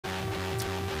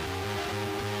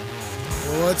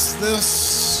What's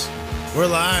this? We're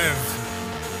live.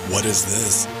 What is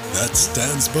this that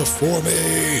stands before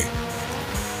me?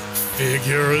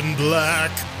 Figure in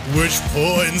black, which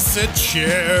points at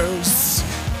chairs.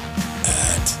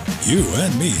 At you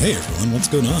and me. Hey everyone, what's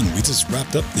going on? We just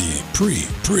wrapped up the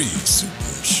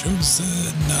pre-super shows,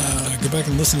 and go back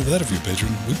and listen to that if you're a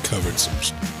patron. We covered some.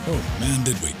 Oh man,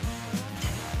 did we?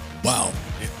 Wow.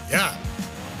 Yeah.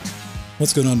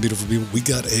 What's going on, beautiful people? We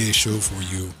got a show for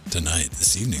you tonight,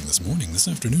 this evening, this morning, this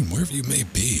afternoon, wherever you may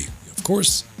be. Of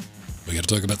course, we got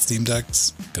to talk about Steam Decks,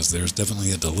 because there's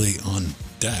definitely a delay on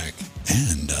DAC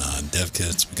and dev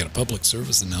kits. We got a public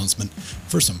service announcement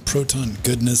for some Proton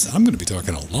goodness. I'm going to be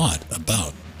talking a lot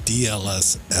about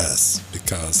DLSS,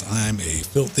 because I'm a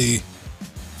filthy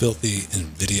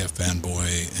NVIDIA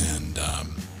fanboy, and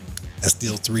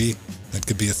SDL3, that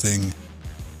could be a thing.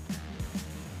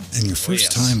 And your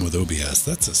first time with OBS,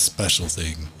 that's a special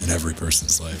thing in every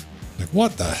person's life. Like,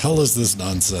 what the hell is this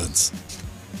nonsense?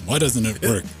 Why doesn't it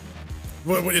work?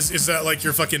 What is that like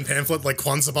your fucking pamphlet, like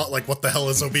Kwanzaa, like what the hell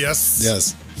is OBS?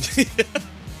 Yes.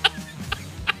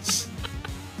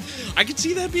 I could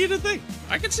see that being a thing.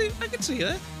 I could see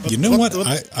that. You know what?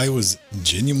 I was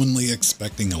genuinely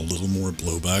expecting a little more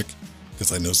blowback,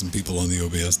 because I know some people on the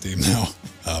OBS team now,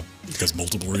 because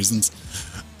multiple reasons.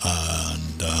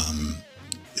 And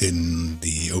in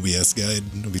the OBS guide,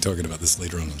 we'll be talking about this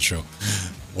later on in the show.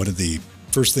 One of the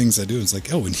first things I do is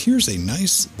like, oh, and here's a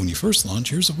nice, when you first launch,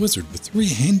 here's a wizard with 3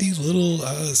 handy little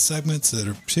segments that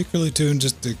are particularly tuned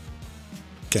just to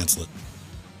cancel it.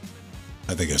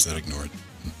 I think I said ignore it.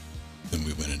 Then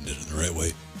we went and did it the right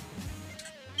way.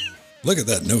 Look at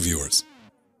that, no viewers.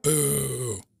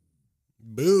 Boo.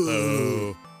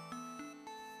 Boo.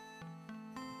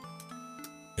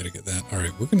 Gotta get that. All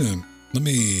right, let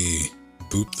me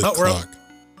boop the clock.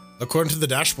 According to the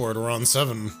dashboard, we're on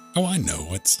 7. Oh, I know.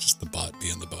 It's just the bot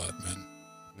being the bot, man.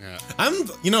 Yeah.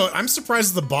 I'm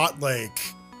surprised the bot, like,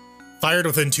 fired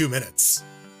within 2 minutes.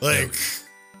 Like,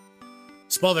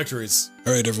 small victories.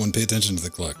 All right, everyone, pay attention to the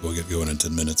clock. We'll get going in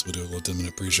 10 minutes. We'll do a little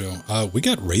 10-minute pre-show. We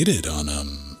got raided on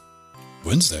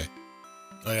Wednesday.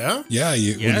 Oh, yeah? Yeah,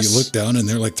 when you look down and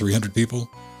there are like 300 people.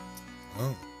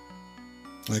 Oh.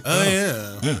 Like,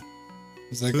 yeah.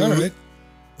 It's like, all right.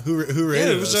 Who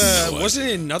raided it was us? wasn't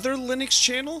it another Linux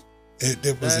channel?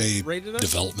 It was a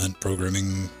development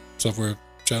programming software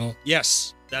channel.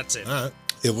 Yes, that's it.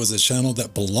 It was a channel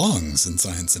that belongs in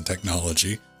science and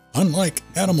technology, unlike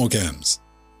animal cams.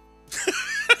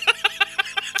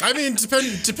 I mean,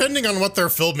 depending on what they're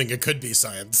filming, it could be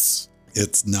science.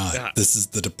 It's not. Yeah. This is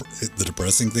the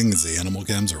depressing thing is the animal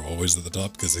cams are always at the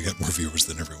top because they get more viewers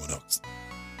than everyone else.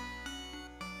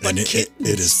 And it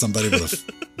is somebody with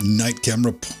a night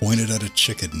camera pointed at a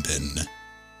chicken pen.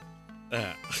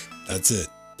 That's it.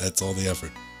 That's all the effort.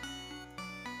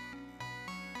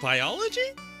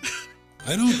 Biology?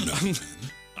 I don't know.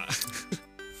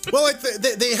 Well, like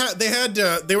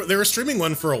they were streaming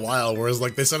one for a while, whereas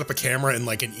like they set up a camera in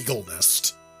like an eagle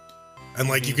nest, and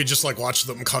like you could just like watch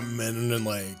them come in and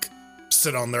like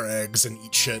sit on their eggs and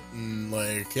eat shit, and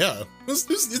like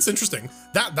it's interesting.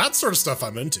 That sort of stuff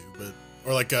I'm into, but.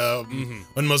 Or like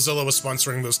when Mozilla was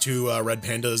sponsoring those 2 red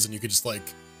pandas, and you could just like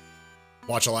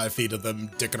watch a live feed of them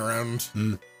dicking around.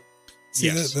 Mm. See,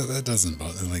 that doesn't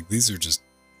bother. Like these are just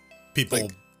people.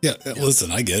 Like, yeah, listen,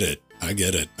 I get it,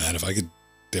 man.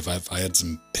 If I had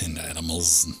some pinned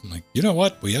animals, like, you know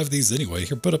what, we have these anyway.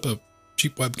 Here, put up a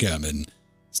cheap webcam and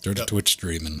start a Twitch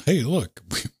stream, and hey, look,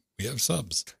 we have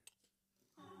subs.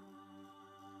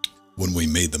 When we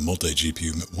made the multi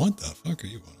GPU, what the fuck are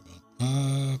you on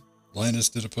about? Linus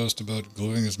did a post about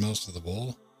gluing his mouse to the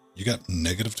wall. You got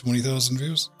negative 20,000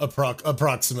 views?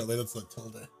 Approximately. That's the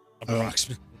tilde.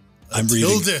 Approximately. I'm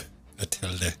reading a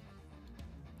tilde.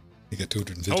 You got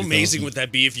 250,000. How amazing would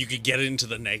that be if you could get into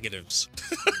the negatives?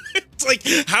 It's like,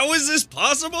 how is this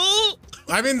possible?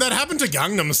 I mean, that happened to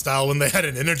Gangnam Style when they had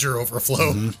an integer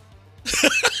overflow. Mm-hmm.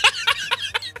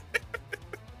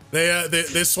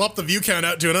 They swapped the view count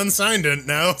out to an unsigned int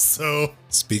now, so...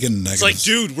 Speaking of negatives... It's like,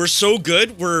 dude, we're so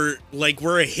good, we're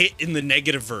a hit in the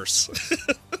negative verse.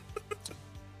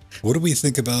 What do we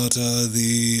think about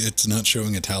it's not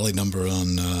showing a tally number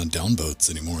on downvotes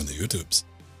anymore on the YouTubes?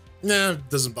 Nah, it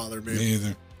doesn't bother me. Me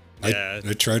either. Yeah.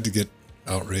 I tried to get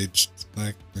outraged.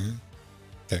 Like,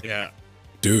 okay. Yeah.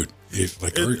 Dude, if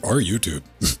like our YouTube,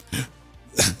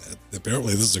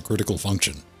 apparently this is a critical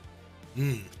function.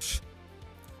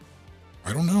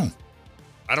 I don't know.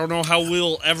 I don't know how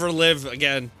we'll ever live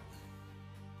again.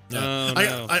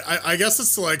 Yeah. I guess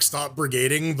it's to like stop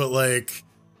brigading, but like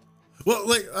Well,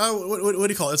 like, what do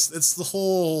you call it? It's the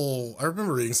whole. I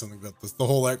remember reading something about this. The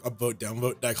whole like upvote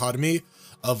downvote dichotomy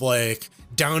of like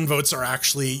downvotes are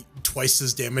actually twice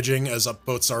as damaging as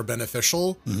upvotes are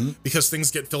beneficial because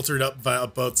things get filtered up via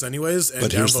upvotes anyways. And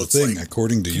but here's the downvotes, thing: like,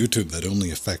 according to YouTube, that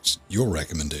only affects your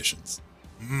recommendations.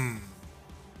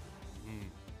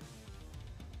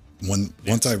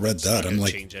 Once I read that, I'm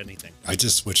like, change anything. I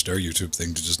just switched our YouTube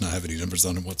thing to just not have any numbers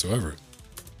on it whatsoever.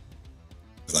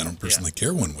 Because I don't personally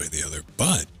care one way or the other,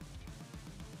 but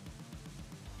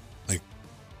like,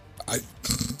 I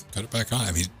cut it back on.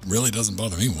 I mean, it really doesn't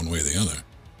bother me one way or the other.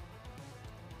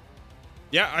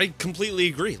 Yeah, I completely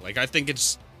agree. Like, I think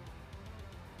it's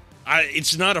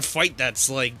not a fight that's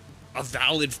like a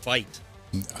valid fight.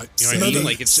 You know what I mean?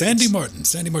 Like, Sandy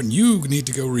Martin, you need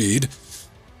to go read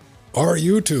our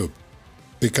YouTube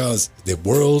because the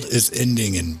world is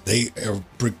ending and they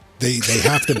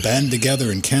have to band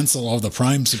together and cancel all the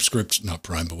Prime subscription, not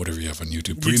Prime, but whatever you have on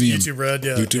YouTube, Premium, YouTube Red,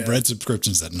 yeah, YouTube Red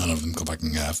subscriptions that none of them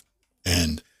fucking have,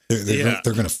 and they're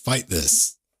going to fight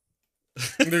this.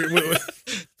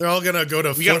 They're all gonna go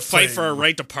to. We gotta fight for our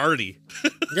right to party.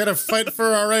 We gotta fight for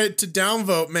our right to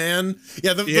downvote, man.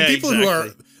 Yeah, the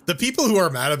people who are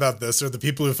mad about this are the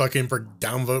people who fucking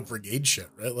downvote brigade shit,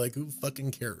 right? Like, who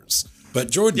fucking cares? But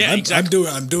Jordan, I'm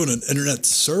doing an internet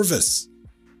service.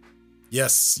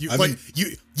 Yes,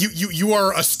 you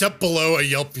are a step below a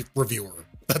Yelp reviewer.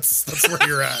 That's where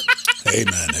you're at. Hey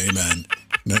man.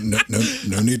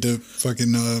 No need to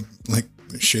fucking like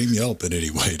shame Yelp in any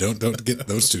way. Don't get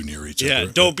those two near each other. Yeah,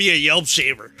 don't be a Yelp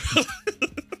shamer.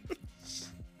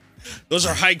 Those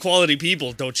are high quality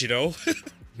people, don't you know?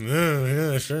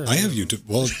 Yeah, sure. I have YouTube.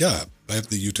 Well, yeah, I have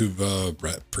the YouTube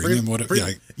Premium, whatever.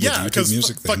 Yeah,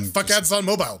 because fuck ads on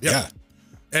mobile. Yeah.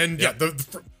 And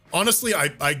honestly,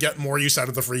 I get more use out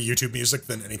of the free YouTube music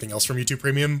than anything else from YouTube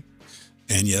Premium.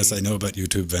 And yes, I know about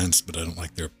YouTube Advanced, but I don't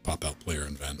like their pop-out player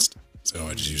Advanced. So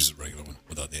I just use the regular one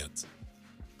without the ads.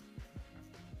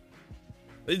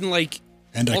 And like,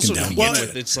 and I can download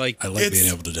it. It's like, I like being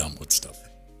able to download stuff.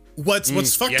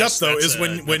 What's fucked up though is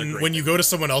when you go to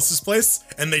someone else's place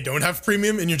and they don't have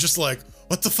premium and you're just like,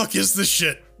 what the fuck is this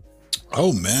shit?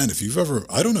 Oh man, if you've ever,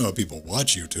 I don't know how people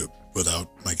watch YouTube without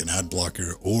like an ad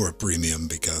blocker or a premium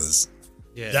because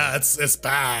it's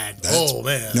bad. Oh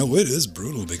man. No, it is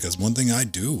brutal because one thing I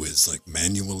do is like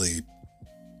manually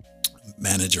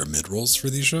manage our mid rolls for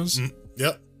these shows.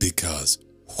 Yep. Because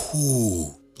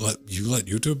let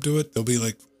YouTube do it, they'll be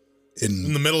like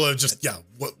in the middle of just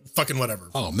fucking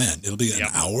whatever. Oh man, it'll be an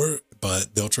hour,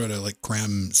 but they'll try to like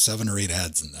cram 7 or 8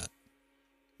 ads in that.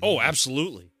 Oh,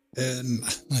 absolutely. And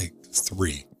like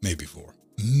 3, maybe 4.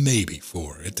 Maybe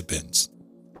 4. It depends.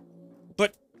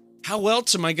 But how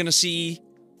else am I going to see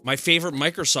my favorite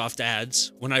Microsoft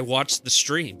ads when I watch the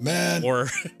stream? Man. Or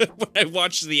when I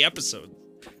watch the episode?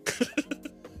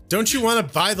 Don't you want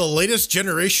to buy the latest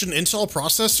generation Intel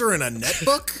processor and a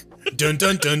netbook? Dun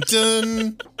dun dun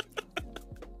dun.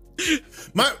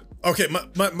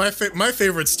 My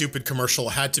favorite stupid commercial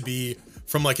had to be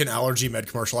from like an allergy med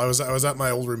commercial. I was at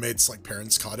my old roommate's like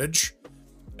parents' cottage.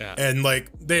 Yeah. And like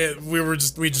we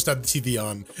just had the TV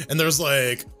on and there's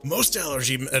like, most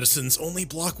allergy medicines only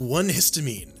block 1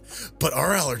 histamine, but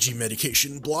our allergy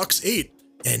medication blocks 8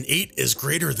 and 8 is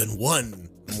greater than 1.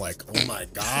 I'm like, oh my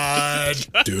god,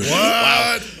 dude! What?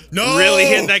 Wow. No, really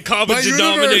hit that common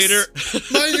denominator.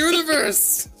 My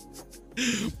universe.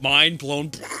 Mind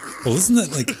blown. Well, isn't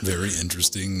that like very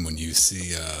interesting when you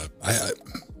see?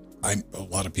 I'm a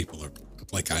lot of people are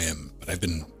like I am, but I've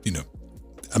been,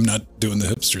 I'm not doing the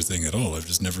hipster thing at all. I've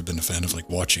just never been a fan of like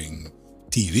watching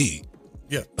TV.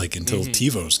 Yeah. Like until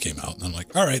TiVos came out, and I'm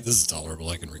like, all right, this is tolerable.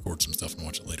 I can record some stuff and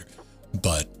watch it later.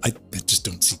 But I just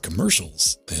don't see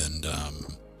commercials, and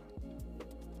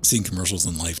seeing commercials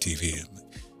on live TV.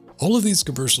 All of these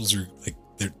commercials are like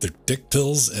they're dick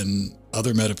pills and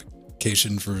other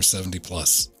medication for 70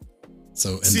 plus.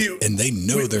 So and they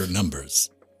know their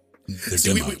numbers.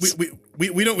 They're demos.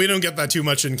 We don't get that too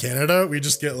much in Canada. We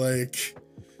just get like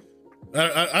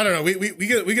I don't know.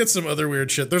 We get some other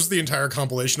weird shit. There's the entire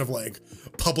compilation of like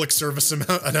public service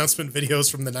announcement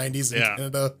videos from the 90s in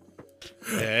Canada.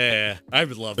 Yeah, I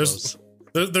would love those.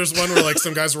 There's one where like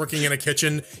some guy's working in a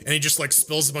kitchen and he just like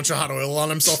spills a bunch of hot oil on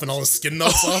himself and all his skin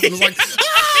melts off and he's like,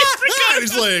 ah!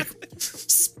 He's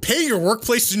like, pay your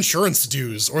workplace insurance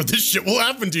dues or this shit will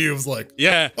happen to you. I was like,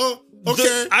 oh,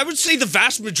 okay. I would say the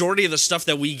vast majority of the stuff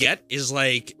that we get is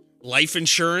like life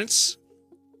insurance,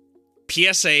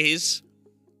 PSAs,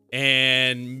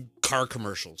 and car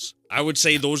commercials. I would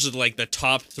say those are like the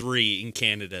top 3 in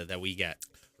Canada that we get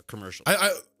for commercials.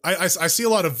 I see a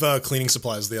lot of cleaning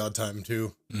supplies the odd time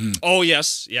too. Oh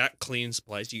yes, yeah, cleaning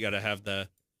supplies. You gotta have the,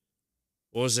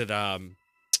 what was it?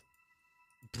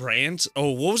 Brands.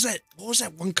 Oh, what was that? What was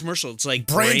that one commercial? It's like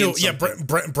Brand.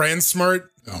 Brand Brand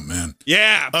Smart. Oh man.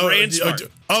 Yeah, Brand Smart.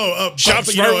 Shop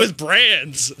smart with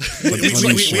brands. Let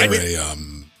me share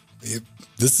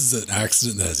this is an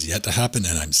accident that has yet to happen,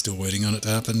 and I'm still waiting on it to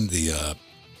happen. The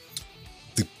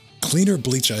cleaner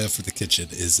bleach I have for the kitchen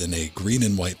is in a green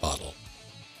and white bottle,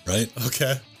 right?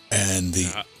 Okay. And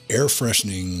the air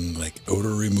freshening, like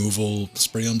odor removal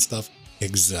spray on stuff,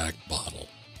 exact bottle.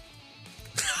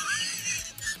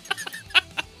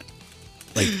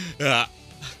 Like,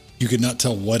 you could not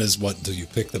tell what is what until you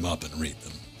pick them up and read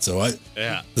them. So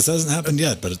this hasn't happened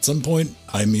yet, but at some point,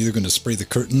 I'm either going to spray the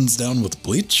curtains down with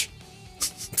bleach,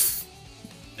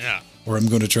 or I'm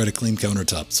going to try to clean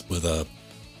countertops with a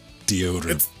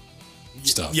deodorant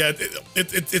stuff. Yeah,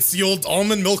 it's the old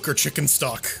almond milk or chicken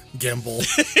stock gamble.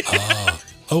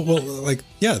 Oh well, like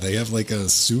they have like a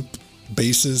soup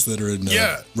bases that are in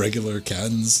regular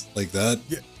cans like that.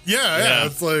 Yeah.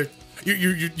 It's like.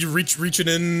 You reach it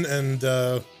in and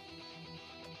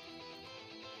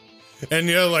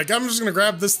you're like, I'm just gonna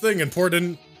grab this thing and pour it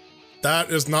in.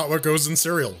 That is not what goes in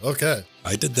cereal. Okay.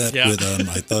 I did that with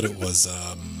I thought it was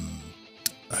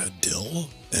dill,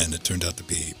 and it turned out to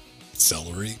be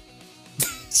celery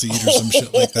seed or some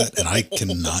shit like that. And I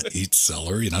cannot eat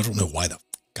celery, and I don't know why the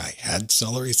fuck I had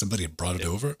celery. Somebody had brought it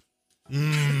over.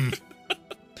 And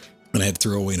I had to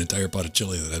throw away an entire pot of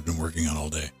chili that I'd been working on all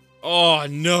day. Oh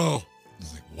no. I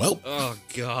was like, well. Oh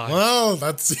god. Well,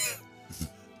 that's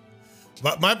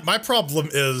my problem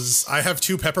is I have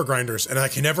 2 pepper grinders and I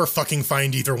can never fucking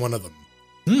find either one of them.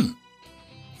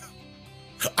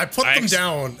 I put them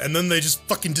down and then they just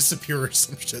fucking disappear or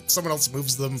some shit. Someone else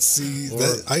moves them. See,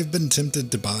 I've been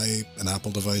tempted to buy an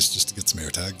Apple device just to get some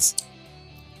AirTags.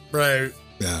 Right.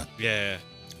 Yeah. Yeah.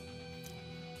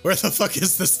 Where the fuck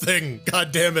is this thing?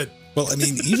 God damn it. Well, I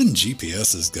mean, even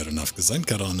GPS is good enough because I'm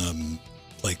cut on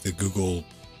like the Google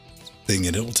thing,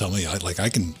 and it'll tell me I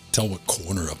can tell what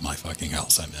corner of my fucking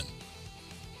house I'm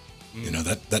in. You know,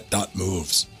 that dot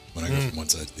moves when I go from one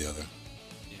side to the other.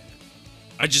 Yeah.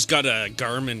 I just got a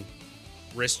Garmin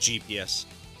wrist GPS.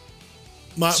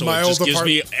 My old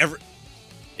apartment.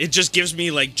 It just gives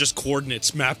me like just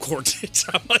coordinates, map coordinates.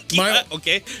 I'm like,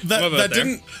 okay.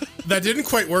 That didn't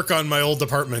quite work on my old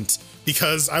apartment.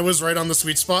 Because I was right on the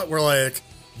sweet spot where like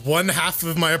one half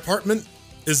of my apartment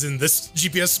is in this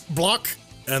GPS block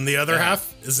and the other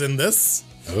half is in this.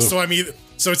 Oh.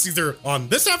 So it's either on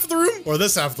this half of the room or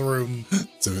this half of the room.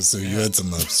 So you had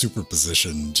some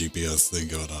superposition GPS thing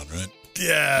going on, right?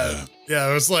 Yeah.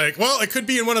 It was like, well, it could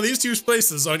be in one of these 2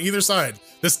 places on either side.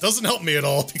 This doesn't help me at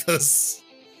all because.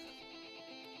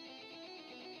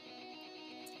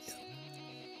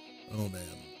 Oh man.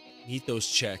 Mythos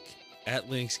check. At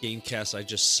LinuxGameCast, I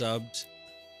just subbed.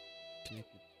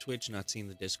 Connected to Twitch, not seeing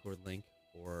the Discord link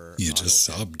or. You just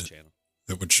subbed. Channel.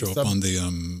 It would show up on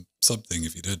the sub thing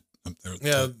if you did up there. At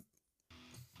the top.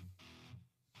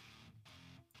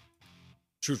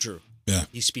 True. Yeah.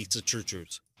 He speaks the true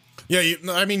truths. Yeah, you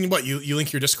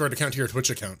link your Discord account to your Twitch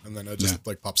account, and then it just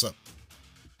like pops up.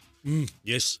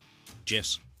 Yes.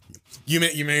 You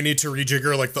may need to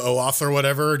rejigger like the OAuth or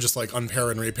whatever, just like unpair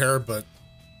and repair, but.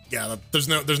 Yeah, there's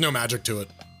no magic to it.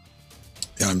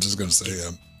 Yeah, I'm just gonna say,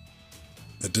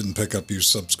 it didn't pick up you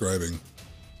subscribing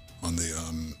on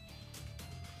the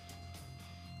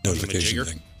notification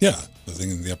thing. Yeah, the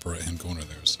thing in the upper right hand corner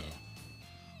there. So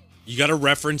you got to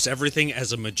reference everything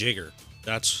as a majigger.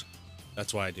 That's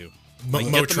why I do. Get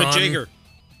the majigger.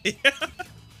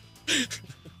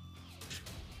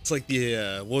 It's like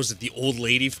the what was it? The old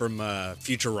lady from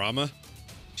Futurama.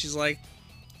 She's like,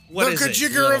 "What is it? The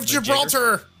Kajigger of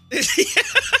Gibraltar."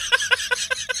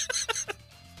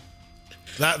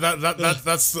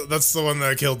 That's the one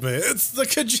that killed me. It's the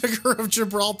Kajigger of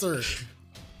Gibraltar.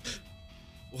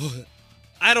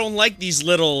 I don't like these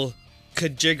little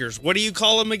kajiggers. What do you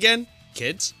call them again?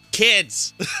 Kids?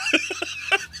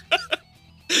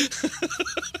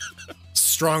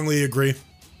 Strongly agree.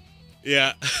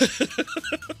 Yeah.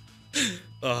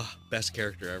 Oh, best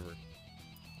character ever.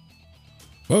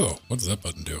 Whoa, what does that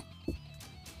button do?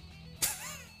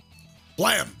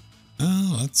 Blam!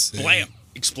 Oh, let's see. Blam!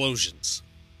 Explosions.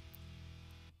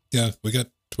 Yeah, we got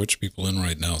Twitch people in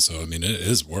right now, so I mean, it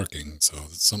is working, so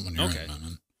it's something you're in,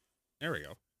 man. There we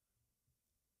go.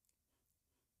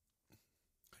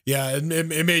 Yeah,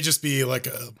 it may just be like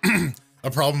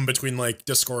a problem between like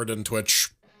Discord and Twitch.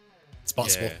 It's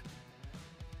possible. Yeah.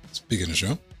 Speaking of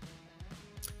show.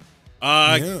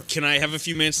 Can I have a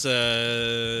few minutes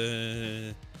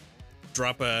to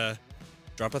drop a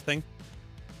Drop a thing.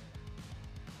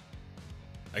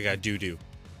 I got doo-doo.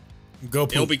 Go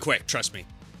poop. It'll be quick, trust me.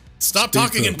 Stop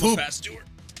talking and I'm a poop. fast doer.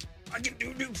 I can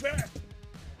doo-doo fast.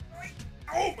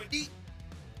 Oh, my knee.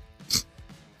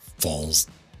 Falls.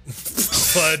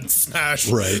 Thud,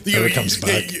 smash. Right. Never comes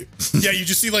back. Yeah, you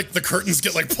just see like the curtains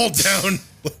get like pulled down.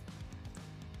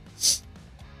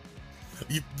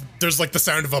 There's like the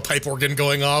sound of a pipe organ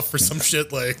going off or some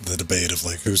shit like. The debate of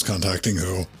like who's contacting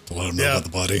who to let them know about the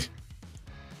body.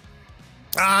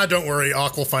 Ah, don't worry.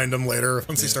 Ock will find him later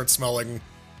once he starts smelling.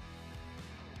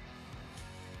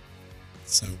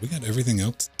 So we got everything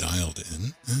else dialed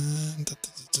in. And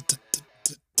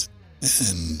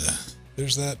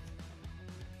there's that.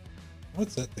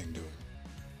 What's that thing doing?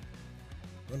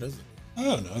 What is it? I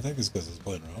don't know. I think it's because it's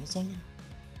playing around with something.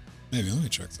 Maybe. Let me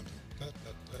check something.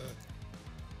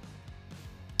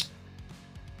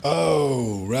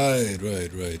 Oh, right.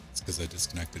 It's because I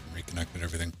disconnected and reconnected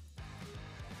everything.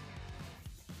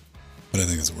 But I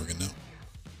think it's working now.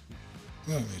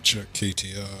 Let me check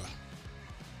KTR.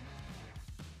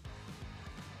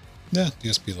 Yeah,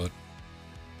 DSP load.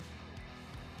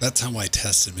 That's how I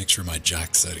test and make sure my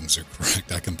jack settings are correct.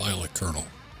 I compile a kernel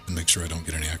and make sure I don't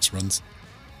get any X runs.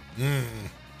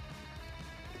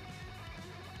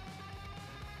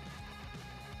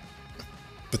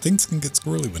 But things can get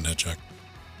squirrely when that check.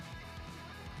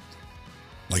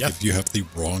 Like if you have the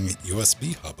wrong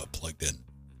USB hub plugged in.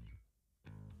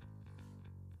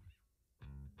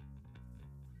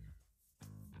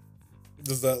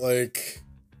 Does that like...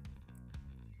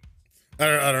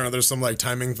 I don't know, there's some like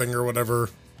timing thing or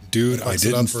whatever. Dude, I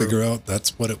didn't figure out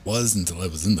that's what it was until I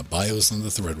was in the BIOS on the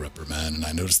Threadripper, man, and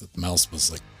I noticed that the mouse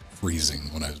was like freezing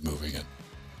when I was moving it.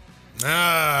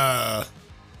 Ah.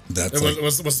 That's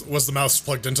was the mouse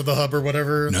plugged into the hub or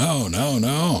whatever? No.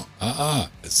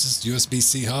 It's just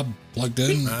USB-C hub plugged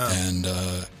in, and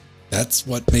that's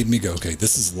what made me go, okay,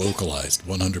 this is localized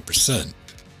 100%.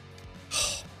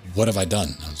 What have I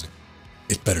done? I was like,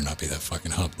 it better not be that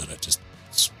fucking hub that I just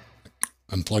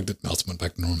unplugged it, mouse went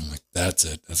back to normal. I'm like, that's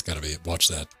it. That's got to be it. Watch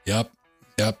that. Yep.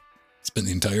 Spent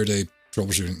the entire day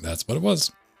troubleshooting. That's what it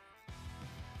was.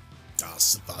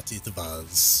 Fun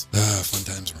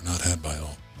times were not had by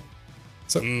all.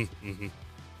 So,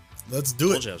 let's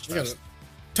do it. We got a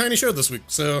tiny show this week,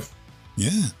 so... Yeah.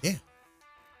 All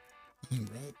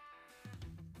right.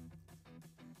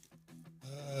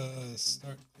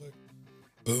 Start click.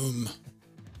 Boom.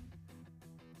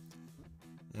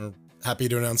 We're happy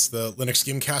to announce the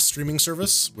LinuxGameCast streaming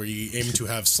service, where you aim to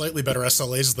have slightly better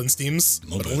SLAs than Steam's,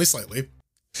 but only slightly.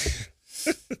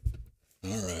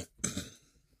 All right.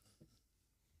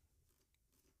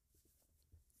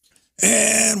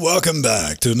 And welcome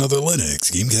back to another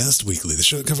Linux Gamecast Weekly, the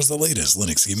show that covers the latest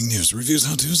Linux gaming news, reviews,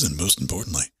 how-tos, and most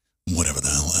importantly, whatever the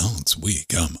hell else we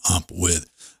come up with.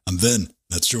 I'm Vin,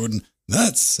 that's Jordan,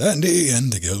 that's Sandy,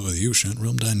 and together with you, Shat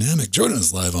Realm Dynamic. Jordan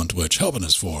is live on Twitch, helping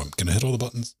us for him. Can I hit all the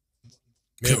buttons?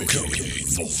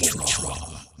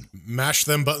 Mash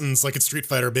them buttons like it's Street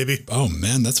Fighter, baby. Oh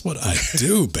man, that's what I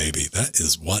do, baby. That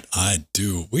is what I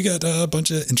do. We got a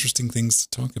bunch of interesting things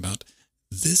to talk about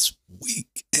this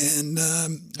week, and I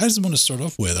just want to start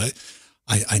off with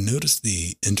I noticed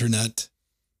the internet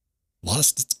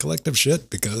lost its collective shit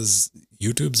because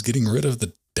YouTube's getting rid of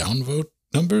the downvote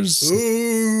numbers.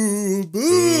 Ooh,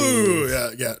 boo!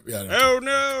 Yeah. Oh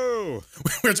no!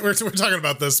 We're talking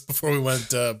about this before we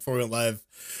went live.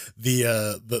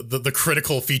 The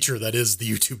critical feature that is the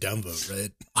YouTube downvote,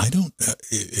 right? I don't.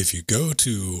 If you go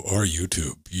to our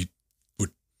YouTube, you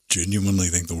would genuinely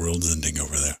think the world's ending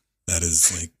over there. That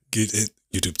is like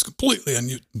YouTube's completely on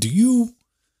you. Do you,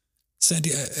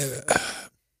 Sandy?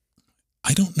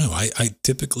 I don't know. I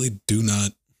typically do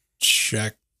not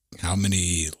check how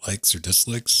many likes or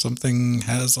dislikes something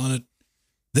has on it.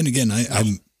 Then again,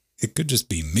 it could just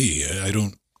be me. I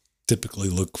don't typically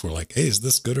look for like, hey, is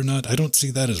this good or not? I don't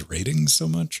see that as ratings so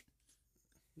much.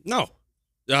 No.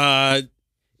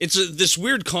 It's this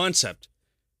weird concept.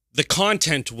 The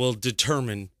content will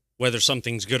determine whether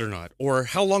something's good or not, or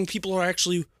how long people are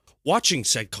actually watching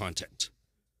said content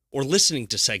or listening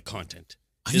to said content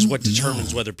is what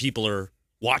determines whether people are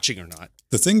watching or not.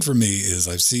 The thing for me is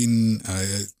I've seen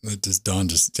I've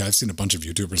seen a bunch of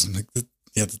YouTubers and like,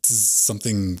 yeah, this is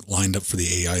something lined up for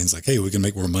the AI. And it's like, hey, we can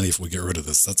make more money if we get rid of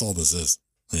this. That's all this is.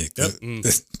 Like,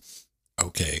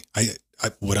 okay.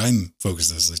 What I'm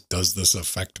focused on is like, does this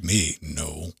affect me?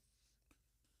 No.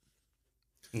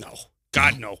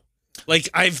 God, no. Like,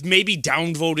 I've maybe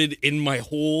downvoted in my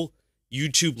whole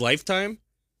YouTube lifetime,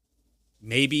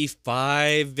 maybe 6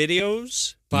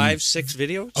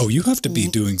 videos. Oh, you have to be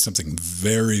doing something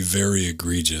very, very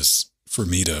egregious for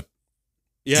me to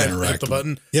Yeah, interact hit the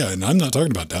button. Yeah, and I'm not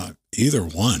talking about down either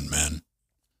one, man.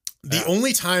 The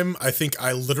only time I think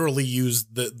I literally use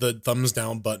the thumbs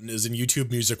down button is in YouTube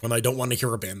Music when I don't want to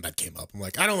hear a band that came up. I'm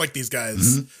like, I don't like these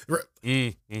guys.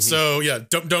 So yeah,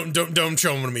 don't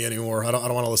show them to me anymore. I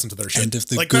don't want to listen to their shit. And if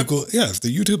the if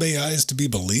the YouTube AI is to be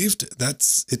believed,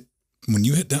 that's it. When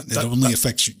you hit down, it only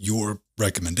affects your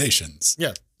recommendations.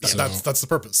 Yeah, that's the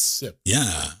purpose. Yeah.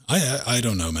 Yeah, I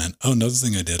don't know, man. Oh, another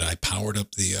thing I did, I powered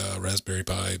up the Raspberry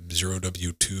Pi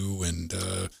 0W2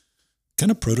 and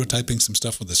kind of prototyping some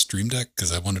stuff with the Stream Deck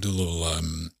because I want to do a little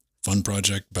fun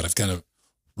project, but I've kind of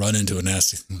run into a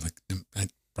nasty thing. Like, I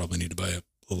probably need to buy a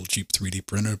little cheap 3D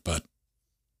printer, but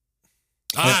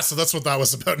so that's what that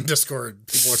was about in Discord.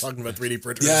 People were talking about 3D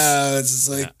printers. Yeah, it's just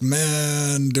like,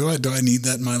 man, do I need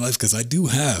that in my life? Because I do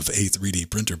have a 3D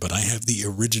printer, but I have the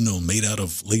original made out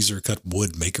of laser cut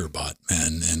wood MakerBot,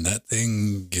 man, and that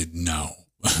thing, no.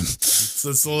 it's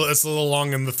a little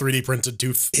long in the 3D printed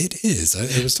tooth. It is.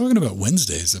 I was talking about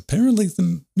Wednesdays. Apparently,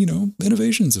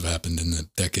 innovations have happened in the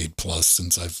decade plus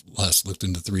since I've last looked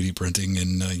into 3D printing,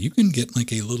 and you can get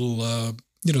like a little,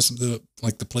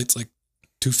 like the plates like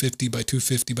 250 by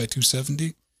 250 by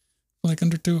 270, like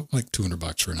under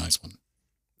 $200 for a nice one.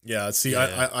 Yeah, see,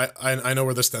 yeah. I know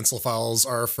where the stencil files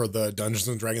are for the Dungeons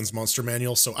and Dragons Monster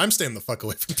Manual, so I'm staying the fuck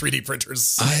away from 3D printers.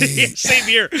 Same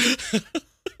here.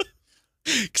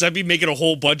 Because I'd be making a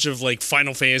whole bunch of like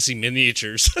Final Fantasy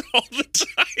miniatures all the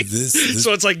time.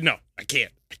 So it's like, no, I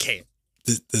can't.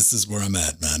 This is where I'm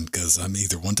at, man, because I'm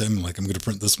either one time like I'm going to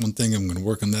print this one thing, I'm going to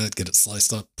work on that, get it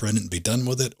sliced up, print it, and be done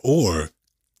with it, or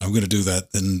I'm going to do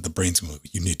that, then the brain's going to,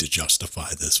 you need to justify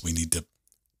this. We need to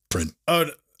print. Oh,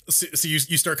 so you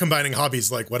start combining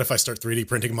hobbies. Like, what if I start 3D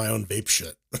printing my own vape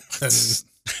shit?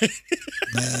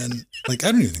 Man, like,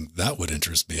 I don't even think that would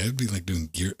interest me. I'd be like doing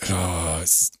gear. I'm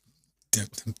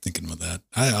thinking about that.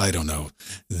 I don't know.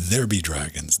 There be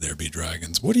dragons.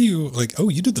 What do you, like, oh,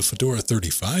 you did the Fedora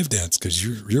 35 dance because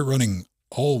you're running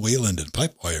all Wayland and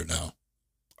Pipewire now.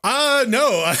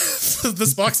 No,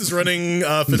 this box is running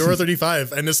Fedora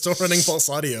 35 and is still running Pulse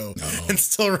Audio and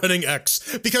still running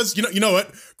X because you know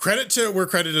what? Credit to where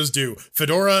credit is due.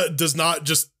 Fedora does not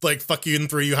just like fuck you and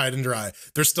throw you high and dry.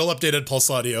 There's still updated Pulse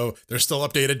Audio. There's still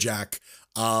updated Jack.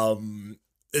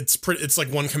 It's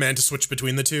like one command to switch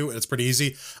between the two, and it's pretty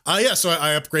easy. So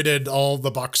I upgraded all the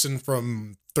boxing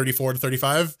from 34 to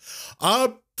 35.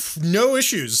 No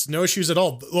issues at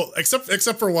all. Well,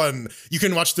 except for one, you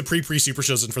can watch the pre Super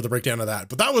Chosen for the breakdown of that.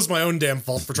 But that was my own damn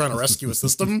fault for trying to rescue a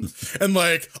system. And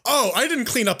like, I didn't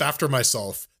clean up after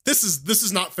myself. This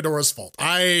is not Fedora's fault.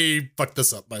 I fucked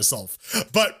this up myself.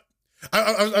 But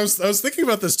I was thinking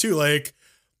about this too. Like,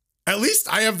 at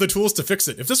least I have the tools to fix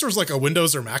it. If this was like a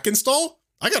Windows or Mac install,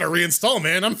 I gotta reinstall,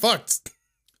 man. I'm fucked.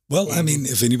 Well, I mean,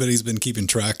 if anybody's been keeping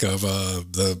track of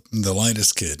the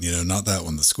Linus kid, not that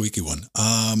one, the squeaky one,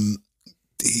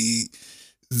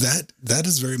 that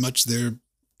is very much that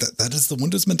is the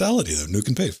Windows mentality though. Nuke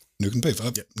and pave.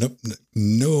 Yep.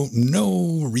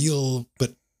 No real.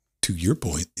 But to your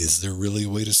point, is there really a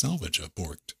way to salvage a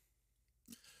borked?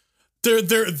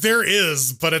 There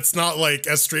is, but it's not like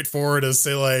as straightforward as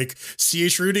say like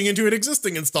CH rooting into an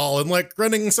existing install and like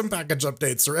running some package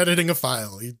updates or editing a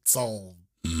file. It's all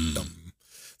dumb.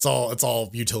 It's all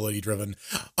utility driven.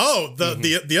 Oh,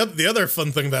 the other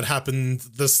fun thing that happened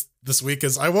this week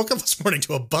is I woke up this morning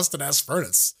to a busted ass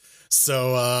furnace.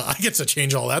 So I get to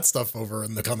change all that stuff over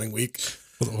in the coming week.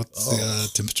 What's the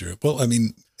temperature? Well, I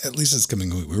mean, at least it's coming.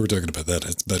 We were talking about that.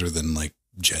 It's better than like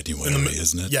January,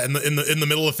 isn't it? Yeah, in the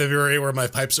middle of February where my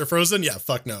pipes are frozen. Yeah,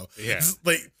 fuck no. Yeah,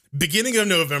 like beginning of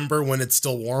November when it's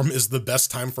still warm is the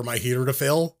best time for my heater to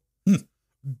fail.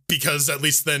 Because at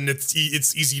least then it's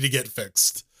easy to get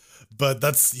fixed. But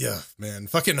that's, man,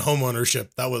 fucking home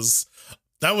ownership. That was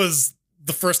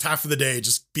the first half of the day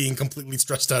just being completely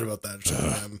stressed out about that shit,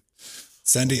 man.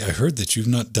 Sandy, I heard that you've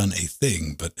not done a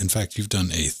thing, but in fact you've done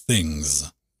a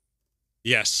things.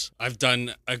 Yes, I've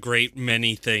done a great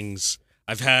many things.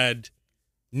 I've had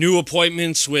new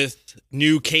appointments with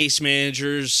new case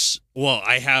managers. Well,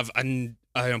 I have an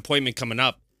appointment coming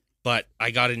up. But I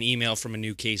got an email from a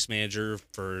new case manager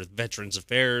for Veterans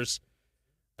Affairs.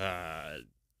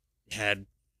 Had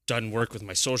done work with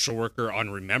my social worker on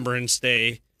Remembrance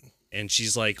Day. And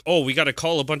she's like, oh, we got to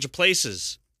call a bunch of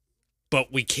places.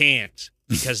 But we can't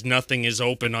because nothing is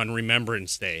open on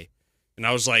Remembrance Day. And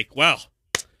I was like, well,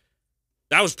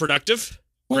 that was productive.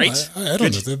 Well, Great. I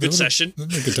don't know. Good session. That'd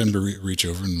be a good time to reach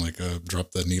over and like drop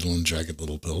that needle and jagged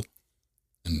little pill.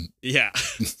 And yeah.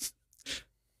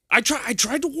 I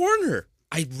tried to warn her.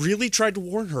 I really tried to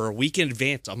warn her a week in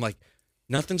advance. I'm like,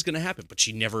 nothing's going to happen. But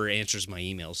she never answers my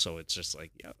emails, so it's just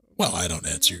like, yeah. Well, I don't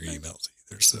answer your emails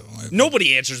either, so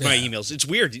nobody answers my emails. It's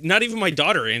weird. Not even my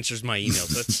daughter answers my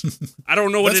emails. That's I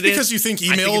don't know what it is. That's because you think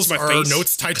emails are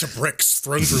notes tied to bricks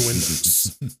thrown through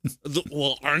windows.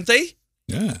 Well, aren't they?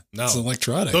 Yeah, no, it's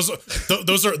electronic.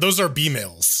 Those are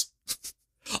B-mails.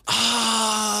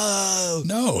 Oh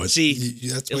no! See,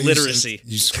 that's why illiteracy.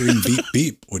 You scream beep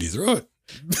beep. What do you throw it?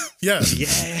 Yeah.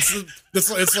 It's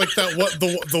like that.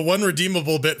 The one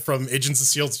redeemable bit from Agents of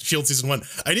Shield season 1.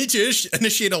 I need to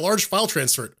initiate a large file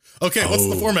transfer. Okay, what's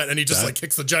the format? And he just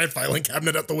kicks the giant filing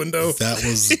cabinet out the window. That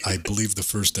was, I believe, the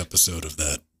first episode of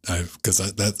that. Because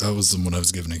that was when I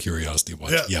was given a curiosity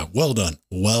watch. Yeah, well done,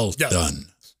 done.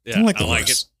 Yeah, I like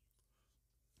it.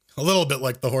 A little bit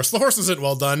like the horse. The horse isn't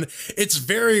well done. It's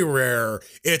very rare.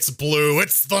 It's blue.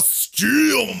 It's the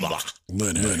Steam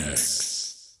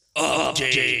Linux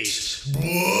update.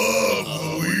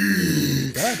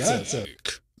 That's a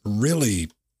really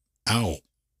ow.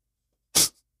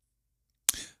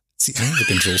 See, I have a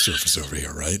control surface over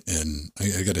here, right? And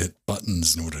I got to hit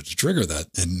buttons in order to trigger that.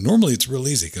 And normally it's real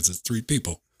easy because it's 3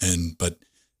 people. But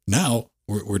now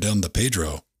we're down to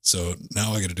Pedro. So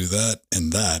now I got to do that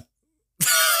and that.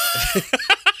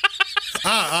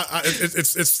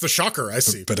 It's the shocker. I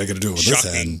see. But I got to do it with this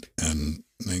hand, and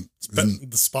the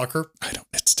spocker. I don't.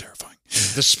 It's terrifying.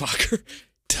 The spocker.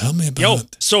 Tell me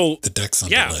about the decks on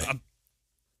delay.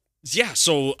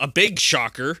 So a big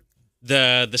shocker.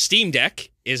 The Steam Deck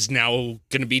is now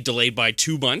going to be delayed by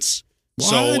 2 months. What?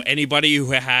 So anybody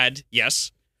who had due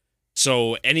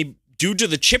to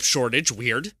the chip shortage,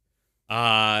 weird.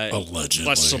 Allegedly.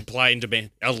 Less supply and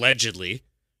demand. Allegedly.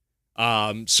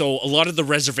 So a lot of the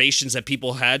reservations that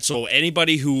people had, so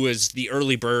anybody who was the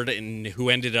early bird and who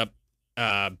ended up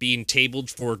being tabled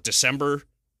for December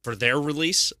for their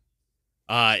release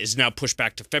is now pushed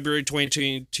back to February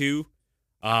 2022.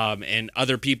 And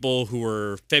other people who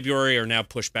were February are now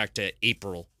pushed back to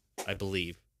April, I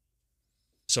believe.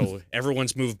 So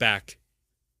everyone's moved back.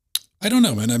 I don't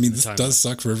know, man. I mean, this does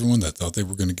suck for everyone that thought they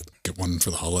were going to get one for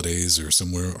the holidays or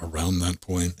somewhere around that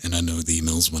point. And I know the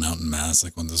emails went out in mass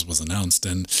like when this was announced.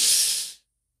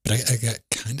 But I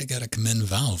kind of got to commend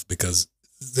Valve because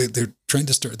they're trying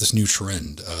to start this new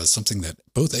trend, something that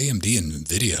both AMD and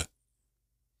NVIDIA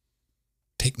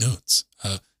take notes.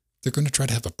 They're going to try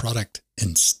to have a product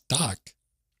in stock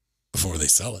before they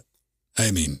sell it.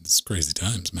 I mean, it's crazy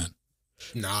times, man.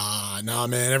 Nah,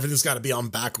 man. Everything's got to be on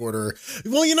back order.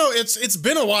 Well, it's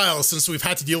been a while since we've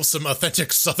had to deal with some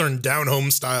authentic Southern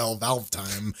down-home style Valve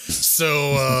time.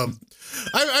 So,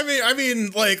 I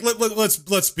mean, like,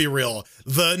 let's be real.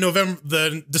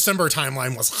 The December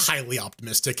timeline was highly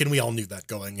optimistic, and we all knew that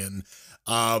going in.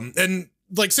 And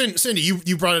like Sandy,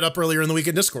 you brought it up earlier in the week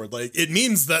in Discord. Like, it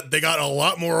means that they got a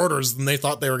lot more orders than they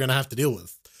thought they were going to have to deal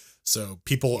with. So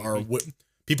people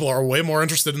are way more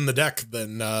interested in the deck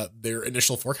than their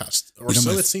initial forecast, or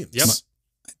so it seems. Yep.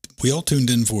 We all tuned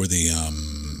in for the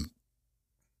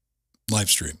live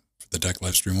stream, for the deck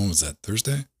live stream. When was that?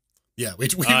 Thursday? Yeah, we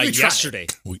yesterday.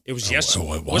 It was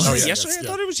yesterday. Was it yesterday? I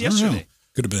thought it was yesterday.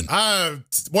 Could have been.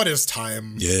 What is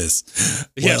time? Yes.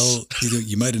 Well,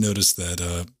 you might have noticed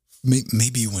that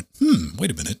maybe you went,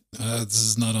 wait a minute. This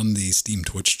is not on the Steam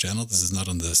Twitch channel. This is not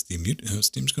on the Steam.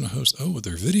 Steam's going to host,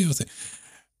 their video thing.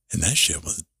 And that shit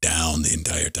was down the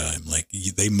entire time. Like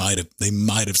they might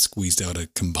have squeezed out a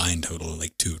combined total of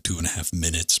like 2.5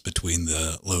 minutes between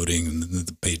the loading and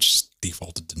the page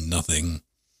defaulted to nothing.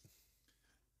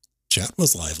 Chat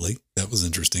was lively. That was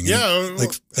interesting. Yeah, and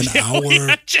like an hour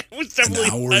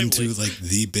lively. Into like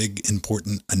the big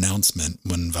important announcement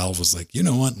when Valve was like, you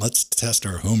know what? Let's test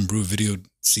our homebrew video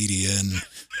CDN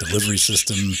delivery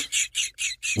system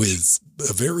with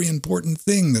a very important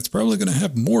thing that's probably going to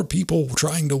have more people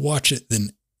trying to watch it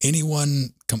than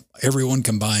everyone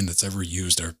combined that's ever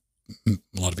used our. A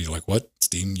lot of people are like, what?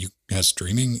 Steam has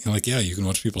streaming? And like, yeah, you can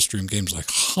watch people stream games like,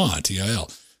 TIL.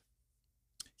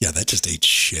 Yeah, that just ate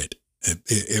shit.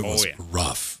 It was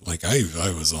rough. Like I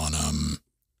was on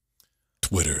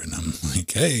Twitter and I'm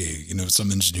like, hey,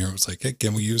 some engineer was like, hey,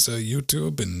 can we use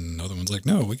YouTube? And another one's like,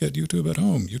 no, we got YouTube at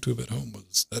home. YouTube at home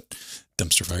was that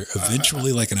dumpster fire.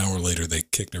 Eventually, like an hour later, they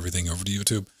kicked everything over to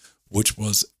YouTube, which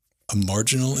was a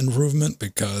marginal improvement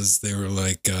because they were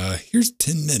like, here's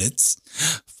 10 minutes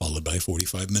followed by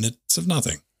 45 minutes of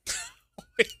nothing.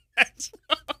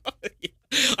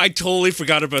 I totally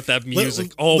forgot about that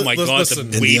music. My God,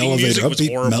 listen, the waiting music was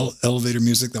horrible. Elevator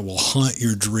music that will haunt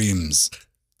your dreams.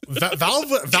 Valve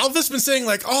has been saying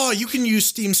like, you can use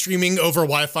Steam streaming over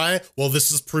Wi-Fi. Well,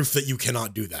 this is proof that you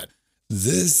cannot do that.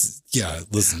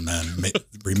 Listen, man,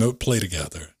 remote play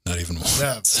together. Not even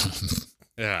once.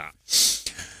 Yeah.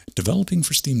 Developing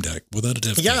for Steam Deck without a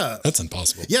dev kit. Yeah. That's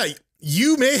impossible. Yeah,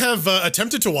 you may have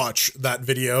attempted to watch that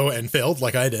video and failed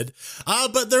like I did,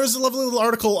 but there was a lovely little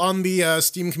article on the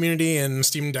Steam community and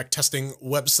Steam Deck testing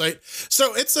website.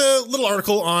 So it's a little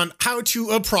article on how to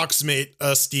approximate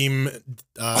a Steam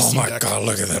Steam Deck. God,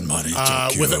 look at that money.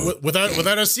 So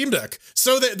without a Steam Deck.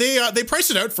 So they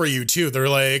price it out for you too. They're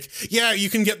like, yeah,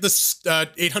 you can get this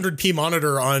 800p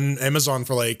monitor on Amazon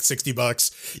for like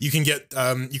 $60. You can get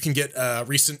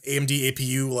recent AMD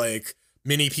APU like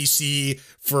mini PC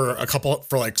for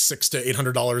like $600 to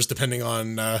 $800 depending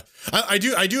on I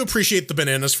do appreciate the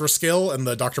bananas for scale and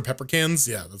the Dr. Pepper cans.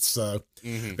 Yeah, that's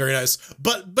very nice.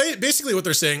 But basically what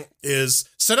they're saying is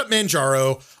set up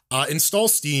Manjaro, install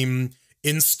Steam,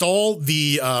 install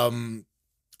the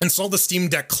Steam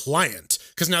Deck client,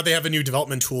 because now they have a new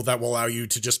development tool that will allow you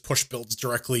to just push builds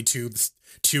directly to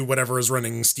whatever is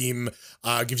running Steam,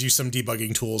 gives you some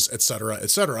debugging tools, etc.,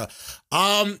 etc.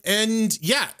 And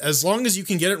yeah, as long as you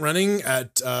can get it running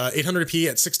at 800p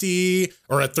at 60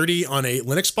 or at 30 on a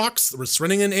Linux box that's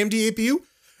running an AMD APU,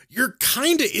 you're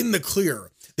kind of in the clear.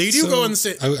 They do go and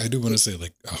say... I do want to say,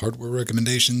 like, a hardware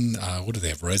recommendation. What do they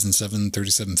have? Ryzen 7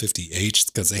 3750H?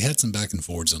 Because they had some back and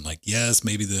forwards on, like, yes,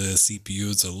 maybe the CPU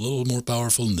is a little more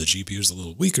powerful and the GPU is a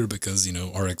little weaker because,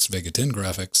 RX Vega 10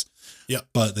 graphics. Yeah.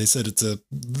 But they said it's a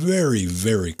very,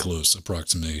 very close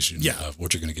approximation of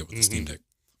what you're going to get with the Steam Deck.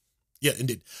 Yeah,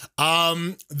 indeed.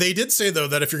 They did say, though,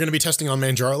 that if you're going to be testing on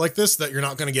Manjaro like this, that you're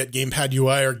not going to get Gamepad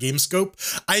UI or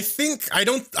GameScope.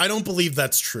 I don't believe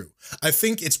that's true. I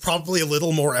think it's probably a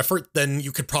little more effort than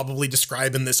you could probably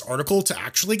describe in this article to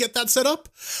actually get that set up.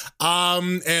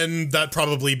 And that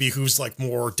probably behooves like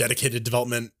more dedicated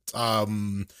development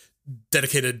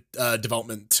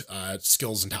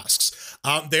skills and tasks.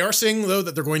 They are saying, though,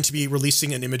 that they're going to be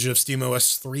releasing an image of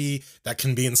SteamOS 3 that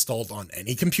can be installed on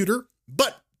any computer,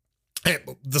 but hey,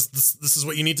 this is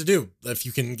what you need to do. If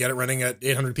you can get it running at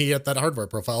 800p at that hardware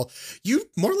profile, you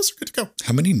more or less are good to go.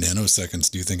 How many nanoseconds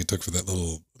do you think it took for that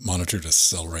little monitor to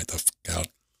sell right the fuck out?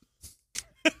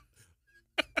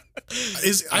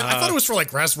 I thought it was for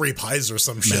like Raspberry Pis or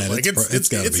some shit. Man, like it's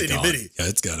itty bitty. Yeah,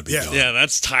 it's gotta be. Yeah, gone. Yeah,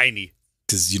 that's tiny.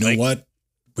 Because you know what,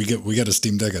 we got a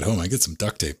Steam Deck at home. I get some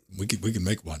duct tape. We can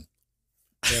make one.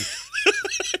 Yeah.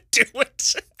 Do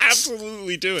it.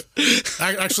 Absolutely do it.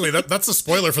 Actually, that's a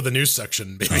spoiler for the news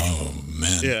section, baby. Oh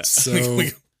man. Yeah. So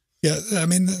yeah, I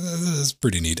mean that's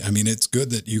pretty neat. I mean, it's good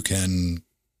that you can,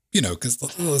 because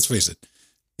let's face it,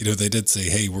 they did say,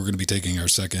 hey, we're going to be taking our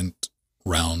second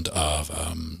round of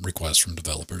requests from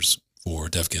developers for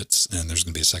dev kits, and there's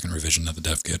going to be a second revision of the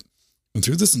dev kit. And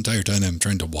through this entire time, I'm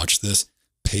trying to watch this.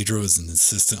 Pedro is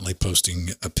insistently posting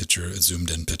a picture, a zoomed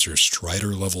in picture,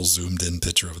 Strider level zoomed in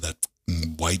picture of that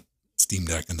white Steam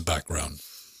Deck in the background.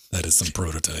 That is some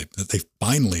prototype that they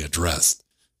finally addressed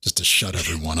just to shut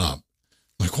everyone up.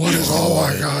 Like, what is, oh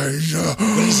my gosh.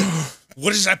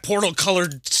 What is that portal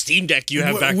colored Steam Deck you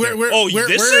have back there?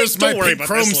 Where is my worry pink about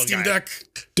Chrome this Steam guy. Deck?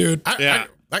 Dude.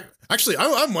 Actually,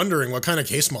 I'm wondering what kind of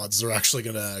case mods they're actually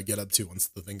going to get up to once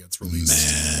the thing gets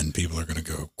released. Man, people are going to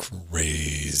go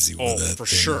crazy with that for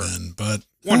thing, sure. Man. But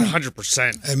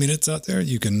 100%. I mean, it's out there.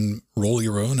 You can roll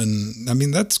your own, and I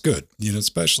mean, that's good.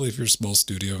 Especially if you're a small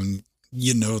studio and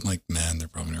like, man, they're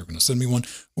probably never going to send me one.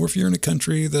 Or if you're in a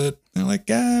country that they're like,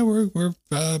 we're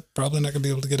probably not going to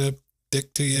be able to get a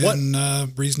dick to you in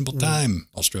reasonable time,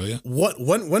 Australia.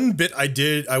 One bit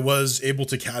I was able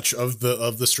to catch of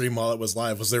the stream while it was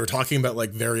live was they were talking about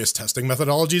like various testing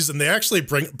methodologies, and they actually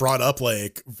brought up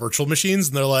like virtual machines,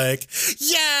 and they're like,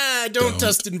 yeah, don't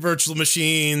test in virtual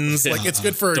machines. Like, it's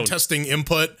good for testing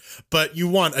input, but you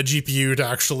want a GPU to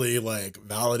actually like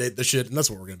validate the shit, and that's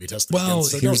what we're going to be testing. Well,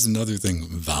 here's another thing,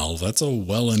 Valve. That's all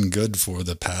well and good for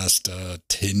the past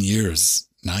 10 years.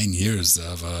 9 years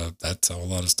of that's how a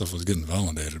lot of stuff was getting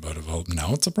validated, but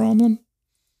now it's a problem.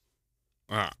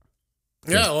 Yeah,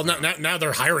 well, now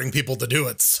they're hiring people to do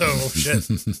it, so shit.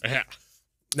 Yeah.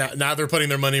 Now they're putting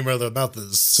their money where their mouth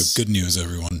is. So good news,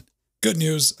 everyone. Good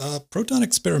news. Proton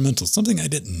Experimental, something I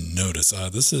didn't notice.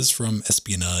 This is from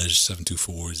Espionage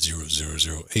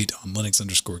 7240008 on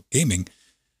Linux_gaming.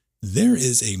 There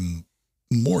is a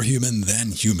more human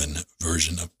than human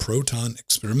version of Proton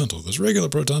Experimental. There's regular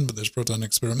Proton, but there's Proton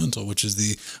Experimental, which is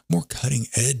the more cutting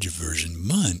edge version.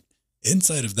 But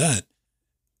inside of that,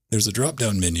 there's a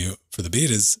drop-down menu for the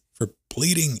betas for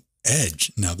Bleeding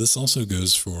Edge. Now, this also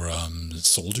goes for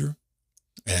Soldier,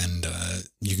 and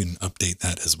you can update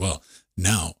that as well.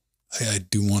 Now, I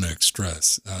do want to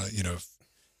stress, if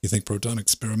you think Proton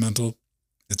Experimental,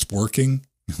 it's working,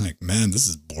 you're like, man, this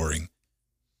is boring.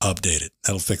 update it.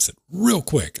 That'll fix it real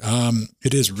quick.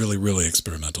 It is really, really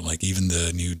experimental. Like even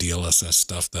the new DLSS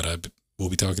stuff that we'll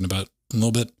be talking about in a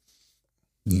little bit.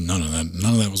 None of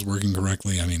that was working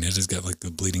correctly. I mean, it has got like the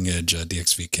bleeding edge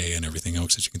DXVK and everything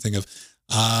else that you can think of.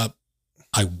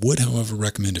 I would, however,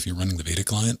 recommend if you're running the beta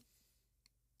client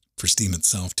for Steam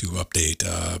itself to update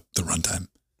the runtime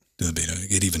to the beta.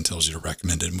 It even tells you to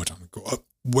recommend it. Which I'm going to go,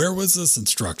 where was this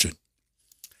instruction?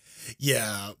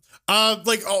 Yeah.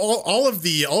 Like all of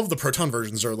the Proton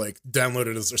versions are like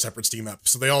downloaded as their separate Steam app.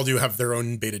 So they all do have their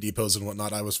own beta depots and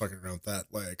whatnot. I was fucking around with that,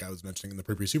 like I was mentioning in the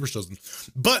previous Super Shows.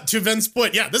 But to Vince's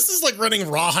point, yeah, this is like running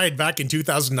Rawhide back in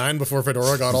 2009 before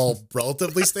Fedora got all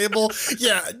relatively stable.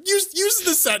 Yeah, use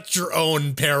this at your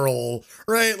own peril,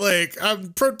 right? Like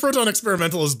Proton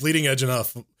Experimental is bleeding edge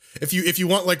enough. If you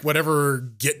want like whatever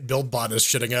Git build bot is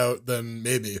shitting out, then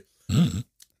maybe. Mm-hmm.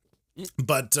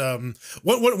 But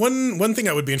one thing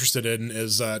I would be interested in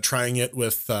is trying it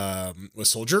with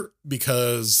Soldier,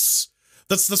 because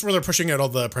that's where they're pushing out all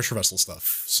the pressure vessel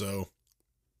stuff. So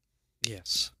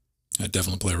yes, I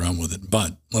definitely play around with it.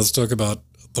 But let's talk about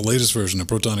the latest version of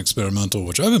Proton Experimental,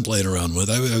 which I've been playing around with.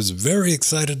 I was very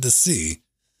excited to see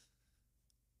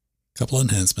a couple of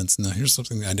enhancements. Now here's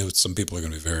something I know some people are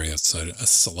going to be very excited.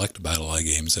 Select BattleEye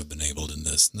games have been enabled in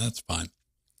this, and that's fine.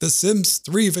 The Sims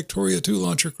 3 Victoria 2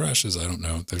 launcher crashes. I don't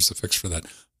know if there's a fix for that.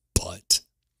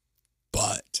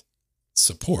 But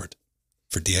support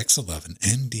for DX11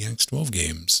 and DX12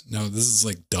 games. Now, this is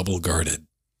like double guarded.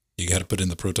 You got to put in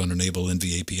the Proton Enable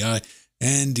NV API,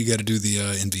 and you got to do the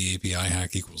NV API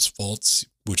hack equals false,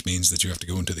 which means that you have to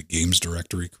go into the games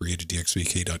directory, create a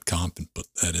dxvk.conf, and put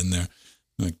that in there.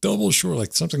 I'm like, double sure,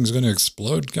 like something's going to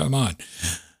explode? Come on.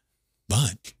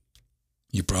 But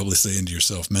you're probably saying to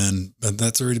yourself, man,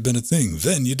 that's already been a thing.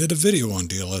 Then you did a video on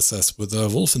DLSS with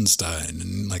Wolfenstein,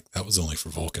 and like that was only for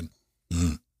Vulkan.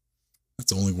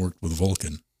 That's only worked with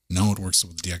Vulkan. Now it works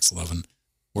with DX11,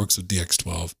 works with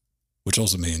DX12, which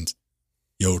also means,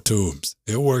 yo, Tombs.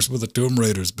 It works with the Tomb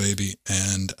Raiders, baby.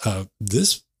 And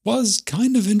this was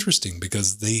kind of interesting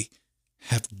because they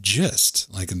have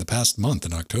just, like in the past month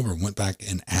in October, went back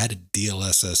and added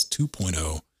DLSS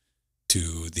 2.0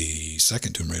 to the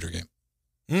second Tomb Raider game.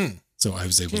 So I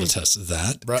was able to test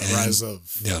that.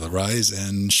 The Rise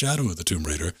and Shadow of the Tomb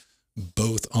Raider,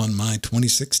 both on my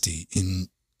 2060. In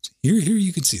here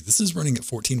you can see this is running at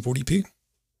 1440p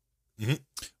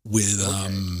with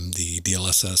the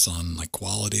DLSS on like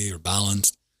quality or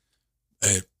balanced.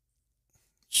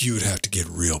 You would have to get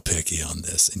real picky on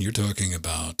this, and you're talking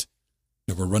about,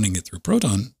 you know, we're running it through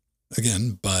Proton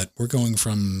again, but we're going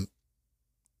from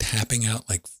tapping out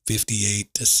like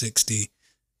 58 to 60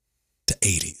 to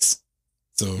 80s.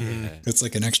 So it's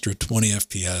like an extra 20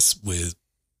 FPS with,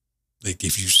 like,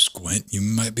 if you squint, you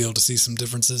might be able to see some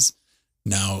differences.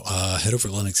 Now, head over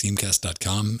to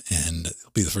LinuxGameCast.com, and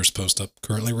it'll be the first post up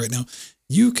currently right now.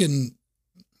 You can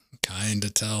kind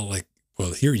of tell, like,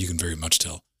 well, here you can very much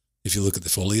tell. If you look at the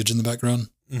foliage in the background,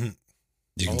 you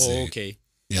can see. Okay.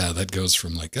 Yeah, that goes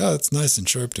from like, oh, it's nice and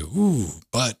sharp to, ooh,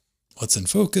 but what's in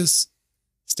focus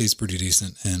stays pretty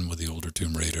decent. And with the older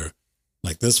Tomb Raider,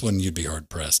 like this one, you'd be hard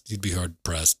pressed.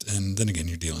 And then again,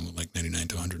 you're dealing with like 99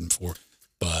 to 104.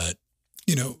 But,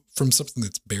 you know, from something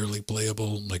that's barely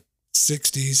playable, like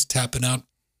 60s, tapping out,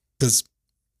 because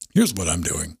here's what I'm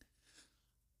doing.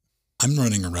 I'm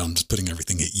running around just putting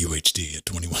everything at UHD at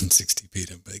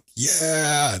 2160p. I'm like,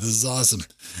 yeah, this is awesome.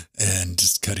 And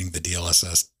just cutting the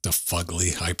DLSS to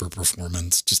fugly hyper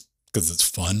performance just because it's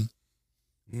fun.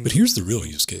 But here's the real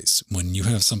use case. When you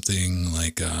have something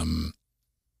like,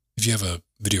 if you have a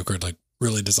video card like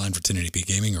really designed for 1080p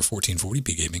gaming or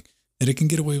 1440p gaming, and it can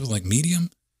get away with like medium,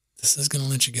 this is going to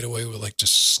let you get away with like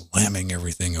just slamming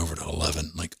everything over to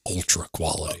 11, like ultra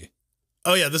quality.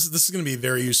 Oh yeah, this is going to be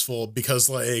very useful because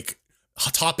like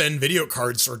top end video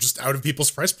cards are just out of people's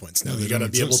price points now. You got to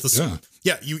be able to,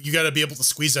 you got to be able to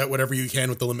squeeze out whatever you can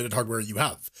with the limited hardware you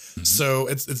have. So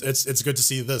it's good to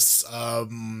see this.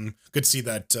 Good to see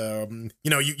that you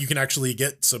know, you can actually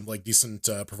get some like decent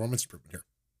performance improvement here.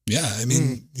 Yeah, I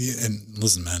mean, and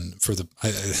listen, man, for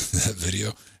that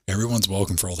video, everyone's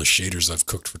welcome for all the shaders I've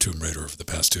cooked for Tomb Raider over the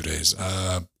past 2 days.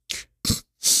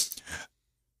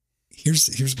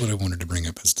 Here's what I wanted to bring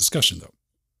up as discussion, though.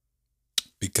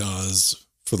 Because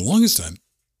for the longest time,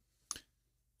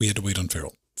 we had to wait on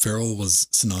Feral. Feral was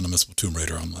synonymous with Tomb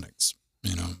Raider on Linux.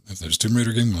 You know, if there's a Tomb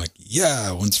Raider game, we're like,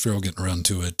 yeah, when's Feral getting around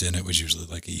to it? And it was usually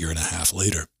like a year and a half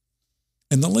later.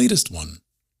 And the latest one,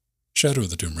 Shadow of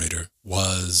the Tomb Raider,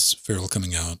 was Feral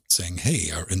coming out saying,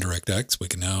 hey, our IndirectX, we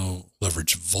can now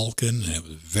leverage Vulkan, and it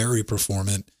was very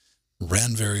performant,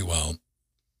 ran very well.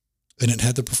 And it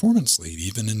had the performance lead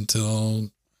even until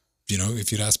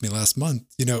if you'd asked me last month,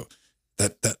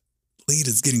 that lead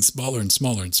is getting smaller and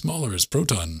smaller and smaller as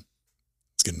Proton.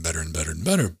 It's getting better and better and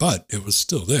better, but it was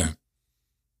still there.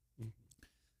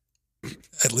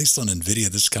 At least on NVIDIA,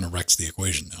 this kind of wrecks the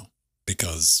equation now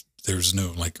because there's no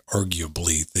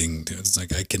arguably thing. It's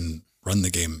like I can run the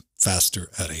game faster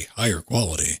at a higher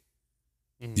quality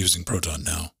using Proton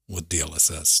now with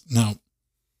DLSS. Now,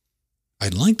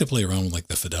 I'd like to play around with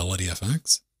the fidelity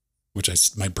FX, which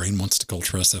my brain wants to call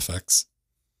Trust FX.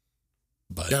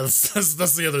 But yeah, that's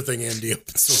the other thing, Andy.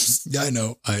 Open source. Yeah, I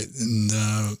know. I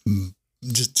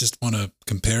just want to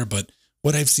compare, but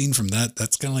what I've seen from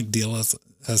that's kind of like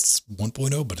DLSS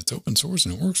 1.0, but it's open source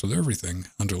and it works with everything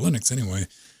under Linux anyway.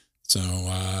 So,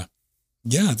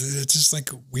 yeah, it's just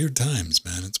weird times,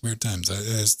 man. It's weird times. I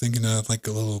was thinking of a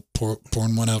little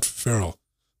pouring one out for Farrell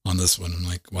on this one. I'm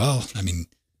like, well, I mean,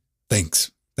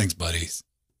 thanks, buddies.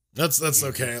 That's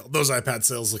okay. Those iPad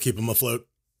sales will keep them afloat.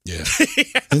 Yeah,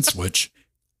 and Switch.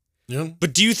 Yeah,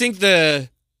 but do you think the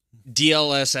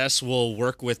DLSS will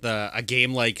work with a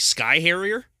game like Sky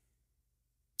Harrier?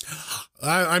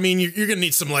 I mean, you're gonna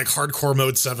need some hardcore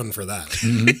mode 7 for that.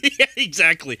 Mm-hmm. Yeah,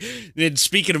 exactly. And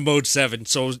speaking of mode 7,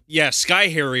 so yeah, Sky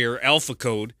Harrier Alpha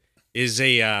Code is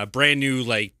a brand new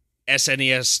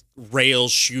SNES rail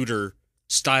shooter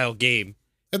style game.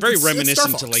 Very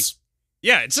reminiscent to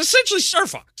it's essentially Star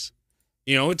Fox.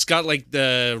 It's got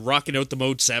the rocking out the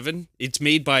mode 7. It's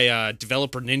made by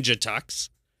developer Ninja Tux.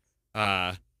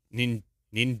 Ninja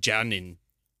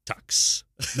Tux.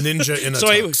 Ninja in a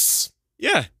tux.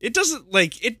 Yeah, it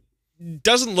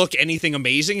doesn't look anything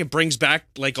amazing. It brings back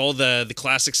all the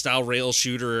classic style rail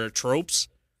shooter tropes.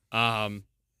 The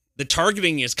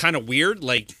targeting is kind of weird.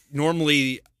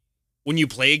 Normally when you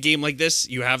play a game like this,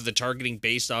 you have the targeting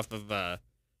based off of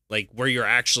where you're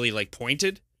actually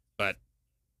pointed, but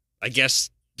I guess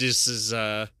this is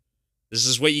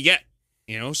what you get,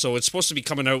 So it's supposed to be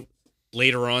coming out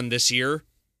later on this year,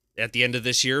 at the end of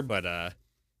this year, but I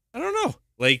don't know.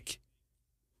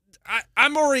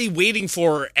 I'm already waiting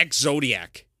for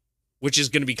X-Zodiac, which is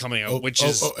going to be coming out,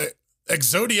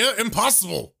 Exodia?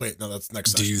 Impossible. Wait, no, that's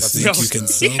next time. Do you think you can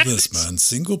sell this, man?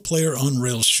 Single-player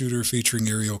on-rail shooter featuring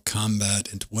aerial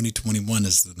combat in 2021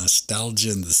 is the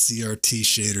nostalgia and the CRT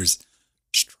shaders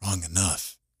strong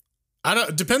enough?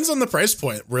 Depends on the price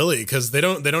point, really, because they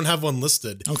don't have one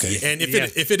listed. Okay. And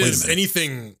if it is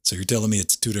anything, so you're telling me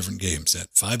it's two different games.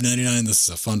 At $5.99, this is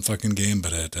a fun fucking game,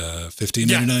 but at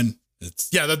 $15.99,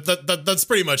 it's that's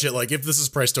pretty much it. If this is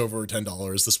priced over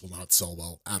 $10, this will not sell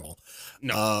well at all.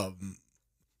 No.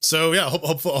 So yeah,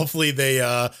 hopefully they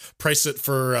price it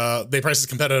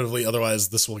competitively. Otherwise,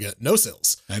 this will get no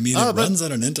sales. I mean, it runs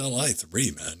on an Intel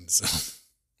i3, man. So.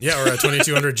 Yeah, or a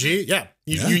 2200G. Yeah,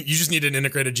 you just need an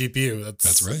integrated GPU.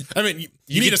 That's right. I mean,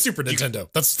 you need a Super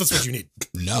Nintendo. That's what you need.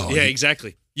 No. Yeah,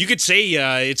 exactly. You could say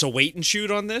it's a wait and shoot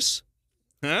on this,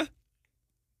 huh?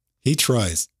 He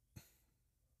tries.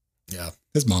 Yeah,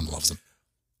 his mom loves him.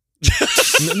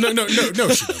 No, she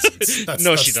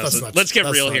doesn't. She doesn't. Let's get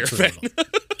real here.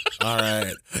 All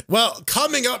right. Well,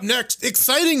 coming up next,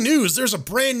 exciting news. There's a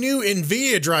brand new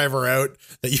NVIDIA driver out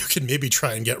that you can maybe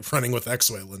try and get running with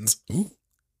X-Waylands. Ooh.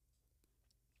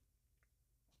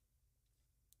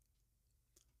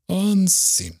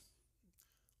 Unseen.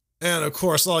 And of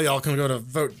course, all y'all can go to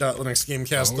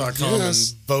vote.linuxgamecast.com and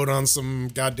vote on some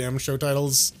goddamn show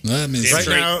titles. That means right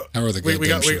now, how are the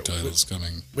goddamn show titles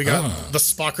coming? We got the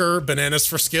Spocker, Bananas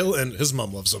for Skill, and his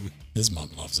mom loves him. His mom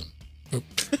loves him. Oh,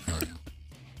 all right.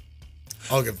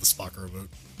 I'll give the Spocker a vote.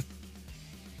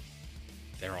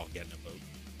 They're all getting a vote.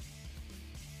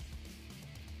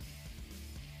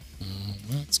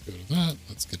 Let's go to that.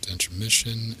 Let's get to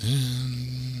intermission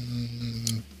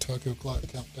and taco clock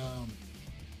countdown.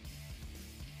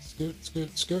 Skirt.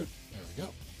 There we go.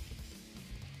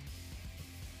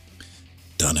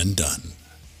 Done and done.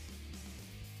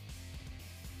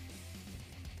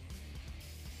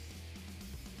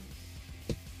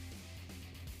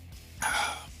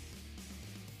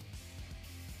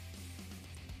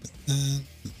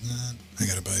 I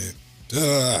gotta buy it.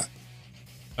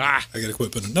 I gotta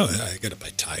quit putting. No, I gotta buy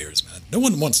tires, man. No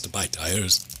one wants to buy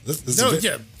tires. This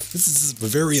is a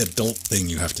very adult thing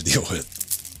you have to deal with.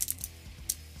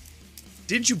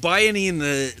 Did you buy any in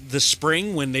the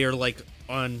spring when they are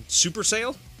on super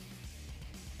sale?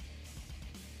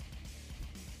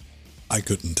 I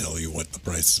couldn't tell you what the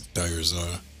price of tires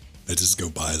are. I just go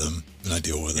buy them and I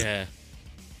deal with it. Yeah.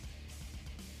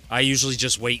 I usually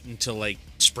just wait until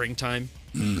springtime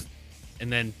and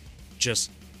then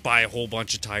just buy a whole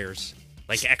bunch of tires,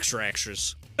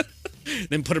 extras,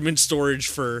 then put them in storage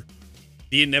for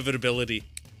the inevitability.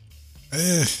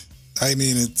 I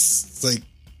mean, it's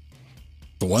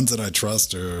The ones that I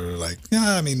trust are like,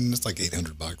 yeah, I mean, it's like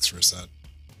 $800 for a set.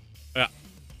 Yeah,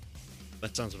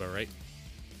 that sounds about right.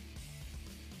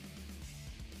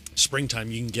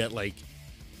 Springtime, you can get like,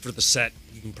 for the set,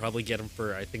 you can probably get them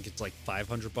for, I think it's like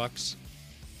 $500.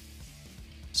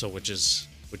 So, which is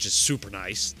super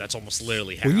nice. That's almost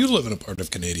literally half. Well, you live in a part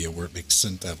of Canada where it makes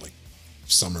sense to have like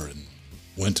summer and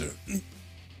winter.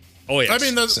 Oh yeah, I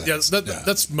mean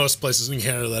that's most places in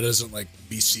Canada that isn't like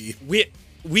BC.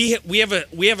 We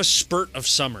have a spurt of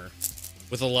summer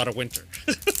with a lot of winter.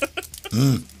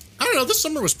 I don't know. This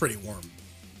summer was pretty warm.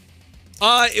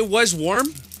 It was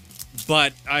warm,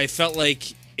 but I felt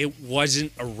like it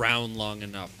wasn't around long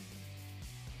enough.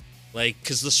 Like,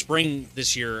 because the spring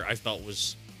this year I felt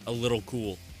was a little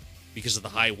cool because of the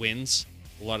high winds.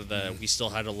 We still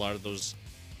had a lot of those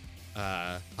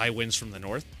high winds from the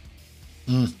north,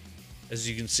 as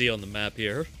you can see on the map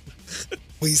here.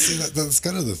 Well, you see, that's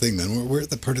kind of the thing, man. We're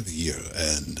at the part of the year,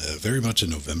 and very much a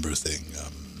November thing,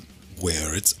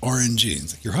 where it's RNG.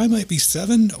 It's like your high might be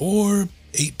 7 or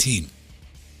 18.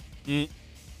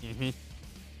 Mm-hmm.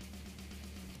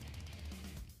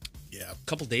 Yeah. A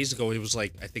couple days ago, it was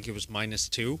like, I think it was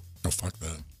 -2. Oh, fuck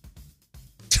that.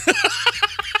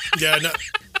 Yeah, no.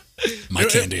 My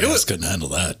candy ass couldn't handle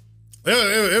that.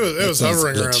 It was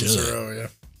hovering around chilly. 0, yeah.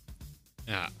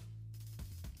 Yeah.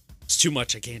 It's too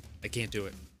much. I can't do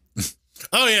it.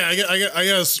 Oh yeah, I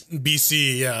guess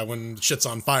BC. Yeah, when shit's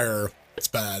on fire, it's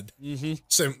bad. Mm-hmm.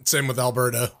 Same with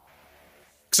Alberta.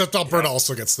 Except Alberta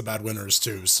also gets the bad winters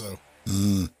too. So,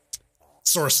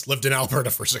 Source lived in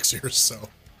Alberta for 6 years. So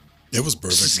it was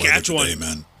perfect Saskatchewan, weather today,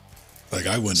 man. Like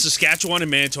I went. Saskatchewan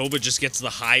and Manitoba just gets the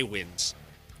high winds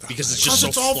because it's just so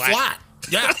it's all flat.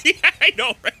 Yeah. Yeah, I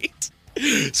know, right?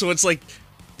 So it's like,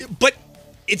 but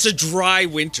it's a dry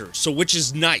winter, so which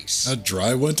is nice. A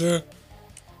dry winter?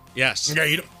 Yes. Yeah,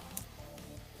 you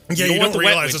don't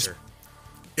realize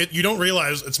you don't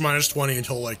realize it's -20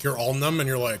 until like you're all numb and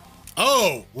you're like,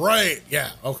 oh right,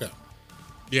 yeah, okay.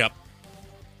 Yep.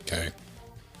 Okay.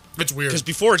 It's weird. Because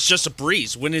before it's just a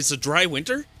breeze. When it's a dry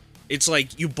winter, it's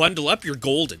like you bundle up, you're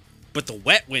golden. But the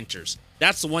wet winters,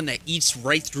 that's the one that eats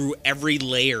right through every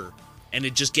layer, and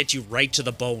it just gets you right to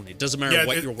the bone. It doesn't matter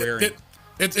what you're wearing.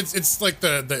 It's like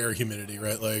the air humidity,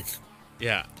 right? Like,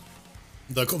 yeah.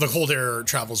 The cold air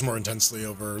travels more intensely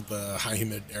over the high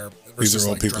humid air. These are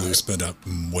all like people dry. who spend up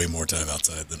way more time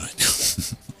outside than I do.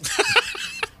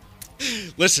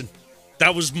 Listen,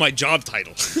 that was my job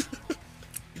title.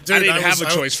 Dude, I didn't have a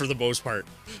choice for the most part.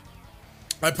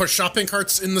 I pushed shopping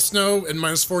carts in the snow in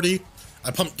 -40.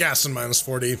 I pumped gas in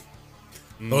 -40.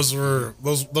 Those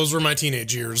were my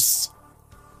teenage years.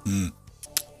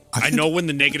 I know when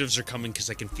the negatives are coming because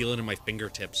I can feel it in my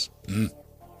fingertips.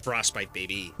 Frostbite,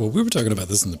 baby. Well, we were talking about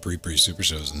this in the pre-super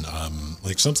shows, and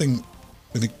like something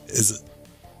I think is,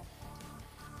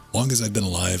 long as I've been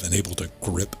alive and able to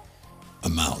grip a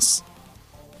mouse,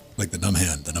 like the numb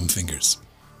hand, the numb fingers,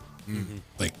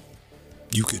 like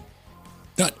you could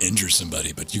not injure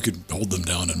somebody, but you could hold them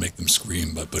down and make them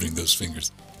scream by putting those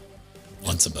fingers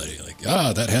on somebody. Like,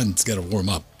 that hand's got to warm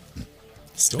up.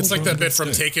 It's like that bit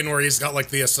from Taken where he's got like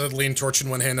the acetylene torch in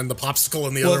one hand and the popsicle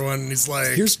in the other one. And he's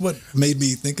like, here's what made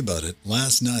me think about it.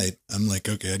 Last night, I'm like,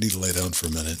 okay, I need to lay down for a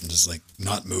minute and just like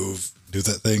not move, do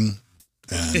that thing.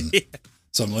 And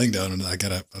so I'm laying down and I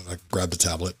grab the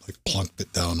tablet, like plunked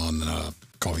it down on the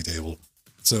coffee table.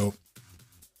 So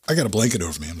I got a blanket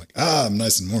over me. I'm like, I'm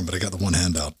nice and warm, but I got the one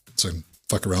hand out so I can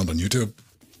fuck around on YouTube.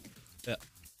 Yeah.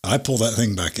 I pull that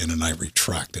thing back in and I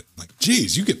retract it. I'm like,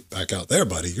 geez, you get back out there,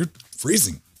 buddy. You're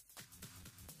freezing.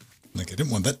 Like, I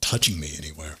didn't want that touching me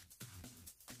anywhere.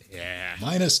 Yeah.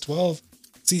 -12.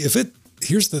 See,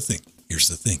 here's the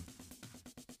thing.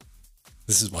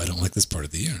 This is why I don't like this part of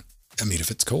the year. I mean,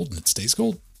 if it's cold and it stays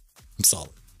cold, I'm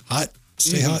solid. Hot,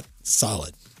 stay hot,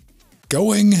 solid.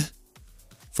 Going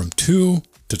from 2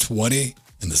 to 20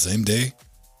 in the same day,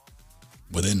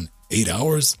 within 8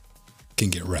 hours,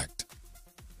 can get wrecked.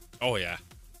 Oh, yeah.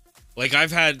 Like,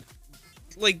 I've had,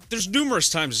 like, there's numerous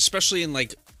times, especially in,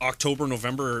 like, October,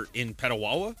 November in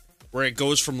Petawawa, where it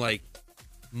goes from, like,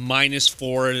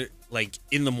 -4, like,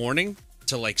 in the morning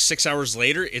to, like, 6 hours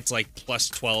later, it's, like,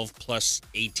 +12,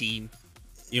 +18.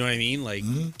 You know what I mean? Like,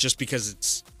 just because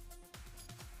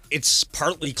it's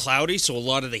partly cloudy, so a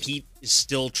lot of the heat is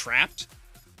still trapped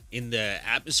in the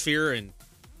atmosphere, and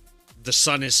the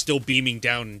sun is still beaming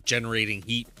down and generating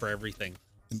heat for everything.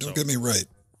 And don't get me right.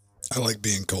 I like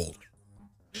being cold.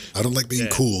 I don't like being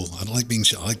cool. I don't like being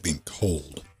I like being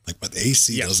cold. Like, but the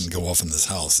AC doesn't go off in this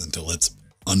house until it's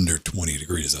under 20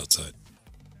 degrees outside.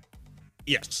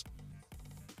 Yes.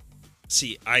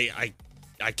 See, I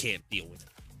can't deal with it.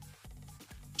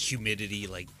 humidity,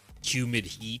 like humid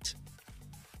heat.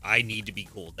 I need to be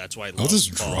cold. That's why I love I'll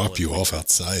just fall drop and you winter. off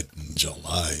outside in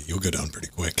July. You'll go down pretty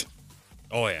quick.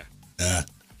 Oh, yeah. Yeah.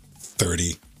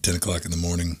 30, 10 o'clock in the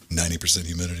morning, 90%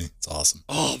 humidity. It's awesome.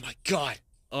 Oh, my God.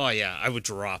 Oh, yeah. I would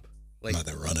drop. Like, I'm out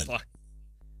there running. fuck.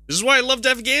 This is why I loved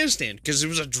Afghanistan, because it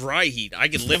was a dry heat. I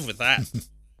could live with that.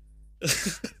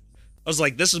 I was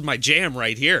like, this is my jam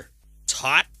right here. It's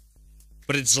hot,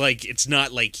 but it's like, it's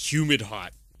not like humid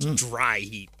hot. It's dry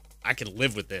heat. I can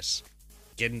live with this.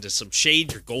 Get into some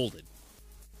shade, you're golden.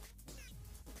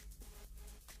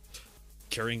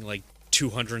 Carrying like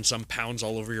 200 and some pounds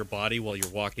all over your body while you're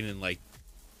walking in like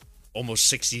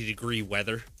almost 60-degree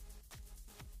weather.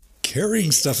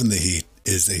 Carrying stuff in the heat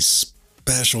is a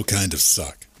special kind of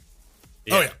suck.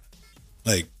 Yeah. Oh yeah.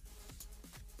 Like,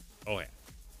 Oh, yeah.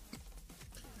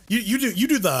 You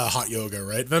do the hot yoga,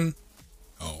 right, Vin?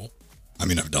 oh, I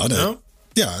mean, I've done it. No?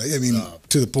 Yeah, I mean,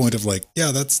 to the point of like,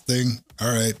 yeah, that's the thing. All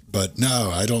right, but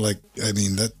no, I don't like. I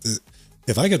mean,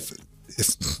 if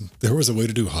there was a way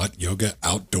to do hot yoga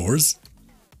outdoors,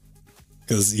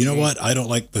 because you know what, I don't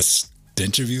like the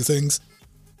stench of you things,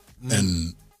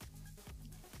 and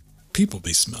people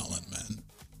be smelling, man.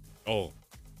 Oh,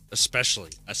 especially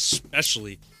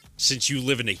since you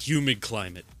live in a humid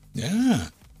climate. Yeah,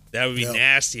 That would be Yep.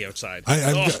 nasty outside.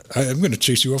 I'm going to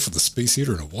chase you off with a space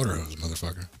heater and a water hose,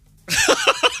 motherfucker.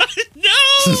 No!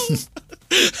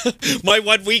 My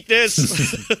one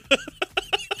weakness.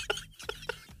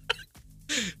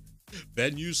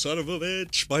 Ben, you son of a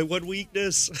bitch. My one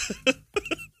weakness.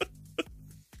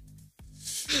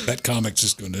 That comic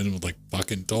just going in with like,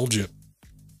 fucking told you.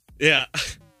 Yeah.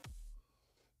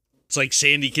 It's like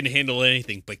Sandy can handle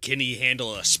anything, but can he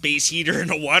handle a space heater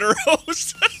and a water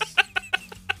hose?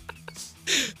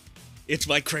 It's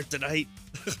my kryptonite.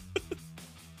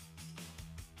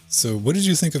 So, what did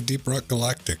you think of Deep Rock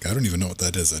Galactic? I don't even know what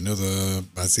that is.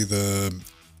 I see the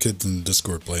kids in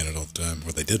Discord playing it all the time,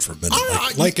 or they did for a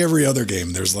minute. Like every other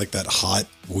game, there's like that hot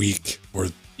week where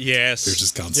Yes. they're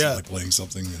just constantly playing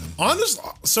something. And,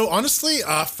 Honestly,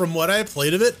 from what I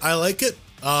played of it, I like it.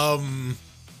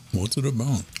 what's it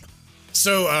about?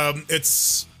 So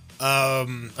it's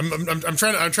I'm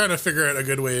trying to figure out a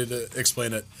good way to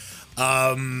explain it.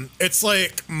 It's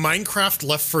like Minecraft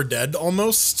Left 4 Dead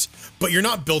almost, but you're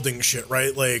not building shit,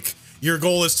 right? Like your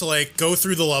goal is to like go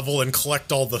through the level and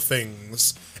collect all the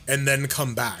things and then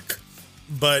come back.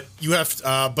 But you have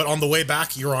but on the way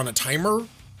back you're on a timer.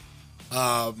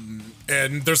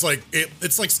 And there's like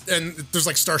it's like there's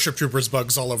like Starship Troopers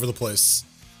bugs all over the place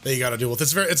that you got to deal with.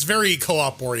 It's very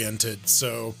co-op oriented.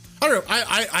 So I don't know.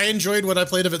 I enjoyed what I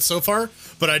played of it so far,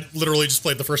 but I literally just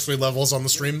played the first 3 levels on the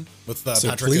stream with So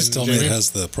Patrick. please and tell Jamie. me it has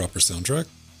the proper soundtrack.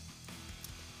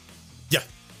 Yeah,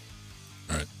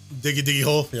 All right. diggy diggy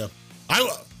hole. Yeah,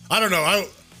 I don't know.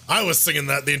 I was singing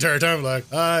that the entire time,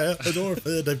 like I adore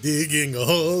it. I'm digging a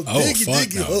hole. Oh, Diggy fuck.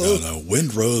 diggy hole. No.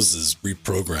 Wind Rose is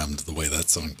reprogrammed the way that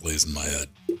song plays in my head.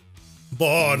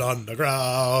 Born on the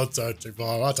ground, searching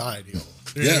for a tiny hole.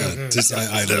 Yeah, just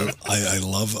I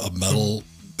love a metal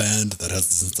band that has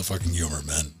the sense of fucking humor,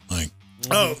 man. Like,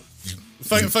 Oh,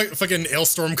 fucking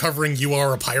Ailstorm covering "You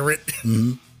Are a Pirate."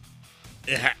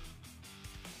 Yeah.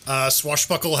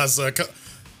 Swashbuckle has a.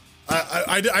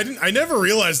 I never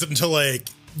realized it until like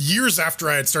years after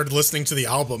I had started listening to the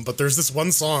album. But there's this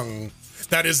one song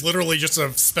that is literally just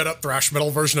a sped up thrash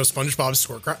metal version of SpongeBob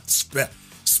SquarePants. Yeah.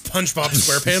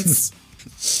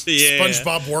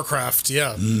 SpongeBob Warcraft.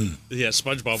 Yeah. Yeah,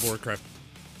 SpongeBob Warcraft.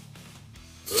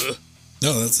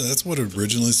 no, that's what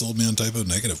originally sold me on Typo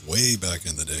Negative way back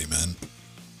in the day, man.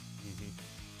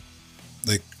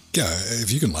 Like, yeah,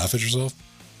 if you can laugh at yourself,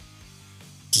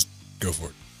 just go for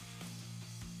it.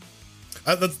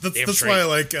 That's why I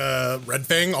like Red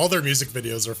Fang. All their music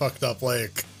videos are fucked up.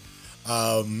 Like,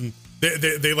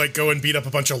 they like go and beat up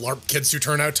a bunch of LARP kids who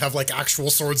turn out to have like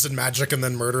actual swords and magic and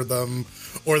then murder them.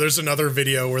 Or there's another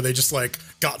video where they just like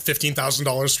got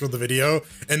 $15,000 for the video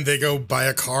and they go buy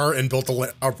a car and built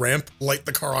a ramp, light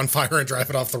the car on fire and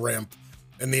drive it off the ramp.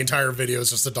 And the entire video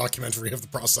is just a documentary of the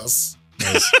process.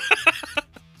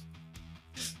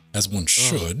 As one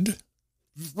should.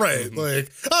 Right. Like,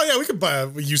 oh yeah, we could buy a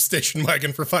used station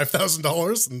wagon for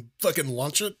 $5,000 and fucking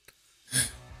launch it.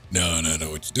 No.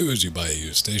 What you do is you buy a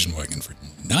used station wagon for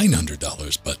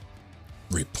 $900, but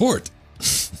report.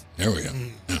 There we go.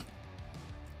 Yeah.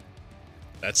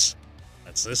 That's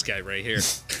this guy right here.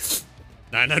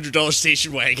 $900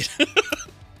 station wagon.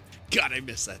 God, I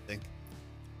miss that thing.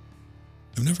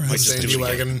 I've never had Might a just Sandy do it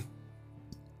station wagon.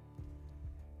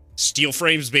 Steel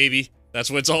frames, baby.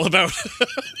 That's what it's all about.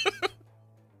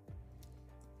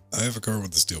 I have a car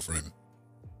with a steel frame.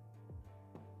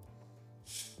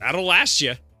 That'll last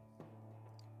you.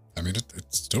 I mean, it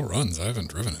still runs. I haven't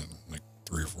driven it in like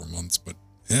 3 or 4 months, but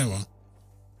yeah, well.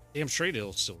 Damn straight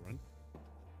it'll still run.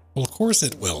 Well, of course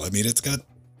it will. I mean, it's got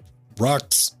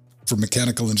rocks for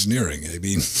mechanical engineering. I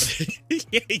mean,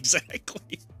 yeah,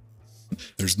 exactly.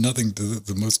 There's nothing to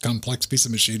the most complex piece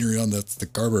of machinery on that's the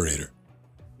carburetor.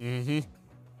 Mm-hmm.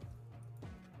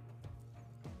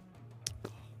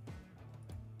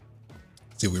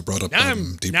 See, we brought up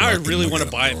deep now I rock really and want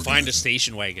to find a organizing.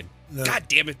 station wagon. No. God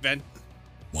damn it, Ben.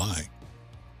 Why?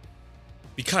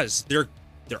 Because they're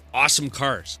awesome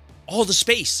cars. All the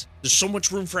space. There's so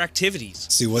much room for activities.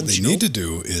 See, what Don't they you need know? to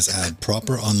do is add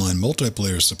proper online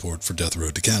multiplayer support for Death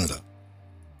Road to Canada.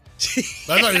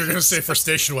 I thought you were going to say for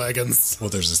station wagons. Well,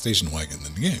 there's a station wagon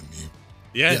in the game. You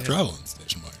Yeah. travel in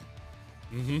station wagon.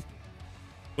 Mm-hmm.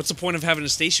 What's the point of having a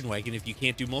station wagon if you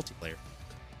can't do multiplayer?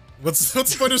 What's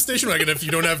the point of station wagon if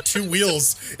you don't have 2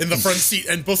 wheels in the front seat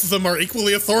and both of them are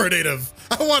equally authoritative?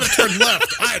 I want to turn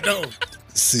left. I don't.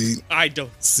 I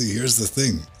don't. See, here's the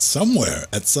thing. Somewhere,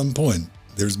 at some point,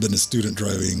 there's been a student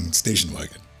driving station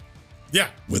wagon Yeah.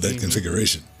 with that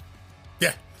configuration.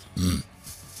 Yeah.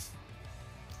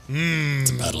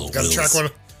 It's a battle of Gotta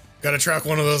wills. track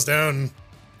one of those down.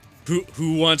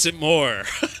 Who wants it more?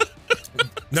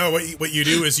 No, what you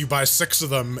do is you buy 6 of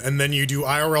them, and then you do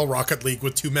IRL Rocket League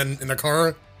with 2 men in a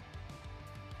car.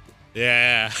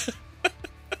 Yeah.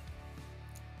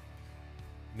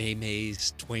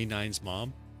 May's 29's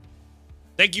mom.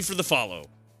 Thank you for the follow.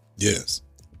 Yes.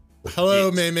 Hello,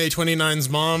 May 29's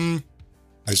mom.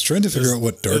 I was trying to figure out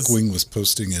what is- Darkwing was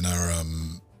posting in our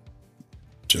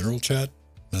general chat.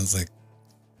 And I was like,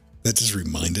 that just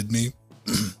reminded me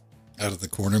out of the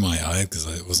corner of my eye because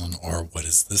it was on our What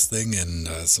Is This thing? And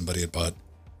somebody had bought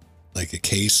like a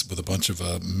case with a bunch of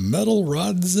metal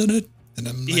rods in it. And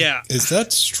I'm like, Yeah. is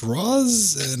that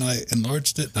straws? And I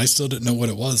enlarged it and I still didn't know what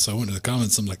it was. So I went to the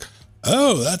comments. I'm like,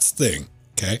 oh, that's the thing.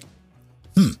 Okay.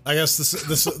 I guess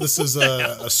this is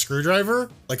a screwdriver,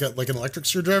 like an electric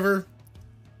screwdriver.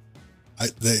 A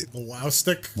wow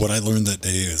stick. What I learned that day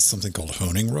is something called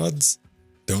honing rods.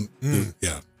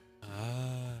 Yeah.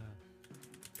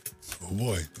 Oh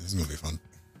boy, this is gonna be fun.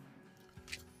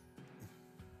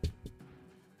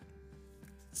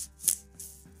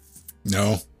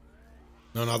 No.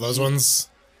 No, not those ones.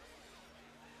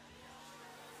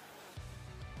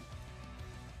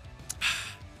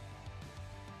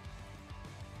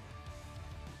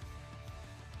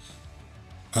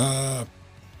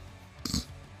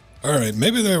 All right,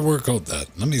 maybe they were called that.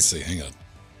 Let me see. Hang on.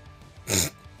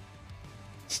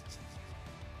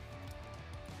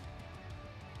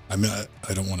 I mean,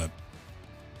 I don't want to.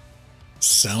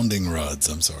 Sounding rods.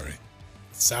 I'm sorry.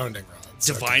 Sounding rods.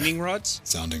 Divining rods?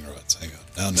 Sounding rods. Hang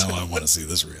on. Now I want to see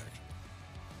this reaction.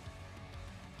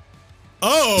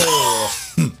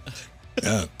 Oh.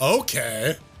 Yeah.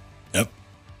 Okay. Yep.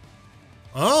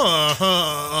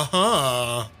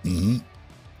 Mm-hmm.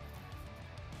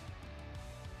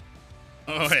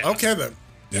 Oh, yeah. Okay then.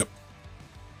 Yep.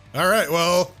 All right.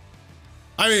 Well,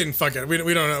 I mean, fuck it. We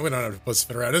don't have to pussy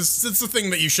fit around. It's the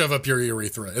thing that you shove up your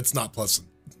urethra. It's not pleasant.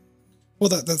 Well,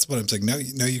 that's what I'm saying. Now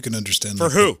you can understand. For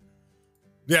like, who?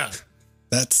 Yeah.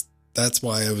 That's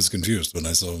why I was confused when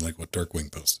I saw like what Darkwing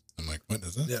posted. I'm like, what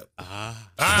is that? Yeah.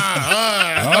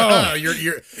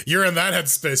 You're in that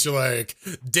headspace. You're like,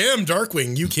 damn,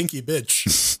 Darkwing, you kinky bitch.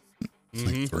 It's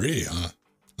like 3, huh?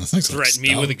 I think so. Threaten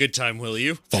me with a good time, will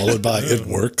you? Followed by it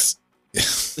works.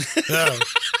 Yeah.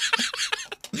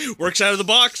 Works out of the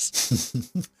box.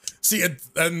 See, and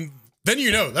then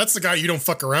you know that's the guy you don't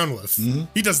fuck around with.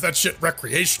 He does that shit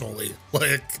recreationally.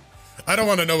 Like, I don't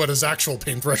want to know what his actual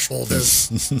pain threshold is.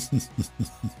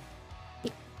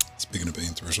 Speaking of pain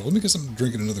threshold, let me get some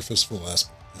drinking another fistful of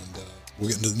Aspen, and we'll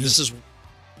get into the news.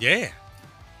 Yeah.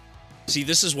 See,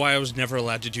 this is why I was never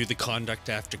allowed to do the conduct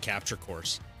after capture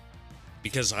course,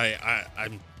 because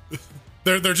I'm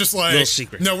They're just like, little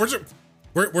secret. No,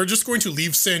 we're just going to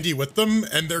leave Sandy with them,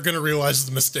 and they're going to realize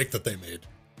the mistake that they made.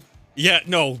 Yeah,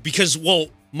 no, because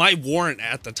my warrant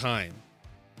at the time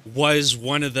was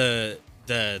one of the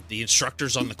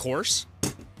instructors on the course,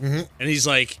 and he's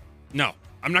like, "No,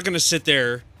 I'm not going to sit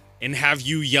there and have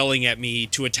you yelling at me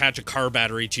to attach a car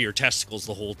battery to your testicles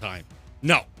the whole time.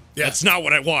 No, that's not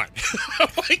what I want." I'm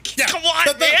like, come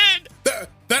on, man.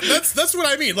 That's what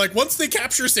I mean. Like, once they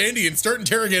capture Sandy and start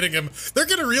interrogating him, they're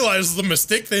gonna realize the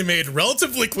mistake they made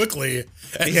relatively quickly,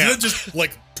 and then just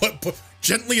like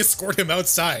gently escort him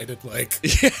outside. And like,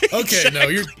 okay, no,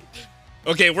 you're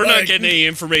okay. We're not getting any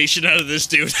information out of this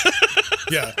dude.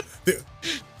 Yeah.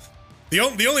 The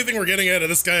only thing we're getting out of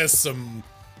this guy is some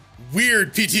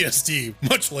weird PTSD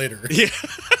much later. Yeah.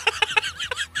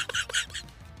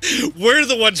 We're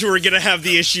the ones who are going to have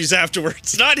the issues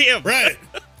afterwards, not him. Right.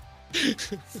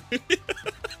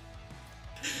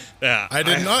 Yeah, I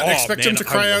did not expect him to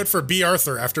cry out for B.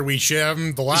 Arthur after we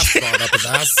jammed the last spot up his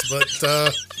ass,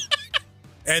 but,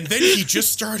 and then he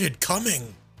just started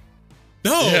coming.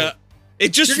 No. Yeah.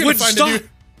 It just would stop.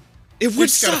 It would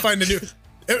stop. Gotta find a new...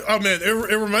 oh, man,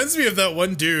 it reminds me of that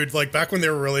one dude, like, back when they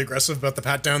were really aggressive about the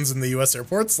pat-downs in the U.S.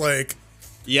 airports, like...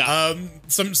 Yeah.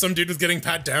 Some dude was getting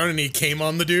pat down and he came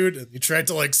on the dude and he tried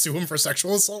to, like, sue him for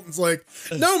sexual assault. And it's like,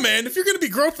 no, man, if you're gonna be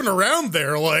groping around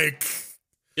there, like...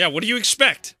 Yeah, what do you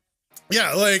expect?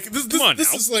 Yeah, like,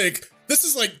 this is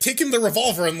like taking the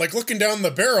revolver and, like, looking down the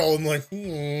barrel and, like,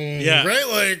 yeah. Right?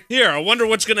 Like... Here, I wonder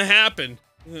what's gonna happen.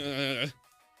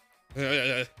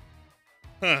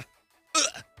 Huh.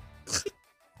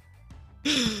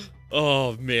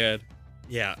 Oh, man.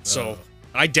 Yeah, so...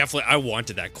 I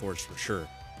wanted that course for sure.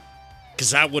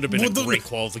 Because that would have been a great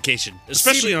qualification.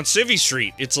 Especially on Civvy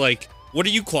Street. It's like, what are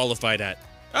you qualified at?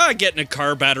 Getting a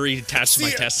car battery attached to my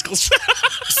testicles.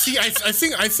 See, I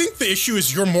think the issue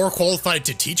is you're more qualified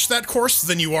to teach that course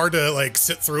than you are to, like,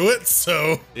 sit through it,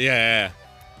 so... Yeah.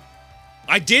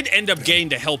 I did end up getting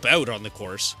to help out on the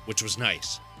course, which was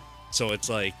nice. So it's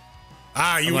like...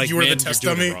 you were the test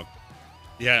dummy?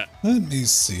 Yeah. Let me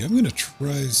see. I'm going to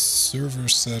try server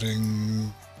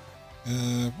setting.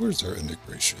 Where's our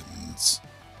integrations?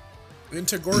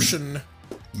 Integration.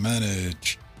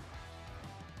 Manage.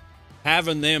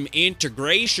 Having them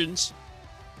integrations.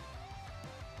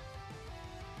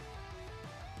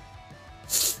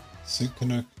 Sync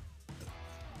connect.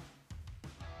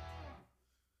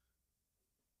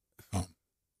 Oh.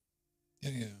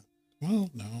 Yeah.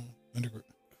 Well, no. Integrate.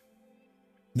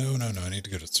 No. I need to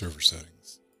go to server settings.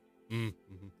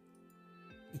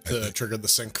 To trigger the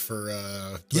sync for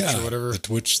Twitch or whatever. The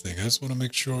Twitch thing. I just want to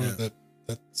make sure that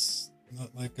that's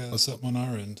not like something on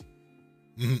our end.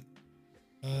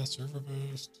 Server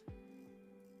boost.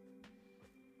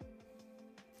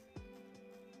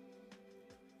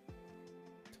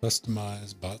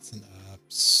 Customize bots and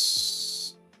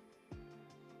apps.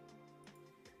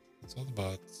 That's all the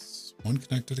bots. One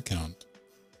connected account.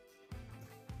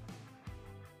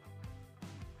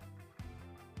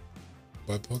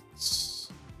 Webhooks.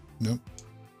 Nope.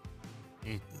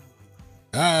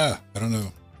 I don't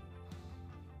know.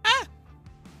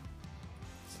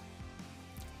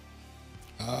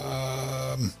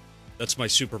 That's my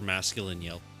super masculine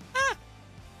yell.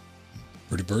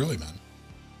 Pretty burly, man.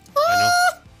 I know.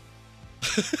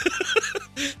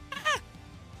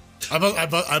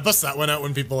 I bust that one out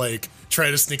when people, like,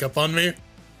 try to sneak up on me.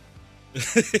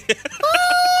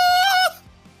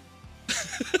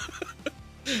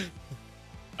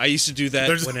 I used to do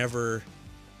that whenever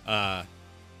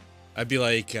I'd be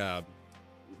like,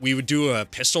 we would do a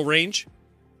pistol range.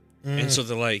 And so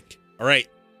they're like, all right,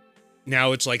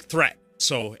 now it's like threat.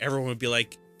 So everyone would be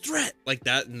like, threat, like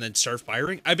that, and then start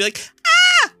firing. I'd be like,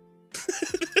 ah!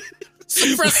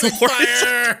 Suppressing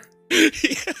fire!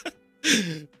 Yeah.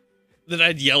 Then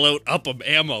I'd yell out, up 'em,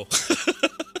 ammo.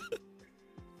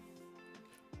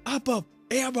 Up 'em,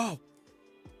 ammo!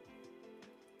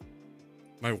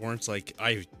 My warrant's like,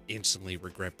 I instantly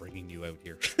regret bringing you out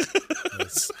here.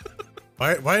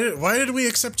 Why did we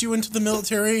accept you into the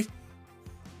military?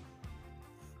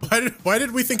 Why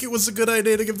did we think it was a good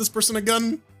idea to give this person a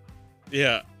gun?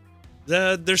 Yeah.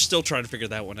 They're still trying to figure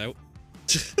that one out.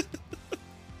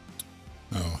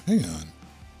 Oh, hang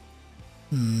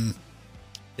on.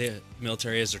 The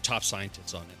military has their top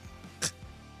scientists on it.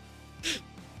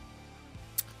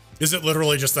 Is it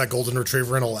literally just that golden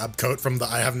retriever in a lab coat from the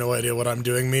I have no idea what I'm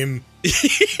doing meme?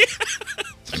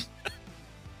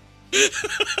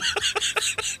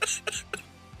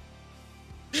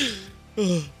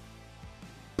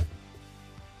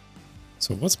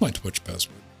 So what's my Twitch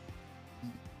password?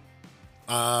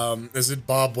 Is it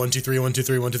Bob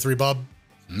 123 Bob?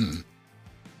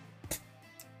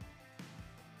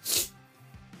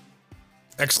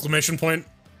 Exclamation point,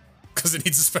 because it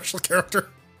needs a special character.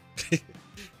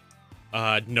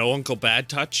 No Uncle Bad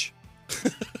Touch.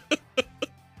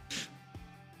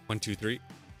 1, 2, 3.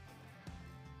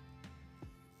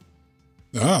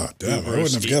 Ah, damn! I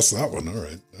wouldn't have guessed that one. All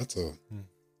right, that's a.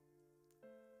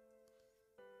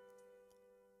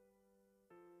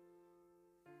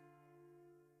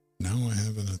 Now I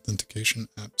have an authentication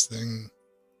apps thing.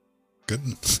 Good.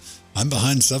 I'm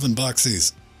behind 7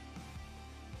 boxies.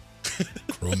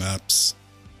 Chrome apps.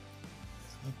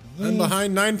 I'm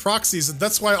behind 9 proxies, and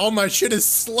that's why all my shit is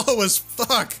slow as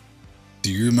fuck.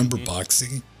 Do you remember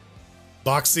Boxy?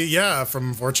 Boxy, yeah,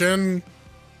 from 4chan.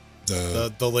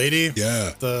 The lady.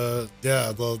 Yeah.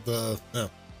 Yeah.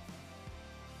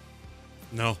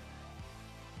 No.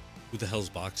 Who the hell's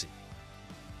Boxy?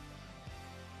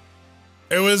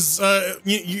 It was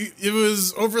it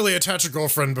was overly attached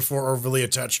girlfriend before overly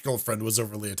attached girlfriend was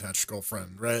overly attached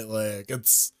girlfriend, right? Like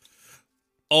it's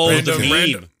the meme.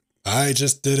 random. I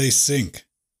just did a sync.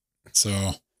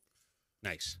 So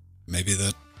Nice. maybe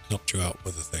that helped you out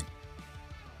with the thing.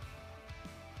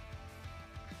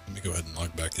 Let me go ahead and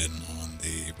log back in on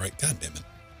the right. God damn it.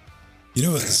 You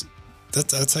know,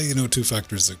 that's how you know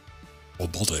two-factor is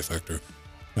multi-factor,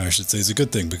 I should say, is a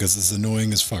good thing because it's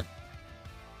annoying as fuck.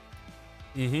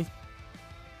 Mm-hmm.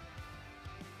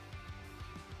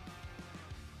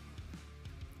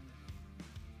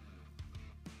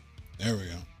 There we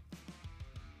go.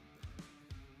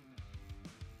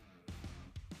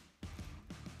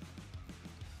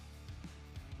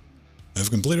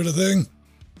 I've completed a thing.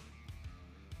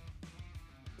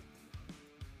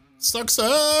 Success.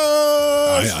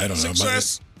 I don't know.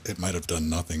 Success. It might have done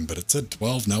nothing, but it said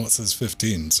 12. Now it says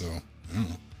 15. So I don't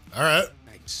know. All right.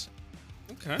 Nice.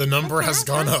 Okay. The number has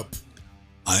gone up.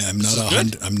 I'm not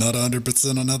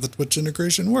 100% on how the Twitch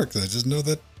integration works. I just know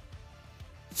that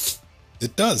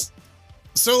it does.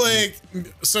 So like,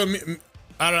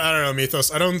 I don't know,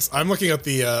 Mythos. I'm looking at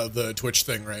the Twitch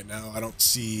thing right now. I don't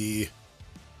see.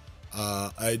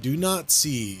 I do not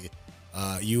see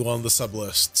you on the sub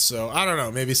list. So I don't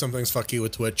know. Maybe something's fucky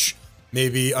with Twitch.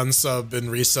 Maybe unsub and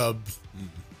resub.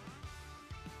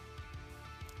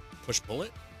 Push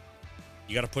bullet?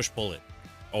 You gotta push bullet.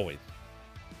 Always.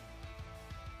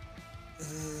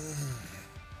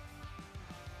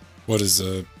 What is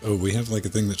oh, we have like a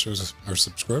thing that shows our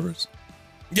subscribers?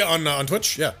 Yeah, on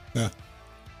Twitch. Yeah. Yeah.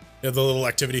 Yeah, the little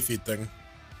activity feed thing.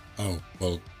 Oh,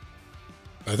 well,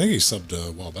 I think he subbed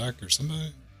a while back or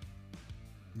somebody.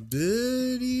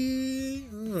 Did he?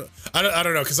 I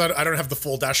don't know because I don't have the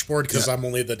full dashboard because I'm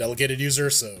only the delegated user.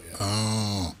 So yeah.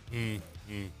 Oh.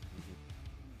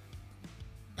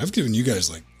 I've given you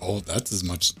guys like, oh, that's as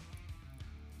much.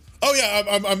 Oh yeah,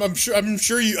 I'm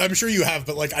sure you have,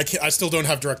 but like I still don't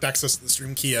have direct access to the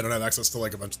stream key. I don't have access to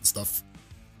like a bunch of the stuff.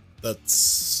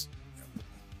 That's.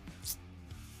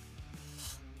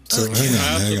 So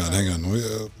hang on.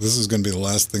 This is going to be the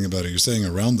last thing about it. You're saying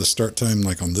around the start time,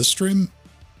 like on this stream?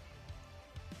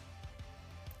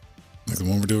 Like the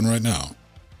one we're doing right now?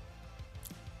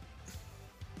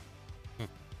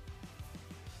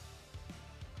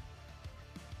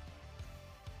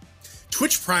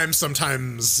 Twitch Prime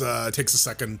sometimes takes a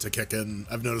second to kick in.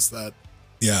 I've noticed that.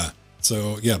 Yeah.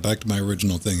 So, yeah, back to my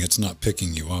original thing. It's not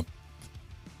picking you up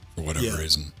for whatever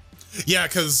reason. Yeah,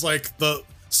 because like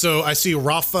so I see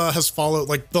Rafa has followed,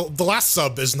 like the last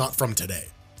sub is not from today,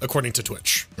 according to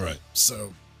Twitch. Right.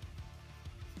 So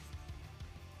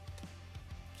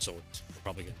it's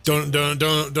probably good. Don't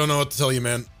know what to tell you,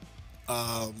 man.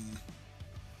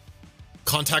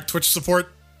 Contact Twitch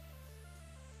support.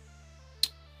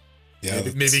 Yeah.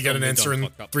 Maybe get an answer in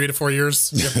 3 to 4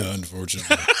 years. Yeah,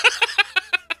 unfortunately.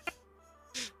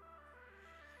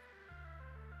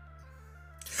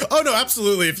 Oh no,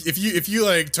 absolutely. If you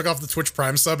like took off the Twitch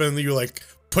Prime sub and you like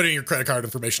put in your credit card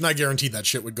information, I guarantee that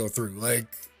shit would go through. Like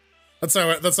that's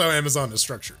how Amazon is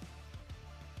structured.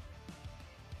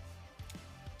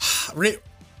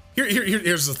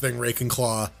 Here's the thing, Rake and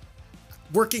Claw.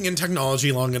 Working in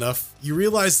technology long enough, you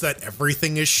realize that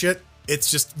everything is shit.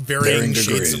 It's just varying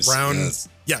shades of brown. Yes.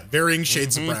 Yeah, varying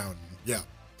shades of brown. Yeah.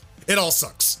 It all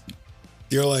sucks.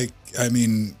 You're like, I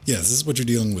mean, yeah, this is what you're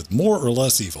dealing with. More or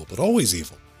less evil, but always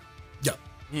evil.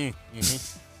 Yeah.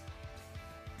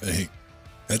 Hey,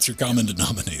 that's your common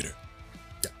denominator.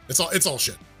 Yeah. It's all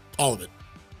shit. All of it.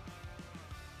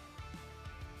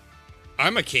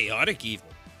 I'm a chaotic evil.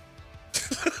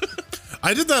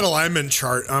 I did that alignment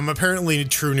chart. I'm apparently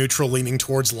true neutral leaning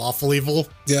towards lawful evil.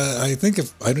 Yeah, I think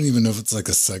I don't even know if it's like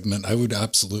a segment. I would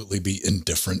absolutely be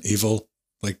indifferent evil.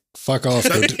 Like, fuck off.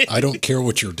 I don't care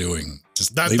what you're doing.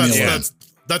 Just leave me alone.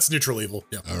 That's neutral evil.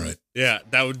 Yeah. All right. Yeah,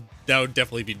 that would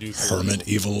definitely be neutral. Hermit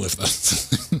evil, if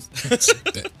that's.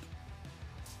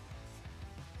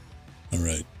 All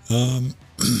right.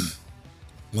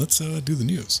 Let's do the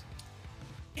news.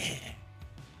 Yeah.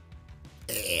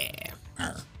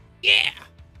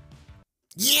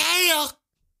 Yeah.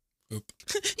 Oop.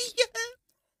 Yeah.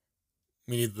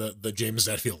 We need the James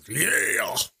Hetfield.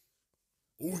 Yeah.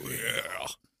 Oh yeah.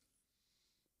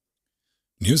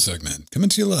 News segment coming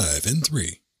to you live in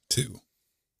 3, 2.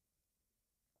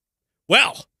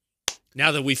 Well,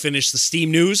 now that we finished the Steam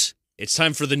news, it's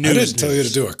time for the news. I didn't tell you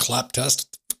to do a clap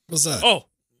test. What's that? Oh,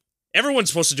 everyone's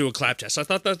supposed to do a clap test. I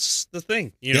thought that's the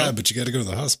thing. You know? Yeah, but you got to go to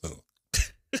the hospital.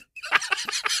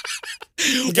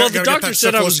 Well, the doctor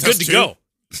said I was good to go.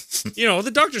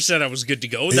 The doctor said I was good to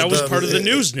go. That was part of the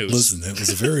news. Listen, it was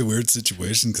a very weird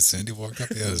situation because Sandy walked up,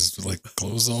 his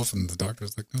clothes off, and the doctor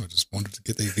was like, "No, I just wanted to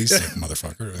get the AV sick,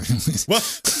 motherfucker." Well,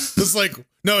 it's like,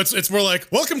 no, it's more like,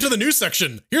 welcome to the news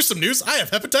section. Here's some news. I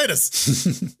have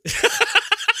hepatitis.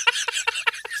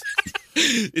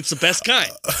 It's the best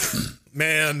kind.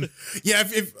 Man, yeah.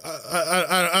 If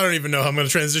I don't even know how I'm going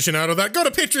to transition out of that. Go to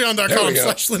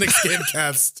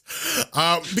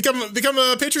patreon.com/LinuxGameCast. Become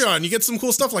a Patreon. You get some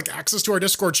cool stuff like access to our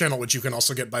Discord channel, which you can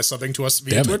also get by subbing to us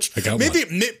via Twitch. I got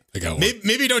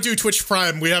maybe don't do Twitch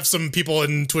Prime. We have some people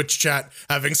in Twitch chat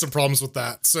having some problems with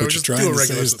that. So what just you're do trying a to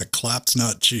regular. say is the clap's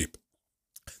not cheap.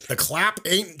 The clap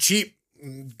ain't cheap.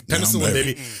 Penicillin,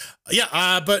 baby.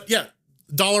 Yeah. But yeah.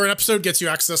 $1 an episode gets you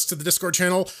access to the Discord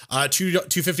channel.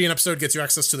 $2.50 an episode gets you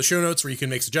access to the show notes where you can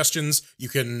make suggestions. You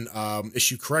can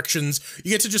issue corrections.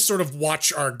 You get to just sort of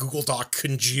watch our Google Doc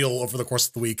congeal over the course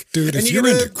of the week. Dude, if you're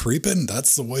into creeping,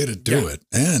 that's the way to do it.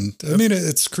 And I mean,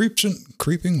 it's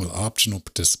creeping with optional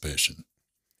participation.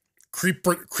 Creep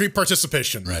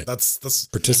participation. Right. That's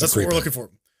what we're looking for.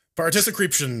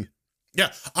 Participation.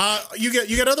 Yeah, you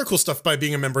get other cool stuff by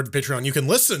being a member of the Patreon. You can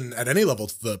listen at any level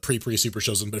to the pre-super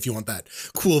shows, but if you want that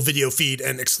cool video feed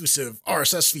and exclusive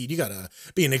RSS feed, you gotta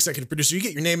be an executive producer. You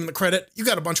get your name in the credit. You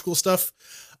got a bunch of cool stuff.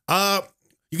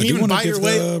 You can even buy your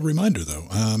way. Reminder though,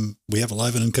 we have a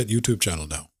live and uncut YouTube channel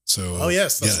now. So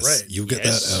that's right. You get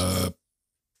that.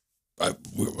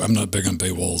 I'm not big on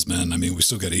paywalls, man. I mean, we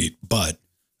still got to eat, but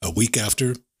a week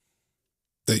after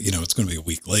that, it's going to be a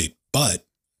week late, but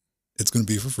it's going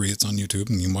to be for free. It's on YouTube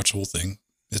and you can watch the whole thing.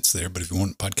 It's there. But if you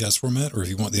want podcast format or if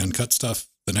you want the uncut stuff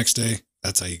the next day,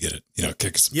 that's how you get it.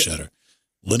 Kick some cheddar.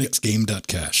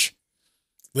 LinuxGame.cash.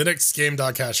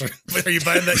 LinuxGame.cash. Are you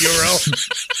buying that URL?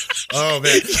 Oh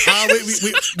man.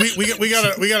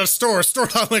 We got a store.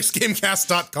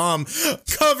 Store.linuxgamecast.com.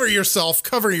 Cover yourself.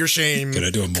 Cover your shame. Can I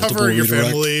do a multiple cover your redirect?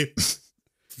 family?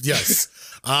 Yes.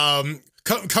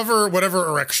 Cover whatever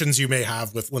erections you may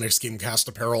have with Linux Gamecast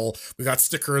apparel. We got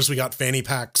stickers, we got fanny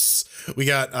packs, we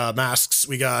got masks,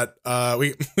 we got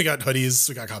hoodies,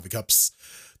 we got coffee cups,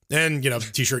 and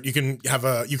t-shirt. You can have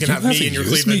me in your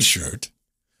cleavage. Me shirt.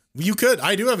 You could.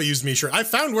 I do have a used me shirt. I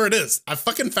found where it is. I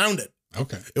fucking found it.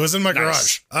 Okay. It was in my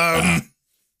garage. Where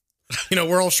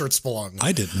all shirts belong.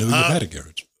 I didn't know you had a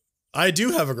garage. I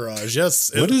do have a garage.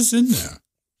 Yes. What is in there?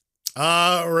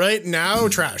 Right now,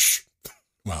 trash.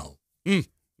 Wow.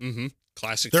 Mm-hmm.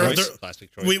 Classic choice.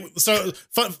 Classic choice. So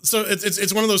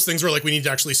it's one of those things where we need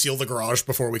to actually seal the garage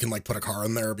before we can put a car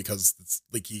in there because it's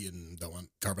leaky and don't want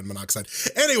carbon monoxide.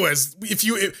 Anyways, if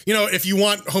you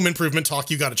want home improvement talk,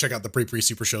 you got to check out the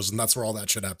pre-super shows, and that's where all that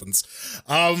shit happens.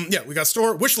 We got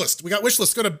store wishlist. We got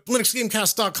wishlist. Go to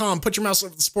linuxgamecast.com. Put your mouse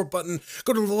over the support button.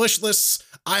 Go to the wish list.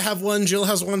 I have one. Jill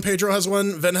has one. Pedro has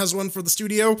one. Ven has one for the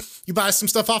studio. You buy some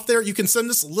stuff off there. You can send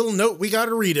us a little note. We got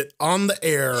to read it on the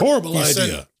air. Horrible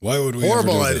idea. Why would we ever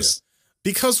do this?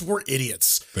 Because we're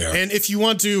idiots. Fair. And if you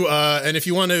want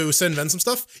to send Ven some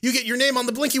stuff, you get your name on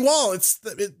the blinky wall. It's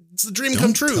the dream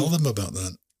come true. Tell them about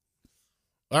that.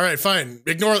 All right, fine.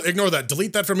 Ignore that.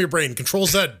 Delete that from your brain. Control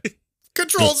Z.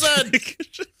 Control Z.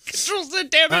 Control Z.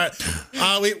 Damn it.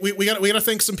 All right. We gotta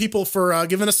thank some people for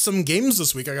giving us some games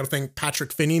this week. I gotta thank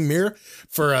Patrick Finney Mir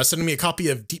for sending me a copy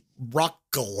of Deep Rock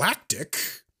Galactic.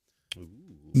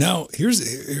 Now here's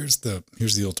the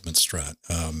ultimate strat.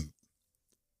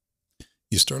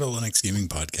 You start a Linux gaming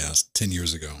podcast 10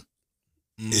 years ago,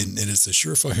 and it's a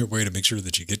surefire way to make sure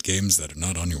that you get games that are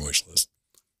not on your wish list.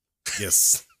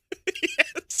 Yes.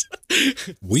 Yes.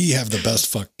 We have the best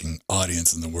fucking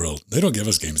audience in the world. They don't give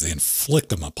us games; they inflict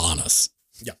them upon us.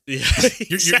 Yeah. Exactly.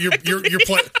 You're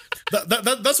playing.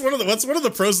 That's one of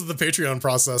the pros of the Patreon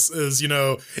process is,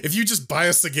 if you just buy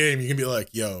us a game, you can be like,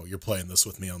 yo, you're playing this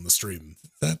with me on the stream.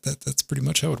 That's pretty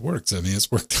much how it works. I mean, it's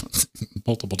worked out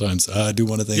multiple times. I do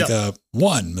want to thank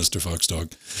Mr.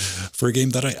 Foxdog for a game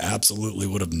that I absolutely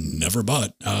would have never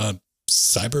bought. I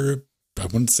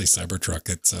wouldn't say Cybertruck.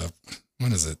 It's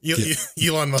what is it?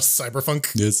 Elon Musk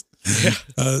Cyberpunk. Yes.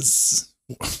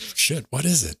 Shit. What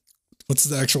is it? What's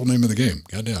the actual name of the game?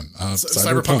 Goddamn.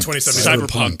 Cyberpunk 2077.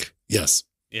 Cyberpunk. Yes.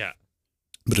 Yeah.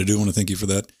 But I do want to thank you for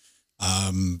that.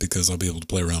 Because I'll be able to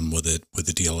play around with it with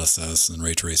the DLSS and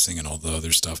ray tracing and all the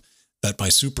other stuff that my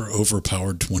super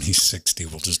overpowered 2060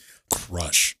 will just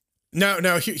crush.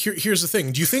 Now, here's the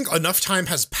thing. Do you think enough time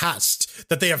has passed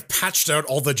that they have patched out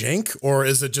all the jank, or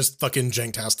is it just fucking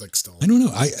janktastic still? I don't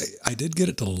know. I did get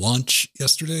it to launch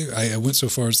yesterday. I went so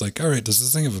far as all right, does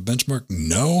this thing have a benchmark?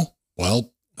 No.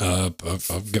 Well, I'll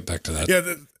get back to that.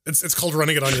 Yeah, it's called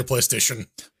running it on your PlayStation.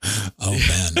 Oh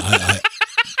man,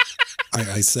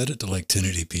 I set it to like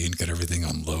 1080p and got everything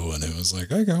on low, and it was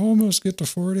like I can almost get to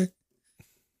 40.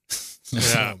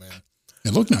 Yeah, Oh, man.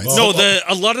 It looked nice. No,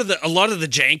 a lot of the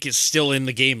jank is still in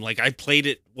the game. Like I played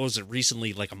it, what was it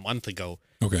recently, like a month ago?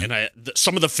 Okay. And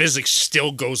some of the physics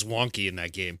still goes wonky in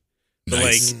that game. But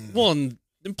Nice. like, well, and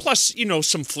plus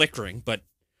some flickering, but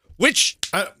which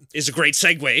is a great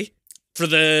segue for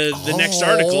the next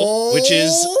article, which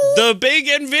is the big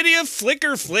NVIDIA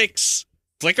flicker flicks.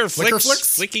 Flicker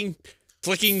flicks? Flicking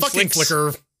Fucking flicks.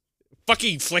 flicker.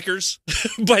 Fucking flickers.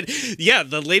 But yeah,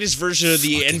 the latest version of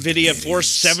the Fucking NVIDIA idiots.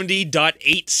 Force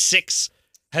 70.86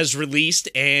 has released,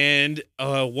 and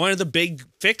one of the big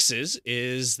fixes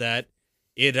is that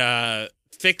it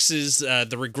fixes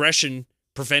the regression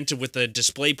prevented with the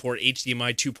DisplayPort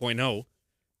HDMI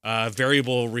 2.0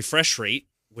 variable refresh rate,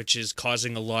 which is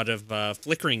causing a lot of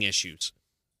flickering issues,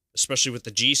 especially with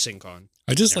the G-Sync on.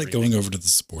 I just like everything. going over to the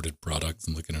supported products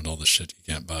and looking at all the shit you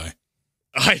can't buy.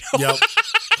 I know. Yep.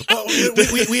 Well,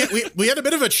 we had a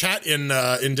bit of a chat in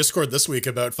Discord this week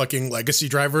about fucking legacy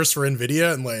drivers for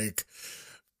NVIDIA and like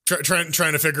trying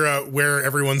to figure out where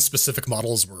everyone's specific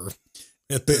models were.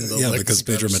 Because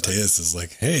Pedro Mateus is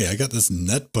like, hey, I got this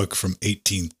netbook from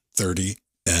 1830,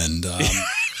 and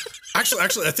actually,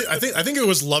 I think it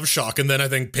was Love Shock, and then I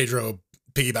think Pedro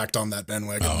piggybacked on that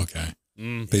bandwagon. oh, okay.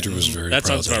 Pedro was very That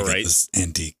proud sounds that he about got right. this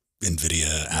antique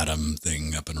NVIDIA Atom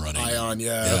thing up and running. Ion,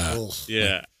 yeah. Yeah. Ugh.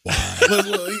 Yeah. Why?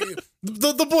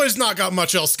 The boy's not got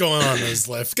much else going on in his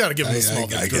life. Got to give him a small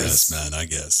I guess, man. I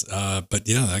guess. But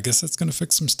yeah, I guess that's gonna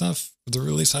fix some stuff with the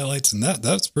release highlights, and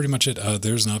that's pretty much it.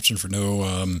 There's an option for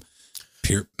no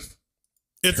peer.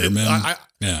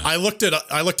 I looked it up.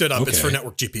 Okay. It's for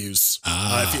network GPUs.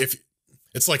 If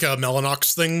it's like a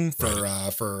Mellanox thing for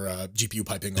GPU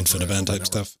piping, InfiniBand type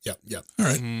stuff. Yeah. All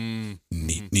right.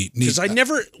 Neat. Because I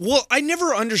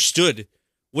never understood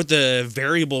what the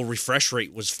variable refresh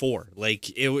rate was for. Like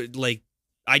it would like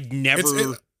I'd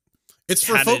never. It's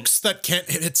for folks that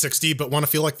can't hit 60 but want to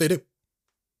feel like they do.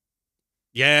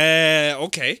 Yeah.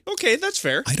 Okay. That's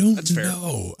fair. I don't That's fair.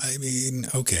 know. I mean,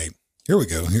 okay. Here we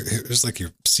go. Here's like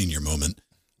your senior moment.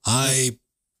 I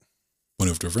went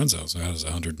over to a friend's house. I was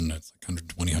 120,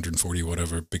 140,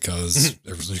 whatever, because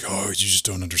everyone's like, oh, you just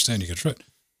don't understand. You got to try it.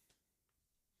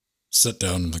 Sat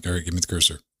down. I'm like, all right, give me the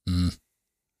cursor.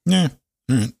 Yeah.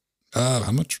 All right.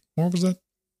 How much more was that?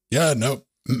 Yeah, no.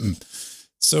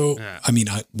 So, I mean,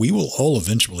 we will all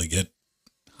eventually get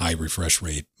high refresh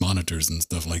rate monitors and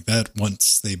stuff like that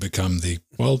once they become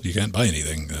you can't buy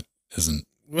anything that isn't.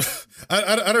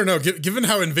 I don't know. Given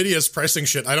how NVIDIA's pricing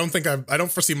shit, I don't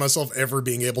foresee myself ever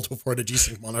being able to afford a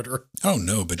G-Sync monitor. Oh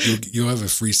no, but you have a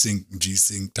FreeSync,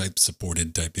 G-Sync type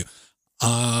supported type.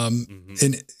 And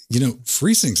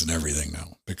FreeSync's and everything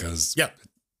now because it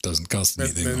doesn't cost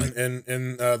anything.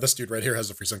 And this dude right here has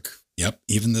a FreeSync. Yep,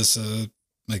 even this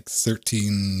like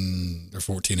 13 or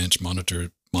 14 inch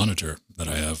monitor that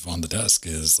I have on the desk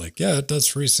is like, yeah, it does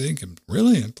FreeSync. And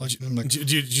really, I'm like, do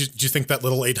you think that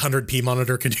little 800p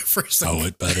monitor can do FreeSync? Oh,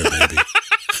 it better, baby.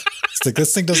 It's like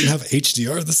this thing doesn't have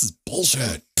HDR. This is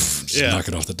bullshit. Just knock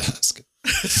it off the desk.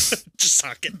 Just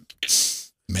suck it.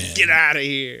 Man, get out of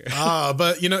here.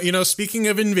 But speaking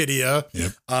of NVIDIA,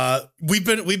 we've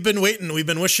been waiting, we've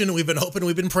been wishing, we've been hoping,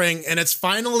 we've been praying, and it's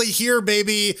finally here,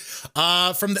 baby.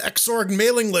 From the Xorg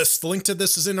mailing list. The link to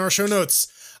this is in our show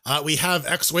notes. We have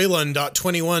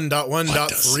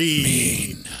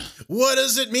xwayland.21.1.3. What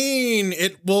does it mean?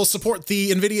 It will support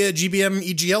the NVIDIA GBM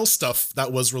EGL stuff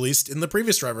that was released in the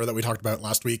previous driver that we talked about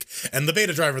last week, and the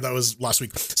beta driver that was last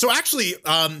week. So actually,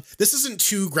 this isn't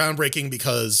too groundbreaking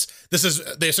because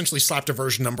they essentially slapped a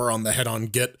version number on the head on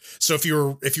Git. So if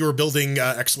you were building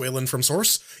xwayland from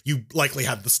source, you likely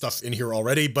had the stuff in here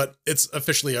already, but it's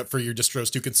officially up for your distros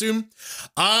to consume.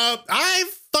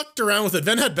 I've fucked around with it.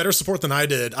 Ven had better support than I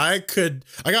did. I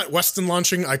got Weston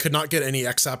launching. I could not get any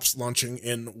X apps launching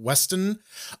in Weston.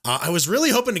 I was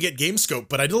really hoping to get GameScope,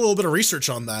 but I did a little bit of research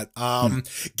on that.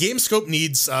 GameScope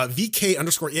needs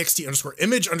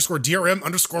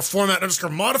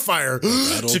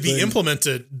VK_EXT_image_DRM_format_modifier to be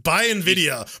implemented by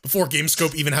NVIDIA before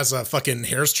GameScope even has a fucking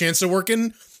hair's chance of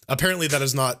working. Apparently that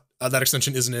is not, that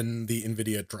extension isn't in the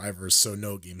NVIDIA drivers, so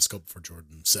no GameScope for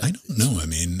Jordan said. I don't know. I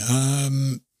mean,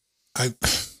 I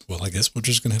guess we're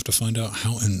just gonna have to find out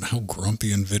how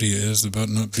grumpy NVIDIA is about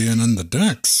not being on the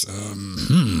decks.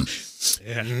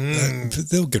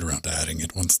 They'll get around to adding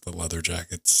it once the leather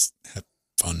jackets have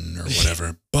fun or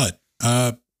whatever. But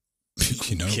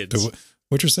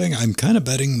what you're saying, I'm kind of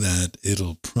betting that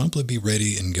it'll probably be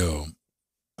ready and go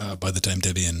by the time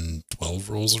Debian 12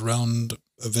 rolls around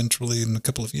eventually in a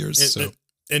couple of years.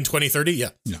 In 2030,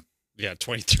 yeah,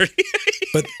 2030.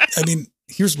 But I mean,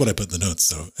 here's what I put in the notes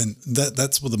though, and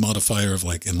that's with the modifier of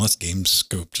like, unless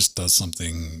GameScope just does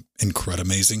something incredible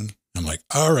amazing, I'm like,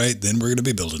 all right, then we're gonna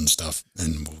be building stuff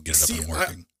and we'll get it up and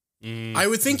working. I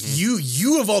would think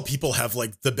you of all people have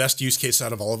like the best use case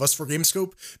out of all of us for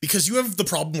GameScope, because you have the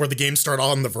problem where the games start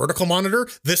on the vertical monitor.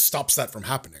 This stops that from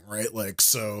happening, right? Like,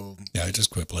 so. Yeah, I just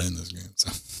quit playing this game.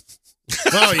 So.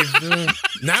 Well,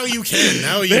 now you can.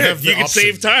 Now you have the you can option.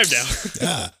 save time now.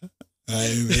 Yeah.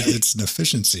 It's an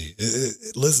efficiency.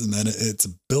 Listen, man, it's a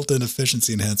built-in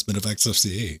efficiency enhancement of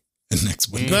XFCE in next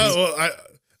Windows. No,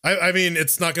 I mean,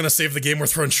 it's not going to save the game we're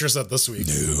throwing shares at this week.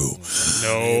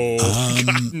 No.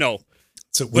 God, no.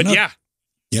 So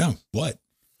yeah. What?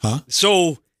 Huh?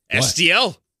 So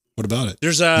SDL. What about it?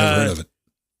 There's never heard of it.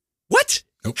 What?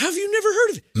 Nope. Have you never heard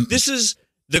of it? This is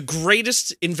the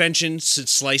greatest invention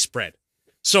since sliced bread.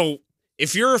 So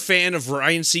if you're a fan of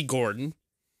Ryan C. Gordon,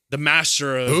 the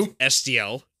master of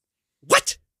SDL,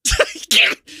 what?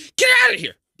 Get out of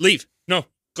here. Leave. No,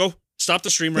 go. Stop the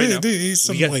stream right now. He's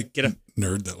some get a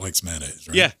nerd that likes mayonnaise,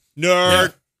 right? Yeah, nerd. Yeah.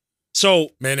 So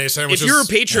mayonnaise sandwiches. If you're a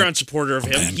Patreon supporter of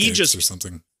him, he just or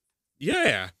something.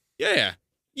 Yeah.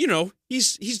 You know,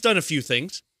 he's done a few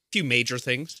major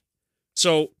things.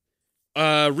 So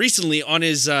recently on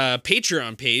his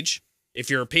Patreon page, if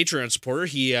you're a Patreon supporter,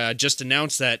 he just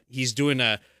announced that he's doing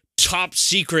a top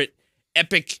secret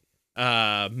epic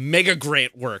mega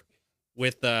grant work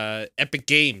with Epic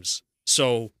Games.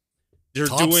 So they're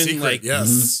top doing secret, like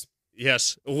yes,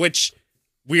 which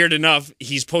weird enough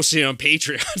he's posting it on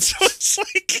Patreon. So it's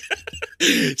like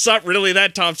it's not really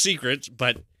that top secret,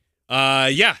 but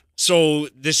yeah. So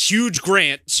this huge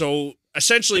grant. So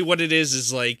essentially what it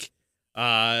is like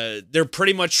they're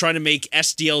pretty much trying to make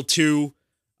SDL2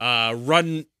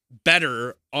 run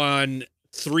better on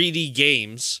 3D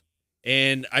games.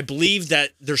 And I believe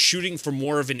that they're shooting for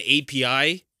more of an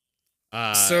API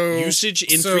usage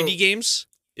in 3D games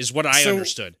is what I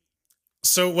understood.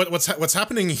 So what's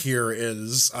happening here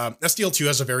is SDL2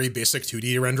 has a very basic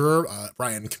 2D renderer.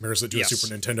 Ryan compares it to a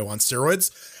Super Nintendo on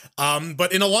steroids.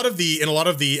 But in a lot of the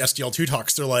SDL2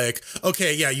 talks, they're like,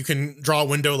 okay, yeah, you can draw a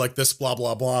window like this, blah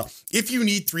blah blah. If you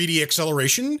need 3D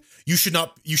acceleration, you should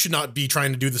not be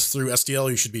trying to do this through SDL.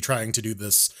 You should be trying to do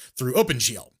this through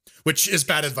OpenGL, which is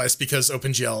bad advice because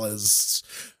OpenGL is.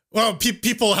 Well,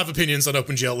 people have opinions on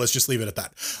OpenGL. Let's just leave it at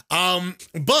that.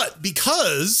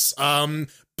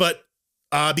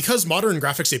 Because modern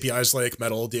graphics APIs like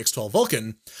Metal, DX12,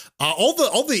 Vulkan,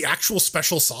 all the actual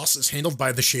special sauce is handled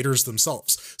by the shaders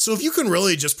themselves. So if you can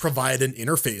really just provide an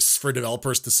interface for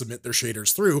developers to submit their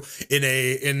shaders through in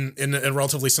a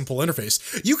relatively simple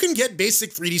interface, you can get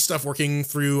basic 3D stuff working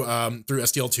through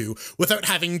SDL2 without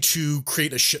having to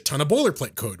create a shit ton of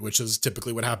boilerplate code, which is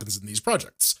typically what happens in these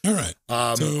projects. All right.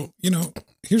 So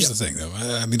here's the thing, though.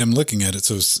 I mean, I'm looking at it.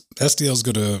 So SDL is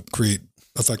going to create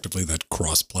effectively that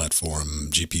cross-platform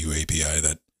GPU API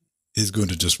that is going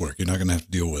to just work. You're not going to have to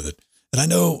deal with it. And I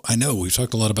know we've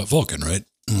talked a lot about Vulkan, right?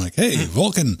 I'm like, hey,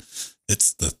 Vulkan,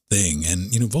 it's the thing.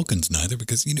 And, Vulkan's neither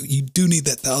because, you do need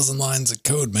that 1,000 lines of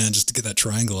code, man, just to get that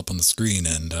triangle up on the screen.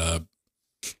 And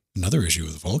another issue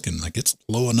with Vulkan, like it's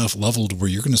low enough leveled where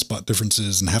you're going to spot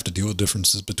differences and have to deal with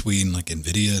differences between like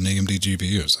NVIDIA and AMD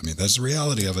GPUs. I mean, that's the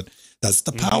reality of it. That's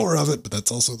the power of it, but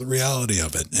that's also the reality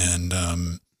of it. And,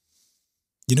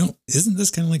 isn't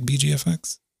this kind of like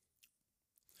BGFX?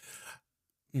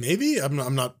 Maybe I'm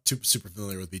not super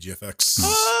familiar with BGFX.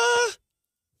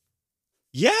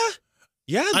 Yeah.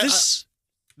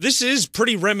 This is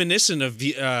pretty reminiscent of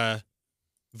Voodoo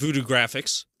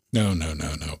graphics. No,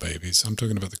 babies. I'm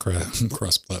talking about the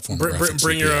cross-platform graphics.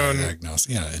 Bring your own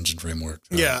engine framework.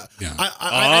 Yeah.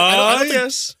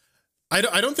 Yes.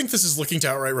 I don't think this is looking to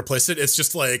outright replace it. It's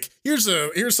just like, here's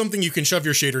something you can shove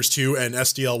your shaders to and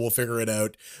SDL will figure it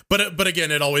out. But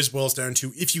again, it always boils down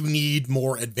to if you need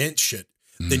more advanced shit,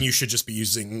 then you should just be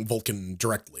using Vulkan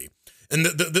directly. And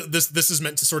this is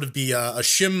meant to sort of be a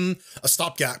shim, a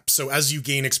stopgap. So as you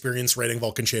gain experience writing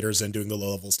Vulkan shaders and doing the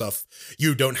low level stuff,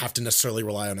 you don't have to necessarily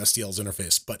rely on SDL's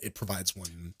interface, but it provides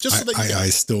one. Just so that I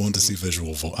still want to see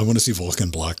visual. I want to see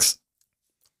Vulkan blocks.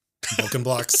 Vulkan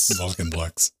blocks. Vulkan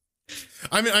blocks.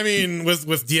 I mean, with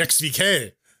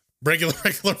DXVK, regular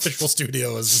Visual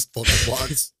Studio is just Vulkan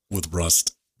blocks with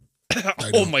Rust.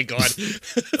 Oh my god!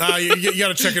 You got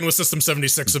to check in with System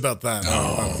 76 about that.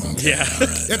 Okay. Yeah,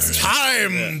 it's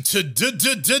time to duel.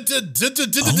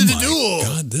 Oh my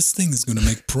god! This thing is going to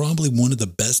make probably one of the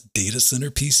best data center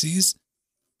PCs.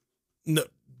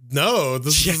 No,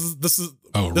 this is.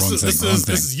 Oh, wrong thing. This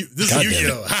is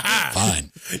Yu-Gi-Oh.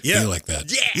 Fine. Yeah, you like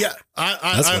that. Yeah.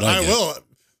 I will.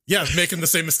 Yeah, making the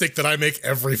same mistake that I make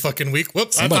every fucking week.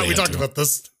 Whoops, I thought we talked about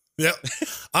this. Yeah.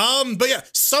 But yeah,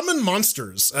 Summon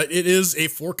Monsters. It is a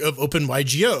fork of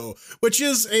OpenYGO, which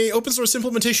is a open source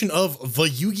implementation of the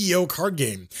Yu-Gi-Oh card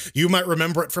game. You might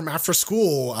remember it from after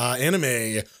school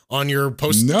anime on your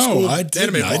post. No, I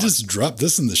didn't. I just dropped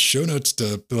this in the show notes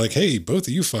to be like, hey, both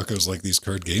of you fuckos like these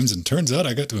card games, and turns out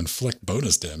I got to inflict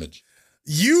bonus damage.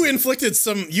 You inflicted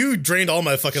you drained all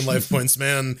my fucking life points,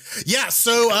 man. Yeah,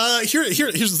 so here's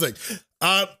the thing.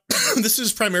 This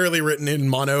is primarily written in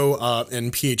Mono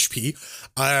and PHP.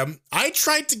 I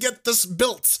tried to get this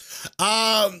built,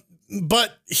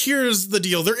 but here's the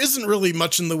deal. There isn't really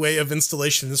much in the way of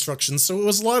installation instructions, so it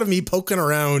was a lot of me poking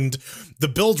around the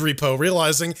build repo,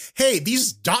 realizing, hey,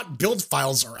 these .build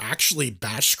files are actually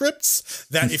bash scripts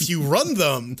that if you run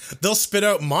them, they'll spit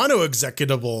out mono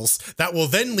executables that will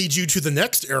then lead you to the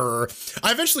next error.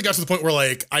 I eventually got to the point where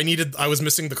like I was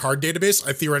missing the card database.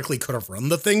 I theoretically could have run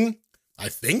the thing. I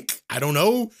think. I don't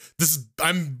know.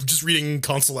 I'm just reading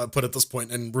console output at this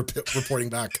point and reporting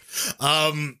back.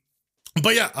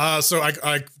 But yeah, so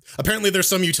I apparently there's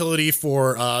some utility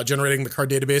for generating the card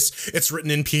database. It's written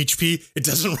in PHP. It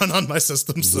doesn't run on my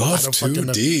system, so I don't fucking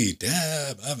know. 2D.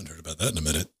 Damn, I haven't heard about that in a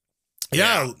minute.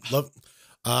 Yeah, love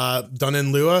done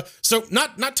in Lua. So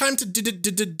not time to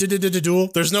duel.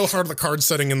 There's no heart of the card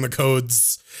setting in the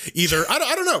codes either.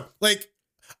 I don't know. Like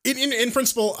in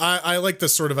principle, I like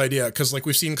this sort of idea because like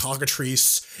we've seen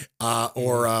Cockatrice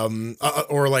or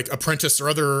like Apprentice or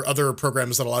other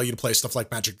programs that allow you to play stuff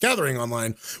like Magic Gathering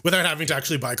online without having to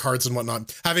actually buy cards and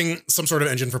whatnot. Having some sort of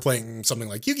engine for playing something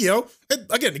like Yu-Gi-Oh!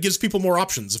 It gives people more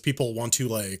options if people want to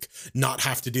like not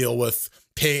have to deal with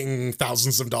paying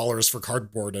thousands of dollars for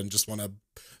cardboard and just want to,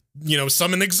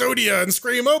 summon Exodia and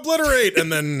scream obliterate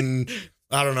and then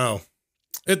I don't know.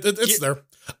 It's there.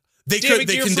 They can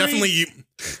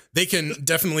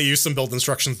definitely use some build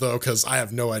instructions though, because I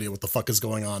have no idea what the fuck is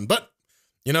going on. But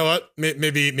you know what?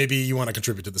 Maybe you want to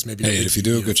contribute to this. Maybe. Hey, if you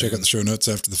do, go check out the show notes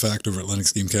after the fact over at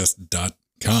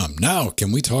LinuxGameCast.com. Now,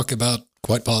 can we talk about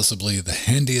quite possibly the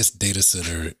handiest data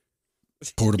center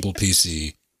portable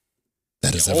PC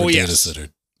that has ever data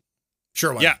centered?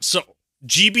 Sure. Why? Yeah. So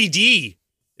GBD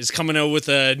is coming out with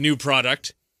a new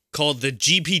product called the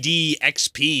GPD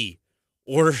XP,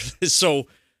 or so.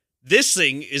 This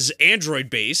thing is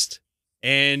Android based,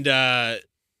 and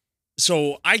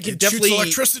so I can definitely shoots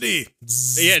electricity.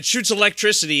 Yeah, it shoots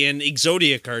electricity and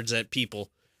Exodia cards at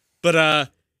people. But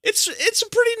it's a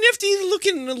pretty nifty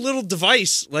looking little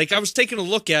device. Like I was taking a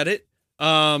look at it.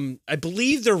 I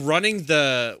believe they're running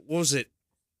the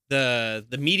the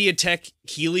MediaTek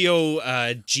Helio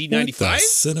G95. What the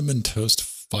cinnamon toast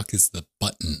fuck is the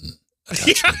button?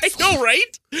 Yeah, I know,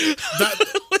 right?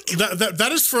 That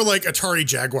is for like Atari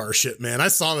Jaguar shit, man. I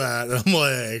saw that and I'm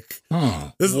like,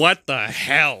 what the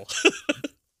hell?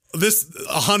 This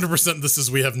 100%. This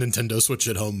is we have Nintendo Switch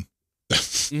at home.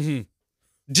 Mm-hmm.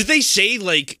 Did they say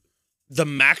like the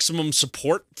maximum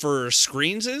support for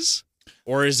screens is,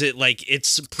 or is it like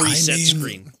it's preset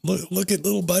screen? Look at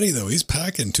little buddy though. He's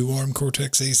packing 2 ARM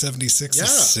Cortex A76,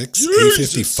 6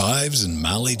 Jesus. A55s, and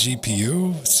Mali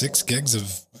GPU, 6 gigs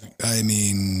of.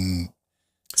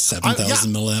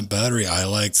 7,000 milliamp battery. I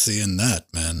like seeing that,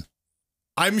 man.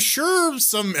 I'm sure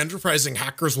some enterprising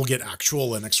hackers will get actual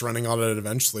Linux running on it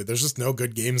eventually. There's just no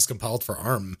good games compiled for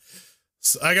ARM.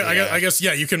 So I guess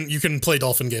you can play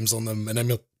Dolphin games on them and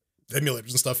emulators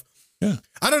and stuff. Yeah.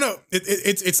 I don't know.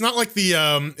 It's not like the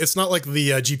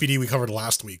GPD we covered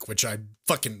last week, which I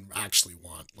fucking actually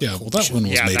want. Like, well, that one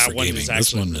was made for gaming.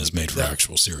 This one is made for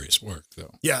actual serious work,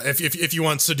 though. Yeah, if you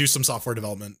want to do some software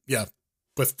development,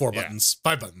 with 5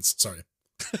 buttons. Sorry.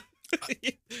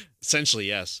 Essentially,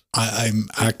 yes. I'm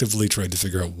actively trying to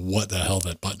figure out what the hell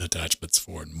that button attachment's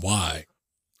for and why.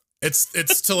 It's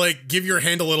to like give your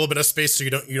hand a little bit of space so you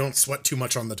don't sweat too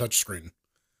much on the touchscreen.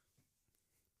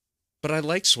 But I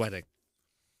like sweating.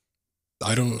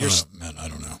 I don't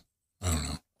know.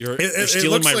 You're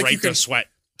stealing my right to sweat.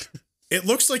 It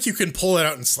looks like you can pull it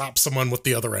out and slap someone with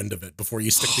the other end of it before you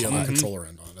stick the other controller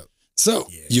end on it. So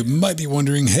you might be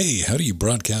wondering, hey, how do you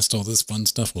broadcast all this fun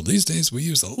stuff? Well, these days we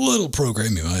use a little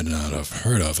program you might not have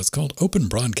heard of. It's called Open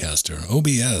Broadcaster,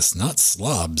 OBS, not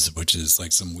Slobs, which is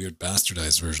like some weird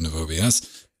bastardized version of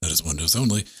OBS that is Windows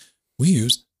only. We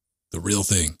use the real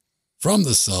thing from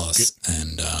the source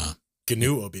and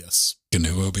GNU OBS.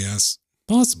 GNU OBS,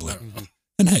 possibly.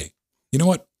 And hey, you know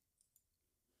what?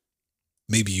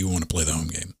 Maybe you want to play the home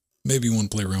game. Maybe you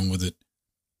want to play around with it.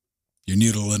 You're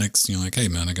new to Linux. You're like, hey,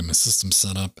 man, I got my system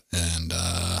set up and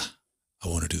I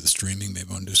want to do the streaming. Maybe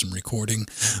I want to do some recording.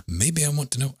 Maybe I want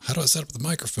to know, how do I set up the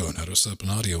microphone? How do I set up an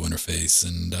audio interface?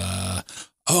 And, I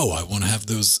want to have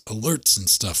those alerts and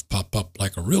stuff pop up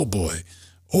like a real boy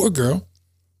or girl.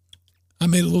 I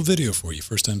made a little video for you.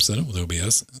 First time setup with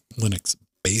OBS, Linux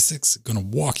Basics. Going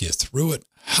to walk you through it,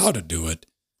 how to do it,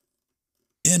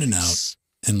 in and out.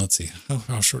 And let's see,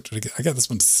 how short did I get? I got this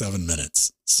one to 7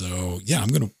 minutes. So yeah, I'm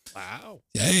going to. Wow.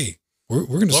 Hey, we're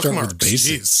going to start with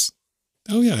basics. Jeez.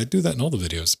 Oh yeah, I do that in all the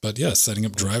videos. But yeah, setting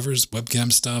up drivers,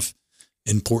 webcam stuff,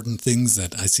 important things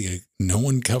that I see no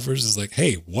one covers is like,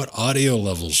 hey, what audio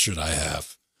levels should I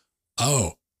have?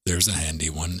 Oh, there's a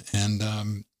handy one.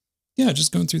 And yeah,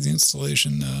 just going through the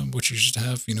installation, what you should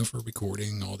have, for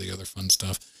recording, all the other fun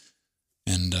stuff.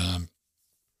 And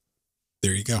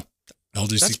there you go.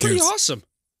 LGC That's pretty awesome.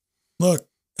 Look,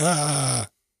 that's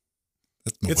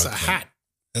my It's a webcam. hat.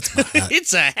 That's my hat.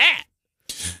 It's a hat.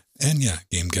 And yeah,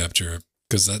 game capture,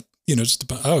 because that, just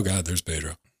about, oh God, there's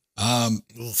Pedro.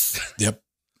 Oof. Yep.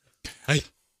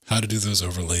 How to do those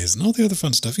overlays and all the other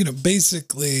fun stuff,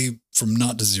 basically from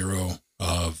naught to zero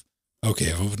of,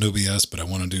 okay, I've opened OBS, but I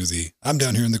want to do I'm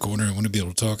down here in the corner. I want to be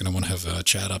able to talk and I want to have a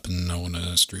chat up and I want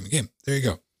to stream a game. There you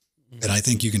go. And I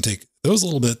think you can take those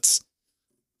little bits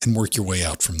and work your way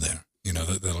out from there.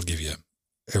 That'll give you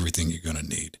everything you're going to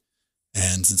need.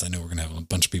 And since I know we're going to have a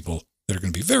bunch of people that are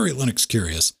going to be very Linux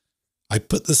curious, I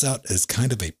put this out as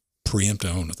kind of a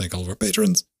preemptive. I want to thank all of our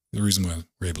patrons. The reason why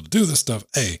we're able to do this stuff,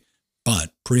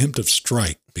 but preemptive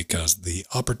strike, because the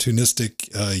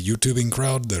opportunistic YouTubing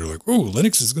crowd, they're like, oh,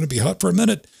 Linux is going to be hot for a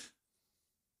minute.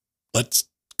 Let's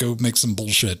go make some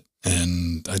bullshit.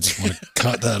 And I just want to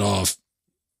cut that off.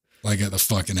 Like at the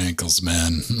fucking ankles,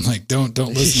 man. Like, don't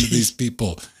listen to these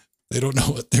people. They don't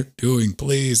know what they're doing,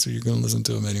 please, or you're going to listen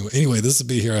to them anyway. Anyway, this will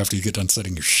be here after you get done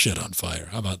setting your shit on fire.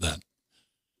 How about that?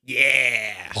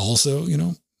 Yeah. Also,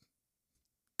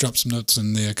 drop some notes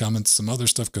in the comments, some other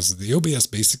stuff, because the OBS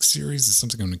Basics series is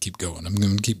something I'm going to keep going. I'm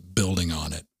going to keep building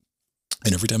on it.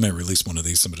 And every time I release one of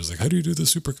these, somebody's like, how do you do the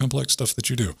super complex stuff that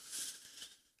you do?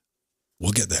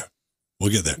 We'll get there.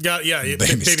 Yeah.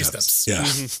 Baby steps. Yeah.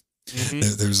 Mm-hmm.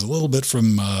 There's a little bit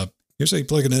from, here's how you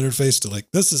plug an interface to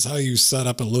like, this is how you set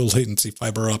up a low latency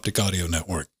fiber optic audio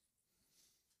network.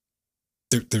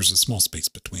 There's a small space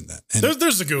between that. And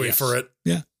There's a GUI for it.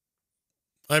 Yeah.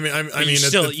 I mean,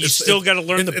 you still got to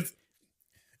learn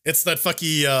it's that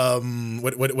fucky,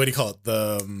 what do you call it?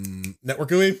 The network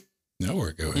GUI?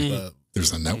 Network GUI.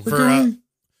 There's a network for, GUI?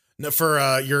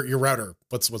 For your router.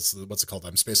 What's it called?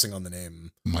 I'm spacing on the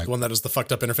name. The one that is the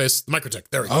fucked up interface. The MikroTik.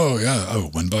 There we go. Oh yeah.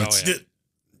 Oh, WinBots.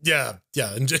 Yeah.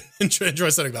 Enjoy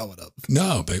setting that one up.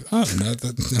 No, babe.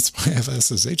 That's why I have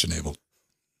SSH enabled.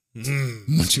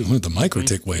 Once you learn the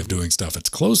MikroTik way of doing stuff, it's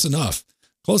close enough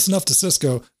to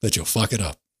Cisco that you'll fuck it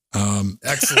up.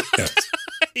 Excellent.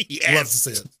 Yes. Love to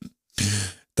see it.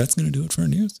 That's going to do it for our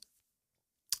news.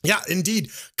 Yeah, indeed.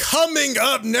 Coming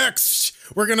up next,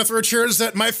 we're going to throw cheers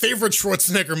at my favorite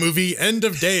Schwarzenegger movie, End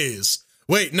of Days.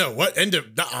 Wait, no, what?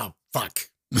 Fuck.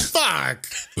 Fuck.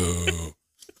 Boo.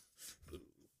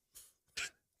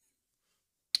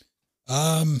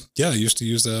 Yeah, I used to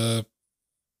use, for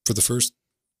the first,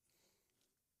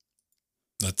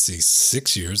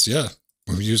 6 years. Yeah.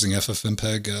 We were using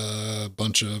FFmpeg, a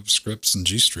bunch of scripts and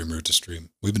GStreamer to stream.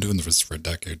 We've been doing this for a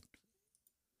decade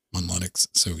on Linux.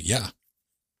 So yeah.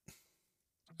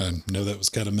 I know that was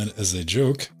kind of meant as a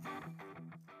joke.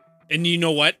 And you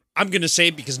know what? I'm going to say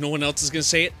it because no one else is going to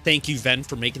say it. Thank you, Ven,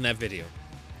 for making that video.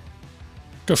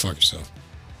 Go fuck yourself.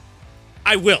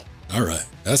 I will. All right.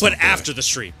 But after the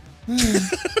stream.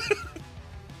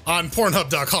 On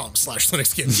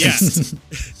Pornhub.com/LinuxGameCast. Yes.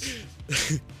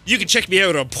 You can check me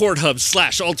out on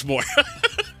Pornhub/Altimore.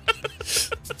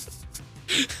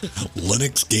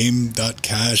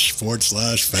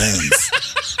 LinuxGame.cash/fans.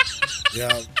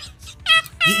 Yeah.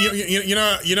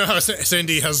 You know how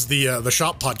Sandy has the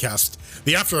shop podcast.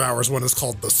 The After Hours one is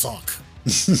called The Sock.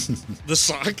 The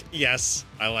Sock? Yes.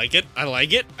 I like it.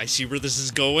 I see where this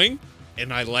is going,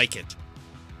 and I like it.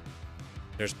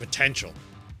 There's potential.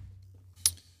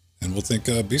 And we'll thank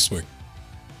Beastwick.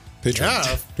 Patreon.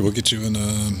 Yeah. We'll get you in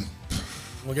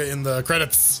We'll get in the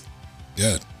credits.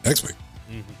 Yeah, next week.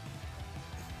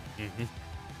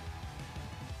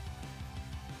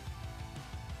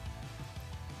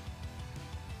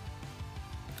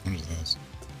 What is this?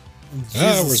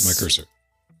 Where's my cursor?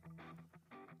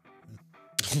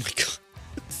 Oh my god.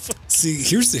 See,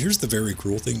 here's the very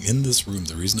cruel thing in this room.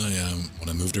 The reason when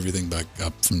I moved everything back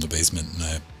up from the basement and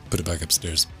I put it back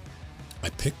upstairs, I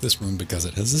picked this room because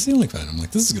it has a ceiling fan. I'm like,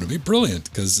 this is going to be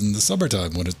brilliant, because in the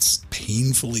summertime when it's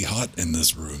painfully hot in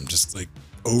this room, just like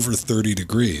over 30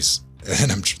 degrees,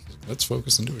 and I'm just, let's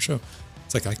focus and do a show.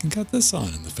 It's like, I can cut this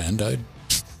on, and the fan died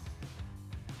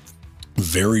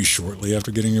very shortly after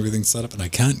getting everything set up, and I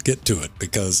can't get to it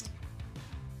because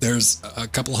there's a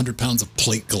couple 100 pounds of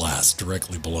plate glass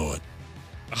directly below it.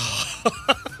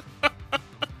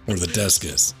 Or the desk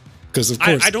is. Because, of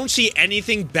course... I don't see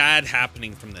anything bad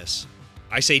happening from this.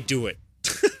 I say do it.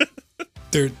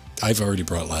 I've already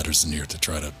brought ladders in here to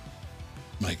try to...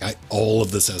 Like, all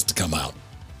of this has to come out.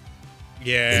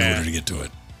 Yeah. In order to get to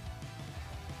it.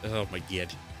 Oh, my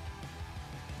God.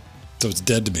 So it's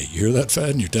dead to me. You hear that,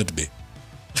 Fad? You're dead to me.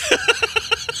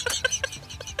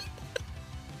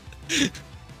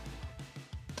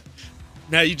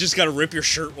 Now you just gotta rip your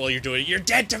shirt while you're doing it. You're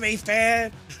dead to me,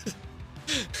 Fad!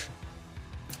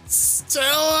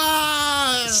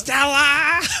 Stella!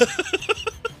 Stella!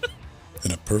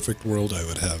 In a perfect world, I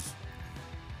would have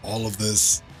all of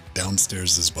this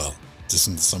downstairs as well. Just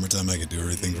in the summertime, I could do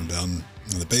everything from down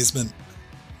in the basement.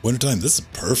 Wintertime, this is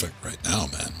perfect right now,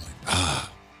 man. Like,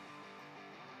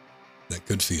 that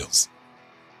good feels.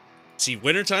 See,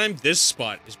 wintertime, this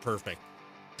spot is perfect.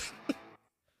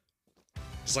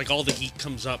 It's like all the heat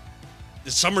comes up.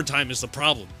 The summertime is the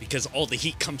problem because all the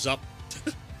heat comes up.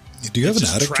 Do you have an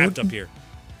attic, trapped Jordan? up here?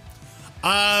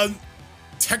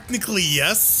 Technically,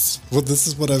 yes. Well, this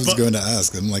is what I was going to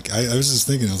ask. I'm like, I was just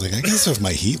thinking, I was like, I guess if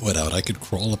my heat went out, I could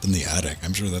crawl up in the attic.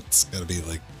 I'm sure that's got to be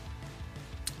like...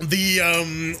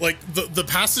 The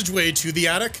passageway to the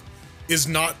attic is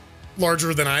not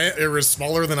larger than or is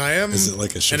smaller than I am. Is it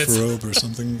like a shift robe or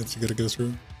something that you got to go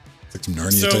through? It's like some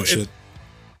Narnia type shit.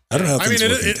 I don't know how things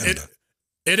work in Canada.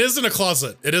 It is in a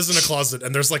closet. It is in a closet,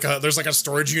 and there's like a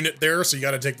storage unit there, so you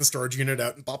got to take the storage unit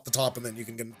out and pop the top, and then you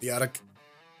can get into the attic.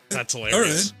 That's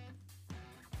hilarious. All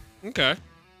right. Okay.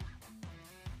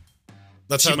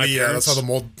 That's how the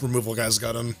mold removal guys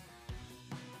got in.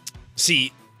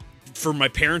 See, for my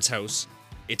parents' house,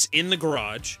 it's in the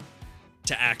garage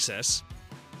to access,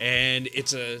 and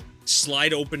it's a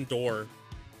slide open door,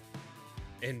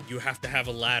 and you have to have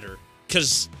a ladder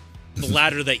because the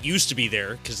ladder that used to be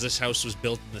there, because this house was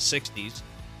built in the 60s,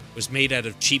 was made out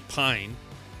of cheap pine.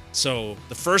 So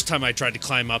the first time I tried to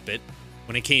climb up it,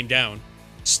 when it came down,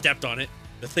 stepped on it,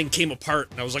 the thing came apart,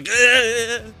 and I was like,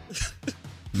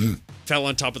 fell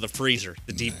on top of the freezer,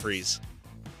 the deep freeze.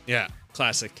 Yeah,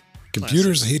 classic.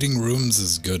 Computers heating rooms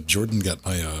is good. Jordan got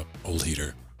my old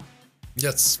heater.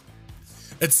 Yes,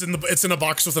 it's in a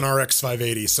box with an RX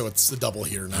 580, so it's a double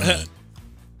heater now.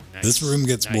 Nice. This room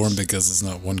gets warm because it's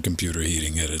not one computer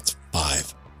heating it; it's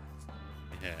 5.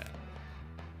 Yeah.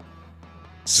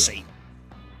 Satan.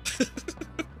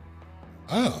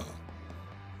 Oh.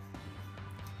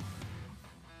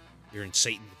 You're in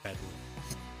Satan's bedroom.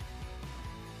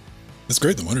 It's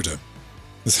great in the wintertime.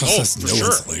 This house has no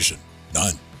insulation.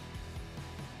 None.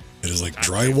 It is like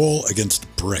drywall against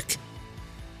brick.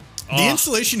 The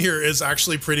insulation here is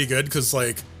actually pretty good because,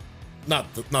 like,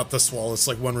 not this wall. It's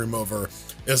like one room over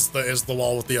is the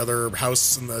wall with the other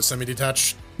house and the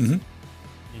semi-detached. Mm-hmm.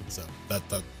 So that.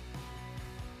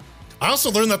 I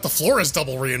also learned that the floor is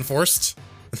double reinforced.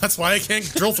 That's why I can't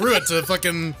drill through it to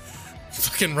fucking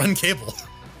run cable.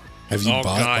 Have you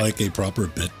bought like a proper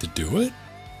bit to do it?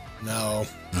 No.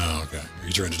 Oh, okay. Are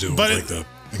you trying to do it with like the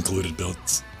included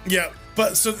builds? Yeah,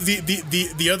 but so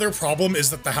the other problem is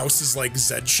that the house is like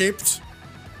Z shaped.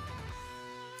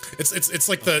 It's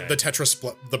like the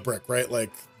Tetris the brick, right?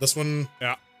 Like this one.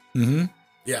 Yeah. Mm-hmm.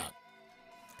 Yeah.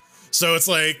 So it's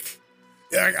like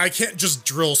I can't just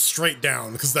drill straight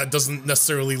down because that doesn't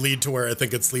necessarily lead to where I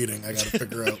think it's leading. I gotta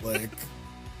figure out like.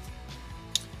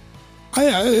 I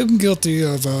am guilty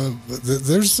of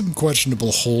there's some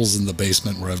questionable holes in the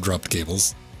basement where I've dropped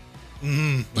cables.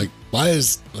 Mm-hmm. Like why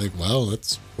is like well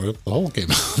that's where the hole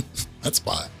came out. That's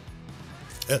why.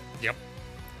 Yep.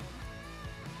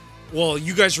 Well,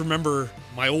 you guys remember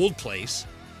my old place?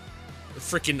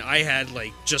 Frickin' I had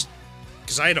like just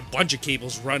because I had a bunch of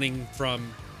cables running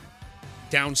from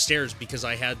downstairs because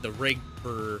I had the rig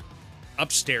for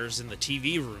upstairs in the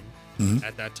TV room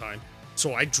at that time.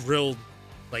 So I drilled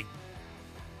like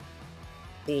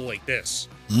hole like this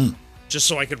just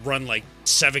so I could run like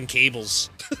 7 cables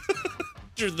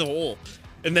through the hole.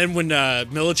 And then when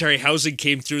military housing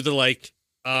came through, they're like,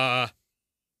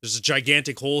 there's a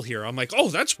gigantic hole here. I'm like, oh,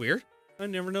 that's weird. I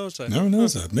never noticed that. Never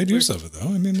noticed that. Made use of it though.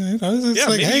 I mean, it's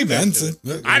like, hey man,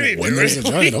 I didn't do there's a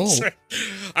giant hole.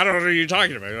 I don't know what you're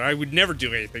talking about. I would never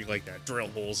do anything like that. Drill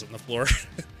holes in the floor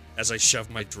as I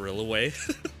shove my drill away.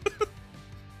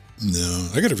 No,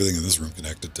 I got everything in this room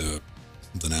connected to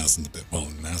the NAS and the bit. Well,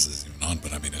 the NAS isn't even on,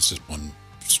 but I mean, it's just one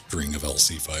string of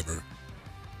LC fiber.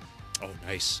 Oh,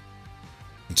 nice.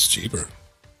 It's cheaper.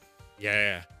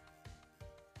 Yeah.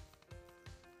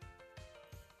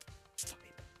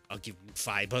 I'll give you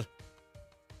fiber.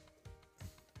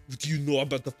 What do you know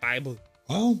about the fiber?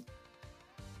 Well,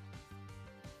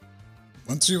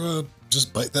 once you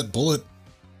just bite that bullet,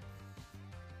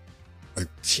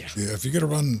 Like, Yeah. if you got to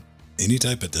run any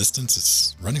type of distance,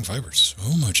 it's running fiber is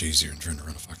so much easier than trying to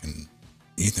run a fucking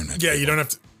Ethernet. Yeah, cable.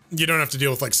 you don't have to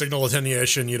deal with like signal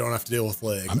attenuation. You don't have to deal with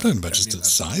like. I'm talking about just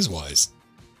size wise.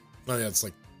 Oh yeah, it's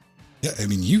like. Yeah, I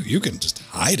mean, you can just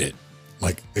hide it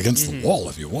like against the wall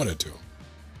if you wanted to.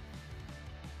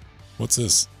 What's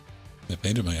this? I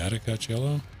painted my attic hatch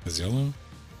yellow. Is yellow?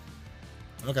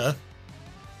 Okay.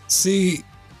 See,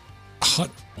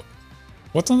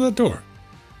 what's on that door?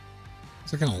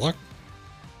 Is it kind of locked?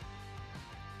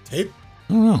 Tape.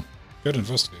 I don't know. Gotta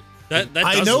investigate. That does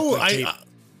I know. look like tape.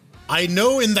 I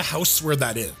know in the house where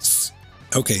that is.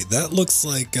 Okay, that looks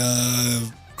like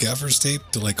gaffer's tape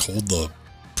to like hold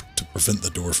to prevent the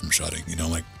door from shutting. You know,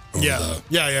 like over Yeah. the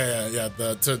Yeah.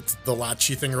 The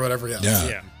latchy thing or whatever. Yeah.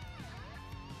 Yeah.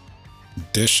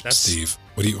 Dish, That's- Steve.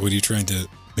 What are you trying to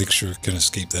make sure can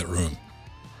escape that room?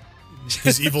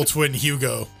 His evil twin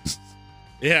Hugo.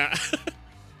 Yeah.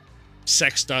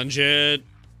 Sex dungeon.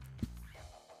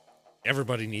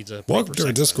 Everybody needs a Welcome proper to our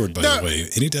sex Discord, by No. the way.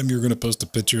 Anytime you're going to post a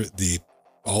picture,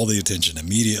 all the attention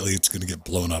immediately it's going to get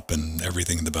blown up, and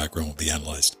everything in the background will be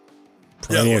analyzed,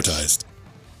 prioritized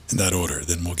in that order.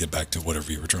 Then we'll get back to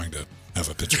whatever you were trying to have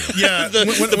a picture of. Yeah. the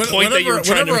point that you were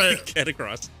trying whenever to get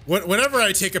across. Whenever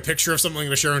I take a picture of something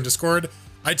to share on Discord,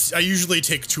 I usually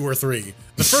take 2 or 3.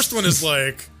 The first one is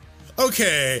like,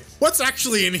 okay, what's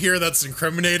actually in here that's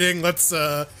incriminating? Let's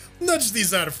nudge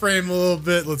these out of frame a little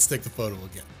bit. Let's take the photo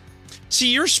again.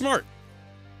 See, you're smart.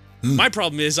 My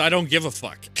problem is I don't give a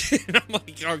fuck. And I'm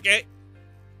like, okay.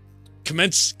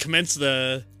 Commence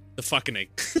the fucking egg.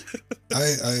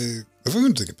 If I'm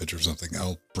going to take a picture of something,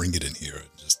 I'll bring it in here and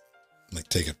just like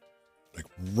take it like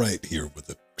right here with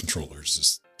the controllers,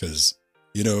 just because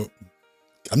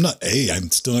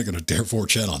I'm still not going to dare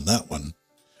 4chan on that one,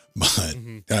 but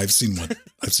I've seen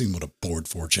what a board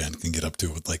 4chan can get up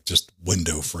to with like just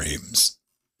window frames.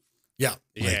 Yeah.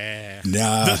 Yeah.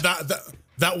 Nah,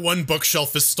 That one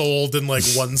bookshelf is sold in like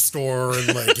one store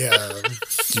and like, yeah.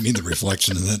 you mean the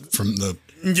reflection in it from the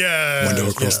Yeah. window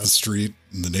across yeah, the street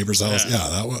in the neighbor's house? Yeah,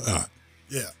 that one.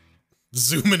 Yeah.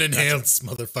 Zoom and enhance,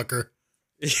 motherfucker.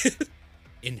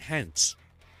 Enhance.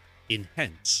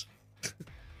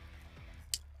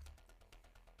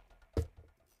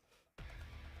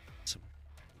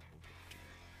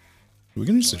 Do we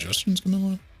get any suggestions coming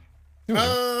along?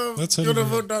 Let's Go head to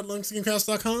over.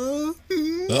 vote.LinuxGameCast.com.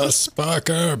 The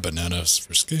Sparker, bananas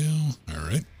for scale. All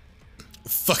right.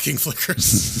 Fucking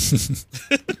flickers.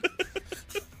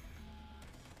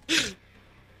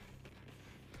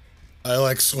 I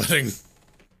like sweating.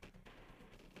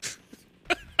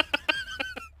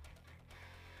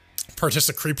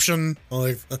 Participation. I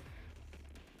like.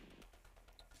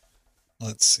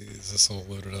 Let's see. Is this all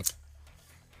loaded up?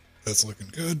 That's looking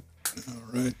good.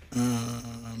 All right.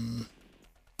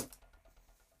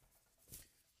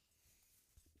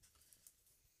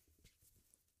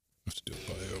 Have to do a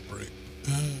bio break.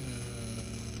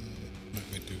 Let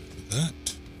me do that.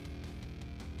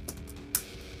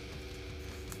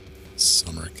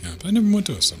 Summer camp. I never went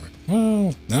to a summer.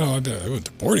 Well, no, I went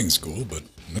to boarding school, but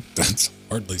that's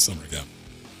hardly summer camp.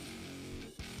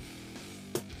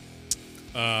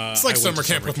 It's like summer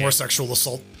camp with more sexual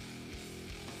assault.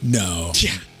 No.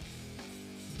 Yeah.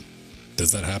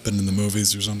 Does that happen in the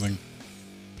movies or something?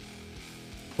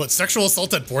 What, sexual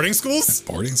assault at boarding schools?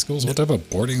 Boarding schools? What type of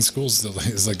boarding schools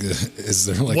is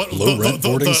there like What, low rent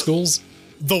boarding schools?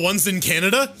 The ones in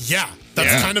Canada? Yeah,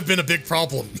 that's kind of been a big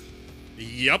problem.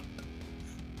 Yep.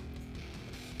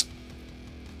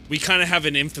 We kind of have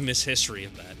an infamous history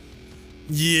of that.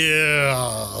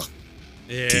 Yeah.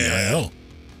 Yeah. TIL.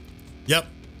 Yep.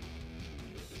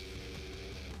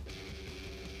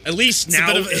 At least It's a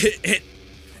now, bit of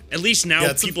at least now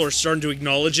Yeah, it's a- people are starting to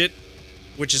acknowledge it,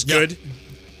 which is good.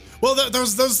 Well, that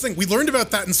was the thing. We learned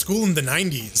about that in school in the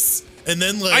 90s. And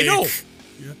then, like... I know.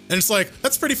 And it's like,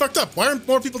 that's pretty fucked up. Why aren't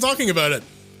more people talking about it?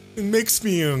 It makes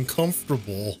me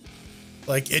uncomfortable.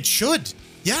 Like, it should.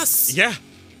 Yes. Yeah.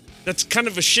 That's kind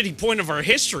of a shitty point of our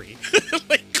history.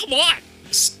 Like, come on.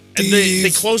 And Steve,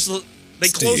 they closed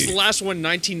the last one in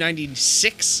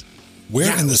 1996. where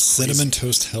Yeah, in it the was cinnamon crazy.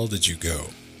 toast hell did you go?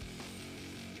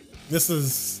 This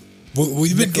is...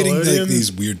 We've been getting like Nickelodeon.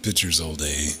 these weird pictures all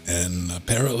day, and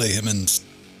apparently him and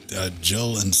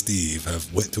Jill and Steve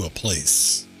have went to a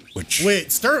place which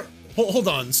Wait, hold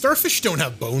on. Starfish don't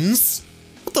have bones.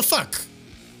 What the fuck?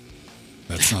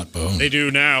 that's not bone. They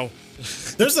do now.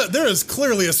 There is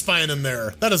clearly a spine in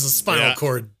there. That is a spinal Yeah.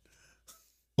 cord.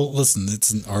 Well, listen,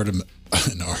 it's an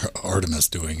Artemis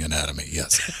doing anatomy.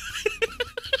 Yes.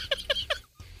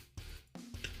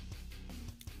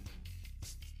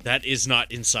 That is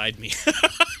not inside me.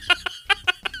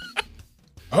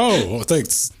 Oh, well,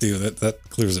 thanks, Steve. That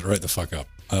clears it right the fuck up.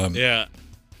 Yeah.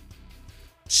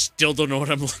 Still don't know what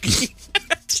I'm looking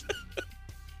at.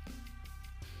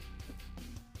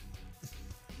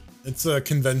 It's a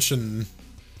convention,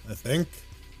 I think.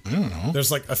 I don't know.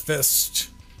 There's like a fist.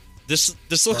 This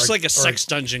looks like a sex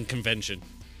dungeon convention.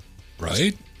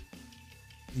 Right?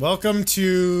 Welcome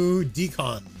to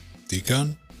Decon.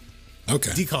 Decon?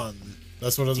 Okay. Decon.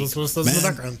 That's what it says in the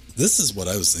background. This is what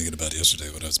I was thinking about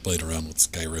yesterday when I was playing around with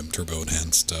Skyrim Turbo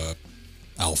Enhanced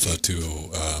Alpha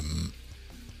 2.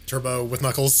 Turbo with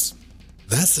knuckles.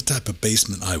 That's the type of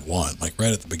basement I want. Like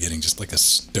right at the beginning, just like a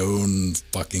stone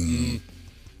fucking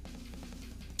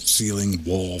ceiling,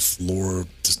 wall, floor,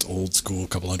 just old school,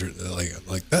 couple hundred,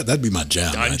 like that. That'd be my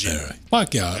jam Dungeon. right there.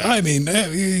 Fuck yeah. I mean,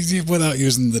 without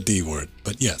using the D word,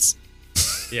 but yes.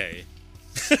 Yeah.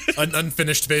 An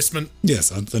unfinished basement.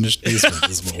 Yes, unfinished basement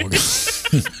is what we're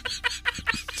going.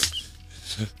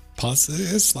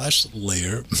 Pause /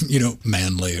 layer,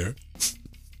 man layer.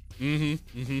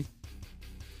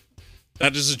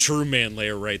 That is a true man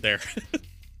layer right there.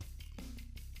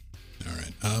 All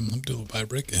right, let me do a bio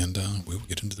break, and we will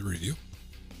get into the review.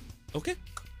 Okay.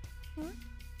 All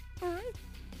right.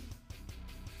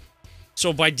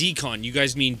 So by decon, you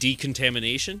guys mean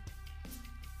decontamination?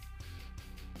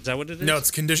 Is that what it is? No,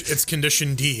 it's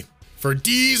condition D for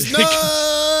D's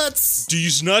nuts.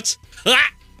 D's nuts.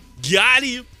 Ha! Got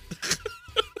him.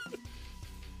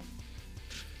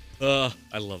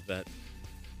 I love that.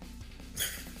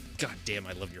 God damn,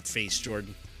 I love your face,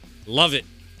 Jordan. Love it.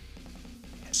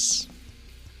 Yes.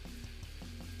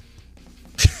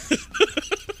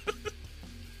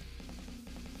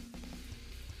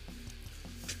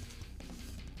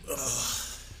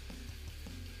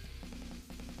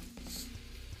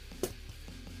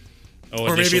 Oh,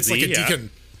 or maybe it's like a D, deacon.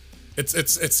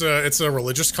 It's a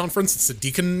religious conference. It's a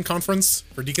deacon conference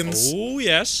for deacons. Oh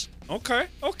yes. Okay.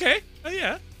 Oh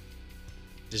yeah.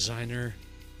 Designer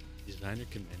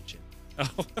convention. Oh.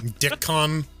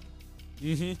 DickCon.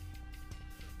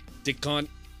 DickCon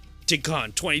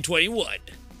 2021.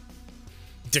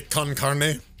 DickCon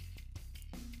Carne.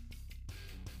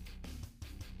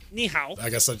 Ni hao. I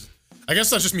guess that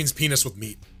just means penis with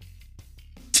meat.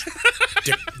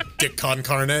 Dick con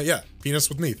carne, yeah, penis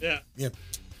with meat. Yeah.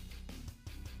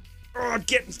 Oh, I'm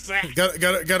getting fat.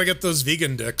 Gotta get those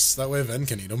vegan dicks. That way Ven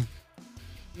can eat them.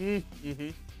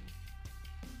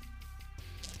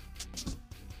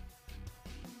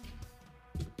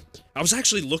 I was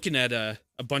actually looking at a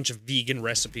bunch of vegan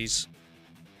recipes.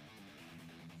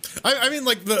 I mean,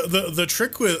 like the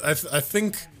trick with I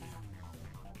think.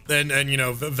 And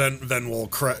Ven will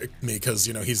correct me because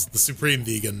he's the supreme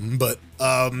vegan, but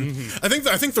I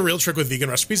think the real trick with vegan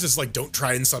recipes is like don't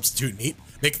try and substitute meat.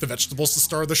 Make the vegetables the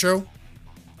star of the show.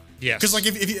 Yes. Because like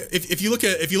if you look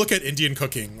at Indian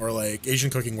cooking or like Asian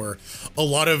cooking, where a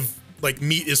lot of like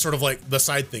meat is sort of like the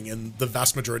side thing, and the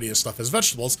vast majority of stuff is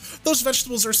vegetables. Those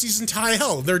vegetables are seasoned to high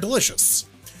hell. They're delicious.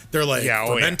 They're like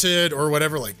fermented or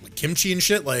whatever, like kimchi and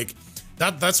shit. Like.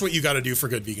 That's what you got to do for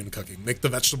good vegan cooking. Make the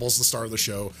vegetables the star of the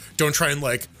show. Don't try and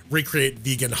like recreate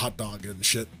vegan hot dog and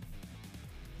shit.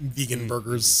 Vegan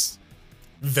burgers.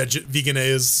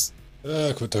 Veganese.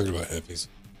 Quit talking about hippies.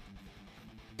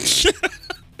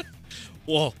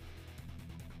 Well,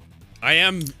 I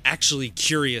am actually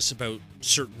curious about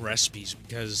certain recipes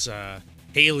because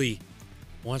Haley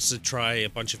wants to try a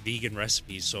bunch of vegan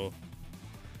recipes. So,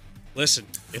 listen,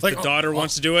 if the daughter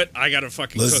wants to do it, I gotta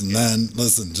fucking cook it.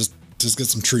 Listen, just get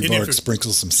some tree bark,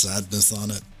 sprinkle some sadness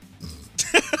on it.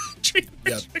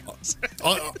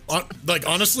 Like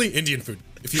honestly, Indian food.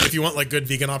 If you want like good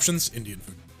vegan options, Indian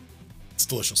food. It's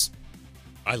delicious.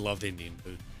 I love Indian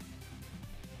food.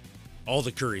 All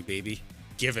the curry, baby.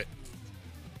 Give it.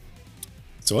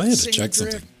 So I had to check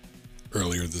something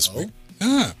earlier this week.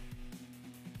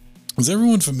 Is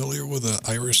everyone familiar with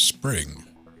Irish Spring?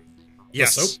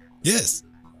 Yes. The soap? Yes.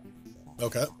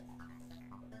 Okay.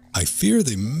 I fear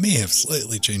they may have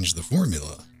slightly changed the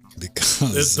formula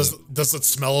because does it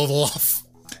smell a little off?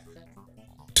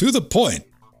 To the point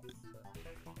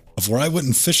of where I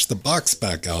wouldn't fish the box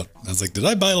back out. I was like, did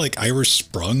I buy like Irish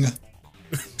Sprung?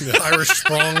 Irish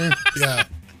Sprung, yeah.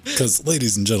 Because,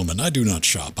 ladies and gentlemen, I do not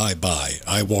shop. I buy.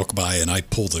 I walk by and I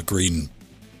pull the green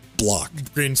block.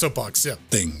 Green soapbox, yeah.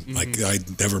 Thing. Like, I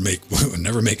never make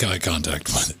eye contact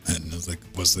with it. And I was like,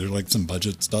 was there like some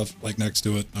budget stuff like next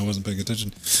to it? I wasn't paying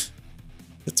attention.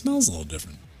 It smells a little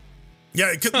different.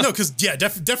 Yeah, because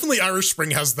definitely Irish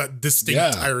Spring has that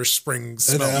distinct Irish Spring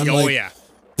smell. Oh, like, yeah.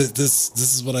 This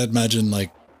is what I imagine,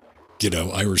 like,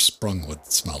 Irish Sprung would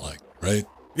smell like, right?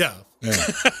 Yeah.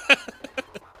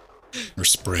 Or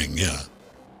Spring, yeah.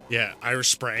 Yeah, Irish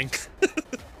Spring.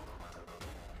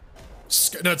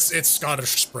 No, it's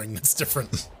Scottish Spring. It's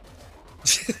different.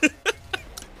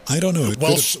 I don't know.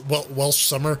 Welsh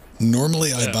summer.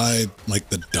 Normally I buy like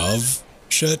the Dove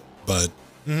shit, but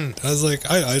I was like,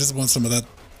 I just want some of that.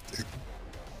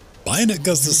 Buying it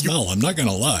because the smell. I'm not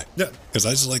gonna lie. Yeah. Because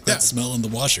I just like that smell in the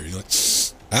washer. You're like,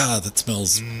 that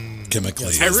smells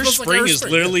chemically. Yes, Irish Spring is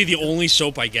literally the only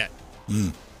soap I get.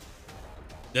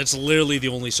 That's literally the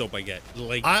only soap I get.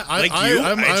 Like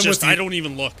I don't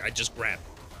even look. I just grab.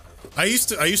 I used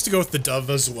to go with the Dove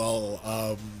as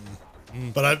well.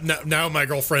 But now my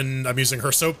girlfriend, I'm using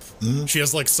her soap. She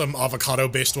has like some avocado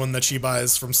based one that she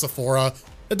buys from Sephora.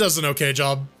 It does an okay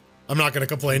job. I'm not going to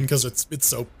complain because it's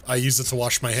soap. I use it to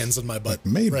wash my hands and my butt.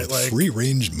 Made with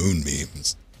free-range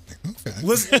moonbeams. Okay.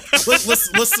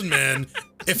 Listen, man.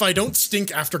 If I don't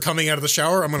stink after coming out of the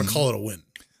shower, I'm going to call it a win.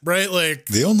 Right? Like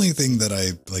the only thing that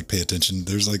I like pay attention,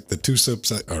 there's like the two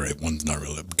soaps. All right, one's not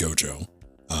really Gojo.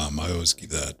 I always keep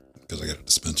that because I got a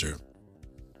dispenser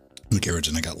in the carriage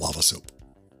and I got lava soap.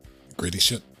 Gritty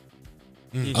shit.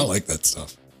 I like that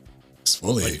stuff. It's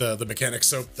fully like the mechanic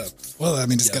soap. Well, I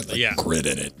mean, it's got like grit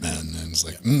in it, man. And it's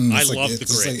like, I love the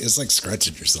grit. It's like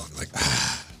scratching yourself. Like,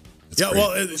 yeah, great.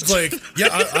 Well, it's like,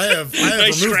 I have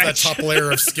nice removed that top layer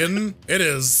of skin. It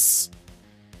is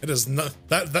not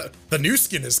that the new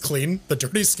skin is clean. The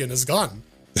dirty skin is gone.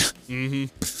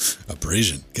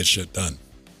 Abrasion, get shit done.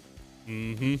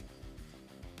 Damn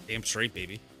straight,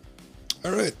 baby.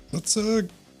 All right, let's let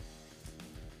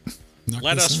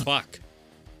us fuck.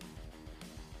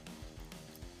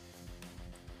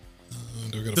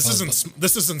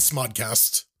 This isn't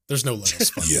Smodcast. There's no let us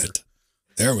fuck yet.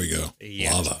 There we go.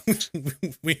 Lava.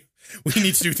 we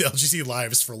need to do the LGC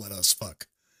lives for let us fuck.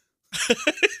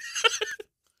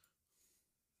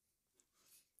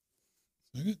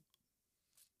 Hang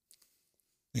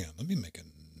on, let me make a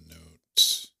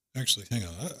note. Actually, hang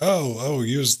on. Oh,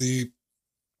 use the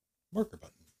marker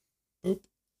button. Boop.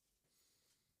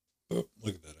 Boop.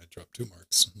 Look at that. I dropped 2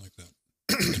 marks like that.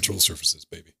 Control surfaces,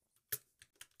 baby.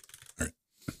 All right.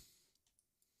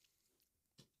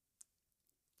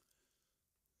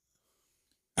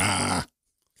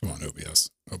 Come on, OBS.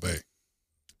 Obey.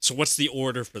 So what's the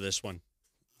order for this one?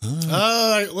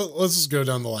 Let's just go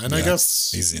down the line, I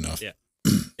guess. Easy enough. Yeah.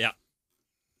 Yeah.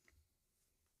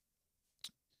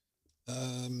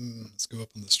 Let's go up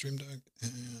on the stream deck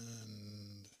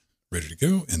and ready to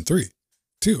go in 3,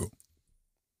 2.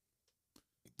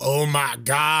 Oh my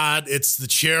God, it's the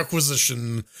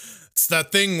Chairquisition. It's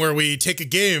that thing where we take a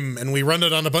game and we run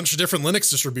it on a bunch of different Linux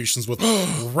distributions with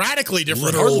radically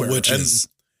different hardware.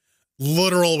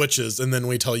 Literal witches, and then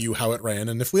we tell you how it ran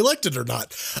and if we liked it or not.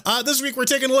 This week we're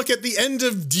taking a look at the end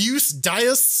of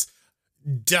Dies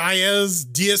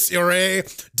Irae,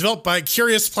 developed by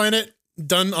Curious Planet,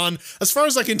 done on, as far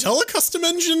as I can tell, a custom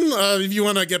engine. If you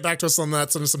want to get back to us on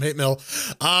that, send us some hate mail.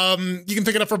 You can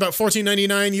pick it up for about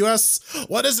 $14.99 US.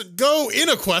 What does it go? In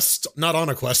a quest, not on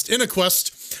a quest, in a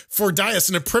quest for Dias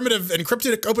in a primitive and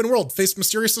cryptic open world, face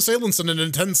mysterious assailants in an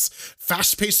intense,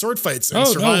 fast-paced sword fights and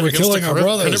survive against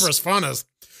carnivorous faunas.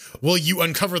 Will you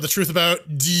uncover the truth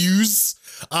about Dies?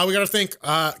 We got to thank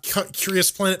Curious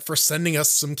Planet for sending us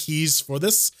some keys for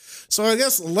this. So I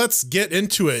guess let's get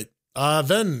into it.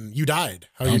 Then you died.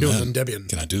 How are you doing, Debian?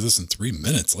 Can I do this in 3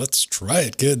 minutes? Let's try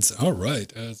it, kids. All right.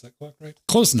 Is that clock right?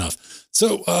 Close enough.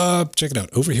 So check it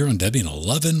out. Over here on Debian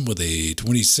 11 with a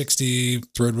 2060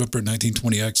 Threadripper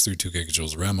 1920X through 2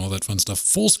 gigajoules RAM, all that fun stuff.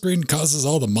 Full screen causes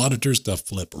all the monitors to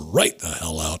flip right the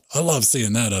hell out. I love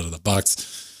seeing that out of the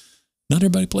box. Not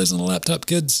everybody plays on a laptop,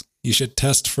 kids. You should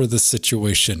test for the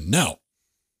situation. Now,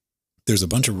 there's a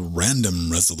bunch of random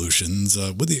resolutions,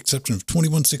 with the exception of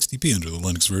 2160p under the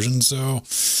Linux version. So,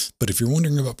 but if you're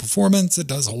wondering about performance, it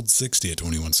does hold 60 at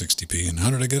 2160p. And how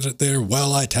did I get it there?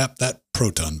 Well, I tapped that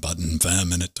Proton button,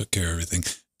 fam, and it took care of everything.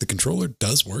 The controller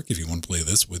does work if you want to play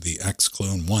this with the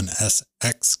Xclone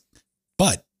 1SX,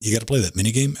 but you got to play that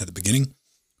minigame at the beginning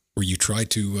where you try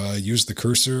to use the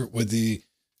cursor with the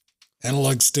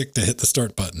analog stick to hit the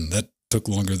start button. That took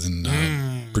longer than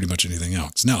pretty much anything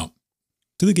else. Now,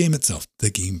 to the game itself, the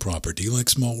game proper. Do you like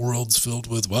small worlds filled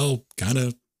with, well, kind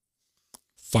of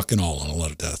fucking all and a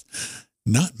lot of death?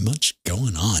 Not much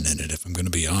going on in it, if I'm going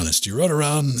to be honest. You run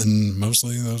around in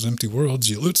mostly those empty worlds.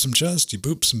 You loot some chests, you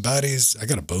boop some baddies. I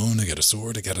got a bone, I got a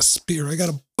sword, I got a spear, I got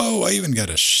a bow, I even got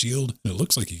a shield. It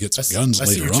looks like you get some guns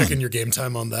later on. I see you're checking your game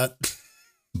time on that.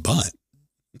 But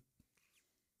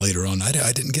later on, I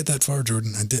didn't get that far,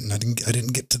 Jordan. I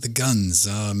didn't get to the guns,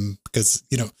 because,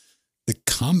 you know, the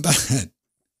combat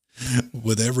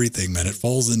with everything, man, it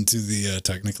falls into the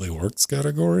technically works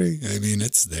category. I mean,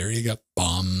 it's there. You got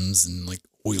bombs and like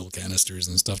oil canisters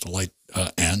and stuff to light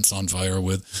ants on fire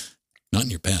with. Not in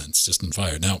your pants, just on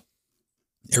fire. Now,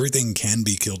 everything can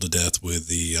be killed to death with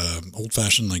the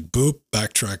old-fashioned like boop,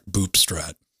 backtrack, boop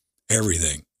strat.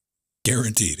 Everything.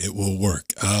 Guaranteed. It will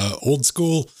work. Old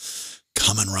school,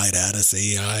 coming right at us,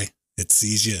 AI. It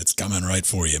sees you. It's coming right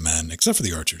for you, man. Except for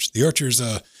the archers. The archers,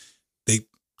 they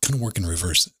kind of work in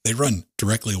reverse. They run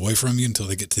directly away from you until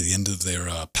they get to the end of their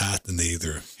path, and they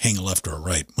either hang a left or a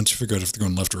right. Once you figure out if they're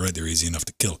going left or right, they're easy enough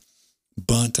to kill.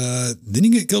 But then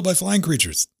you get killed by flying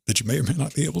creatures that you may or may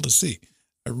not be able to see.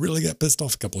 I really got pissed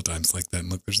off a couple of times like that.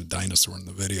 And look, there's a dinosaur in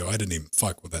the video. I didn't even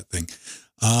fuck with that thing.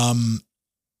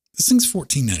 This thing's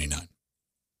 $14.99.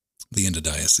 The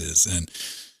Endodias is, and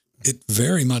it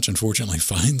very much, unfortunately,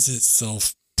 finds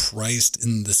itself priced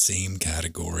in the same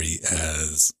category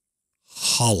as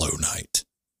Hollow Knight.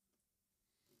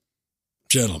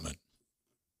 Gentlemen,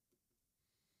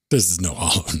 this is no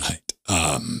Hollow Knight.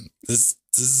 This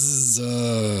is,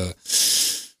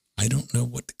 I don't know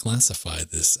what to classify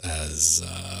this as.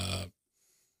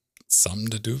 Something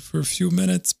to do for a few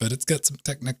minutes, but it's got some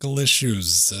technical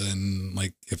issues. And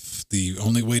like, if the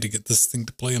only way to get this thing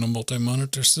to play in a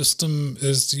multi-monitor system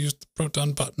is to use the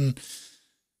Proton button,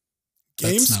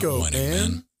 GameScope,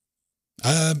 man.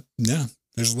 Yeah,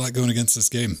 there's a lot going against this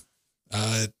game.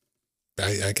 I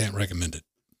can't recommend it.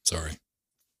 Sorry.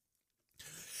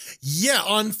 Yeah,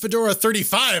 on Fedora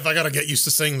 35, I gotta get used to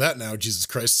saying that now, Jesus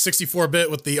Christ. 64-bit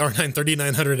with the R9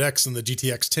 3900X and the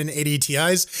GTX 1080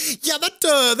 Ti's. Yeah,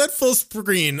 that full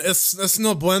screen, es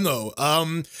no bueno.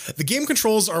 The game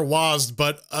controls are WASD,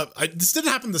 but this didn't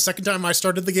happen the second time I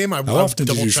started the game. How often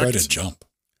did you try to jump?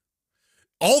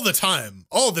 All the time.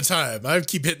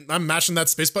 I'm mashing that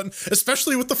space button,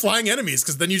 especially with the flying enemies,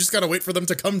 because then you just gotta wait for them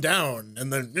to come down,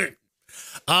 and then...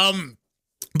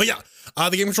 But yeah,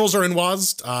 the game controls are in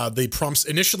WASD. The prompts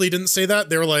initially didn't say that.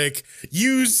 They were like,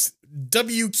 use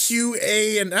W, Q,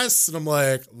 A, and S. And I'm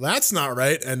like, that's not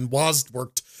right. And WASD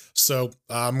worked. So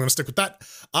I'm going to stick with that.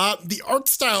 The art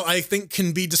style, I think,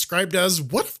 can be described as,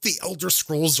 what if the Elder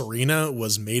Scrolls Arena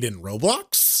was made in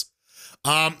Roblox?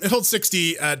 It holds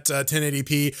 60 at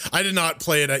 1080p. I did not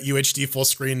play it at UHD full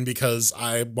screen because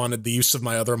I wanted the use of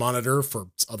my other monitor for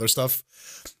other stuff.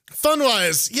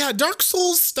 Fun-wise, yeah, Dark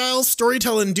Souls-style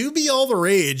storytelling do be all the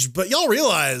rage, but y'all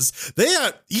realize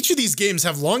each of these games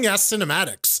have long-ass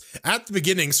cinematics at the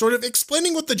beginning, sort of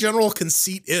explaining what the general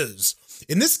conceit is.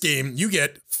 In this game, you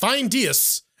get Fine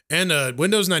Dias and a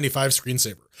Windows 95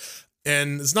 screensaver,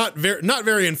 and it's not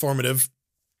very informative.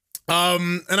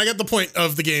 And I get the point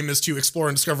of the game is to explore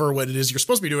and discover what it is you're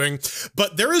supposed to be doing,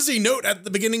 but there is a note at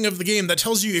the beginning of the game that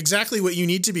tells you exactly what you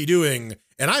need to be doing,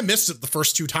 and I missed it the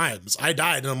first 2 times. I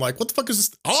died, and I'm like, what the fuck is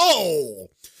this? Oh,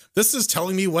 this is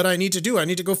telling me what I need to do. I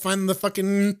need to go find the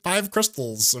fucking 5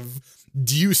 crystals of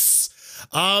Deuce.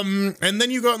 And then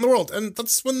you go out in the world, and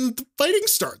that's when the fighting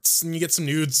starts, and you get some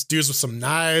dudes with some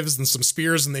knives and some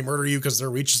spears, and they murder you because their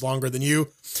reach is longer than you.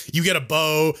 You get a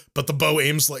bow, but the bow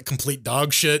aims like complete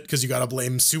dog shit because you gotta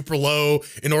aim super low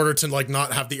in order to like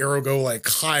not have the arrow go like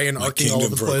high and arcing all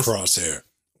over the place. Crosshair.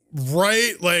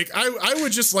 Right? Like I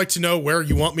would just like to know where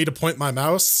you want me to point my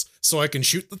mouse so I can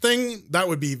shoot the thing. That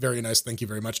would be very nice. Thank you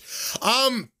very much.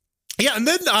 Yeah, and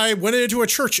then I went into a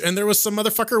church and there was some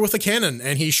motherfucker with a cannon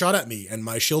and he shot at me and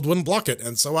my shield wouldn't block it,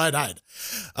 and so I died.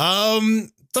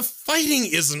 The fighting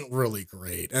isn't really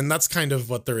great, and that's kind of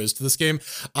what there is to this game.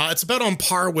 It's about on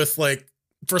par with like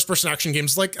first-person action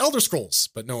games like Elder Scrolls,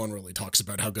 but no one really talks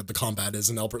about how good the combat is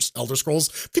in Elder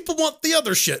Scrolls. People want the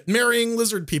other shit, marrying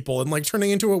lizard people and like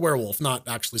turning into a werewolf, not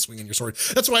actually swinging your sword.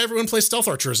 That's why everyone plays stealth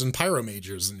archers and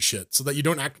pyromages and shit, so that you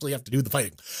don't actually have to do the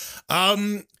fighting.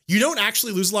 You don't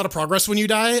actually lose a lot of progress when you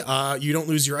die. You don't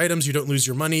lose your items, you don't lose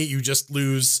your money, you just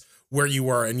lose where you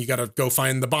were, and you gotta go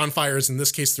find the bonfires. In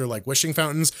this case, they're like wishing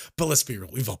fountains, but let's be real,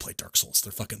 we've all played Dark Souls,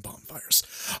 they're fucking bonfires.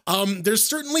 There's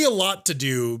certainly a lot to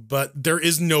do, but there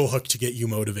is no hook to get you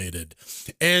motivated.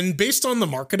 And based on the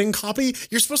marketing copy,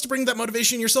 you're supposed to bring that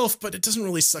motivation yourself, but it doesn't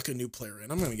really suck a new player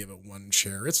in. I'm gonna give it 1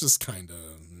 share. It's just kind of...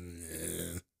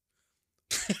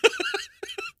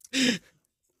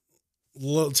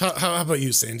 How about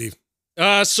you, Sandy?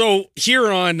 So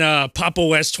here on Pop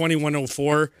OS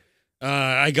 2104,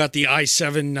 I got the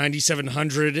i7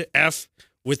 9700F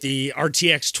with the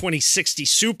RTX 2060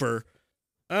 Super.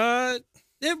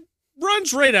 It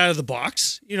runs right out of the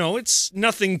box. You know, it's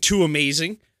nothing too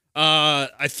amazing.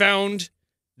 I found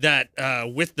that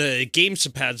with the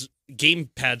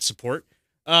gamepad support,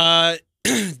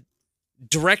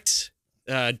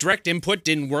 direct input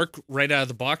didn't work right out of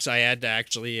the box. I had to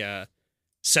actually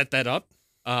set that up.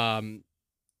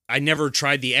 I never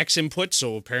tried the X input,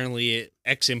 so apparently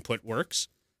X input works.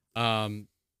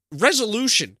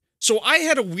 Resolution. So I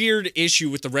had a weird issue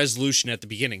with the resolution at the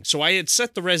beginning. So I had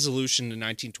set the resolution to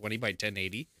 1920 by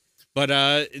 1080, but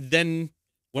then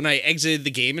when I exited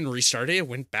the game and restarted, it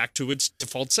went back to its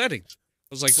default settings.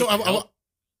 I was like, so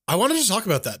I wanted to talk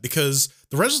about that because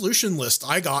the resolution list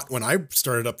I got when I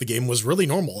started up the game was really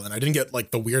normal, and I didn't get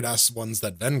like the weird ass ones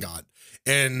that Ben got.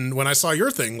 And when I saw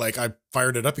your thing, like I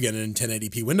fired it up again in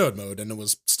 1080p windowed mode, and it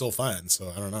was still fine.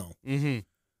 So I don't know. Mm-hmm.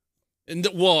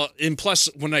 And plus,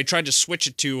 when I tried to switch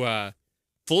it to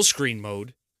full screen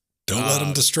mode, don't let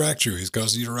him distract you. He's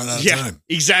causing you to run out of time.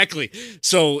 Exactly.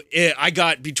 So I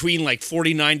got between like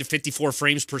 49 to 54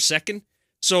 frames per second.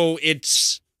 So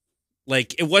it's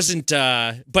like it wasn't.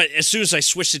 But as soon as I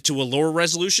switched it to a lower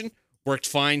resolution, worked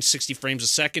fine. 60 frames a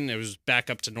second. It was back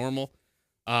up to normal.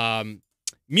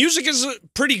 Music is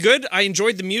pretty good. I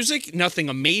enjoyed the music. Nothing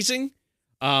amazing.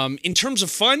 In terms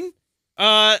of fun,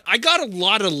 I got a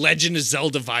lot of Legend of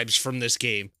Zelda vibes from this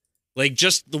game. Like,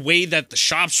 just the way that the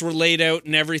shops were laid out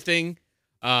and everything.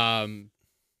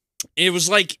 It was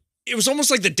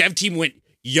almost like the dev team went,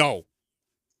 yo,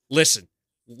 listen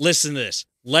to this.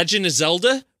 Legend of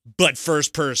Zelda, but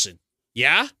first person.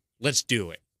 Yeah? Let's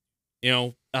do it. You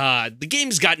know, the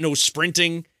game's got no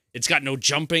sprinting. It's got no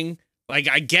jumping. Like,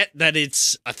 I get that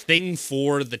it's a thing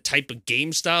for the type of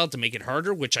game style to make it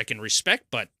harder, which I can respect,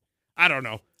 but I don't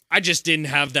know. I just didn't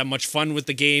have that much fun with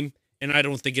the game, and I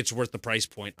don't think it's worth the price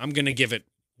point. I'm going to give it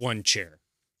 1 chair.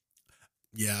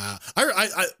 Yeah,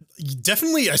 I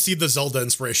definitely I see the Zelda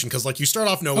inspiration because like you start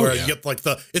off nowhere, you get like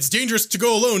it's dangerous to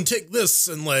go alone, take this,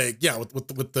 and like with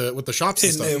the shops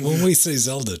and stuff. And when we say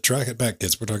Zelda, track it back,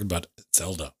 kids. We're talking about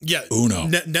Zelda. Yeah, Uno,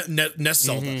 NES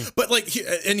Zelda. But like,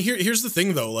 here's the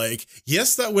thing though. Like,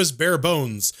 yes, that was bare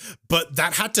bones, but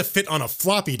that had to fit on a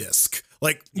floppy disk.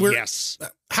 Like, yes.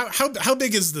 How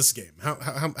big is this game?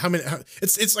 How many?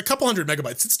 It's a couple hundred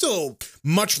megabytes. It's still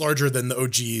much larger than the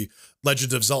OG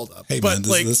Legend of Zelda. Hey but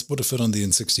man, this would have fit on the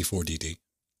N64 DD.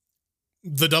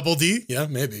 The double D, yeah,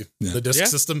 maybe the disk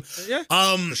system. Yeah,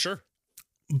 for sure.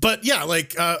 But yeah,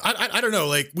 like I don't know.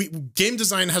 Like game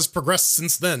design has progressed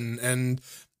since then, and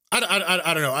I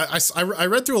don't know. I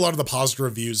read through a lot of the positive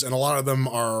reviews, and a lot of them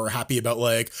are happy about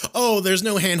like, oh, there's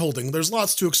no hand holding, there's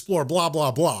lots to explore, blah blah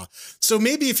blah. So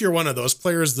maybe if you're one of those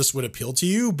players, this would appeal to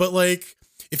you. But like,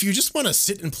 if you just want to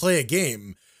sit and play a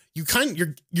game,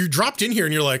 you're dropped in here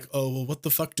and you're like, oh, well, what the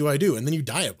fuck do I do? And then you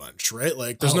die a bunch, right?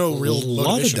 Like there's no real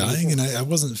lot of dying, and I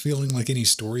wasn't feeling like any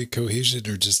story cohesion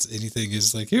or just anything.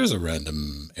 Is like, here's a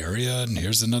random area and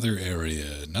here's another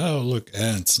area. No, look,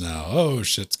 ants now. Oh,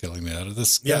 shit's killing me out of the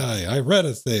sky. Yeah. I read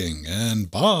a thing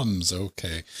and bombs.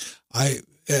 Okay, I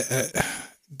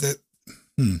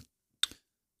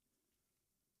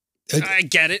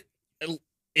get it.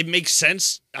 It makes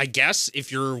sense, I guess,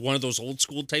 if you're one of those old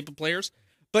school type of players.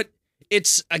 But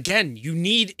it's, again, you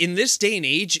need, in this day and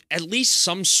age, at least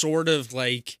some sort of,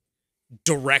 like,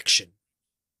 direction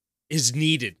is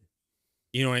needed.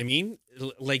 You know what I mean?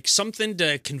 Like, something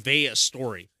to convey a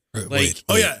story. Wait,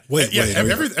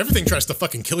 everything tries to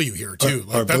fucking kill you here, too.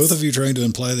 Are both of you trying to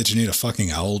imply that you need a fucking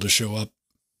owl to show up?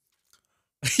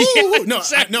 Ooh, no,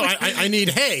 exactly. I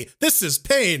need, hey, this is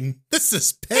pain. This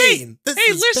is pain. This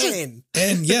is listen. Pain.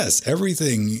 And yes,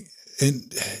 everything, and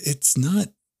it's not,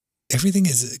 everything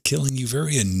is killing you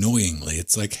very annoyingly.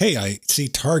 It's like, hey, I see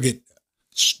target,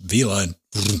 V-line.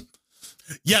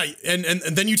 Yeah, and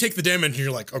then you take the damage and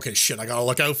you're like, okay, shit, I gotta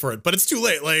look out for it. But it's too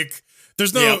late. Like,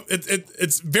 there's no,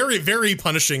 it's very, very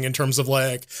punishing in terms of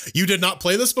like, you did not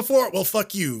play this before? Well,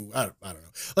 fuck you. I don't know.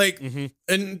 Like,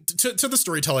 and to the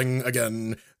storytelling,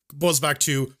 again, goes back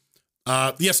to,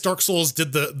 yes, Dark Souls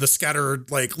did the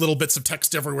scattered, like, little bits of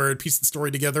text everywhere and piece the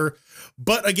story together.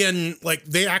 But again, like,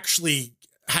 they actually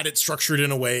had it structured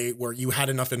in a way where you had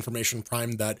enough information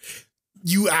primed that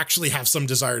you actually have some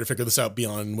desire to figure this out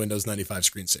beyond Windows 95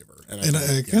 screensaver. And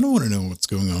I kind of want to know what's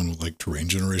going on with like terrain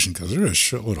generation, because there's a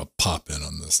shitload of pop in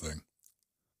on this thing.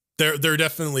 There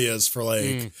definitely is for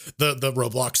like the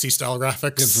Robloxy style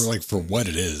graphics. Yeah, for what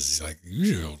it is, like you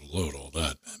should be able to load all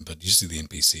that, but you see the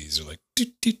NPCs are like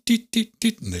doot, doot, doot, doot,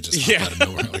 doot, and they just hop out of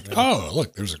nowhere. Like, oh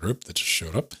look, there's a group that just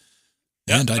showed up,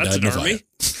 and I died in a fire.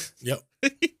 Yep.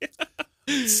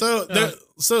 So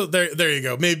there you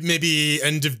go. Maybe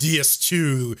end of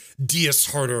DS2,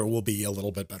 DS Harder will be a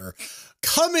little bit better.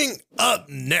 Coming up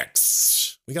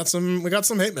next, we got some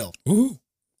hate mail. Ooh.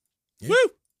 Yeah. Woo.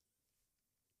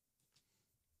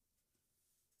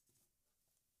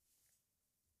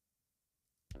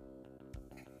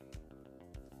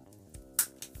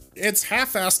 It's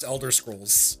half-assed Elder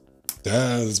Scrolls.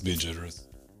 That's being generous.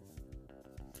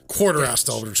 Quarter-assed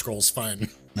Elder Scrolls, fine.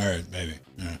 All right, maybe.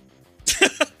 Yeah.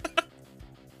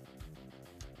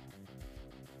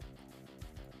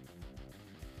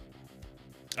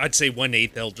 I'd say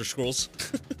 1/8 Elder Scrolls.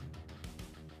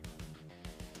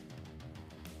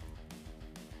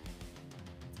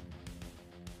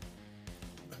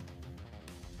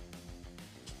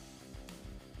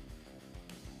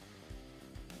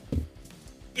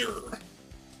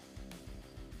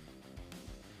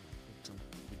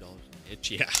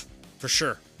 Yeah, for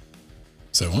sure.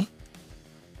 So what?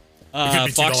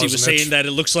 Foxy was an saying itch. that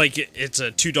it looks like it's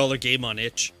a $2 game on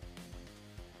itch.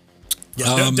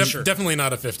 Yeah, Sure. definitely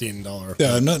not a $15.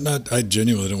 Yeah, I'm not. I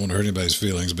genuinely don't want to hurt anybody's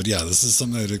feelings, but yeah, this is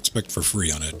something I'd expect for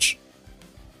free on Itch.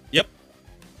 Yep.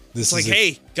 This It's like, is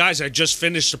hey, guys, I just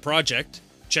finished a project.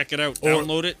 Check it out.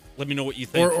 Download it. Let me know what you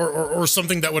think. Or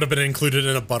something that would have been included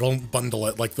in a bundle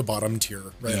at like the bottom tier,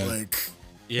 right? Yeah. Like,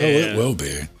 yeah. Oh, it will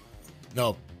be.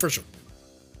 no, for sure.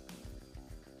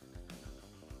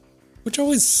 Which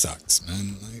always sucks,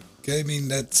 man. Like, I mean,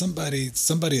 that somebody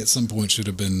at some point should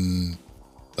have been,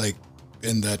 like,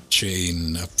 in that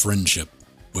chain of friendship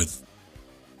with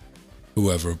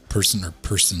whoever person or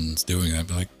persons doing that.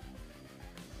 Be like,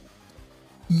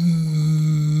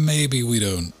 maybe we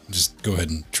don't just go ahead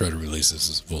and try to release this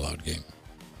as a full-out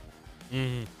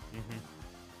game.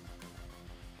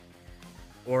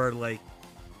 Or, like,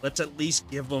 let's at least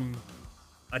give them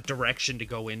a direction to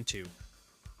go into.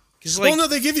 Because, like, Well, no,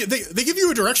 they give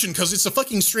you a direction because it's a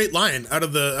fucking straight line out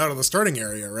of the starting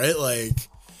area, right? Like,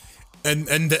 and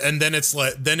then it's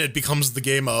like then it becomes the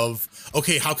game of,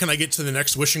 okay, how can I get to the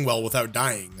next wishing well without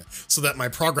dying so that my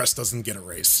progress doesn't get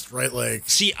erased, right? Like,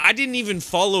 see, I didn't even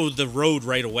follow the road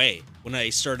right away when I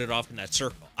started off in that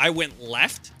circle. I went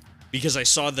left because I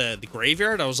saw the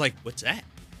graveyard. I was like, what's that?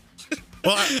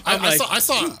 well, I'm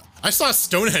I saw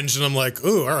Stonehenge and I'm like,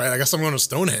 ooh, all right, I guess I'm going to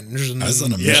Stonehenge. And I was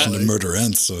on a mission to murder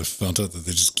Ents, so I found out that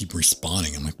they just keep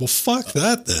respawning. I'm like, well, fuck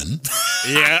that then.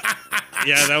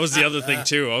 Yeah, that was the other thing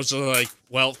too. I was like,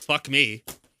 well, fuck me.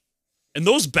 And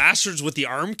those bastards with the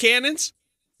arm cannons,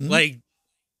 like,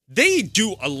 they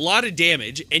do a lot of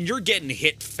damage, and you're getting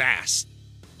hit fast,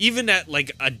 even at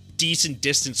like a decent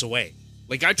distance away.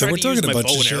 Like, I tried to use my bow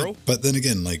and arrow. But then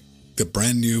again, like the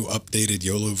brand new updated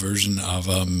YOLO version of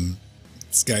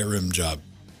Skyrim job.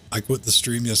 I quit the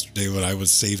stream yesterday when I was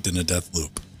saved in a death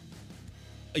loop.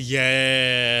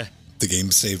 Yeah. The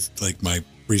game saved, like, my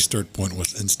restart point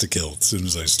was insta-kill as soon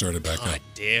as I started back God up.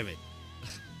 damn it.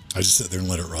 I just sat there and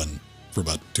let it run for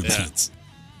about 2 minutes.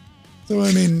 So,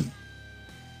 I mean,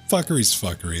 fuckery's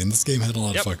fuckery, and this game had a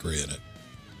lot of fuckery in it.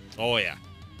 Oh, yeah.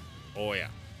 Oh, yeah.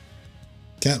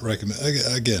 Can't recommend,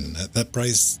 again, at that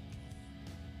price,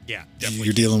 Yeah, definitely.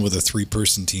 you're dealing with a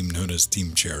 3-person team known as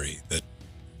Team Cherry that,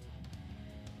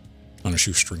 on a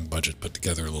shoestring budget, put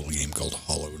together a little game called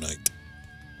Hollow Knight.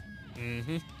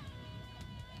 Mm-hmm.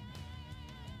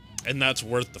 And that's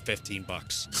worth the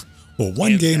 $15. Well,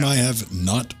 one game I have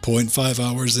not 0.5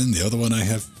 hours in, the other one I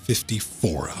have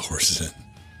 54 hours in.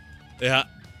 Yeah.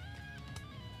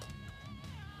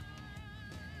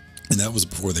 And that was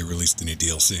before they released any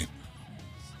DLC.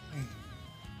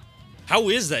 How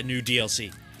is that new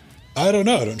DLC? I don't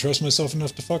know. I don't trust myself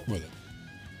enough to fuck with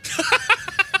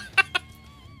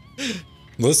it.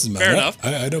 Listen, man, Fair enough.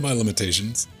 I know my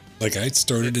limitations. Like, I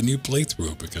started a new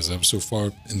playthrough because I was so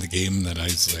far in the game that I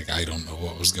was like, I don't know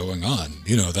what was going on.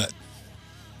 You know, that.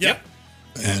 Yep.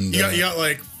 And You got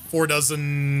like 4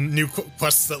 dozen new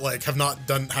quests that like have not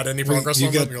had any progress you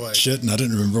on got them. You're like, shit, and I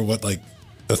didn't remember what, like,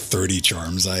 the 30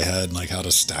 charms I had and, like, how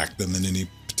to stack them in any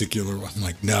particular one. I'm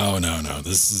like, no.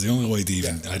 This is the only way to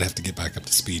even, I'd have to get back up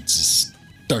to speed. Just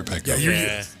start back up.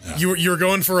 you were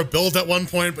going for a build at one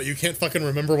point, but you can't fucking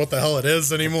remember what the hell it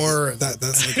is anymore.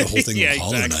 That's like the whole thing with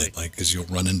Hollow exactly. Knight, like, because you'll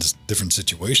run into different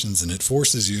situations and it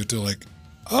forces you to, like,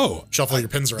 Shuffle your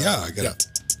pins around. Yeah, I gotta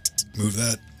move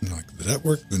that. And you're like, did that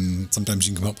work? Then sometimes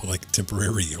you can come up with, like,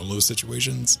 temporary YOLO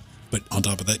situations, but on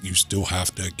top of that, you still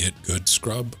have to get good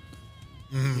scrub.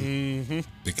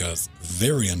 Because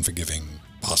very unforgiving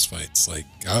boss fights. Like,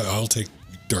 I'll take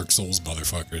Dark Souls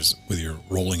motherfuckers with your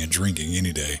rolling and drinking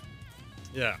any day.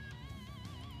 Yeah.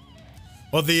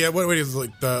 Well, the what is it,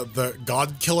 like the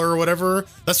God Killer or whatever?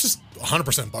 That's just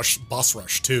 100% boss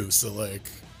rush too. So like,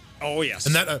 Oh, yes.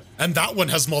 and that one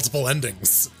has multiple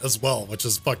endings as well, which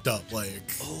is fucked up.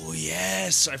 Like, Oh,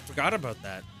 yes. I forgot about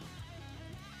that.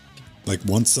 Like,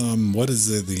 once, what is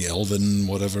it, the Elven,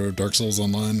 whatever, Dark Souls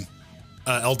Online?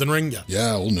 Elden Ring, yeah.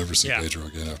 Yeah, we'll never see Yeah. Pedro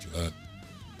again after that.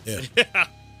 Yeah.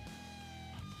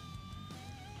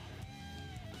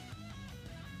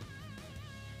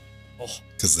 Oh.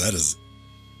 Because that is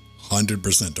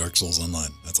 100% Dark Souls Online.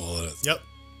 That's all it is. Yep.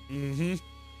 Mm-hmm.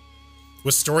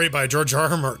 With story by George R.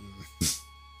 R. Martin.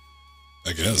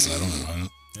 I guess. I don't know.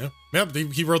 Yeah. Yeah,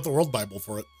 he wrote the World Bible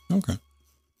for it. Okay.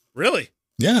 Really?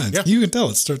 Yeah, you can tell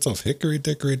it starts off hickory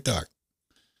dickory dock.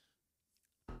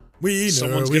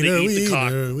 Someone's gonna eat the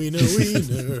cock.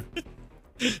 Wiener.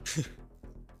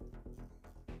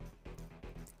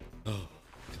 Oh.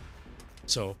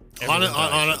 So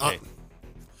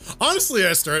honestly,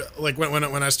 I started like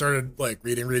when I started like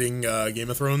reading Game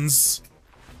of Thrones.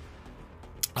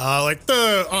 I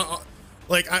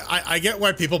get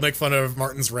why people make fun of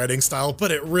Martin's writing style,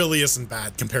 but it really isn't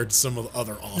bad compared to some of the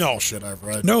other awful shit I've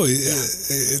read. No,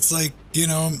 it's like, you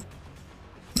know,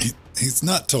 he's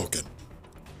not Tolkien.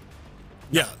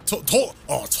 Yeah,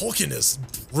 Tolkien is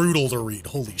brutal to read.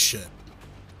 Holy shit.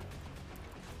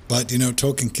 But, you know,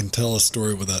 Tolkien can tell a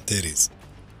story without titties.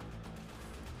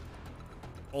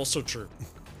 Also true.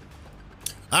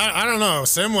 I don't know.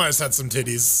 Samwise had some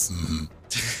titties.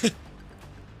 Mm-hmm.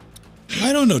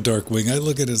 I don't know, Darkwing. I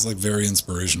look at it as like very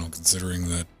inspirational, considering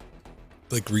that,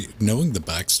 like, knowing the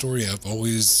backstory.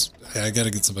 I got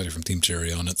to get somebody from Team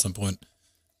Cherry on at some point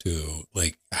to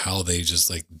like how they just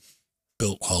like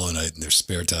built Hollow Knight in their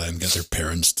spare time, got their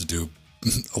parents to do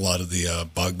a lot of the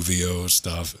bug VO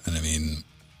stuff, and I mean,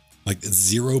 like, it's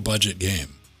zero budget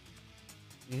game,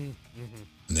 and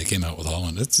they came out with Hollow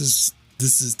Knight.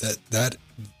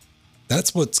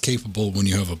 That's what's capable when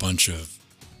you have a bunch of,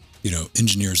 you know,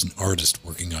 engineers and artists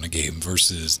working on a game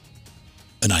versus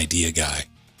an idea guy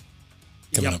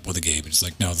coming up with a game. It's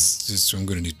like, no, I'm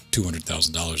going to need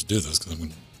 $200,000 to do this because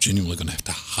I'm genuinely going to have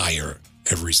to hire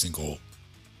every single,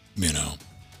 you know,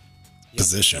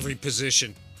 position. Every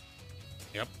position.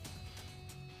 Yep.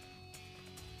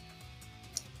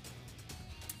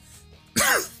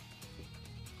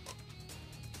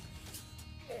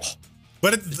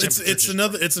 But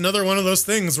it's another one of those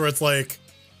things where it's like,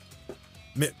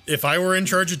 if I were in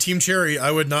charge of Team Cherry,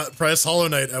 I would not price Hollow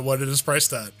Knight at what it is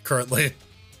priced at currently.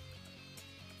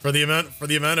 For the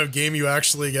amount of game you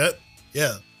actually get,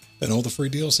 yeah. And all the free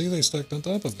DLC they stacked on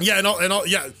top of it. Yeah, and all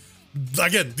yeah.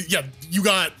 Again, yeah, you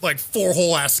got like 4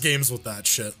 whole ass games with that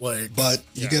shit. Like, but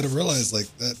you got to realize like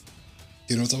that,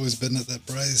 you know, it's always been at that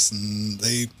price, and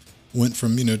they went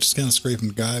from, you know, just kind of scraping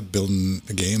guy building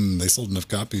a game, and they sold enough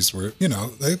copies where, you know,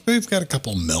 they've got a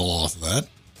couple mil off of that.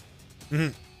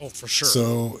 Mm-hmm. Oh, for sure.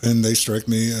 So, and they strike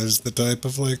me as the type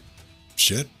of like,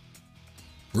 shit,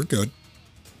 we're good.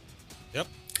 Yep.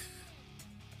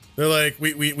 They're like,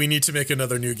 we need to make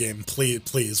another new game,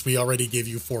 please. We already gave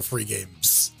you 4 free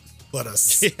games. Let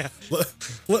us,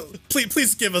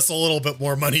 please give us a little bit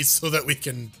more money so that we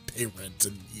can pay rent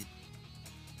and eat.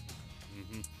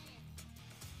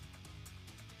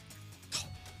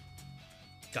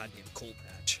 Goddamn cold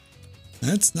patch.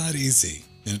 That's not easy,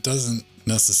 and it doesn't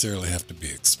necessarily have to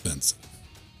be expensive.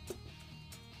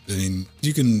 I mean,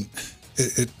 you can,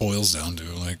 it boils down to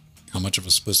like how much of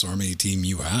a Swiss Army team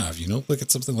you have. You know, look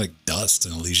at something like Dust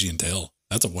and Elysian Tale.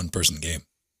 That's a 1-person game.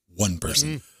 1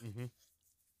 person. Mm-hmm.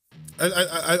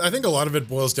 I think a lot of it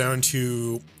boils down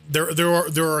to there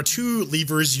are 2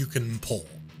 levers you can pull.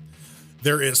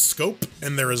 There is scope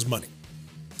and there is money.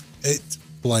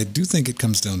 Well, I do think it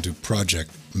comes down to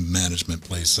project management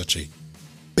plays such a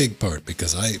big part,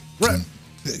 because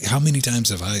how many times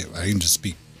have I can just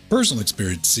speak personal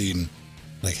experience, seen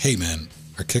like, hey man,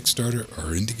 our Kickstarter,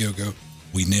 our Indiegogo,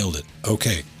 we nailed it.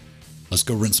 Okay, let's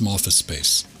go rent some office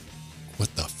space.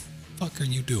 What the fuck are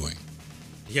you doing?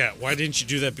 Yeah, why didn't you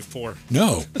do that before?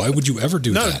 No, why would you ever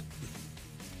do that?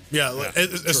 Yeah,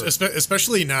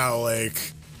 especially now,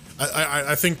 like,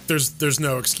 I think there's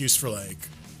no excuse for like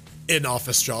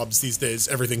in-office jobs these days.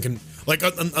 Everything can, like,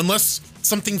 unless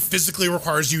something physically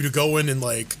requires you to go in and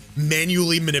like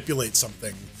manually manipulate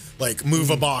something, like move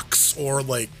a box or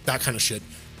like that kind of shit,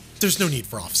 there's no need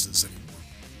for offices anymore.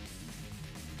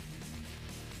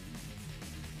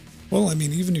 Well, I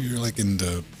mean, even if you're like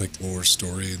into like lore,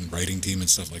 story, and writing team and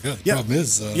stuff like that, the problem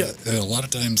is, a lot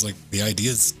of times like the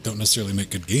ideas don't necessarily make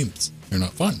good games. They're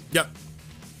not fun. Yeah.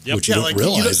 Which you don't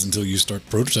realize until you start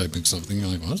prototyping something. You're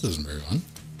like, well, this isn't very fun.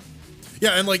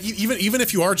 Yeah, and like even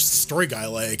if you are just a story guy,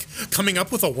 like coming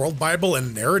up with a world bible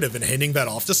and narrative and handing that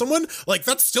off to someone, like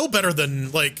that's still better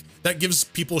than like that gives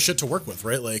people shit to work with,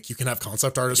 right? Like you can have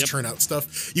concept artists churn out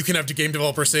stuff. You can have the game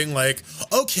developer saying like,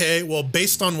 okay, well,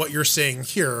 based on what you're saying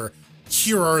here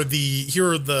are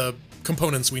the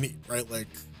components we need, right? Like,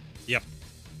 yep.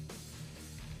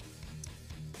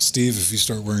 Steve, if you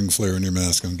start wearing flair in your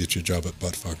mask, I'm gonna get you a job at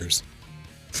Buttfuckers.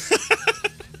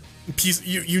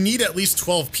 You need at least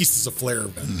 12 pieces of flair,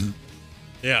 Ben. Mm-hmm.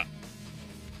 Yeah.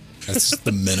 That's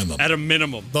the minimum. At a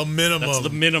minimum. The minimum. That's the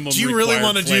minimum. Do you really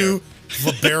want to do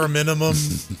the bare minimum,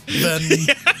 then?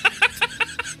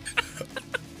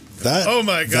 Oh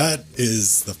my God. That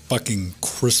is the fucking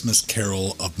Christmas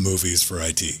Carol of movies for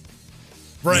IT.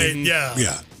 Right, yeah.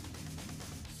 Yeah.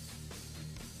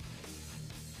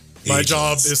 My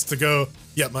job Ageless. is to go.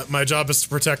 Yeah, my job is to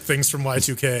protect things from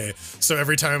Y2K. So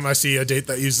every time I see a date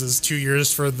that uses 2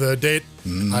 years for the date,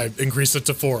 I increase it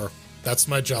to 4. That's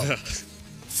my job.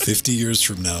 50 years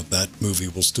from now, that movie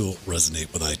will still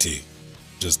resonate with IT.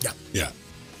 Just, yeah.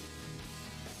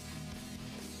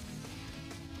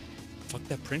 Fuck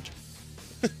that printer.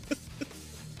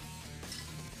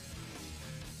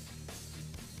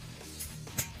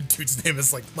 Dude's name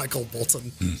is like Michael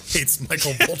Bolton. Hates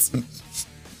Michael Bolton.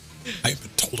 I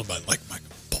haven't told him I like Michael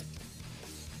Bolton.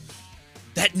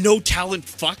 That no talent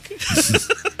fuck.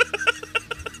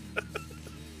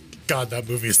 God, that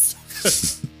movie is.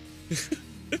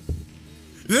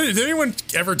 Did anyone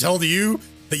ever tell you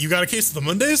that you got a case of the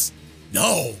Mondays?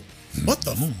 No. What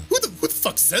the? Who the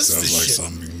fuck says Sounds this like shit?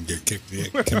 something you can get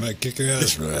kicked. Come back, kick your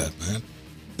ass for that, man.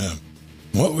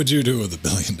 What would you do with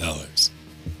 $1 billion?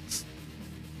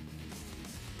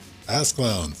 Ass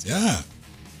clowns, yeah.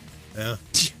 Yeah.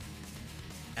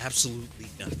 Absolutely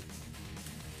nothing.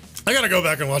 I gotta go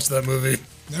back and watch that movie.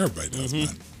 Everybody does, man.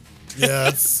 Yeah,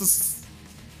 it's just,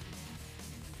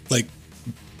 Like,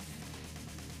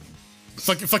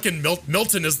 fucking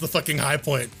Milton is the fucking high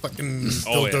point. Fucking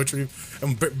Oh, yeah. Daughtry.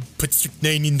 Put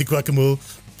strychnine in the guacamole.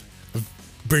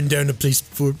 Burn down the place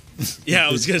before. Yeah,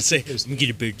 I was gonna say I'm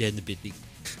gonna burn down the building.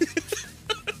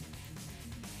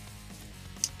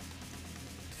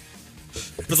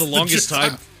 For the longest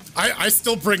time. I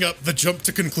still bring up the jump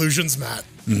to conclusions, Matt.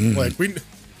 Like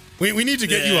we need to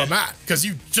get you a Matt because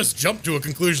you just jumped to a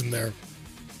conclusion there.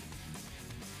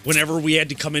 Whenever we had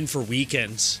to come in for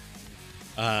weekends,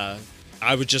 I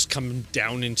would just come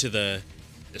down into the,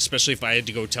 especially if I had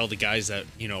to go tell the guys that,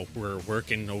 you know, were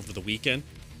working over the weekend,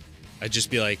 I'd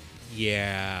just be like,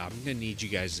 yeah, I'm going to need you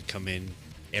guys to come in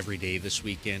every day this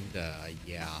weekend.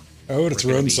 Yeah. I would have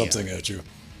We're gonna thrown be, something at you.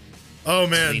 Oh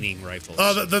man. Cleaning rifles.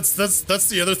 Oh, that's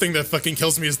the other thing that fucking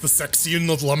kills me is the sex scene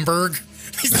with Lumberg.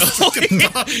 He's fucking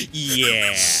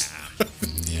Yeah.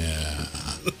 Yeah.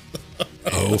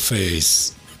 Oh,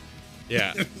 face.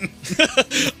 Yeah.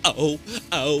 Oh.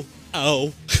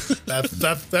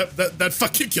 That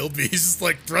fucking killed me. He's just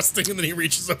like thrusting and then he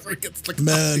reaches over and gets the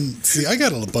Man, see, I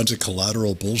got a bunch of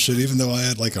collateral bullshit. Even though I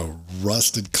had like a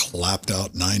rusted, clapped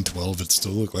out 912, it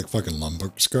still looked like fucking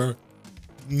lumber scar.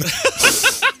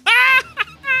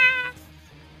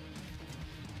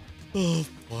 Oh,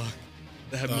 fuck.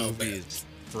 That movie man. is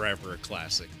forever a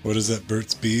classic. What is that,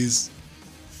 Burt's Bees?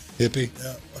 Hippie?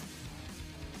 Yeah.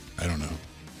 I don't know.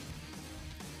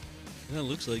 That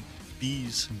looks like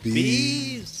bees.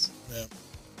 Bees. Yeah.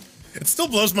 It still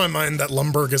blows my mind that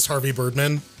Lumberg is Harvey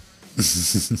Birdman.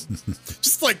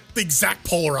 Just like the exact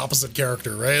polar opposite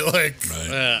character, right? Like,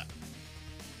 Right.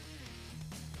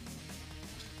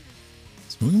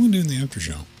 So what are we going to do in the after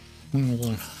show? I don't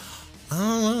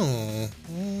know.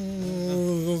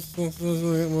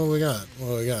 What we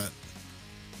got?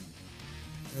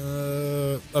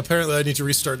 Apparently I need to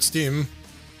restart Steam.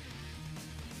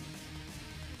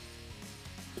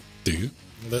 Do you?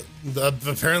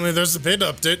 Apparently there's a beta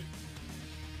update.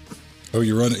 Oh,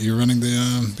 you're running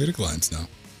the beta clients now.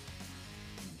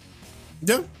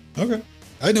 Yeah. Okay.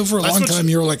 I know for a I long switched- time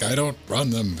you were like, I don't run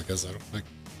them because I don't like.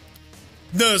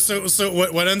 No, so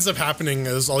what ends up happening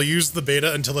is I'll use the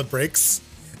beta until it breaks,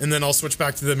 and then I'll switch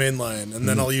back to the main line, and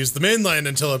then I'll use the main line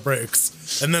until it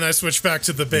breaks, and then I switch back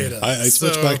to the beta. I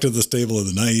switch back to the stable of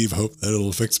the naive hope that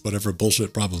it'll fix whatever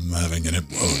bullshit problem I'm having, and it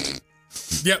won't.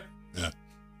 Yep. Yeah.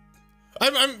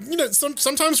 I'm you know,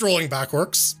 sometimes rolling back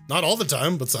works. Not all the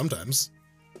time, but sometimes.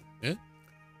 Yeah.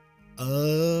 What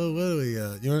do we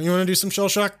got? You want to do some shell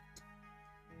shock?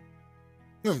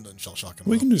 We haven't done shell shock in a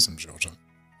We while. can do some shell shock.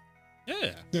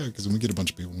 Yeah. Yeah, because when we get a bunch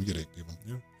of people, we get 8 people.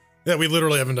 Yeah, we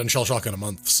literally haven't done shell shock in a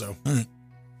month, so. All right.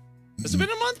 Has it been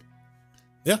a month?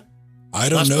 Yeah. I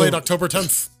don't Last know. played October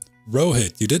 10th.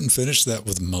 Rohit, you didn't finish that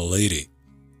with Milady.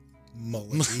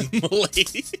 Milady.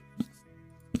 Milady.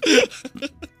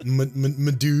 My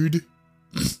dude.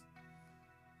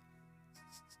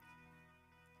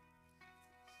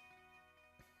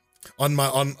 I'm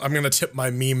gonna tip my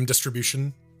meme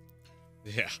distribution.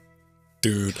 Yeah.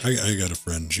 Dude, I got a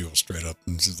friend, she will straight up,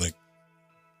 and she's like,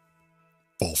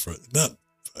 fall for it. Not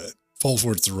fall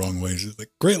for it's the wrong way. She's like,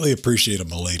 greatly appreciate a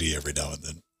Milady every now and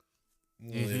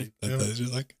then. Mhm.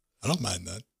 She's like, I don't mind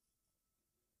that.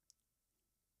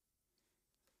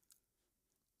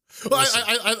 Well,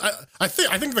 I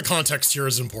think the context here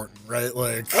is important, right?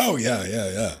 Like, Oh, yeah.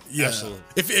 yeah, absolutely.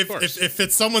 If course. if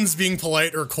it's someone's being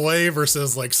polite or coy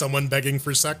versus like someone begging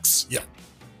for sex, yeah.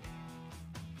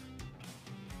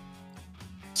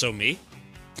 So me?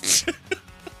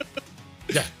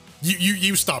 Yeah.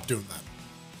 You stop doing that.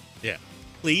 Yeah.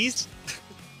 Please?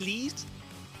 Please?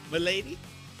 My lady?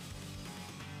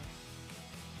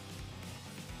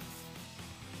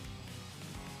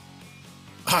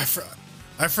 I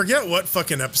forget what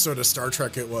fucking episode of Star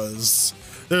Trek it was.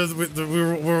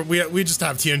 We just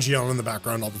have TNG on in the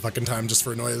background all the fucking time just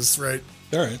for noise, right?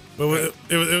 All right. But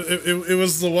it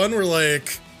was the one where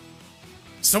like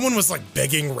someone was like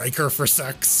begging Riker for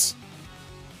sex.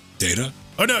 Data?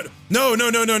 Oh no.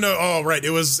 Oh right, it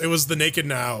was the Naked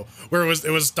Now where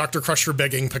it was Dr. Crusher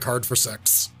begging Picard for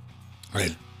sex.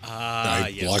 Right.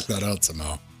 I blocked that out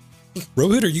somehow.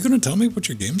 Rohit, are you going to tell me what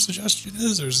your game suggestion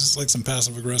is, or is this like some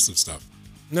passive aggressive stuff?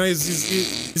 No,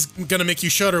 he's gonna make you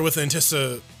shudder with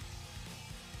Antissa.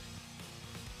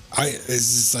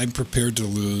 I'm prepared to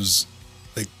lose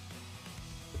like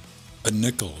a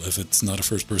nickel if it's not a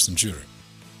first-person shooter.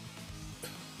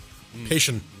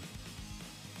 Patient.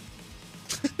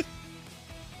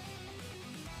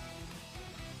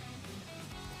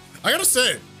 I gotta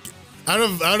say, out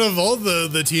of all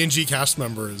the TNG cast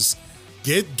members,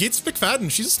 Gates McFadden,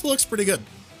 she still looks pretty good.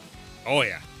 Oh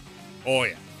yeah.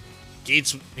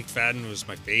 Gates McFadden was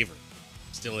my favorite.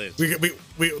 Still is.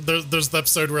 There's the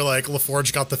episode where like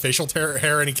LaForge got the facial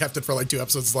hair and he kept it for like 2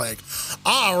 episodes. Like,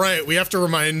 right, we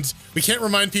can't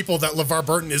remind people that LeVar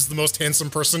Burton is the most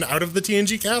handsome person out of the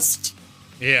TNG cast.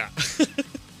 Yeah.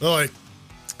 They're like,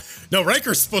 no,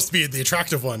 Riker's supposed to be the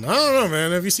attractive one. I don't know,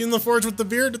 man. Have you seen LaForge with the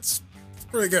beard? It's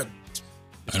pretty good.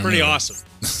 It's pretty awesome.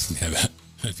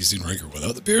 Have you seen Riker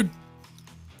without the beard?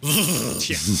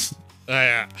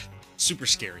 Yeah. Super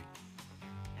scary.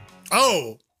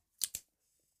 Oh.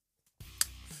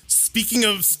 Speaking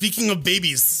of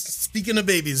babies,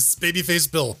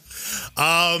 Babyface Bill.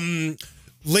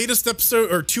 Latest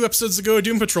episode, or 2 episodes ago,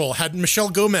 Doom Patrol had Michelle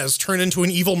Gomez turn into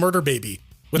an evil murder baby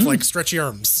with like stretchy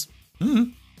arms.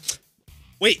 Mm.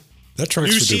 Wait, that tracks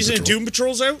new for season of Doom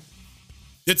Patrol's out?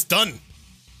 It's done.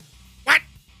 What?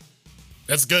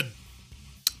 That's good.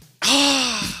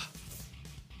 I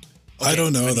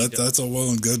don't know. That's all well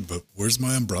and good, but where's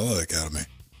my Umbrella Academy?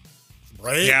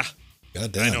 Right? Yeah.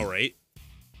 God damn. I know, right?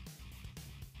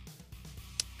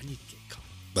 I need to get caught.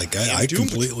 Like, I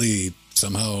completely,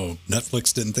 somehow,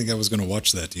 Netflix didn't think I was going to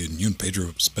watch that. You and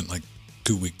Pedro spent like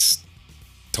 2 weeks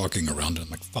talking around it.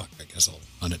 I'm like, fuck, I guess I'll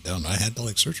hunt it down. I had to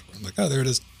like search for it. I'm like, oh, there it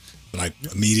is. And I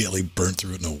immediately burnt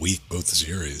through it in a week, both the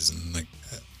series. And like,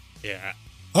 Yeah.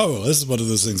 oh, this is one of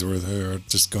those things where they're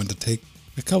just going to take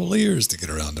a couple of years to get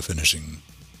around to finishing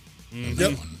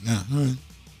that one. Yeah, all right.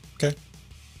 Okay.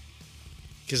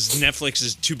 Because Netflix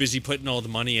is too busy putting all the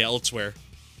money elsewhere.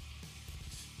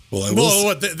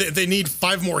 Well, they need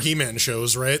 5 more He-Man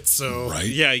shows, right? So right.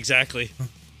 Yeah, exactly.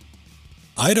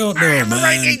 I don't know, man.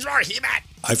 More He-Man.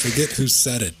 I forget who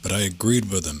said it, but I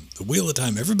agreed with him. The Wheel of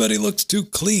Time, everybody looks too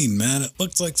clean, man. It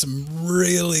looks like some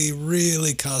really,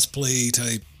 really cosplay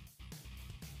type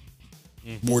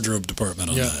wardrobe department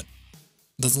on that.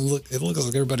 It looks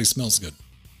like everybody smells good.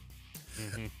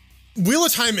 Wheel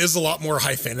of Time is a lot more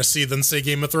high fantasy than, say,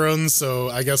 Game of Thrones, so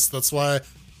I guess that's why.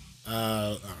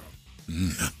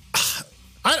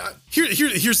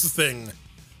 Here's the thing.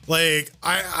 Like,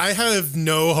 I have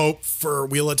no hope for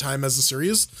Wheel of Time as a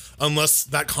series unless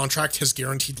that contract has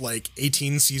guaranteed, like,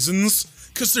 18 seasons,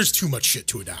 because there's too much shit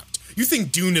to adapt. You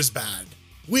think Dune is bad.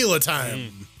 Wheel of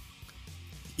Time.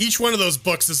 Each one of those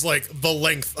books is, like, the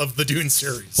length of the Dune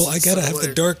series. Well, I gotta have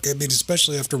the dark, I mean,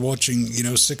 especially after watching,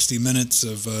 60 minutes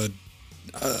of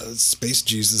Space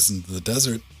Jesus in the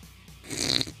desert.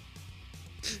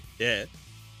 Yeah.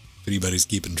 If anybody's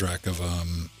keeping track of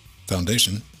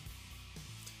Foundation.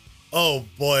 Oh,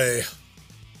 boy.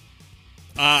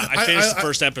 I finished the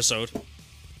first episode.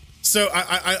 So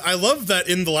I love that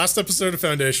in the last episode of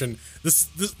Foundation, this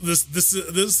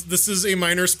is a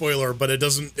minor spoiler, but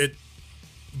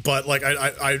but like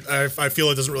I feel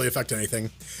it doesn't really affect anything.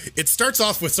 It starts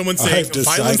off with someone saying, I've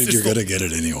decided you're gonna get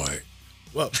it anyway.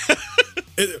 Well,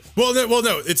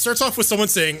 no. It starts off with someone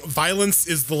saying violence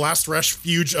is the last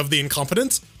refuge of the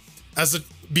incompetent,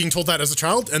 being told that as a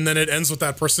child, and then it ends with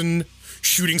that person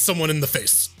shooting someone in the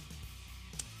face.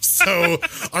 So,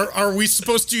 are we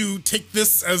supposed to take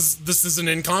this as this is an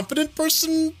incompetent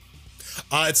person?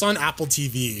 It's on Apple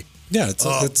TV. Yeah,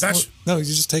 no, you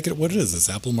just take it what it is. It's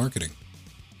Apple marketing.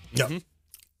 Yeah,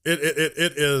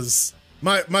 it is.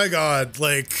 My God,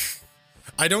 like,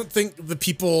 I think the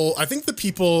people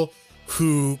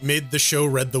who made the show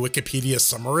read the Wikipedia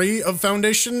summary of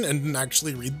Foundation and didn't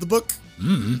actually read the book.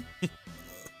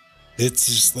 It's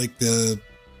just like the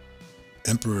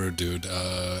Emperor dude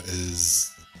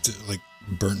is like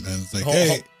burnt and like,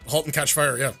 hey, Halt and Catch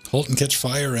Fire, yeah. Halt and Catch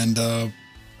Fire and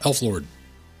Elf Lord.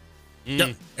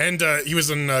 Yep. And he was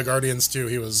in Guardians too.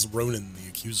 He was Ronan the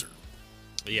Accuser.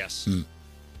 Yes.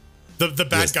 The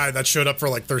bad guy that showed up for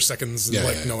like 30 seconds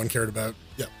and no one cared about.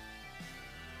 Yeah.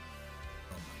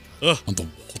 On the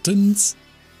Waltons?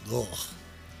 Ugh.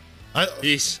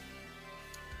 He's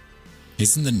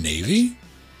in the Navy?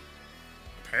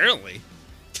 apparently.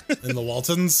 In the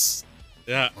Waltons?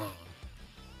 Yeah.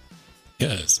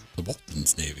 Yes, the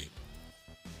Waltons Navy.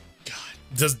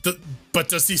 But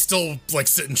does he still like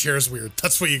sit in chairs weird?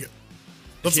 That's what you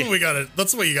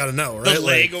gotta know, right? The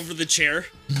leg over the chair.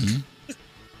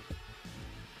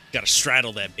 Gotta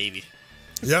straddle that baby.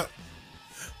 Yeah.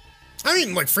 I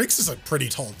mean, like, Freaks is a pretty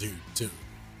tall dude, too.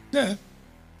 Yeah.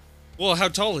 Well, how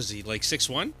tall is he? Like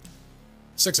 6'1"?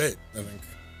 6'8", I think.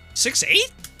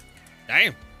 6'8"?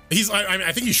 Damn.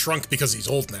 I think he shrunk because he's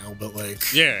old now, but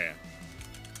like... Yeah.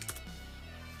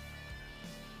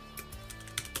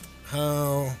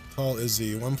 How tall is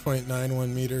he? 1.91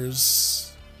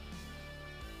 meters.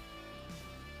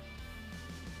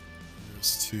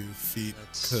 There's 2 feet,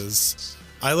 because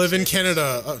I live in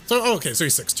Canada. Okay, so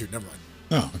he's 6'2", never mind.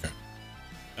 Oh, okay.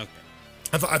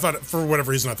 I thought for whatever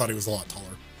reason, I thought he was a lot taller.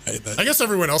 I guess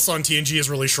everyone else on TNG is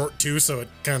really short too, so it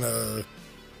kind of...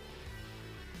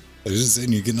 I was just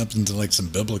saying, you're getting up into like some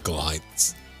biblical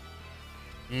heights.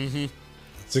 6'3"?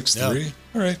 Yeah.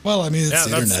 All right. Well, I mean, it's the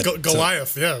that's internet.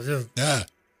 Goliath. Yeah.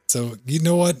 So, you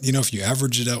know what? If you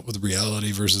average it out with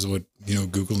reality versus what,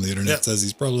 Google and the internet says,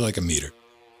 he's probably like a meter.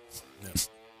 Yeah.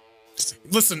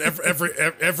 Listen,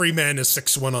 every man is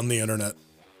 6'1" on the internet.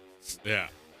 Yeah.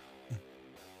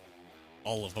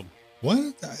 All of them.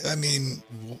 What? I mean,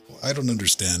 I don't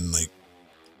understand. Like,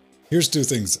 here's 2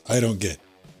 things I don't get.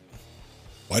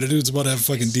 Why do dudes want to have a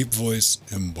fucking deep voice,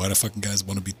 and why do fucking guys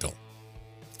want to be tall?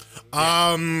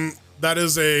 That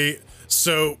is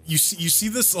so you see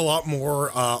this a lot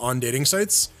more on dating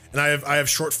sites, and I have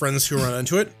short friends who run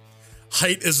into it.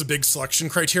 Height is a big selection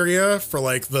criteria for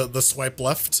like the swipe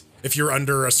left. If you're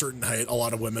under a certain height, a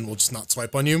lot of women will just not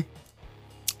swipe on you.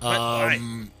 Why?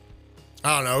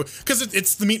 I don't know, because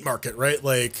it's the meat market, right?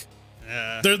 Like,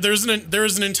 there's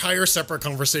an entire separate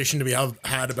conversation to be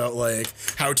had about like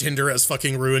how Tinder has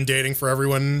fucking ruined dating for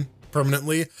everyone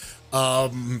permanently.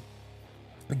 But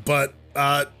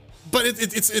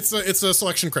it's a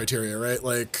selection criteria, right?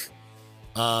 Like,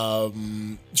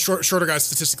 shorter guys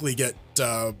statistically get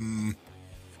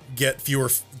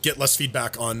less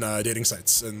feedback on dating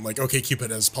sites, and like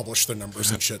OkCupid has published their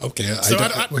numbers and shit. Okay, so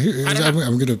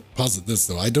I'm going to posit this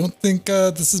though. I don't think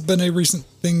this has been a recent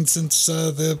thing since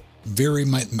the very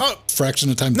fraction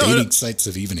of time dating sites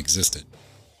have even existed.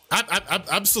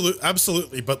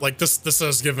 Absolutely, but like this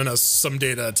has given us some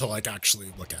data to like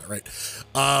actually look at, right?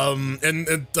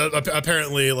 And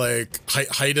apparently like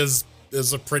height is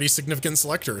a pretty significant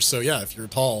selector. So yeah, if you're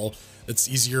tall, it's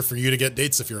easier for you to get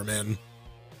dates if you're a man.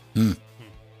 Do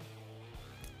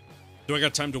I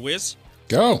got time to whiz?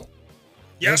 Go.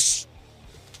 Yes.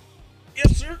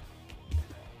 Yes, sir.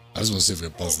 I just want to see if we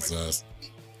can bust his ass.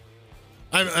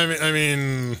 I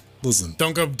mean, listen.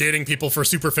 Don't go dating people for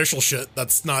superficial shit.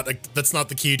 That's not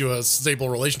the key to a stable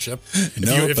relationship.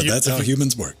 But that's how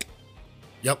humans work.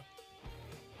 Yep.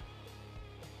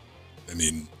 I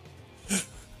mean,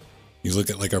 you look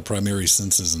at like our primary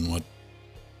senses and what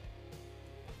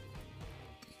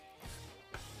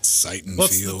sight and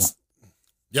feel.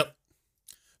 Yep.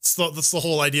 That's the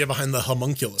whole idea behind the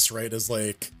homunculus, right? Is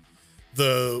like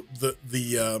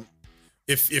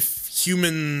if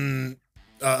human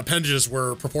appendages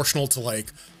were proportional to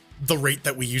like the rate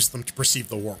that we use them to perceive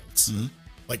the world.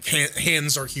 Like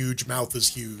hands are huge, mouth is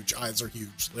huge, eyes are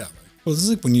huge. Yeah. Well, this is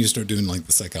like when you start doing like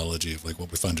the psychology of like what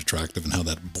we find attractive and how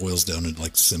that boils down into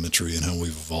like symmetry and how we've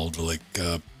evolved to like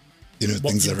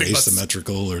things that are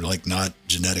asymmetrical or like not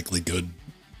genetically good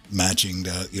matching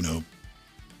to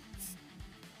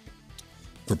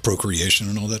for procreation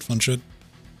and all that fun shit.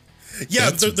 Yeah,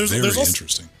 that's very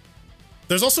interesting.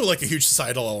 There's also like a huge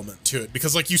societal element to it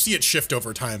because like you see it shift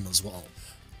over time as well.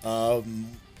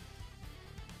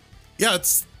 Yeah,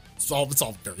 it's all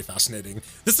very fascinating.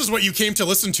 This is what you came to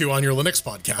listen to on your Linux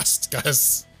podcast,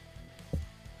 guys.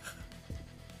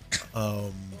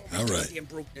 All right.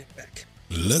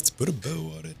 Let's put a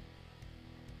bow on it.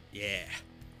 Yeah.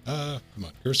 Come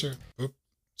on, cursor. Oop.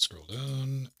 Scroll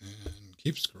down and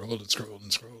keep scrolling.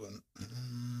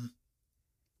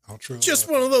 Outro. Just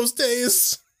one of those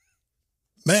days.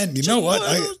 Man, you know what?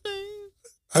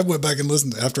 I went back and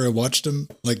listened after I watched him.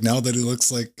 Like now that he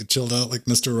looks like chilled out, like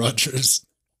Mr. Rogers.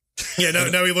 Yeah,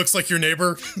 now he looks like your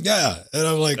neighbor. Yeah, and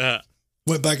I'm like,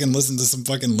 went back and listened to some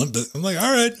fucking Limp Bizkit. I'm like,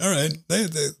 all right. They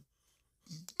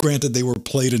granted they were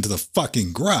played into the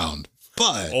fucking ground.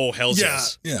 but Oh, hell Yeah.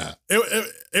 yes. yeah,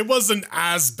 It wasn't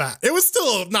as bad. It was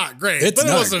still not great. it's but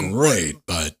it not wasn't great.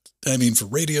 But I mean, for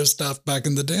radio stuff back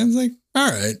in the day, I'm like, all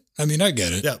right. I mean, I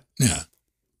get it. Yeah. Yeah.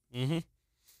 Mm-hmm.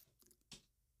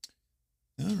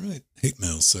 All right. Hate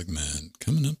mail segment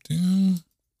coming up to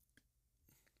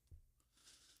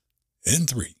in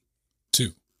 3,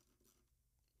 2.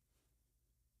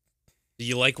 Do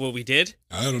you like what we did?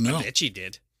 I don't know. I bet you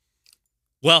did.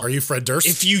 Well, Are you Fred Durst?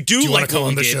 if you do, Do you want like to come what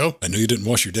on we the did, show? I know you didn't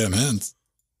wash your damn hands.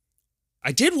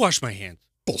 I did wash my hands.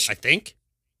 Bullshit. I think.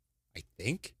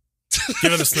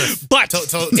 Give it a sniff. But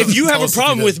if you tell have a us if you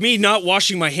problem did. with me not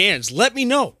washing my hands, let me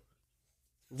know.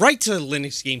 Right to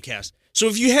Linux Gamecast. So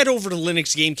if you head over to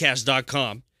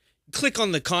linuxgamecast.com, click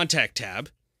on the contact tab,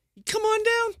 come on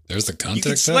down. There's the You can contact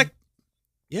tab. select.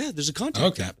 Yeah, there's a contact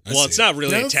Okay, tab. I Well, see it's it. not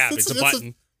really Yeah, a tab. it's It's a a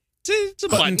button. It's a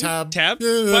button button tab. tab.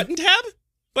 Yeah. Button tab.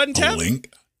 Button A tab.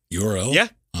 link URL. Yeah.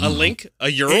 Uh-huh. A link. A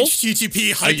URL.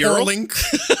 HTTP euro? hyperlink.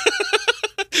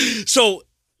 So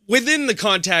within the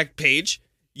contact page,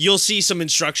 you'll see some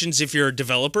instructions if you're a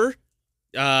developer.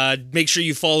 Make sure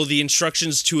you follow the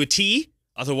instructions to a T.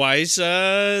 Otherwise,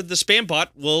 the spam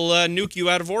bot will nuke you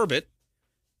out of orbit.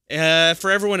 For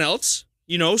everyone else,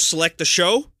 select the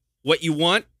show, what you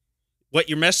want, what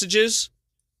your message is,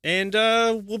 and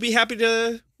we'll be happy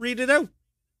to read it out.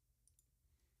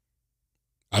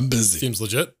 I'm busy. Seems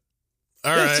legit.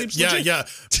 All Yeah, it right. seems Yeah, legit.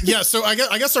 yeah. So I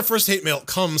guess our first hate mail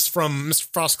comes from Mr.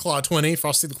 Frostclaw20,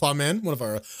 Frosty the Claw Man, one of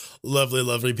our lovely,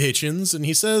 lovely patrons, and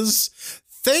he says,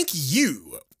 "Thank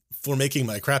you for making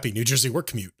my crappy New Jersey work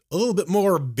commute a little bit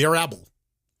more bearable."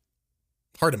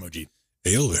 Heart emoji.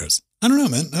 Ale bears. I don't know,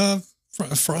 man.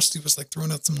 Frosty was like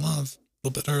throwing out some love a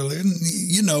little bit earlier. And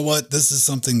you know what? This is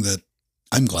something that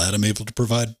I'm glad I'm able to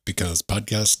provide because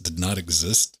podcasts did not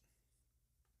exist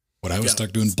when I was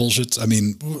stuck doing bullshits. I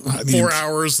mean, 4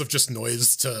 hours of just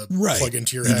noise to plug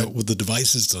into your head. with the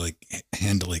devices to like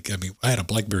handle. Like, I mean, I had a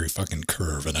BlackBerry fucking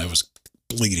Curve and I was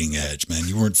bleeding edge, man.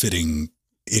 You weren't fitting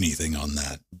anything on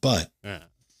that, but Yeah.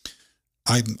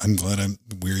 I'm glad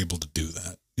we're able to do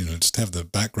that. Just have the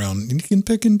background and you can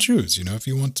pick and choose, if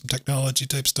you want some technology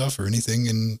type stuff or anything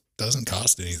and doesn't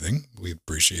cost anything. We'd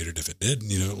appreciate it if it did,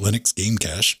 Linux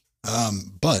Gamecache.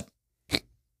 But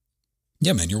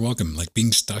yeah, man, you're welcome. Like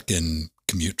being stuck in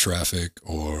commute traffic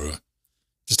or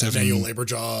just having Manual labor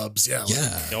jobs. Yeah.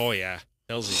 Yeah. Oh, yeah.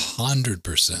 Hell's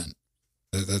 100%.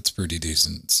 That's pretty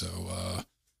decent. So,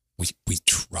 we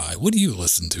try. What do you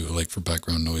listen to like for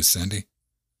background noise, Sandy?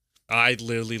 I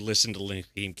literally listen to Linux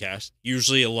Gamecast.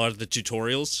 Usually a lot of the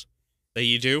tutorials that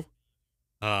you do.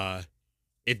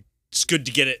 It's good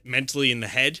to get it mentally in the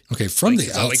head. Okay, from Like,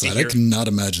 the 'cause I like to outside, I hear- cannot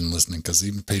imagine listening because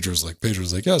even Pedro's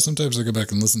like, yeah, sometimes I go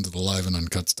back and listen to the live and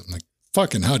uncut stuff. I'm like,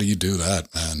 fucking, how do you do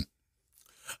that, man?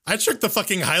 I check the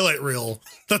fucking highlight reel.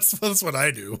 That's what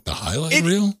I do. The highlight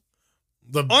reel?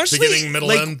 The Honestly, beginning, middle,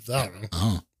 like- end. I don't know.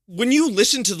 Oh, When you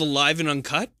listen to the live and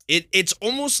uncut, it's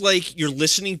almost like you're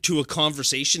listening to a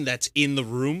conversation that's in the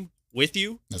room with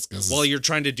you that's because while you're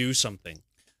trying to do something.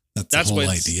 that's that's the whole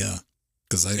what's- idea.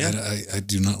 Because Yeah. I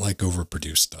do not like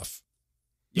overproduced stuff.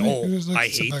 Oh, just like I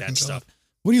sit hate back that and chill. stuff.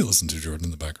 What do you listen to, Jordan,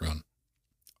 in the background?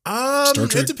 Star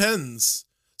Trek? It depends.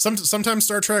 Sometimes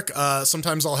Star Trek.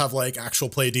 Sometimes I'll have like actual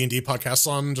play D&D podcasts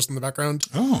on just in the background.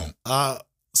 Oh,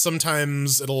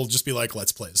 Sometimes it'll just be like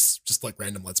Let's Plays, just like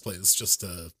random Let's Plays, just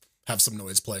to have some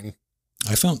noise playing.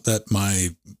 I found that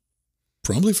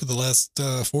probably for the last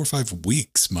 4 or 5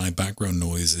 weeks, my background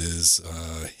noise is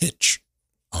Hitch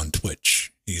on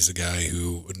Twitch. He's a guy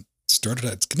who started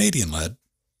out, it's a Canadian lad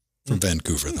from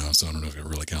Vancouver, though, so I don't know if it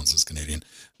really counts as Canadian,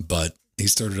 but he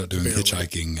started out doing Barely.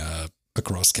 hitchhiking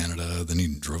across Canada. Then he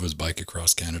drove his bike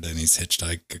across Canada and he's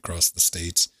hitchhiked across the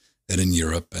States and in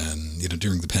Europe. And,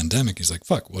 during the pandemic, he's like,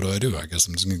 fuck, what do? I guess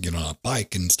I'm just going to get on a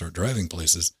bike and start driving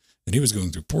places. And he was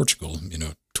going through Portugal,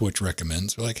 Twitch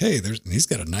recommends. We're like, hey, and he's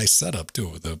got a nice setup too,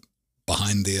 with the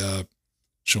behind the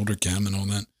shoulder cam and all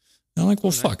that. And I'm like,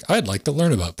 well, fuck, I'd like to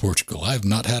learn about Portugal. I've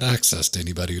not had access to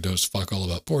anybody who knows fuck all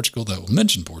about Portugal that will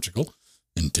mention Portugal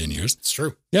in 10 years. It's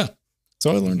true. Yeah. So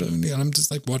I learned, I'm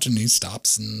just like watching, he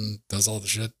stops and does all the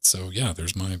shit. So yeah,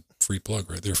 there's my free plug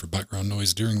right there for background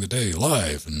noise during the day,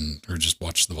 live, or just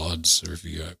watch the VODs, or if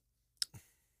you,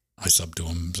 I sub to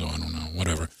them, so I don't know,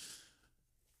 whatever.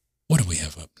 What do we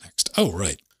have up next? Oh,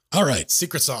 right. All right.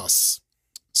 Secret sauce.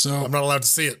 So I'm not allowed to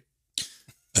see it.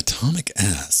 Atomic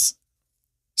Ass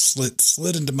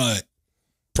slid into my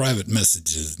private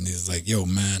messages and he's like, yo,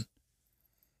 man,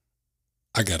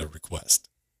 I got a request.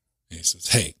 And he says,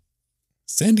 hey,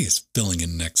 Sandy is filling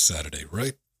in next Saturday,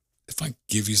 right? If I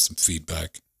give you some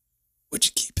feedback, would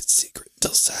you keep it secret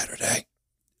until Saturday?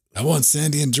 I want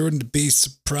Sandy and Jordan to be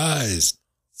surprised.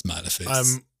 Smiley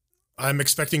face. I'm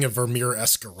expecting a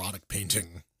Vermeer-esque erotic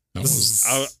painting.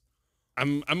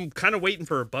 I'm kind of waiting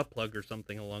for a butt plug or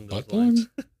something along those Butt lines.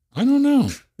 plug? I don't know.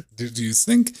 Do you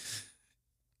think,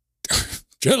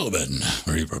 gentlemen,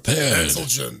 are you prepared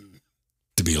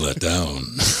to be let down?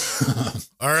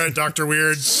 All right, Dr.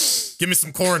 Weird, give me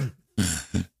some corn.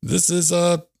 This is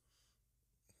what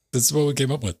we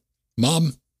came up with.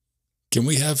 Mom, can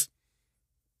we have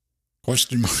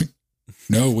question mark?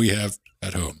 No, we have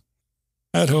at home.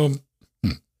 At home.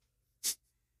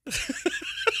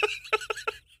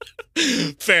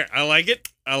 Fair. I like it.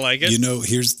 You know,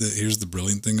 here's the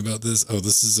brilliant thing about this. Oh,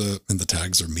 this is and the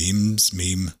tags are memes,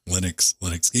 meme,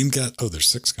 LinuxGameCast. Oh, there's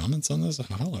 6 comments on this. Oh,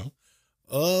 hello.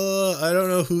 I don't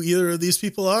know who either of these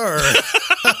people are.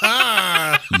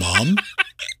 Mom,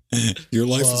 your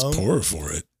life is poor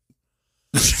for it.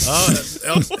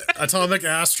 Atomic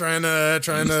Ass trying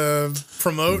to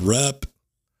promote. Rep.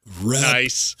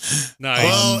 Nice.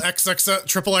 Well,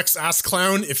 triple X Ass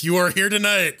Clown, if you are here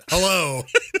tonight, hello.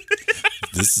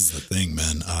 This is the thing,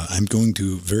 man. I'm going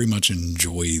to very much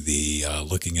enjoy the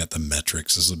looking at the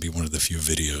metrics. This will be one of the few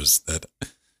videos that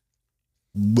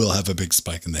will have a big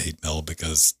spike in the hate mail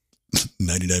because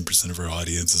 99% of our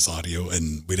audience is audio,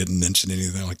 and we didn't mention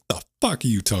anything. Like, the fuck are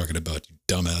you talking about, you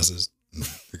dumbasses?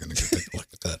 You're gonna go take a look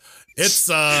at that. It's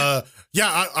I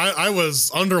was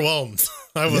underwhelmed.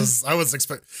 I was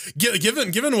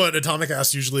given what Atomic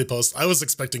Ass usually posts, I was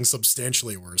expecting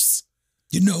substantially worse.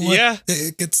 You know what? Yeah.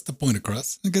 It gets the point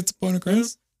across.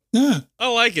 Yeah. I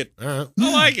like it. Right.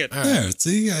 I like it. Yeah.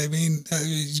 See, I mean,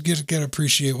 you gotta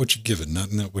appreciate what you're given, not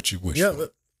what you wish for.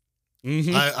 But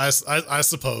I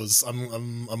suppose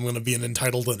I'm gonna be an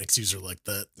entitled Linux user like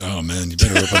that. Oh man, you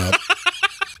better open up.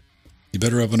 You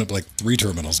better open up like 3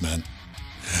 terminals, man.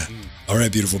 All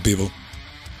right, beautiful people.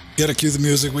 Gotta cue the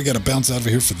music. We gotta bounce out of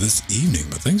here for this evening.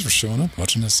 But thanks for showing up,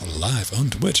 watching us live on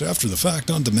Twitch, after the fact,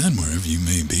 on demand, wherever you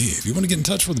may be. If you want to get in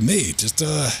touch with me, just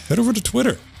head over to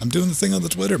Twitter. I'm doing the thing on the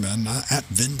Twitter, man. At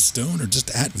Vin Stone, or just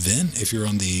at Vin if you're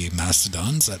on the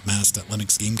Mastodons at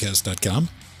mast@linuxgamecast.com.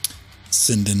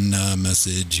 Send in a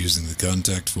message using the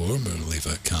contact form, or leave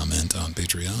a comment on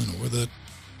Patreon or the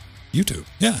YouTube.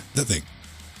 Yeah, that thing.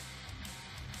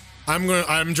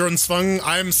 I'm Jordan Svung.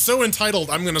 I'm so entitled,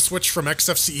 I'm going to switch from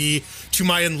XFCE to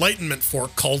my enlightenment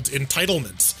fork called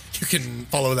Entitlement. You can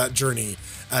follow that journey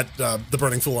at The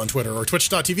Burning Fool on Twitter or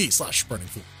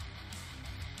twitch.tv/burningfool.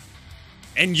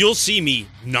 And you'll see me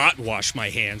not wash my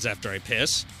hands after I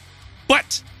piss.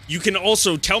 But you can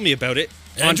also tell me about it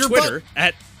on Twitter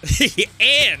at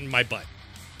and my butt.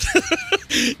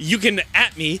 You can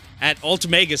at me at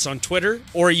Ultimagus on Twitter,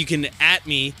 or you can at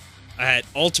me at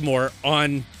Altimore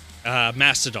on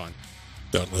Mastodon.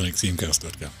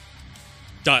 .linuxgamecast.com.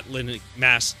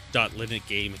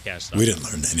 .linuxgamecast.com. We didn't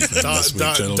learn anything this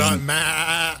week, gentlemen.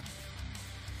 I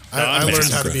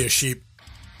learned how to be a sheep.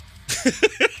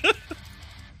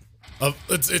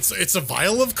 It's a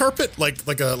vial of carpet,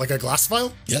 like a glass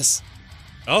vial. Yes.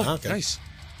 Oh, okay. Nice.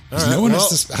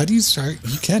 How do you start?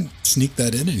 You can't sneak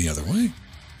that in any other way.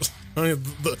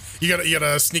 You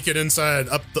gotta sneak it inside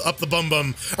up the bum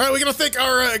bum. All right, we're gonna thank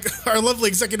our lovely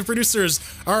executive producers,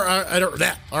 our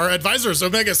advisors,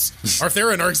 Omegas,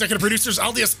 Artherin, our executive producers,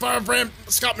 Aldius, Bram,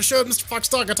 Scott Michaud, Mr. Fox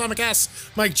Dog, Atomic Ass,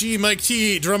 Mike G, Mike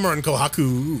T, Drummer, and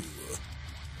Kohaku.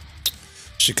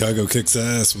 Chicago kicks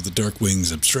ass with the Dark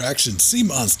Wings Abstraction, Sea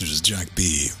Monsters, Jack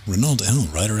B, Renault L,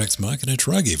 Ryder X Machina,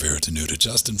 Tragi, Veritanuta,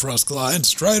 Justin Frostclaw, and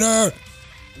Strider.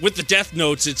 With the Death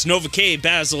Notes, it's Nova K,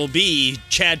 Basil B,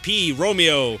 Chad P,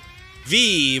 Romeo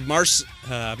V,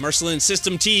 Marcelin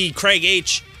System T, Craig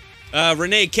H,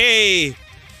 Renee K,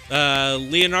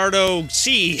 Leonardo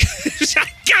C.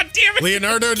 God damn it!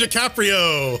 Leonardo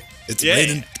DiCaprio. It's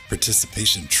raining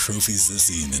participation trophies this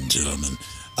evening, gentlemen.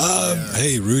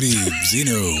 Hey, Rudy,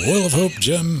 Zeno, Oil of Hope,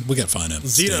 Gem, we got fine up.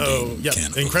 Zeno,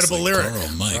 incredible lyric. Carl,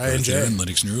 Mike, Ryan J.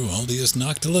 Linux Nero, Aldius,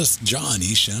 Noctilus, John,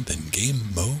 Eshemp, and Game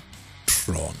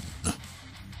Motron.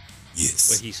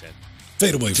 Yes. What he said.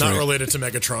 Fade away, Frank. Not related to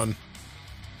Megatron.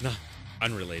 No,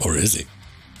 unrelated. Or is he?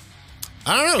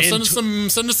 I don't know.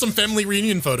 Send us some family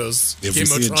reunion photos. If we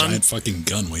see a giant fucking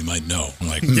gun, we might know. We're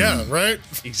like, yeah, right?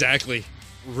 Exactly.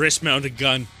 Wrist-mounted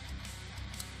gun.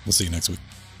 We'll see you next week.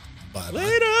 Bye.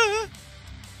 Later.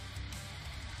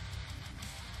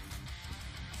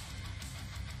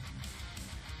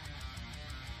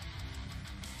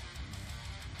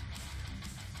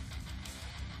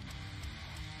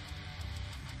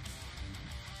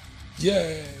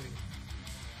 Yay!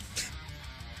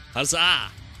 Huzzah!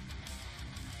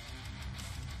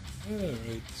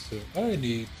 Alright, so I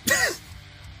need to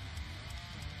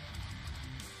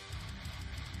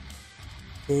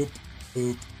Boop,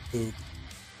 boop, boop.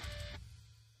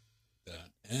 That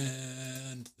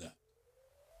and that.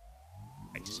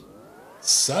 Nice.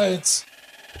 Science.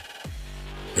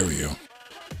 There we go.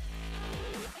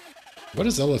 What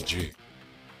is LFG?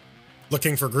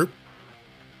 Looking for group?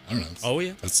 I don't know. Oh,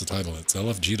 yeah. That's the title. It's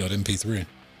lfg.mp3.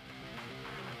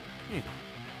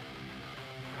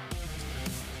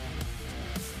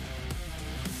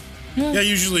 Yeah,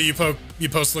 usually you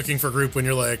post looking for group when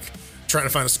you're like trying to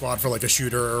find a squad for like a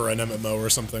shooter or an MMO or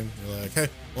something. You're like, hey,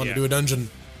 want to do a dungeon,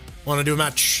 want to do a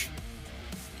match,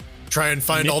 try and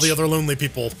find all the other lonely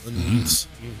people. And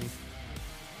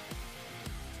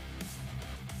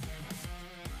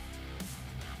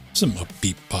Some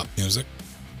upbeat pop music.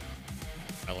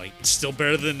 I like it's still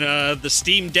better than the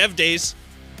Steam dev days.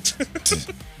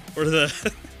 Or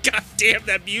the God damn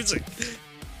that music.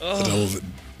 Oh.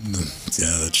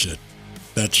 Yeah, that shit.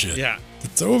 That shit. Yeah.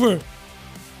 It's over.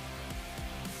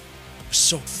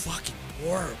 So fucking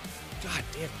warm. God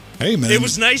damn. Hey, man. It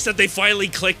was nice that they finally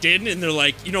clicked in and they're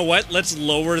like, you know what? Let's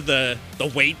lower the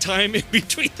wait time in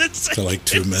between the segments. To like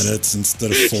 2 minutes instead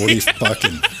of 40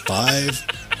 fucking 5.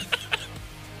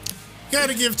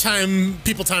 Gotta give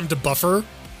people time to buffer.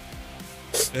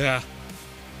 Yeah.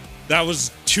 That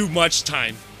was too much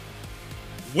time.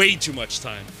 Way too much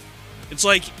time. It's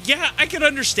like, yeah, I could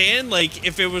understand, like,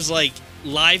 if it was, like,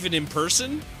 live and in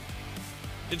person.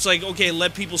 It's like, okay,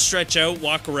 let people stretch out,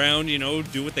 walk around, you know,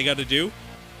 do what they gotta do.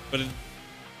 But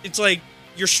it's like,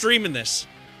 you're streaming this.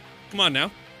 Come on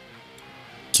now.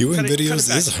 Queuing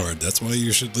videos is hard. That's why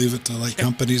you should leave it to, like,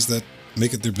 companies that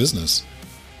make it their business.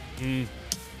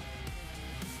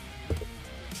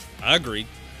 I agree.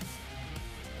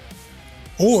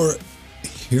 Or,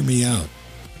 hear me out.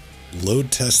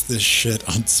 Load test this shit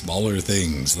on smaller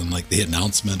things than like the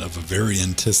announcement of a very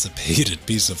anticipated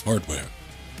piece of hardware.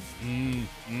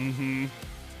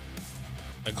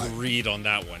 Agreed on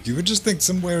that one. You would just think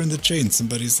somewhere in the chain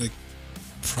somebody's like,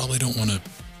 probably don't want to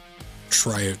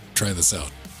try this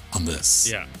out on this.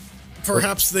 Yeah.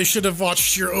 Perhaps they should have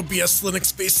watched your OBS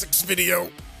Linux Basics video.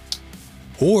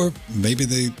 Or maybe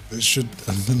they should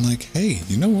have been like, hey,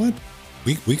 you know what?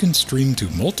 We can stream to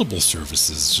multiple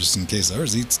services just in case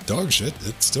ours eats dog shit.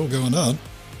 It's still going on.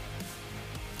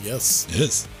 Yes. It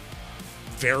is.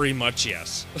 Very much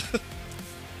yes.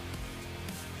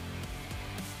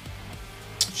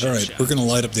 All right, we're going to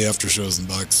light up the after shows in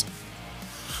box.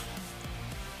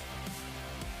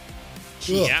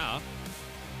 Yeah.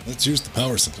 Let's use the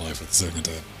power supply for the second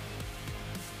time.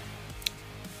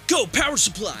 Go, power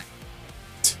supply!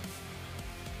 As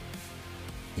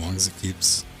long as it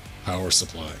keeps power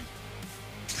supply.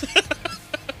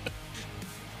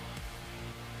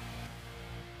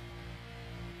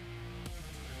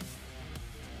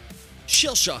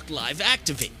 Shellshock Live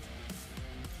activate.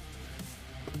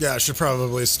 Yeah, I should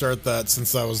probably start that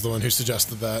since I was the one who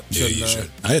suggested that. Yeah, you should.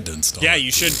 I had to install Yeah, it.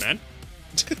 you should, man.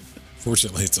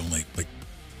 Fortunately, it's only like...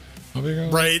 How big are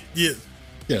we? Right, yeah.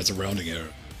 Yeah, it's a rounding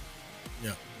error.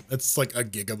 Yeah, it's like a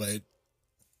gigabyte.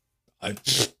 I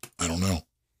don't know.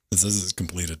 It says it's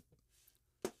completed.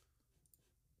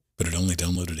 But it only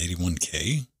downloaded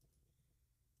 81K?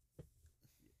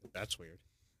 That's weird.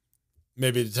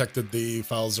 Maybe detected the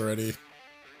files already.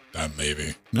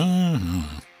 Maybe. No.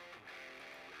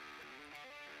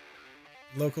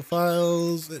 Local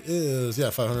files, it is. Yeah,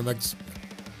 500 megs.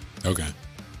 Okay.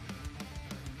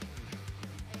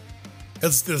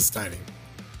 It's tiny.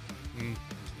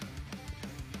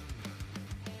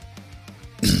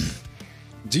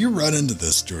 Do you run into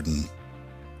this, Jordan?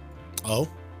 Oh?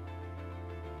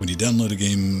 When you download a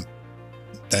game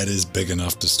that is big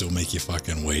enough to still make you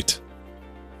fucking wait.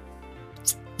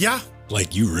 Yeah.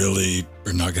 Like, you really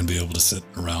are not going to be able to sit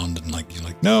around and like, you're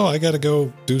like, no, I got to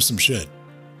go do some shit.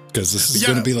 Because this is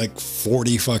going to be like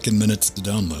 40 fucking minutes to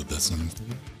download this.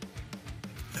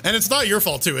 And it's not your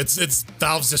fault, too. It's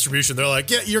Valve's distribution. They're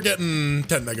like, yeah, you're getting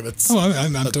 10 megabits. Oh,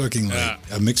 I'm talking like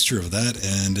a mixture of that,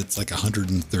 and it's like a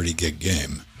 130 gig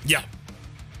game. Yeah.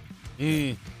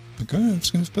 Okay, I'm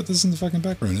just going to put this in the fucking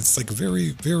background. It's like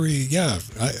very, very, yeah,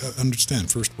 I understand.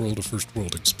 First world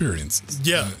experiences.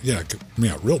 Yeah. Yeah,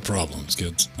 real problems,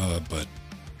 kids. But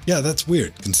yeah, that's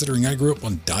weird, considering I grew up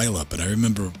on dial-up, and I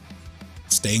remember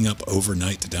staying up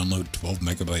overnight to download 12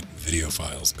 megabyte video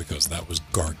files because that was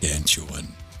gargantuan.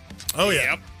 Oh,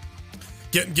 yeah.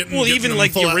 Getting even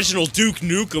like the original Duke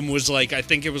Nukem was like, I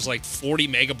think it was like 40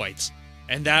 megabytes.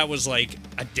 And that was like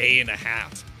a day and a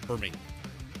half for me.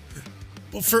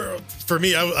 Well, for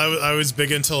me, I was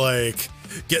big into like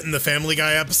getting the Family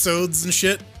Guy episodes and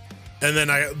shit. And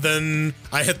then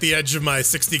I hit the edge of my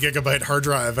 60 gigabyte hard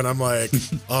drive and I'm like,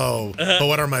 oh, but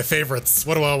what are my favorites?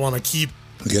 What do I want to keep?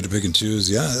 We got to pick and choose.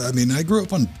 Yeah, I mean, I grew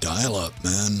up on dial-up,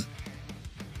 man.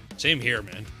 Same here,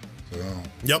 man. So,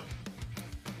 Yep.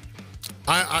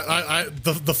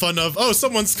 The fun of, oh,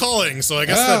 someone's calling, so I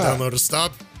guess that download is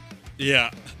stopped. Yeah.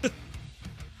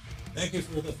 thank you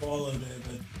for the follow,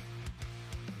 David.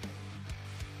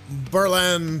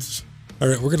 Burland. All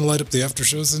right, we're going to light up the after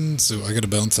shows, and so I got to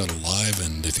bounce out alive,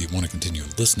 and if you want to continue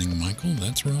listening, Michael,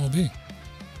 that's where I'll be.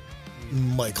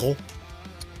 Michael.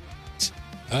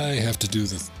 I have to do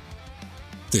the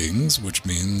things, which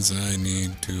means I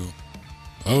need to...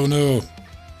 Oh no!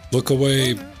 Look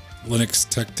away, Linux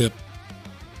Tech Tip,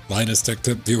 Linus Tech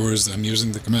Tip viewers. I'm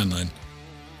using the command line.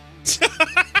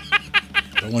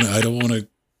 I don't want to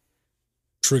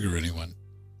trigger anyone.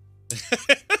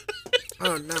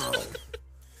 Oh no!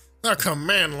 The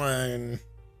command line.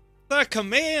 The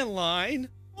command line.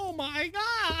 Oh my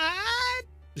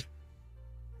god!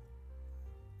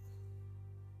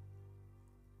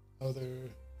 Other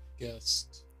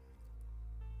guest.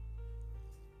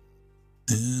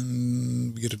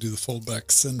 And we got to do the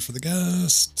foldback send for the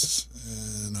guest.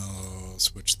 And I'll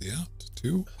switch the out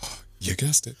to, you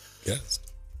guessed it,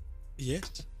 guest.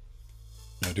 Yes.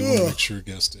 Now, I do want to make sure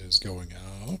guest is going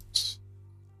out.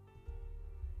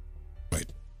 Wait.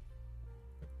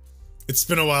 It's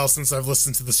been a while since I've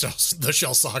listened to the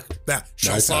Shell Shock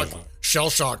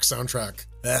soundtrack.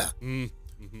 Yeah.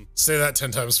 Mm-hmm. Say that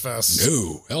 10 times fast.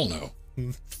 No, hell no.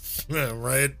 Yeah,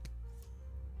 right.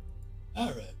 All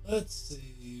right, let's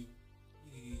see.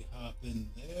 We hop in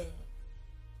there.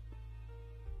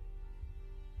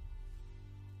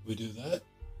 We do that.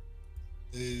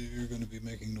 They're going to be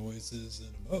making noises in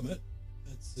a moment.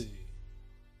 Let's see.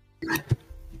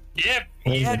 Yep,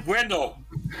 he had Wendell.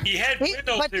 He had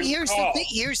Wendell but to here's call. the thing.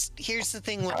 Here's the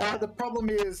thing with The problem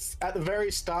is, at the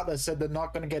very start, they said they're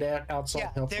not going to get outside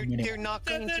help. they're not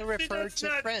going to refer That's to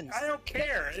not- friends. I don't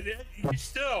care. You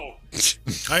still.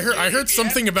 I heard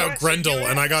something about Grendel,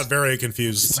 and I got very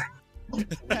confused.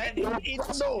 It's,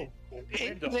 No.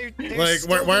 they're Like,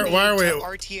 still why are we-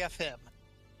 RTFM?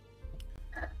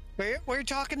 We're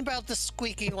talking about the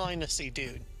squeaky Linusy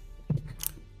dude.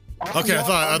 Okay,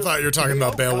 I thought you were talking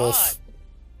about Beowulf.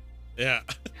 Yeah.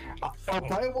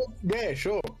 Yeah,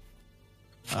 sure.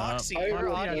 Foxy, we're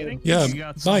on you.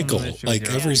 Yeah, Michael, like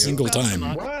every single time.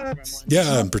 What?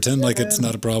 Yeah, and pretend like it's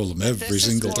not a problem every This is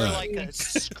single more time. like a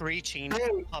screeching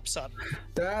pops up.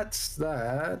 That's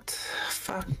that.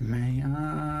 Fuck me.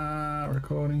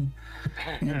 Recording.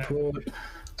 Input.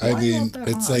 I Why mean, not that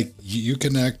it's high? like you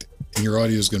connect and your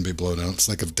audio is going to be blown out. It's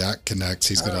like if Dak connects,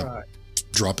 he's going to Alright.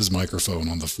 drop his microphone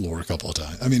on the floor a couple of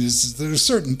times. I mean, there's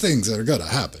certain things that are going to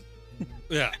happen.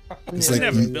 Yeah. It's I like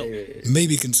never built.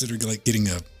 maybe consider like getting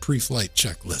a pre-flight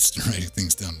checklist and writing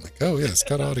things down. Like, oh yes,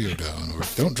 cut audio down, or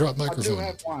don't drop I do microphone.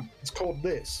 have one. It's called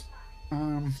this.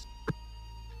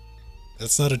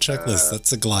 That's not a checklist.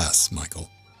 That's a glass, Michael.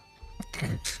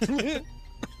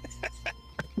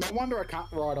 No wonder I can't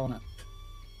write on it.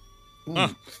 Huh.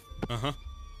 Uh-huh.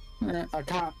 I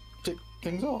can't tick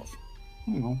things off.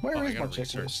 Where Oh, I is my gotta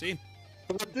restart checklist? Steam.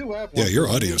 But I do have Yeah, one your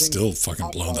for audio's using- still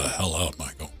fucking blown the hell out,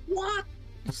 Michael. What?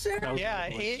 Yeah,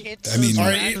 it's. I mean- so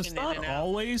Are bad you- in It's and not out.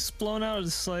 always blown out.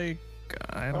 It's like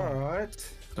I don't. Alright.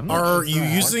 I'm not Are sure you what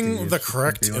using to the use.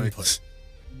 correct It'd be like- input?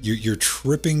 You're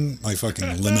tripping my fucking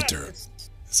limiter.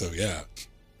 So yeah.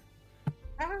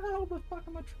 How the fuck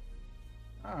am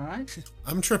I? Alright.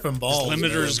 I'm tripping balls.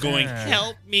 Limiter's man. going, Yeah.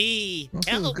 help me. Well,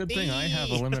 it's a good thing I have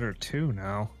a limiter too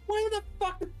now. Why the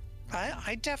fuck?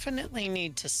 I definitely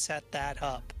need to set that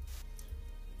up.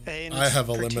 And I have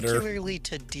a limiter. particularly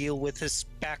to deal with this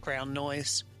background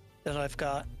noise that I've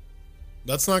got.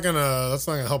 That's not gonna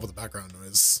help with the background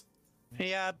noise.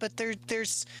 Yeah, but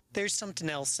there's something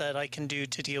else that I can do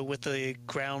to deal with the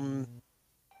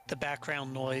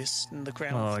background noise and the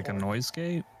ground. Like a floor. noise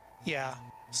gate. Yeah,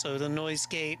 so the noise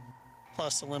gate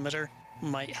plus a limiter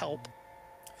might help.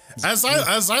 As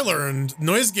I learned,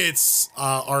 noise gates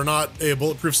are not a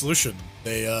bulletproof solution.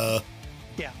 They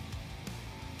Yeah.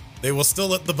 they will still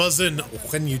let the buzz in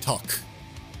when you talk.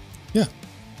 Yeah.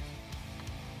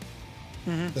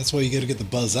 That's why you got to get the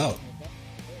buzz out.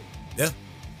 Yeah.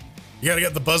 You gotta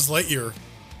get the Buzz Lightyear.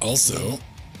 Also,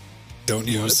 don't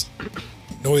use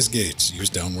noise gates. Use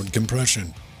downward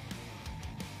compression.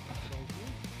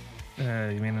 You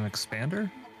mean an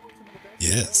expander?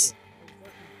 Yes.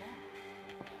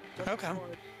 Okay.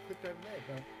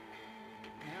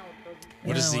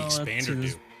 What does the Yeah, well, expander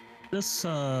do? This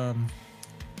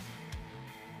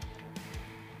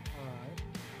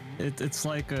it's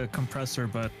like a compressor,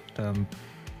 but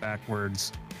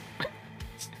backwards.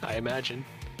 I imagine.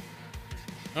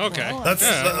 Okay. That's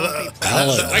Alan,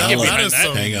 I get Alan, behind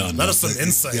that. hang on. That is some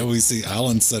insight. Yeah, we see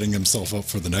Alan setting himself up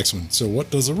for the next one. So what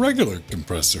does a regular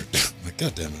compressor do? Like,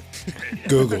 God damn it.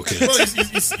 Google, kids. Well,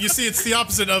 you see, it's the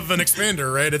opposite of an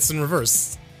expander, right? It's in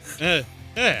reverse.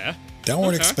 Yeah.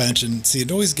 Downward expansion. See, a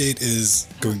noise gate is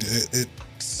going to it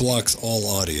blocks all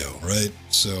audio, right?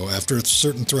 So after a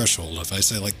certain threshold, if I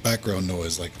say like background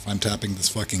noise, like if I'm tapping this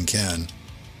fucking can,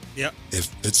 Yep.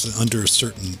 if it's under a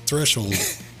certain threshold,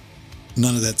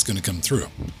 none of that's going to come through.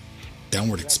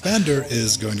 Downward expander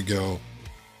is going to go,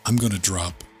 I'm going to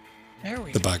drop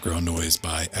the background noise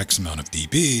by X amount of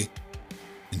dB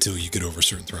until you get over a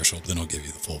certain threshold, then I'll give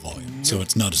you the full volume. So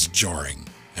it's not as jarring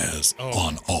as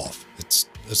on off. It's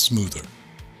smoother.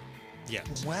 Yeah.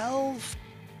 Well,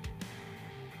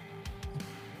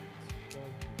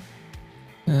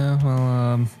 Yeah,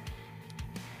 well,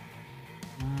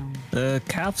 the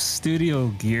CAF Studio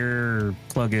Gear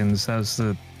plugins has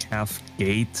the CAF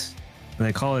gate.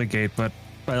 They call it a gate, but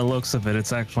by the looks of it,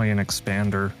 it's actually an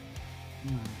expander.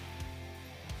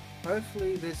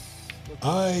 Hopefully this.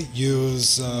 I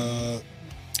use a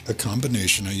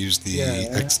combination. I use the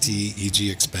XT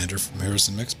EG expander from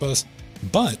Harrison Mixbus.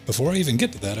 But before I even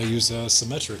get to that, I use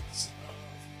Symmetrix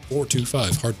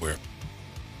 425 hardware.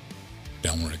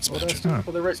 Downward expansion.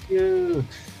 For the rescue.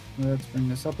 Let's bring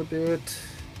this up a bit.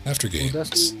 After games.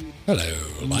 Audacity. Hello,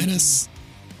 Linus.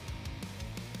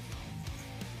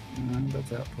 And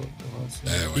that's output.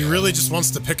 There we He are. really just wants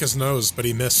to pick his nose, but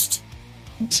he missed.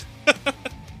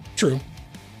 True.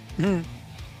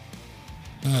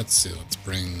 Let's see. Let's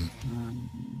bring.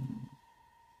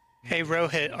 hey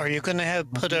Rohit, are you gonna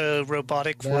put a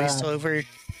robotic voice over?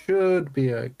 Should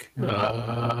be okay.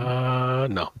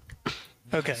 No.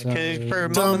 Okay, So- 'cause for a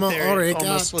Domo moment there, it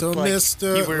almost arigato, looked like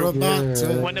Mr. you were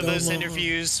Roboto. one of those Domo.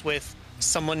 interviews with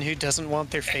someone who doesn't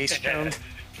want their face shown,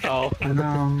 Oh. And,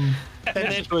 and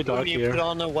then It's really dark you here. put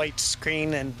on a white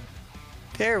screen, and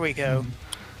there we go.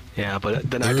 Yeah, but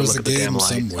then I have There to is look a at the damn game light.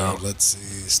 somewhere. So. Let's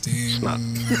see. Steam,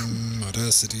 not-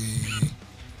 Audacity.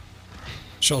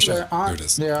 Shell Shock. There it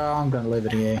is. Yeah, I'm gonna leave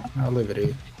it here. I'll leave it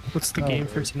here. What's the game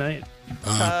for tonight? It's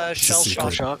a Shell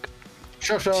secret. Shock?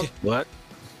 Shell shock. What?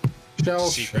 Shell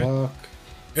Secret. shock.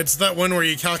 It's that one where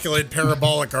you calculate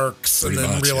parabolic arcs and Pretty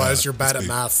then much, realize yeah. you're bad It's at big.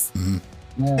 math.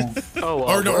 Yeah. Oh,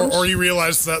 Or, no, or you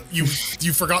realize that you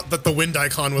forgot that the wind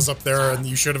icon was up there and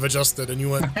you should have adjusted and you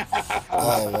went,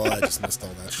 oh, well, I just missed all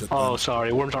that shit. Oh, then."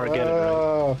 sorry. Worms are getting it, right?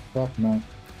 Oh, fuck no.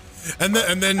 And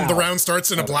then the round starts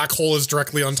and a black hole is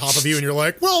directly on top of you and you're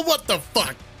like, well, what the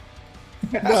fuck?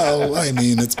 Well, I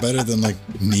mean, it's better than like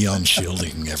neon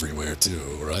shielding everywhere too,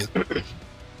 right?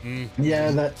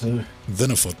 Yeah, that too.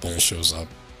 Then a football shows up.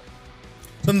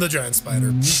 Then the giant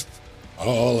spider.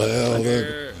 All hell.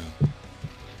 there-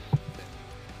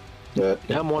 Yeah.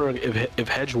 Yeah, I'm wondering if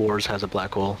Hedge Wars has a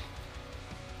black hole.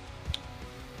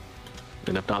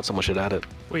 And if not, someone should add it.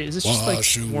 Wait, is this just like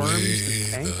Wash away worms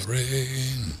with tanks? the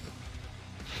rain.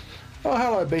 Oh,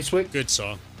 hello, Beastwick. Good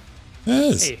song.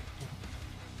 Yes. Hey,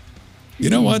 You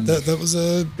know what? That was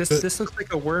a. this looks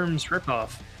like a worms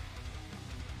ripoff.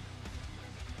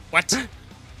 What?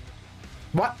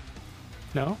 What?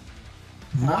 No?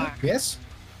 Yes?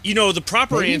 You know, the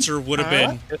proper Maybe? answer would have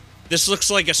been, this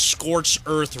looks like a Scorched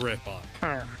Earth ripoff.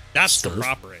 That's the Surf?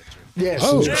 proper answer. Yes.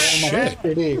 Oh, it's shit.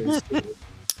 It is.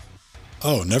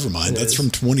 Oh, never mind. That's from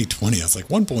 2020. I was like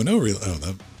 1.0. Oh,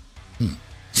 that.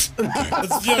 It's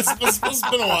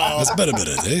been a while. That's been a bit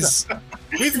of days.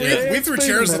 We threw it's been a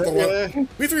chairs at the minute, one.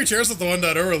 We threw chairs at the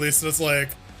 1.0 release, and it's like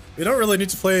we don't really need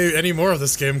to play any more of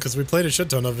this game because we played a shit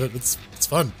ton of it. It's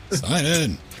fun. Sign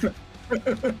in.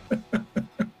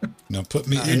 Now put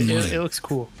me in It mine. looks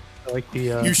cool. I like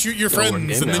the. You shoot your we're in friends,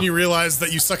 game and then now. you realize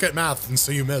that you suck at math, and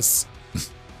so you miss.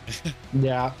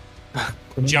 Yeah.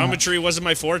 Geometry wasn't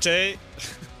my forte.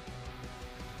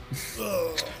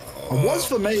 It was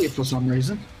for me for some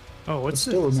reason. Oh, what's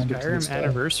still this? remember to this Skyrim day.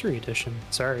 Anniversary Edition.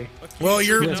 Sorry. Well,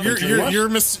 you're Yes, you're but you you're what? you're,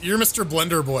 you're Mr.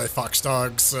 Blender Boy,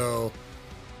 Foxdog. So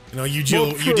you know you deal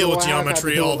Well, you deal true, with I have had to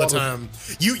geometry deal all the with other- time.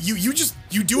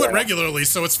 You do it regularly,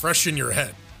 so it's fresh in your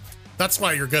head. That's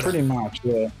why you're good at Pretty it. much,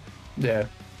 yeah. Yeah.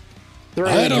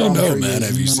 I don't know, Geometry man. is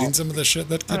Have you not- seen some of the shit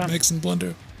that kid makes in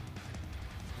Blender?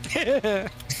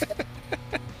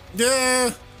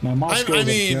 Yeah. No, my I skills are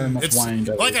very mean, much it's waned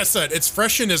over like it. I said, it's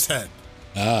fresh in his head.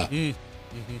 Ah,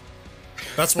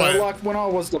 That's So, why. like when I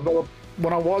was a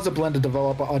Blender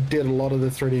developer, I did a lot of the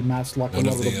 3D maths, like One a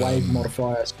of lot of the, the wave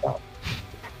modifier stuff.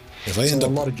 if I So end a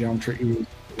up lot of geometry is really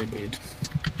good.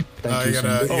 Thank You you,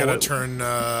 gotta Cindy.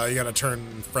 you gotta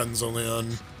turn friends only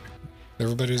on.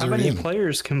 everybody's How already many in.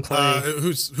 players can play?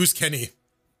 Who's Kenny?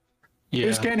 Yeah.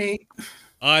 Who's Kenny?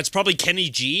 It's probably Kenny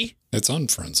G. It's on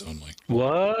Friends Only.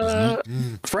 What?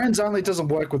 Friends only doesn't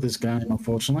work with this game,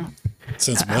 unfortunately.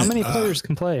 Since How when? many players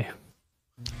can play?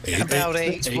 About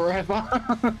It's 8.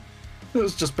 forever.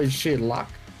 It's just been sheer luck.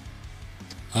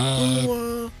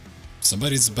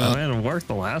 Somebody's I about. mean, it worked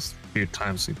the last few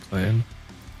times we played.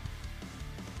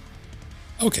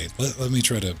 Okay, let me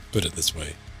try to put it this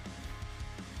way.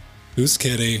 Who's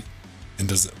Kitty? And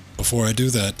before I do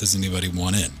that, does anybody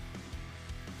want in?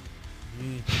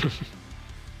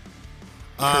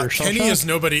 Kenny is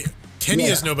nobody. Kenny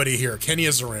is nobody here. Kenny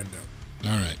is a rando.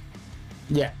 All right.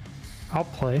 Yeah. I'll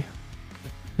play.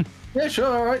 Yeah, sure.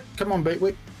 All right. Come on,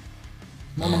 Beatwick.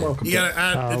 More than welcome. You gotta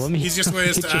add. let me- Easiest way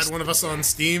is to just- add one of us on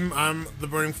Steam. I'm the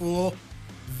Burning Fool.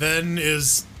 Then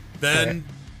is Ben.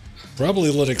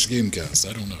 Probably LinuxGameCast.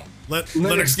 I don't know.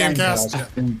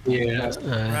 LinuxGameCast.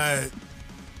 Yeah.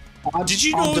 Right. Did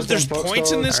you know that there's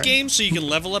points in this game so you can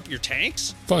level up your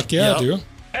tanks? Fuck yeah, Yep.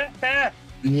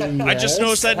 dude. I just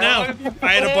noticed that now.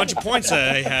 I had a bunch of points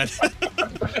that I had.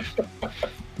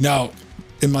 Now,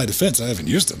 in my defense, I haven't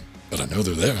used them, but I know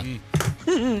they're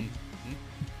there.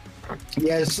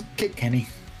 Yes, kick Kenny.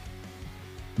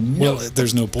 Well,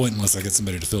 there's no point unless I get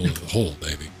somebody to fill the hole,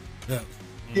 baby.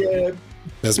 Yeah.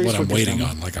 That's what I'm Basically, waiting Kenny.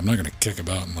 on. Like, I'm not going to kick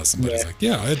about unless somebody's Yeah. like,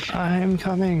 yeah, I'm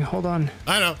coming. Hold on.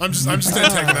 I know. I'm just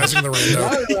antagonizing the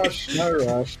rando. No rush. No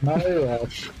rush. No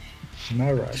rush.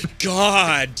 No rush.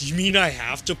 God, do you mean I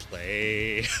have to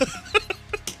play?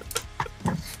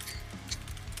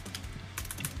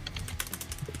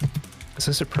 Is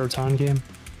this a Proton game?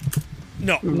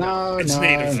 No. No, It's no.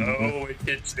 native. Oh,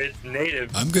 it's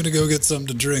native. I'm going to go get something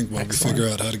to drink while we figure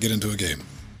out how to get into a game.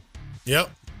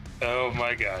 Yep. Oh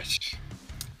my gosh.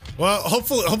 Well,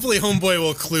 hopefully, Homeboy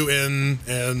will clue in,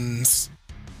 and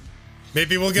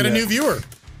maybe we'll get a new viewer.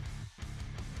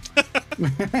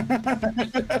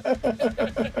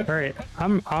 All right.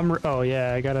 Oh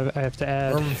yeah. I have to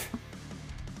add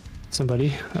somebody.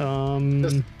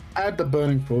 Just add the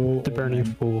Burning Pool. The Burning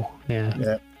Fool. Yeah.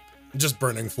 Yeah. Just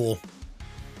Burning Fool.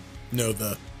 No,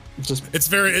 Just it's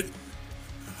very.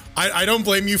 I don't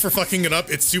blame you for fucking it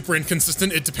up. It's super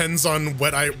inconsistent. It depends on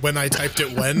when I typed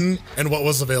it when and what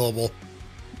was available.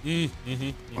 He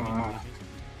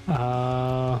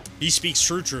speaks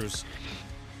true truths.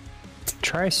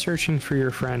 Try searching for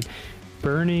your friend.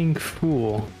 Burning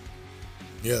Fool.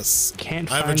 Yes.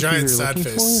 Can't I have a find who giant you're sad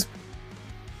looking face.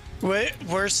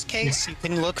 Worst case, you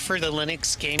can look for the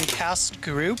Linux Gamecast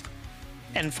group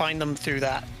and find them through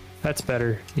that. That's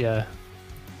better. Yeah.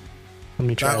 Let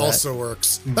me try That that. also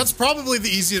works. That's probably the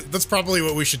easiest. That's probably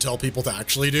what we should tell people to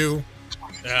actually do.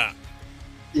 Yeah.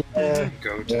 yeah.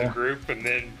 Go to the group and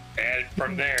then add it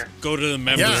from there. Go to the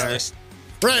members Yeah. list.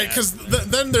 Right, because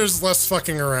then there's less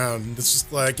fucking around. It's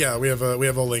just like, yeah, we have a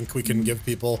link we can give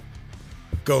people.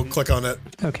 Go click on it.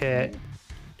 Okay.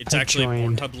 It's I actually a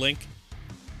joined. Pornhub link.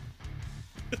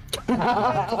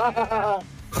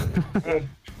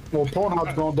 Well,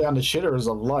 Pornhub's gone down to shitter as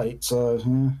of late, so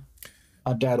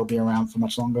I doubt it'll be around for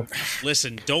much longer.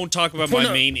 Listen, don't talk about Well, my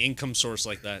no. main income source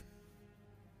like that.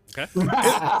 Okay?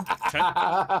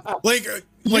 Like,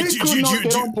 You do could not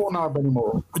get you on Pornhub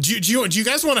anymore. do you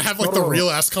guys want to have like Not the at all. real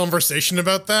ass conversation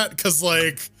about that? Because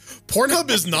like, Pornhub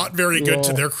is not very good to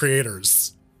Yeah. their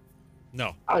creators.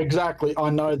 No. Exactly, I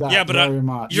know that Yeah, but very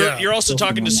much. Yeah. you're also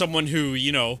talking to Definitely. someone who,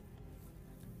 you know,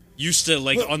 used to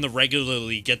like on the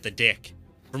regularly get the dick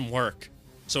from work.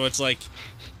 So it's like,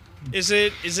 is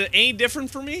it any different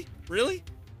for me? Really?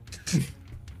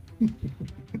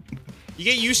 You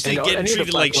get used to And I getting need a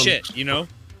treated like black one. shit, you know?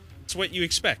 It's what you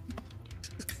expect.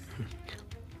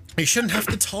 You shouldn't have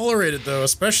to tolerate it though,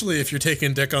 especially if you're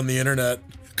taking dick on the internet.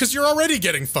 Because you're already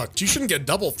getting fucked. You shouldn't get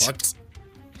double fucked.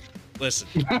 Listen,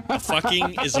 a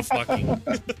fucking is a fucking.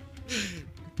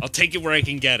 I'll take it where I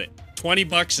can get it.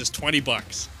 $20 is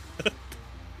 $20.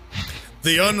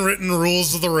 The unwritten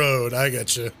rules of the road. I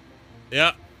get you.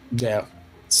 Yeah. Yeah.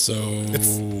 So,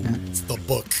 It's the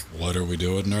book. what are we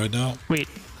doing right now? Wait.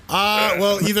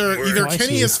 Well, either Oh, I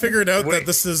Kenny see. has figured out that Wait.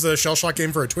 this is a shell shock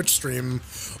game for a Twitch stream,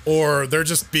 or they're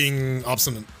just being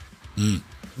obstinate.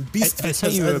 Beast I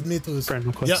sent you a me to friend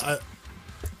request. Yeah,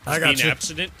 I got Being you.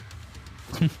 abstinent.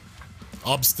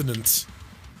 Obstinate.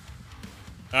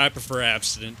 I prefer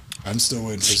abstinent. I'm still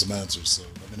waiting for some answers, so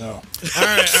let me know. All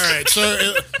right. So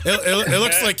it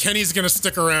looks like Kenny's gonna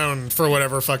stick around for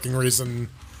whatever fucking reason.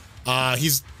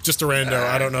 He's just a rando.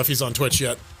 I don't know if he's on Twitch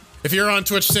yet. If you're on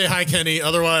Twitch, say hi, Kenny.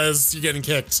 Otherwise, you're getting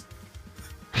kicked.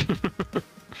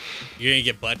 You're gonna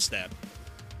get butt stabbed.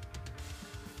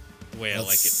 The way I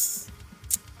like it.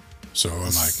 So am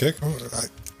I kicked?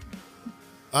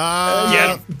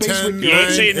 Yeah. 10, You ain't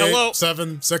 9, saying 8, hello.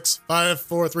 7, 6, 5,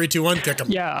 4, 3, 2, 1. Kick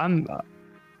him. Yeah, I'm Kick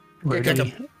ready.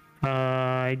 him.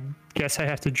 I guess I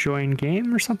have to join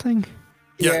game or something.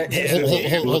 Yeah.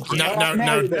 Hold.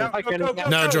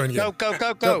 Now join game.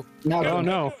 Go. Oh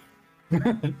no.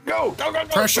 Go.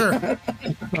 Pressure.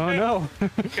 Oh no.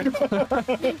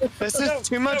 This is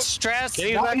too much stress.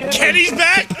 Kenny's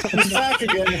back. He's back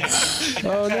again.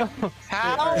 Oh no.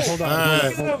 How? Hold on.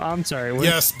 Alright. Hold on. I'm sorry. What-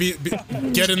 Yes.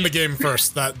 Get in the game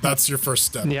first. That's your first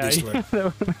step. Yeah. Eastwood.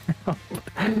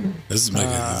 This is making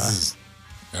this is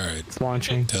all right. It's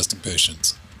launching. Testing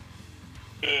patience.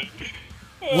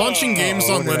 Launching games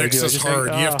on what did I Linux do? I is just hard.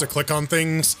 think, You have to click on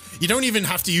things. You don't even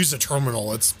have to use a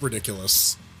terminal. It's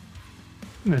ridiculous.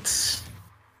 It's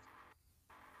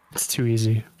too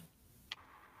easy.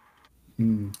 All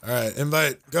right,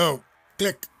 invite. Go.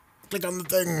 Click on the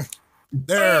thing.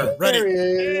 There. Ready.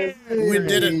 We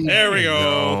did it. There we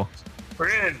go. We're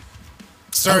in.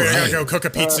 Sorry, I gotta Alright. go cook a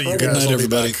pizza. You Good guys night, will be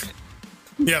everybody. back.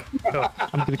 Yep.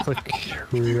 I'm gonna click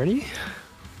ready.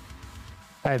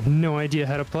 I have no idea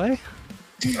how to play.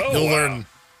 You'll learn.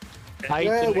 I've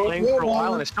been playing for a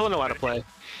while and I still don't know how to play.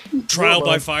 Trial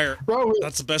by fire. Rohit.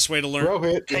 That's the best way to learn.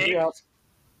 Rohit. Yeah.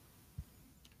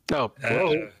 No,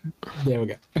 There we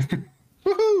go.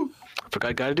 Woohoo! I forgot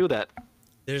I gotta do that.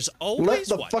 There's Let always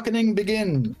the one. fucking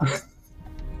begin.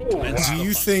 Do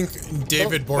you think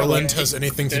David Borland has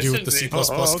anything to do with the C++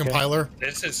 okay. compiler?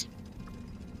 This is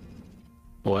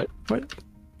What? What?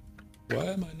 Why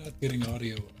am I not getting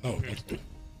audio? Oh,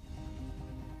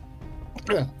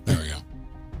 Yeah. there we go.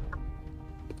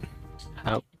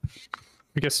 How?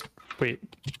 I guess. Wait.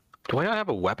 Do I not have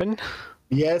a weapon?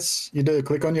 Yes, you do.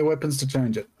 Click on your weapons to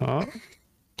change it. Oh.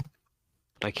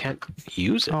 I can't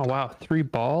use it. Oh wow. 3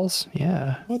 balls.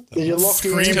 Yeah. What Yeah, you the? lock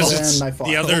you in Because and it's they fight.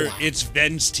 The other, wow. it's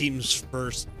Ven's team's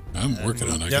first. I'm working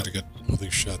on it. I Yep. gotta get all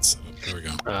these shots set up. There we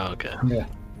go. Oh, okay. Yeah.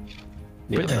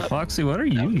 Wait, Foxy, what are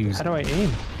you How using? do I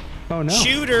aim? Oh no.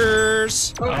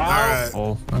 Shooters. All right.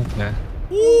 Oh, okay.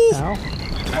 Woo. Ow.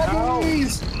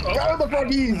 Froggies! Go the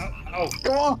froggies!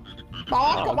 Go on!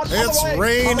 Oh, come on, It's other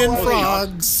way! raining Other way.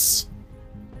 frogs.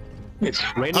 It's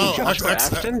raining Oh, Joshua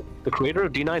that's- Aston, the creator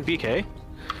of D9BK.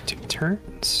 2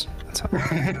 turns. That's how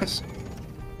it works.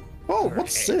 Oh,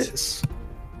 what's this?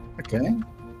 Okay.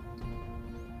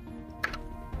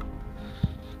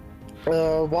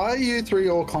 Why are you three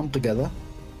all clumped together?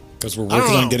 Because we're I don't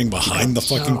working on know. getting behind the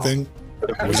fucking thing.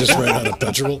 We just ran out of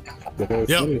petrol.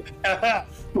 Yep.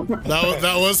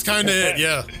 That was kind of it.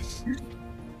 Yeah.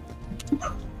 All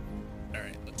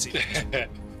right, let's see.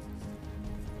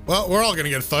 Well, we're all gonna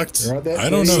get fucked. Right there, I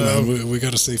don't know, So- man. We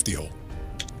got a safety hole.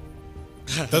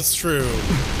 That's true.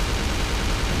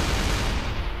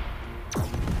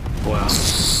 Wow.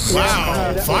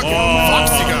 Wow.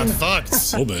 Foxy got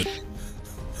fucked. A little bit.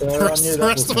 I The rest, knew the that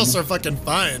rest was of us coming. are fucking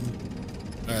fine.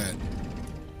 All right.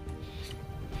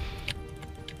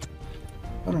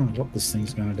 I don't know what this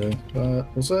thing's gonna do, but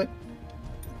we'll see.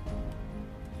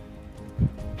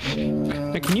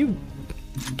 Now,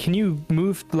 can you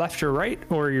move left or right,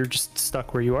 or you're just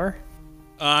stuck where you are?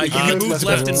 You can it's move left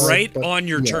left and and right right, on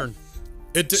your yeah. turn.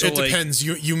 It So, like- depends.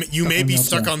 You may be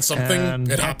stuck on something. And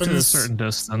It up to a happens. certain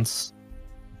distance.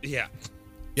 Yeah.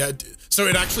 Yeah. So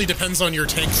it actually depends on your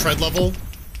tank tread level.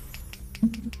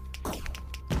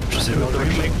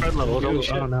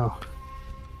 Oh no.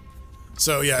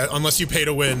 So yeah, unless you pay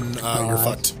to win, you're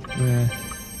fucked. Yeah.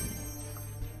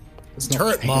 It's not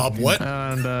Turret mob. What?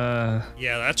 And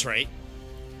Yeah, that's right.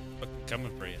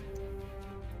 Coming for you.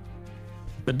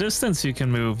 the distance you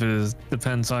can move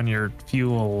depends on your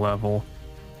fuel level.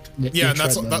 Yeah, and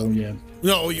that's yeah.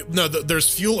 no. There's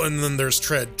fuel and then there's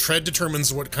tread. Tread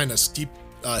determines what kind of steep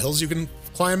hills you can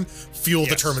climb. Fuel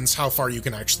Yes. determines how far you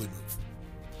can actually move.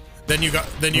 Then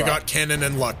you got cannon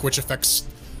and luck, which affects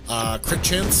crit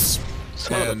chance.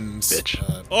 Son of a And bitch.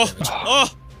 Oh,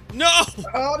 no!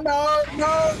 Oh no!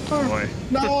 No! Boy.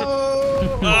 No!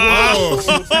 Whoa.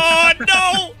 Oh,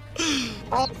 no!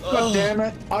 Oh, God damn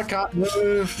it! I can't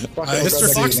move. Fuck, I'll Mr.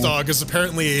 grab that again. Foxdog is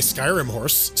apparently a Skyrim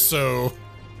horse, so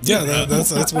Yeah,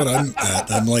 that's what I'm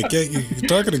at. I'm like, yeah, you're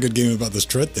talking a good game about this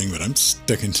tread thing, but I'm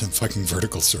sticking to fucking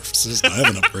vertical surfaces. I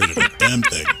haven't upgraded a damn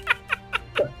thing.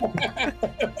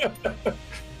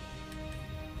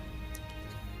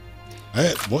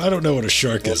 I don't know what a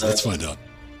shark is. Let's find out.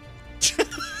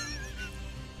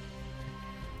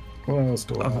 What else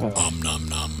do I have? Nom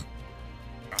nom.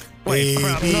 Wait,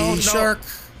 crap, baby no. shark.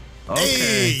 Okay.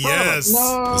 Hey, yes.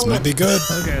 No! This might be good.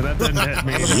 Okay, that didn't hit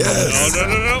me. Yes.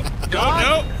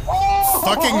 No.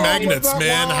 Fucking magnets,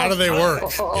 man. How do they work?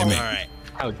 Gimme. All right.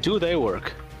 How do they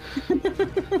work?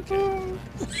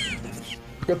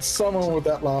 Go got someone with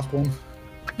that last one.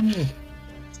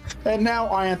 And now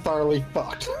I am thoroughly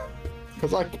fucked.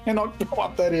 Because I cannot go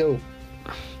up that hill.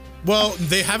 Well,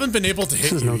 they haven't been able to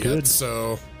hit you no yet, good.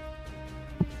 so...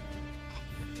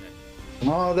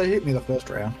 Oh, they hit me the first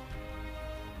round.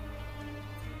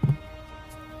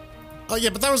 Oh yeah,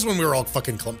 but that was when we were all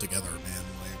fucking clumped together, man.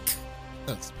 Like,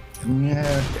 that's... Yeah,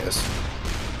 I guess.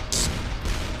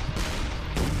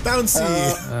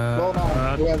 Bouncy! Well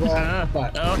done, whoever.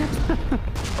 But,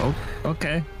 Oh,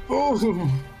 okay.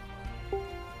 oh,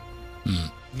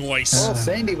 Nice. oh,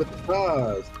 Sandy with the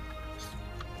stars.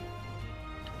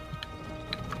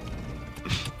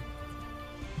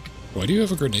 Why do you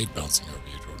have a grenade bouncing over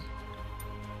you, Jordan?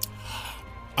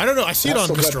 I don't know, I see That's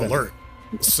it on the Mr. weapon. Alert.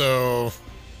 So...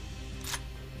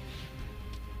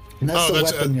 And that's Oh, the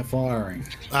that's weapon you're firing.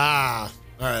 Ah,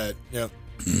 alright, yeah.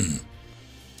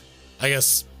 I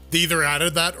guess they either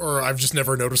added that or I've just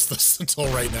never noticed this until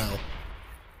right now.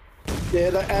 Yeah,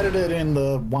 they added it in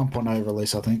the 1.0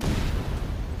 release, I think.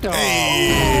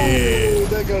 Hey! Oh,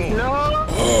 there goes. No!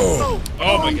 Oh!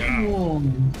 Oh my god. Oh,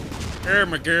 Oh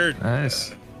my god.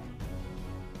 Nice.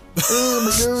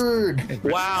 oh my god.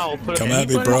 Wow. Put Come at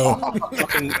me, bro.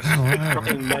 Fucking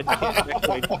med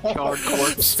kit, charred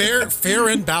corpse. Fair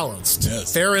and balanced.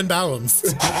 Yes. Fair and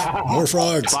balanced. More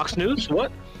frogs. Fox News?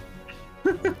 What?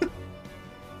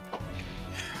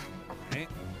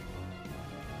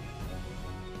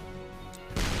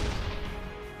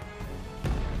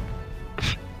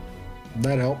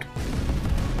 That helped.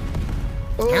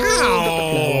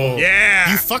 Ow!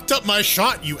 Yeah. You fucked up my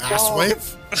shot, you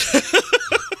asswave.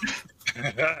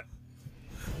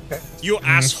 You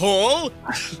asshole.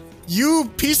 You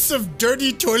piece of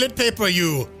dirty toilet paper,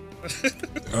 you.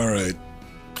 All right.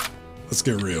 Let's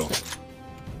get real.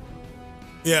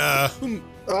 Yeah. Who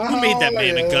made that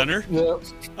man a gunner? Yep.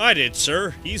 I did,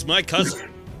 sir. He's my cousin.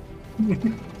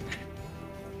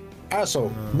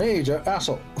 Asshole. Major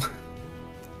asshole.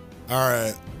 All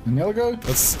right. And the other guy?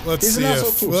 Let's He's see an if.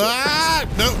 asshole too, Ah!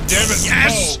 No, damn it.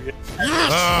 Yes.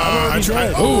 I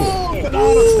tried. Oh,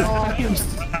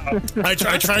 I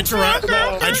tried to ride.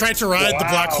 I tried to ride the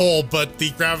black hole, but the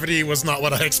gravity was not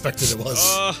what I expected it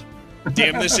was.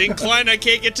 Damn this incline! I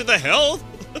can't get to the hell.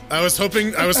 I was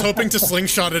hoping to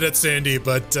slingshot it at Sandy,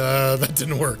 but that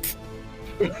didn't work.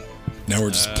 Now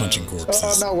we're just punching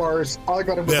corpses. no worries. I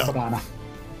got him with a banana.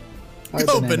 I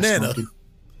Oh, banana. smoky,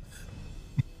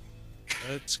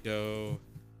 Let's go.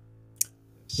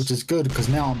 which is good because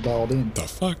now I'm dialed in. The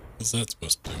fuck was that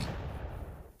supposed to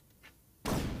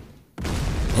do?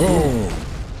 Oh,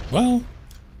 well.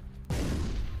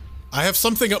 I have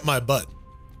something up my butt.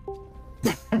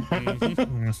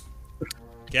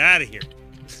 Get out of here.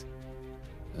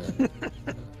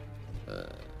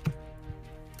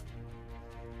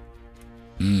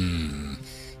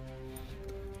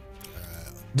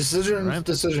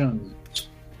 Decision.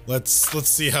 Let's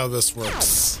see how this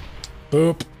works.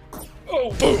 Boop.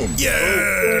 Oh, boom.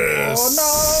 Yes.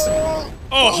 Oh no!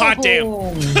 Oh, hot damn.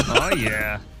 Oh,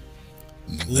 yeah.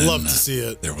 Love to see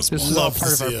it. There was This one. is all Love to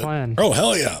part of our see it. plan. Oh,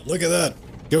 hell yeah. Look at that.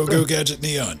 Go, go, Gadget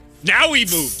Neon. Now he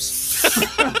moves.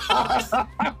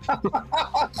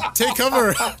 Take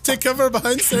cover. Take cover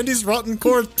behind Sandy's rotten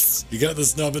corpse. You got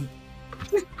this, Nubbin.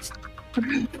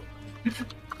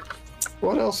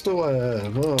 What else do I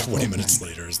have? Oh, 20 minutes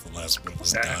later is the last one of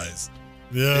us dies.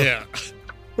 Yeah.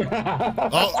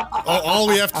 All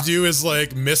we have to do is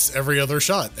like miss every other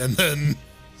shot, and then.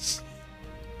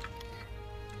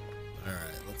 All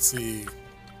right. Let's see.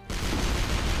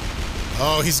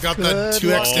 Oh, he's got that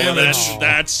 2x damage.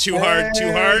 That's too hard.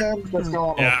 Too hard. Let's go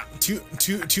on. Yeah.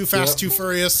 Too fast, too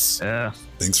furious. Yeah.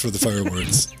 Thanks for the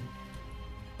fireworks.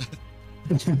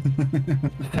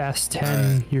 Fast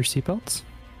 10, your seatbelts.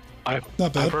 Not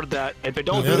bad. I've heard that. If they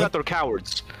don't Yeah. do that, they're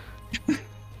cowards. All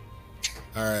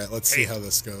right, let's see how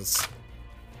this goes.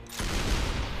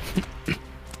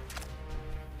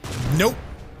 Nope.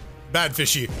 Bad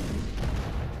fishy.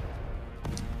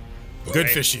 Good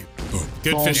fishy. Boom.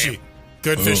 Good fishy.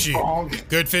 Good fishy. Bonk.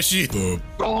 Good fishy. Boom.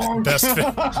 Bonk. Best fish.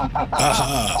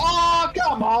 Aha. Oh,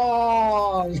 come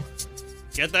on!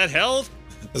 Get that health.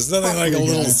 There's nothing like a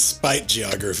little spite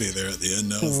geography there at the end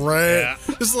now. Right. Yeah.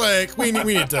 Just like we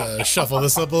need to shuffle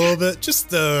this up a little bit. Just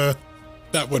That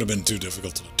would have been too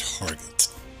difficult to target.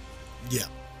 yeah.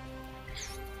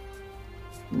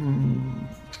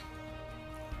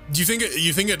 Do you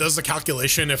think it does the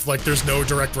calculation if like there's no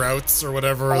direct routes or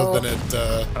whatever? Then it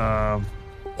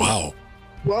Wow.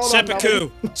 Well done, Seppuku.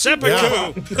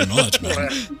 Seppuku. Very much, man.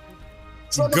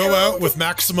 go out with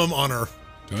maximum honor.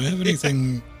 Do I have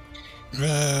anything?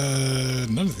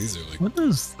 None of these are like. What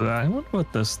is that? I wonder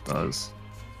what this does.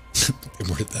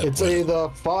 It's either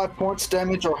 5 points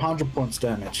damage or 100 points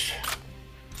damage.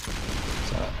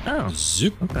 Oh.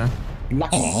 Zip. Okay.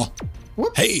 Lucky. Aw.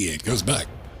 Hey, it goes back.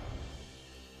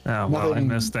 Oh, well, I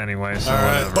missed anyway, so All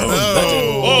right. whatever.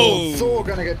 Whoa! Thor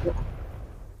gonna get.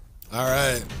 All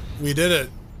right. We did it.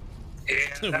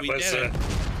 Yeah,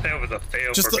 that was a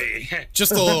fail Just for a- me.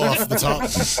 Just a little off the top.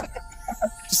 Just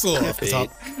a little off the top.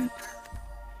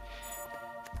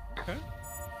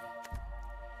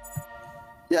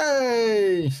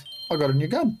 Yay! I got a new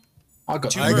gun. I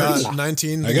got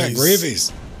 19. I got Gs.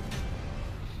 gravies.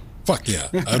 Fuck yeah.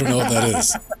 I don't know what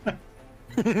that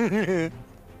is.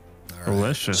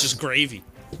 Delicious. It's just gravy.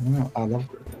 I love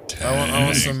it. I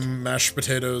want some mashed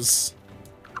potatoes.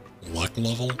 Luck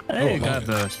level? Hey, oh, got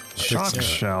the shock yeah.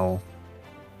 shell.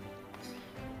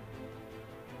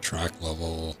 Track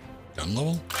level. Gun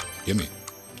level? Gimme.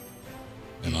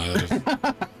 Am I out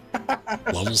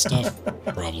of level stuff?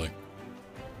 Probably.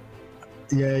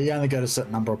 Yeah, you only get a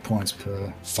certain number of points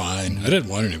per. Fine. I didn't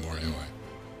want any more anyway.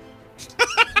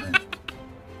 I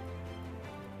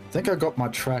think I got my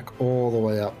track all the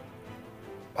way up.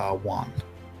 1.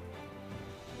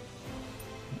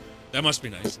 That must be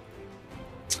nice.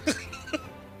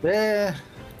 Yeah,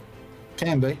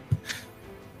 can be.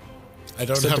 I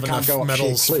don't Except have I can't enough go up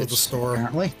medals sheer for the cliffs, store.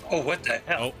 Apparently. Oh, what the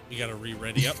hell? Oh, you gotta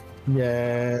re-ready up.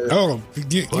 Yeah. Oh,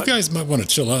 you guys might want to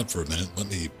chill out for a minute. Let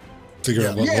me figure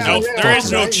out what level. No, there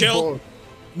is no chill.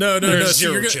 No. There's So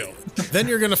zero you're chill. Then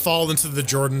you're gonna fall into the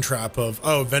Jordan trap of,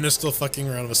 oh, Ven is still fucking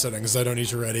around with settings. I don't need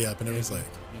to ready up, and everyone's like,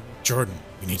 Jordan,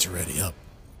 you need to ready up.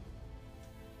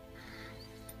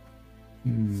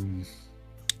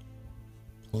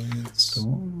 Plants,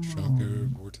 shocker,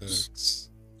 vortex.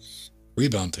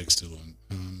 Rebound takes too long.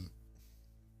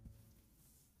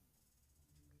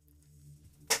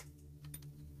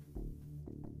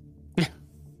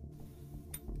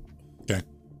 Okay.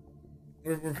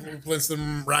 We're playing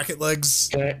some racket legs.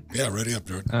 Yeah, ready up,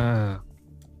 Jordan.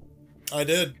 I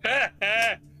did.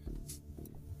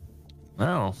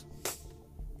 Well.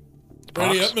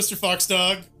 Ready up, Mr. Fox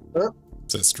Dog.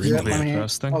 Is that stream? Yeah, I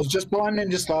interesting. was just buying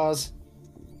Ninja Stars.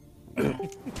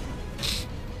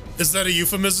 Is that a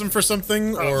euphemism for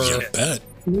something, or? I bet.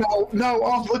 No, I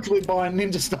was literally buying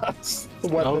Ninja Stars. The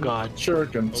weapon, God.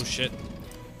 Shurikens. Oh shit.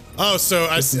 Oh, so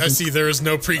I see. There is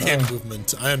no pre-game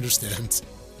movement. I understand.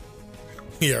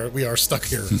 We are stuck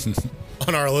here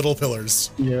on our little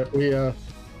pillars. Yeah, we are.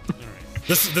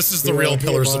 This is the We real are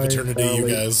pillars of hereby eternity, you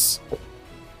valley. guys.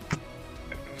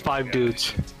 5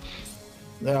 dudes.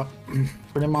 Yeah,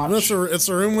 pretty much. It's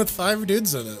a room with 5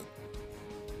 dudes in it.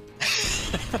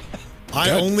 I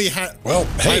Good. only had Well,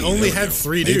 hey, I only there we had go.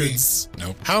 3 Maybe. dudes.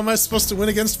 Nope. How am I supposed to win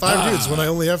against 5 dudes when I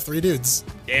only have 3 dudes?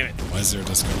 Damn it. Why is there a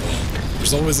disco ball?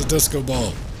 There's always a disco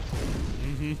ball.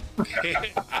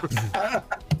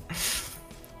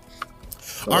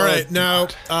 All right, now,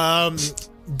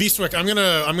 Beastwick, I'm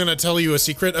gonna tell you a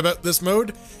secret about this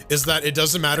mode, is that it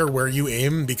doesn't matter where you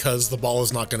aim because the ball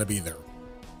is not gonna be there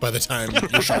by the time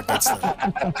your shot gets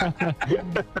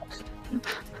there.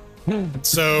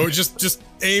 So just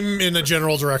aim in a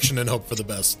general direction and hope for the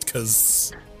best,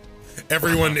 because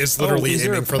everyone is literally is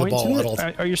there aiming a for the point ball to at it? all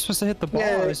times. Are you supposed to hit the ball?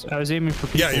 Yeah. I was aiming for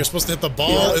people. Yeah, you're supposed to hit the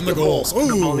ball in the goals. The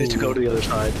ball needs to Ooh, go to the other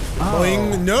side.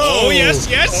 boing, no! Oh yes.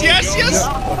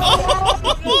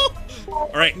 All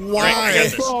right. Why?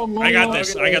 I got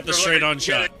this. I got the straight on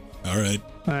shot. All right.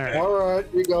 All right, All right,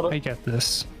 you got I it. get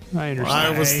this. I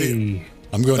understand. I was the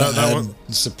I'm going to That add one-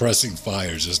 suppressing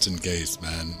fire just in case,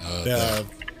 man. yeah.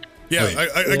 Yeah, Wait.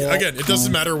 Again, it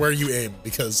doesn't matter where you aim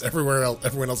because everyone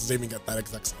else is aiming at that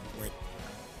exact same point.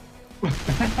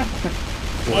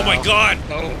 Oh my god.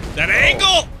 That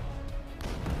angle.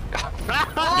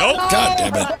 Nope. God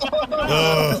damn it.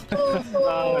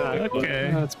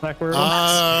 Okay, that's back where it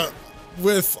was.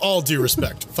 With all due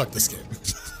respect, fuck this game.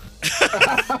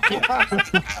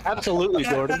 Absolutely,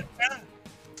 Jordan.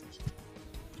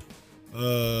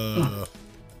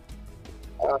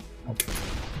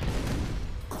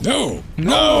 No. No.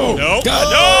 No.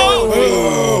 God.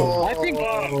 No. I think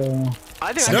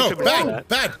I No, could that.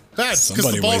 bad. Because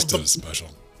Somebody the ball, wasted a special.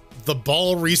 the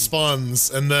ball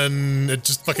respawns and then it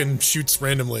just fucking shoots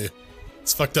randomly.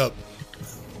 It's fucked up.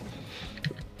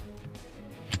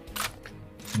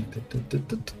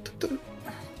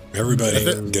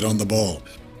 Everybody, get on the ball.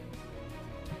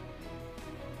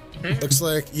 Looks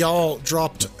like y'all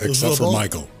dropped Except the for ball.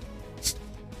 Michael.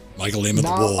 Michael, aim at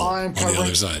the No, wall I'm on the covering.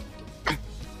 other side.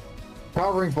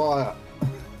 Covering fire.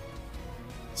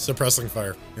 Suppressing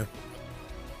fire. Yeah.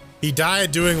 He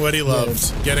died doing what he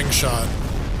loved, getting shot.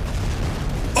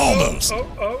 Almost.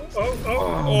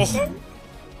 Oh.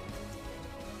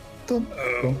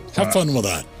 Have fun with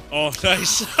that. Oh,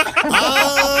 nice.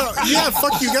 Yeah,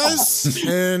 fuck you guys.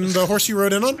 And the horse you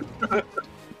rode in on?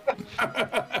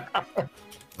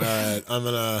 Alright, I'm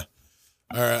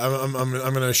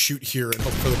gonna shoot here and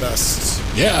hope for the best.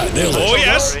 Yeah, nailed it. Oh,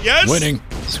 yes, yes. Winning.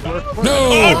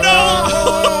 No.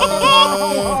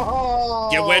 Oh,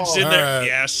 no. Get wedged in there. Right.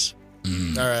 Yes.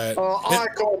 Alright. I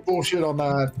call bullshit on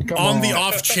that. Come on the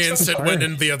off chance it went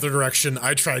in the other direction,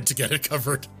 I tried to get it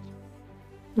covered.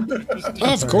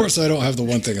 Of course I don't have the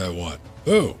one thing I want.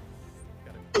 Oh.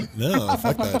 No,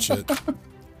 fuck that shit.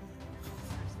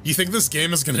 You think this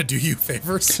game is gonna do you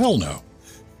favors? Hell no.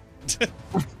 Nope.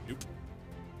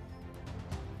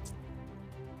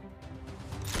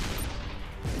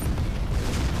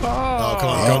 Oh, come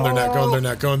on, go in their net, go in their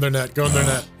net, go in their net, go in their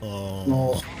net.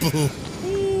 Oh.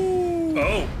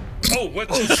 Oh. Oh, what?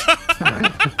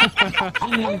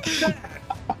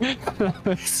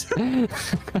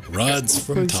 Rods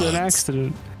from It's an Todd.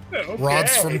 accident. Okay.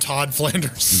 Rods from Todd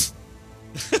Flanders.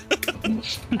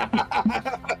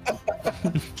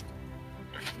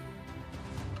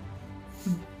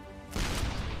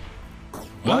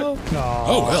 What? No.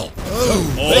 Oh, well.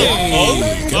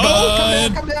 Oh, Come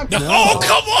on. Oh,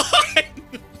 come on.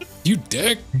 You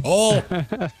dick. Oh.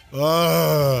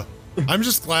 I'm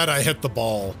just glad I hit the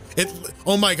ball.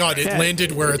 Oh my god, it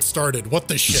landed where it started. What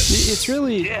the shit? It's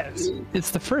really,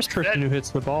 it's the first person who hits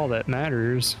the ball that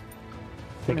matters.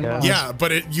 Because Yeah,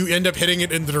 but you end up hitting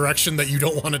it in the direction that you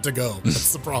don't want it to go.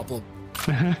 That's the problem.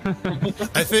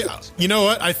 I think, you know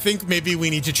what? I think maybe we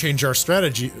need to change our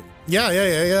strategy.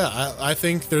 Yeah. I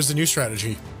think there's a new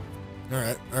strategy. All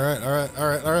right.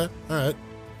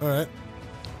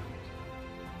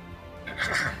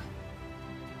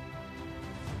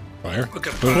 Fire. Poor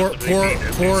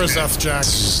Zeth Jack.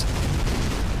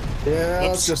 Yeah, I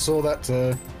just saw that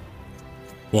too.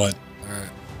 What?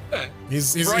 He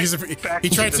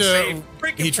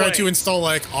tried to install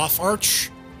like off arch,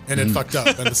 and it fucked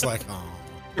up, and it's like, oh,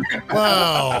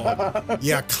 wow,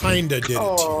 yeah, kinda did it to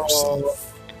yourself.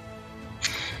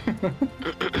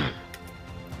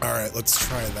 All right, let's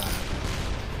try that.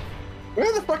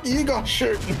 Where the fuck are you guys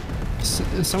shooting?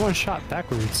 someone shot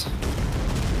backwards.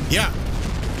 Yeah,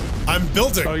 I'm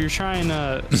building. Oh, you're trying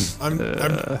to.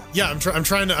 I'm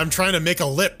trying to make a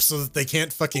lip so that they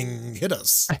can't fucking hit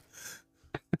us.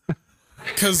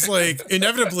 Because, like,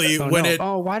 inevitably, when it...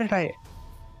 Oh, why did I...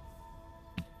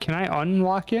 Can I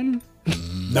unlock in?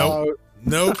 Nope.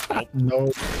 No. Damn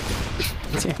it.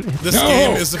 This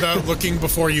game is about looking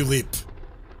before you leap.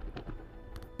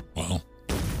 Well,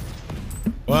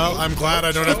 I'm glad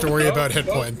I don't have to worry about hit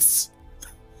points.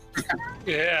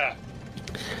 Yeah.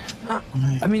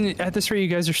 I mean, at this rate, you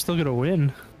guys are still gonna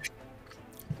win.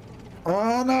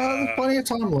 Oh, no, there's plenty of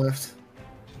time left.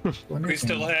 We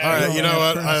still have. All right, you know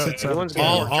what? Everyone's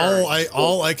getting more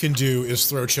All I can do is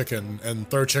throw chicken, and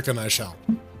throw chicken I shall.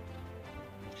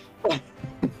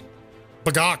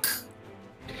 Bagok.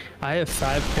 I have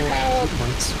 5 full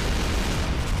points.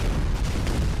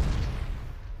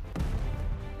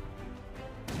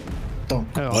 Don't.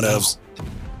 Oh, what else?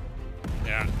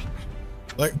 Yeah.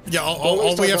 Like, yeah,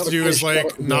 all we have to do is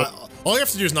like not. All you have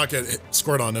to do is not get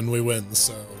scored on, and we win.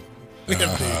 So.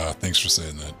 Thanks for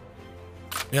saying that.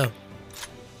 Yeah.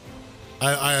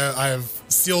 I have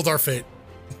sealed our fate.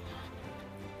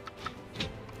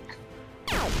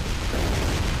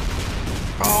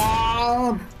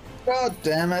 Oh, god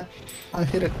damn it. I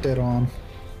hit it dead on.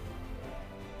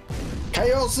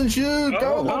 Chaos and shoot!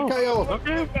 Go on, Chaos!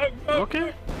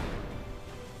 Okay.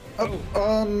 No.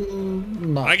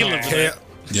 I can live with that.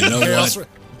 You know Chaos. what?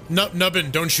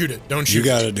 Nubbin, don't shoot it. Don't shoot You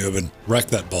got it, Nubbin. Wreck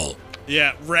that ball.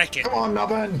 Yeah, wreck it. Come on,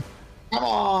 Nubbin! Come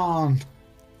on!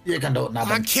 You can do it, I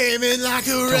Nubbin. came in like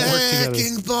a work together.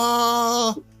 wrecking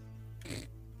ball.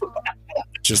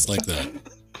 Just like that.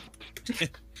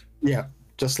 Yeah,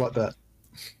 just like that.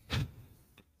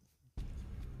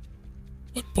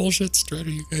 What bullshit strat are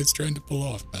you guys trying to pull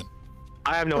off, man?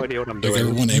 I have no idea what I'm Like doing.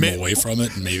 everyone aim away from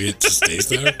it and maybe it just stays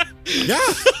there? Yeah.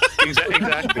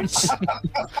 Exactly.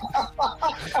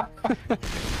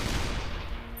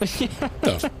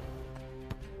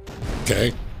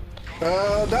 Okay.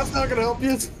 That's not gonna help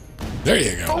you. There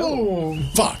you go. Oh,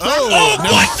 Fuck. Oh,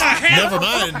 no, What the hell? never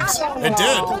mind. It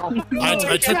did.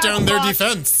 I took down their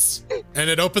defense, and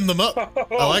it opened them up.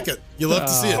 I like it. You love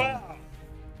to see it.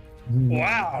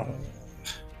 Wow.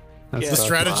 The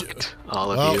strategy.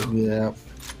 All of Well, you. yeah.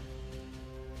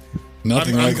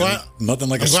 Nothing I'm like glad- nothing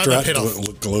like I'm a glad that strat paid off.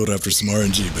 to gloat after some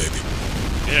RNG, baby.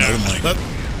 Yeah. Nothing like That,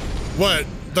 what?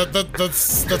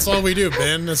 That's all we do,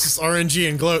 man. It's just RNG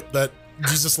and gloat that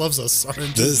Jesus loves us.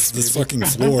 RNG. this fucking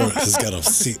floor has got a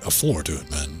floor to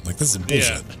it, man. Like this is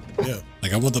bullshit. Yeah. Yeah.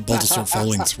 Like, I want the ball to start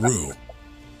falling through.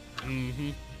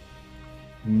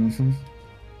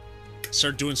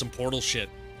 Start doing some portal shit.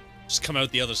 Just come out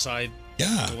the other side.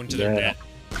 Yeah. Go into their net.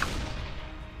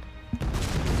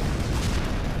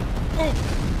 Oh!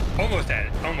 Almost had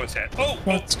it. Almost had it. Oh!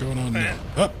 What's going on now?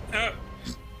 Oh.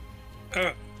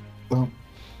 Bump,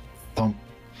 bump,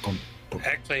 bump.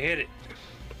 Actually hit it.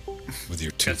 With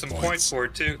your 2 Got some points. points for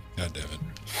it too. God damn it.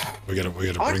 We gotta I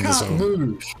bring this can't home.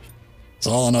 move. It's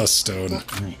all on us, Stone.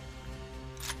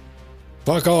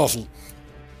 Fuck off. Hit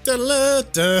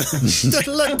the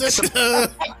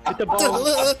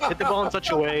ball in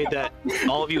such a way that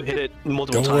all of you hit it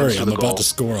multiple Don't times. worry, to I'm the about goal. to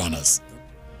score on us.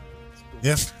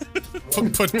 Yeah.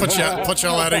 Put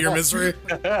y'all out of your misery.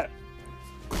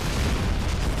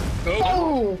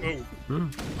 Oh!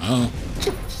 Oh,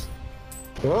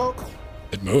 Well,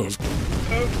 it moved.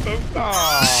 Oh,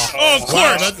 of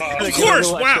course! Of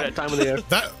course! Wow!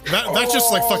 That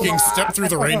just like fucking stepped through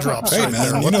the raindrops. Hey right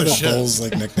there. man, you What know the that shit? bull's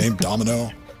like nicknamed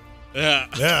Domino? Yeah.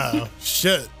 Yeah.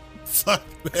 Shit. Fuck,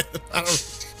 man. I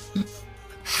don't...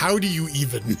 How do you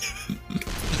even?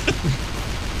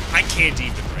 I can't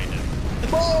even right now.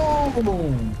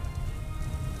 boom.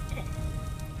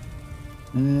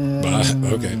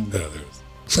 Okay, there it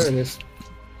is. There it is.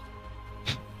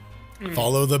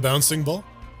 Follow the bouncing ball.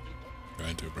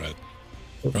 Trying to, Brad.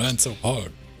 Brian, so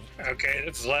hard. Okay,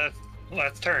 this is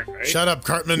last turn, right? Shut up,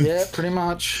 Cartman. Yeah, pretty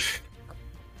much.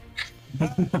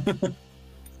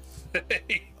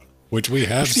 Which we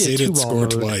have Should be a seen it two-ball score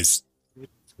mode. twice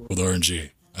with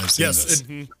RNG. I've seen Yes,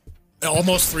 this.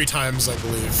 almost 3 times, I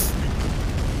believe.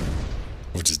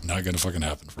 Which is not gonna fucking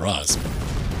happen for us.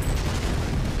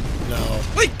 No.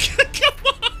 Like, come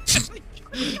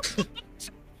on!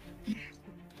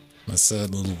 My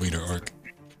sad little wiener arc.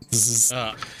 This is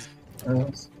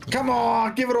Come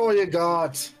on, give it all you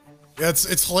got. Yeah,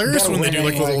 it's hilarious Gotta when they win do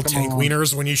like the anyway, little come tank on.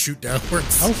 wieners when you shoot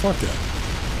downwards. oh fuck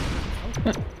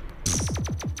yeah.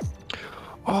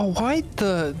 Oh, why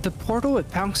the portal? It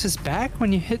bounces back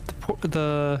when you hit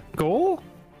the goal.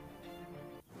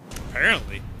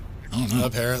 Apparently. I don't know.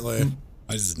 Apparently.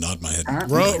 I just nod my head.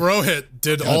 Rohit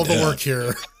did all the damn. work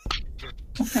here.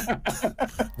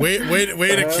 Way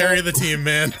to carry the team,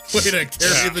 man. Way to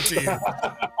carry the team.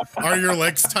 Are your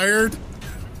legs tired?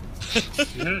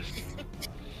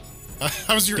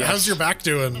 How's your back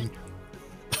doing?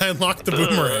 I unlocked the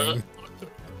boomerang.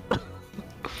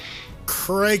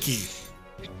 Crikey.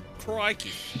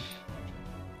 Crikey.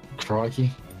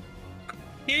 Crikey.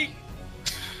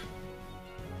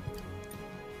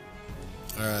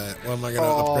 Alright, what am I gonna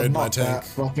upgrade my not tank? that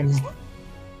fucking.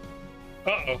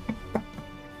 Uh-oh.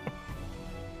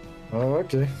 Oh,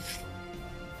 okay.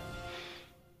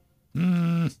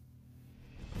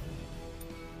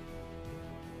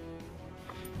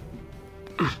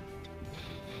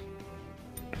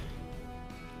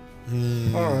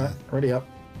 All right, ready up.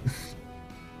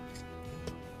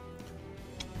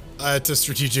 I had to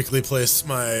strategically place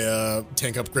my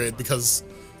tank upgrade because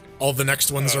all the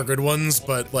next ones are good ones,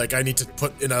 but like I need to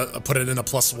put it in a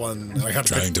 +1. And I have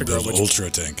to Trying to figure out build which.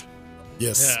 Ultra Tank.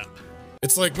 Yes. Yeah.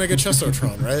 It's like Mega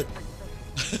Chestotron, right?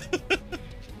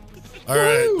 All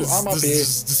right, Woo, this I'm up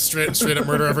is here. straight up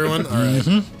murder, everyone. All right.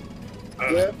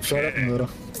 Yep, shut up, murder.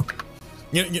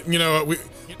 You know what?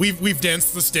 We've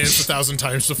danced this dance 1,000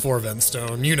 times before,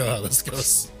 Venstone. You know how this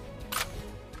goes.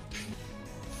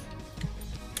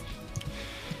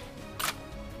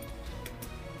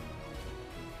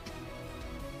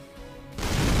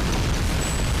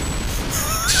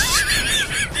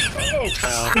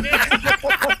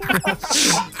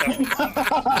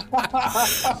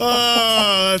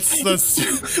 Oh, that's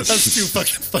too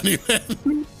fucking funny,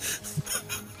 man.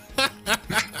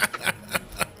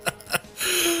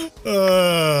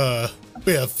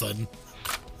 We have fun.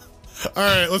 All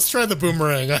right, let's try the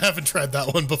boomerang. I haven't tried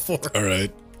that one before. All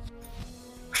right.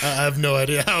 I have no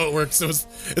idea how it works.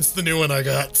 It's the new one I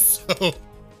got, so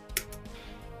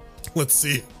let's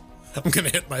see. I'm gonna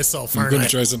hit myself, I'm aren't going I?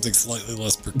 to try something slightly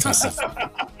less percussive.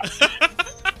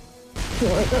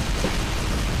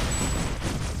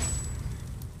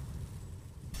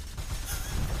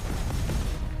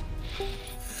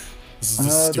 This is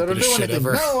the Did I do stupidest shit anything?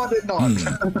 ever. No, I did not.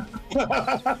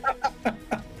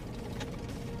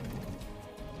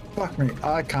 Fuck me,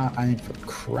 I can't aim for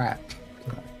crap.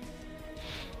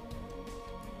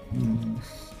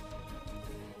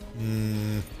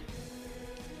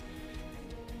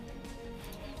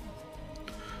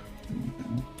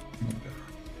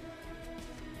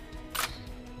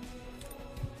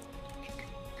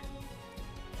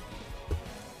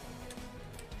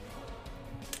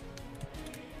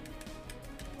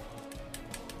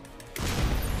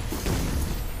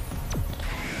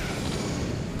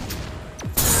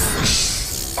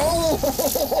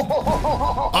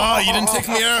 Oh, you didn't take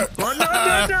me out.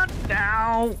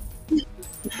 Now.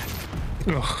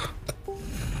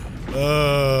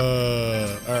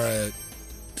 All right.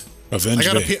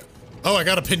 Avenge me. I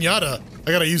got a pinata.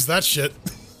 I gotta use that shit.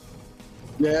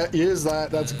 Yeah, use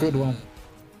that. That's a good one.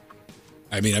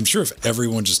 I mean, I'm sure if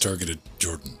everyone just targeted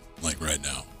Jordan, like right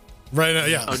now. Right now,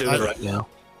 yeah. I'll do it right now.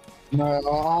 No,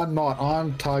 I'm not.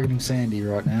 I'm targeting Sandy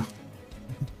right now.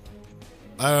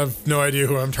 I have no idea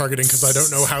who I'm targeting because I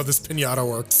don't know how this pinata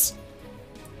works.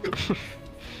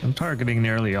 I'm targeting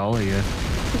nearly all of you.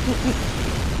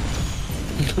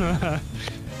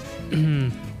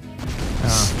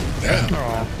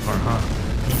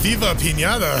 Viva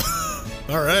pinata!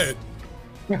 All right.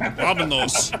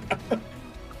 Vámonos.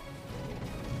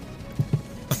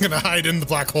 I'm gonna hide in the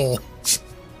black hole.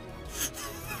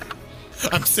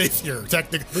 I'm safe here,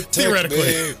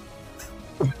 theoretically.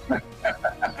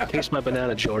 Taste my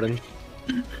banana, Jordan.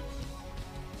 No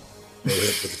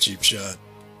hit with a cheap shot.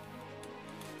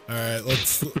 All right, let's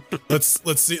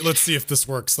see if this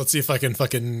works. Let's see if I can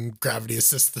fucking gravity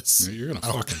assist this. You're gonna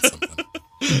fucking something.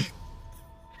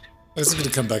 I was gonna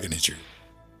come back and hit you.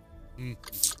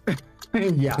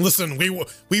 Yeah. Listen,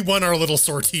 we won our little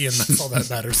sortie, and that's all that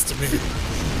matters to me.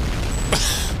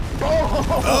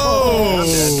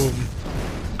 Oh!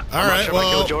 All right, sure well,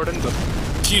 I killed Jordan, but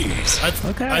jeez.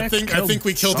 I think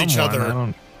we killed each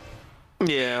other.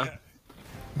 yeah.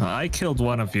 I killed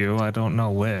one of you. I don't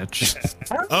know which.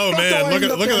 Oh man, look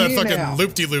at that fucking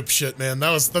loop-de-loop shit, man.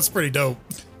 That's pretty dope.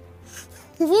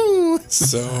 Woo!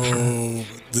 So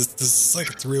this is like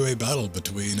a three-way battle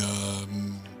between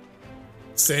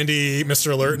Sandy,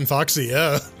 Mr. Alert, and Foxy.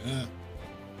 Yeah.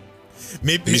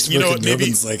 Maybe Beast you know what? Maybe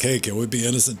Nubbin's like, hey, can we be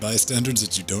innocent bystanders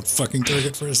that you don't fucking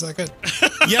target for a second?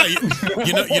 Yeah, you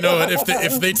know what?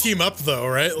 If they team up though,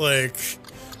 right? Like,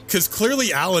 because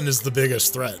clearly Alan is the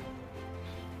biggest threat.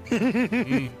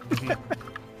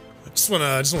 Just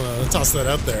wanna toss that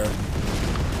out there.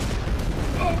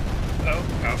 Oh.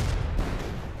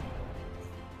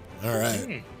 All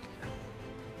right.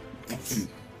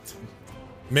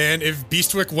 Man, if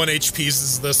Beastwick 1 HPs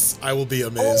is this, I will be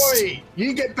amazed. Oi!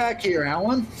 You get back here,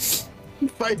 Alan.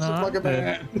 Fight you like a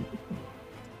man.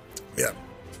 Yeah.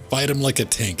 Fight him like a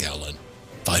tank, Alan.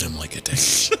 Fight him like a tank.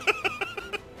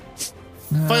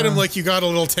 Fight him like you got a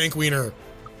little tank wiener.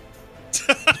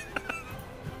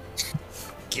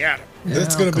 Get him.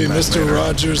 That's gonna be Mr.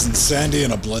 Rogers and Sandy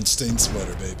in a bloodstained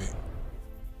sweater, baby.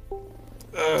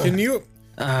 Can you?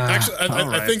 Actually,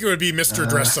 I think it would be Mr.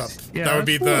 Dress Up. yeah, That would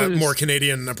be the suppose. more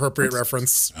Canadian appropriate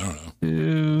reference. I don't know.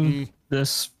 Do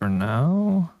this for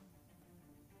now.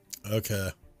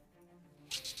 Okay.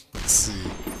 Let's see.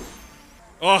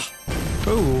 Oh,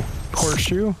 Ooh,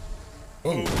 horseshoe.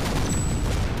 Oh,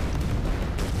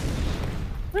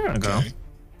 There we go. okay.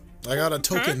 I got a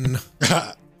token.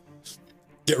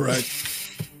 Get right.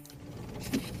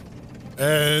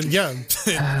 And yeah,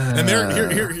 and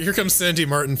here comes Sandy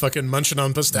Martin fucking munching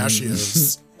on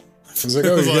pistachios. I was like,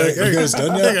 oh, you guys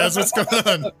done yet? Hey guys, what's going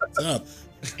on? What's up?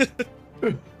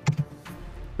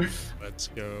 let's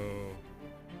go.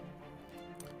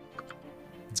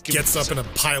 Gets up in a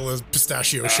pile of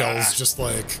pistachio shells, just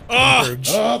like Ah! orange.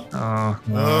 Up. Oh, I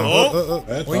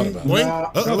thought Boing, about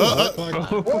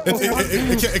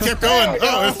boing. It kept going.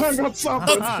 Oh, I got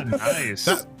something. nice.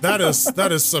 that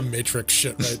is some Matrix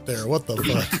shit right there. What the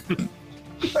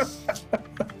fuck?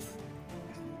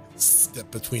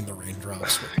 Step between the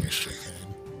raindrops with this shit,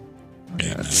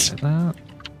 man. That.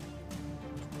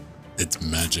 It's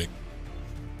magic.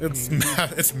 It's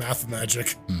math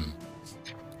magic.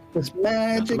 It's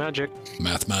magic. Magic.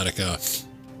 Mathematica.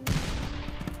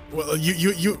 Well,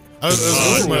 I was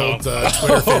one of my old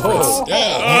Twitter favorites.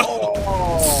 Yeah.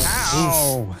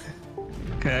 Ow.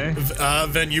 Okay.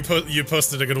 Ven, you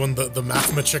posted a good one, the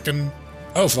Mathma Chicken.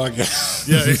 Oh, fuck yeah.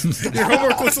 Yeah, your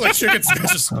homework looks like chickens.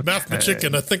 It's just Mathma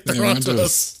Chicken. I think they're They're onto onto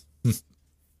us.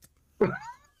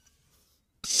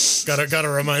 Got a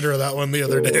reminder of that one the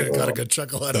other day. I got a good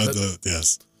chuckle out of it.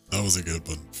 Yes, that was a good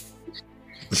one.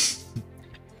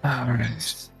 All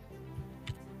right.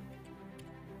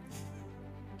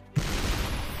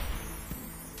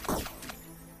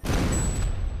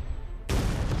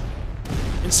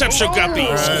 Inception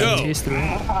guppies, go. Taste the ring.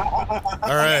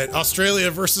 All right,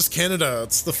 Australia versus Canada.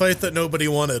 It's the fight that nobody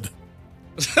wanted.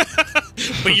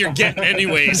 But you're getting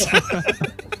anyways.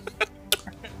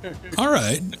 All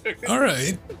right.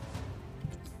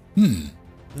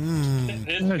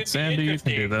 Good, Sandy, you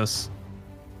can do this.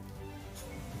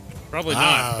 Probably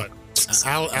Ah. not,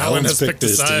 but Alan has picked a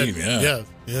his side. team, yeah.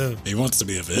 Yeah. He wants to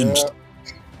be avenged.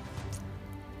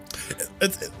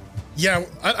 Yeah,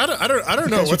 I don't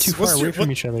know. You guys are too far away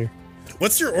from each other.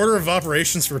 What's your order of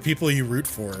operations for people you root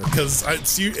for? Because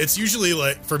it's usually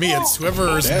like, for me, it's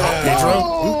whoever's not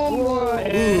Pedro.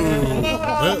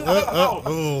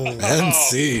 And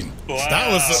scene.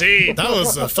 That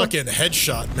was a fucking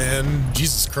headshot, man.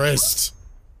 Jesus Christ.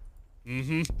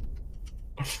 Mm-hmm.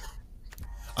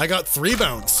 I got 3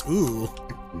 bounce. Ooh.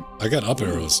 I got up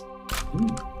arrows.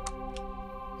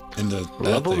 And a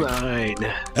Level 9.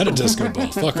 And a disco ball.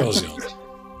 Fuck all y'all.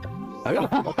 I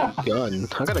got a gun.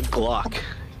 I got a Glock.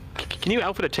 Can you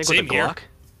outfit a tank with a Glock?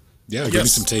 Yeah, give me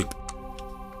some tape.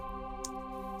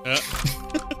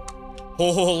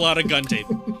 Whole lot of gun tape.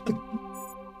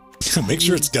 Make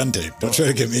sure it's gun tape. Don't try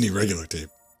to give me any regular tape.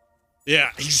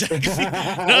 Yeah, exactly.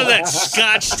 None of that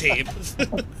Scotch tape.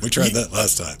 We tried that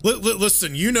last time.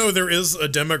 Listen, you know there is a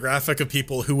demographic of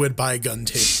people who would buy gun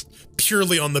tape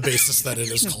purely on the basis that it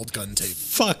is called gun tape.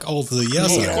 Fuck all the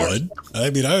yes, I would.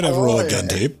 I mean, I would have a roll of gun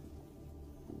tape.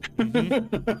 A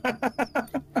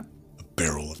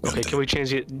barrel of gun tape. Can we change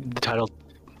the title?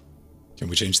 Can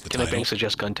we change the title? Can I bank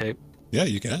suggest gun tape? Yeah,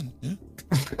 you can. Yeah.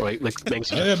 Like bank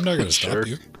suggest. I am not going to stop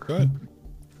you. Go ahead.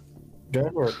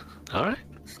 Good work. All right.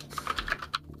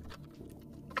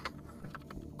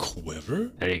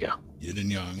 Quiver. There you go. Yin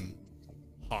and Yang.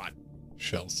 Hot.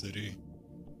 Shell City.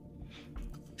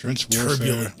 Trench Warfare.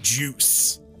 Turbulent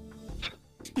Juice.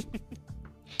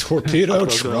 Torpedo Go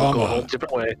Trauma.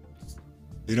 different way.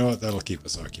 You know what? That'll keep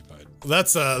us occupied.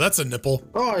 That's a nipple.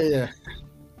 Oh yeah.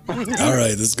 All right,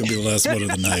 this is gonna be the last one of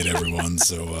the night, everyone.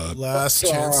 So last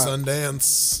chance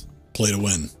Sundance. Play to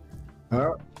win.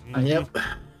 Yep.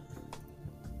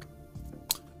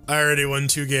 I already won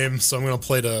 2 games, so I'm gonna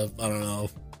play to, I don't know,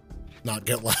 not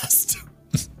get last.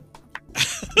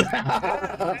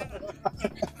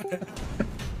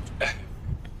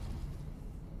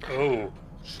 Oh.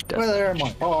 Where am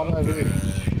I? Oh, I'm over here.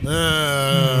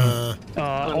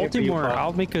 Ultimore,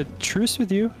 I'll make a truce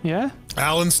with you. Yeah.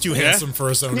 Alan's too handsome for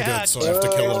his own good, so I have to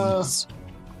kill him.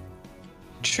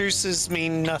 Truces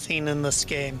mean nothing in this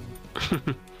game.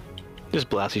 Just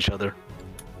blast each other.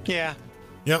 Yeah.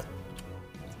 Yep.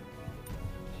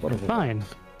 Fine.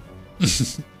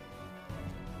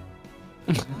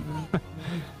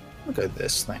 Look at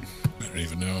this thing. I don't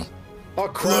even know. Oh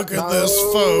crap! Look at this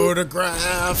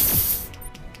photograph.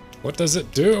 What does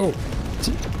it do?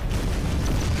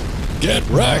 Get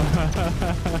wrecked!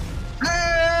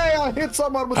 Hey! I hit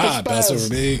someone with the spaz. Pass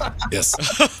over me. Yes.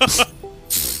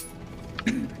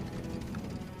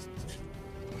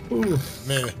 Ooh,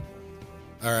 man.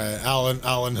 All right,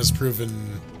 Alan has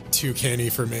proven too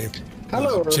canny for me.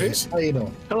 Hello, Rohit. How you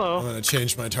doing? Hello. I'm gonna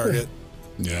change my target.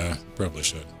 Yeah, probably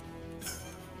should.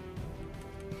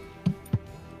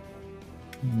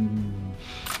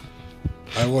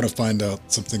 I want to find out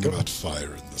something about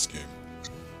fire in this game.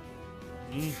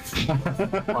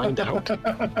 Find out.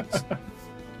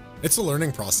 It's a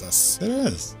learning process. It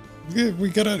is. You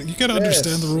gotta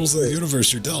understand the rules of the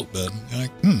universe you're dealt, man. You're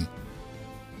like,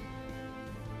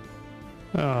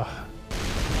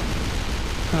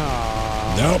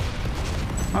 Nope.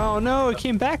 Oh no, it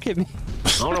came back at me. I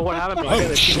don't know what happened, but I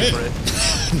got a shit. for it.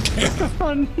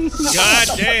 Oh, no. God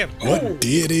damn. What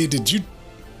deity did you?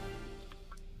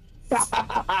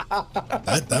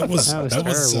 That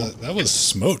was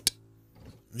smote.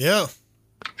 Yeah.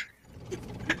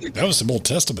 That was some Old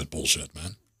Testament bullshit,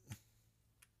 man.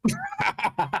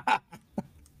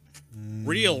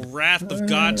 Real wrath of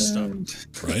God stuff.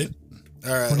 Right?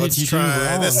 All right, What let's did you do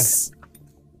try wrong? this.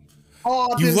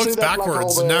 Oh, I You didn't see looked that black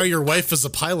backwards, hole and now there. your wife is a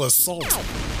pile of salt.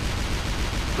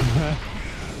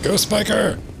 Go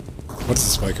Spiker! What's the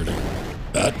Spiker do?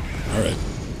 That? Alright.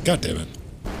 God damn it.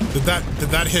 Did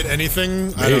that hit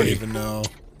anything? I don't even know.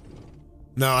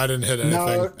 No, I didn't hit anything.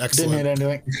 No, Excellent. didn't hit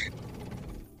anything.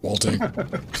 Walting.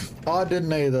 I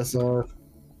didn't either, so.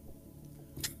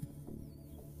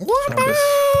 What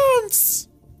bounce?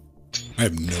 I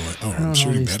have no idea. Oh, I'm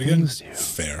shooting that again?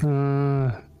 Fair.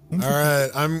 All right,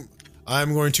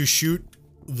 I'm going to shoot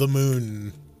the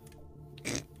moon.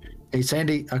 Hey,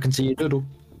 Sandy, I can see your doodle.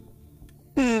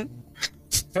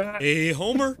 Hey,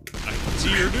 Homer, I can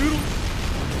see your doodle.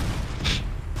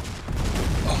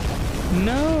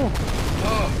 No.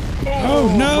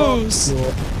 Oh, no!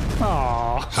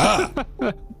 Aw. Ha!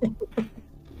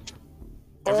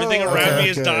 Everything around me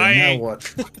is Now dying.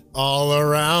 what? All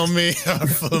around me are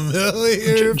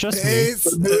familiar Just me.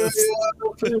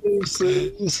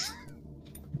 faces.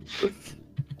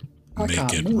 I Make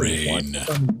can't it move. rain.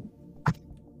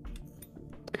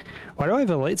 Why do I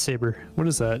have a lightsaber? What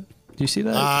is that? Do you see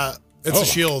that? It's Oh, a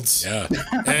shield. Yeah.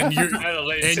 And you I had a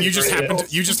late and you just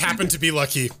secret. happen to be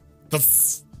lucky.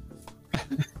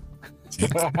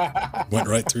 Went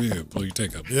right through you. Pull your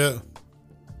take up. Yeah.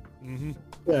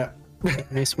 Yeah.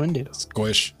 Nice window.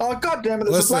 Squish. Oh god damn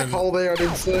it! There's a black Listen. hole there. I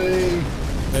didn't see.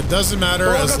 It doesn't matter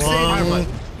Oh, I as got saved. long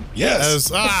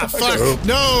Yes. as fuck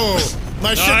no,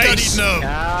 my shit got Nice. eaten up.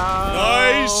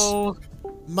 Nice.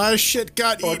 My shit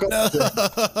got Oh, I eaten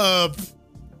got up.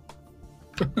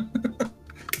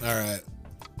 All right,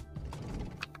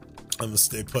 I'm gonna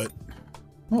stay put.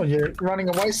 Oh, you're running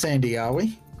away, Sandy, are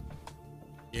we?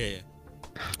 Yeah.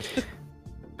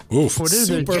 Oof. What is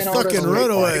it? Super fucking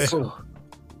runaway.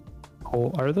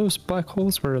 Oh, are those black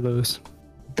holes? Where are those?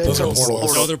 That's a Portals.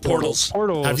 portal. No, they're portals.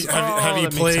 Portals. Have you that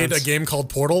makes played a sense. game called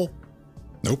Portal?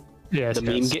 Nope. Yes, The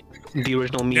meme yes. game, the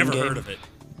original meme Never game. heard of it.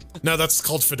 No, that's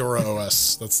called Fedora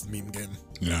OS. That's the meme game.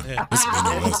 Yeah. This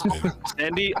is baby.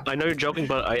 Sandy, I know you're joking,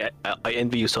 but I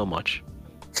envy you so much.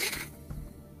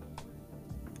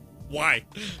 Why?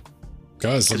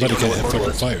 Guys, somebody get hit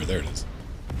fucking fire. There it is.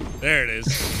 There it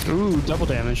is. Ooh, double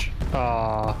damage.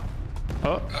 Oh.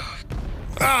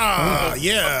 Ah,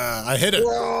 yeah, I hit it.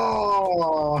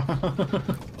 Oh.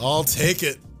 I'll take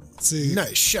it. See,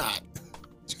 Nice shot.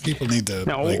 people need to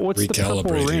Now, like what's the purple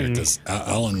recalibrate here ring? because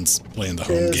Alan's playing the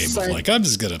home Yeah, game of same. like, I'm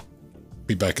just gonna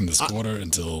be back in this quarter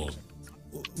until.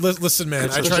 Listen,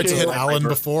 man, I tried to hit Alan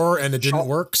before and it didn't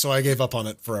work, so I gave up on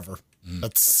it forever.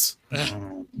 That's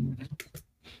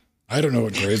I don't know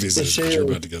what gravies is, but you're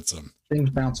about to get some. Things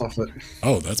bounce off it.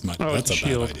 Oh, that's my. Oh, that's a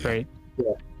shield, bad idea.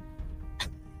 right.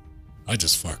 I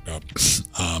just fucked up.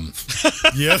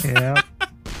 yeah. Yeah.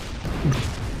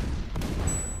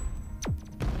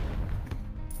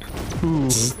 Ooh,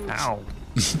 ow.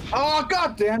 Oh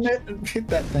god damn it! Hit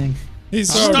that thing. He's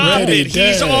Stop already it!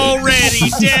 dead. He's already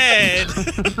dead.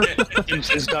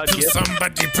 It's not Can yet.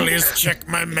 somebody please check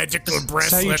my medical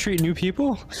That's how you bracelet? treat new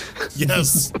people?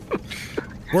 Yes.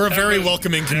 We're a very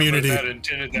welcoming community. That was not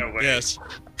intended that way. Yes.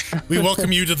 We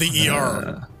welcome you to the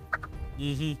ER.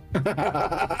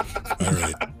 All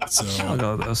right. I'll So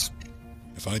go with this.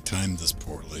 if I time this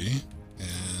poorly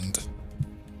and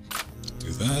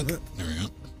do that, there we go.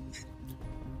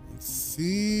 Let's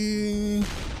see.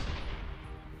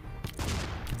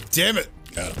 Damn it!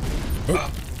 Got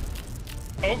him.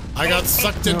 I got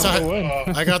sucked into. No way.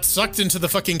 I got sucked into the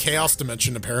fucking chaos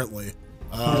dimension. Apparently.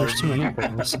 There's too many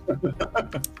portals.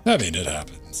 I mean, it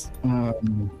happens.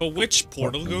 But which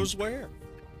portal goes where?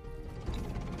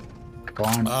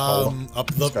 Blind up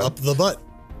the butt.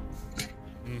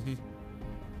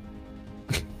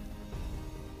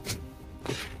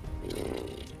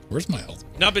 Where's my health?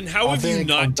 Nubbin, how I have you think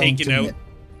not I'm taken dumping out it.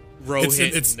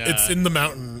 Rohit? It's in the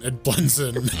mountain. It blends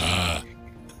in.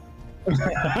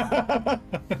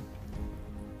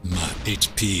 My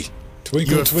HP. You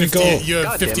Twinkle, have twinkle. 50, you have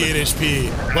God damn 58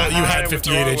 HP. Well, you had I went the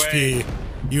 58 wrong HP.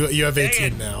 You have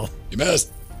 18 now. You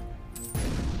missed.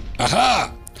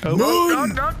 Aha!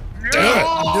 Moon. Damn it!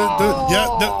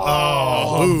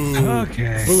 Boo.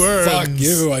 Okay. Boo earns. Fuck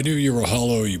you! I knew you were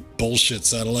hollow. You bullshit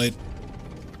satellite.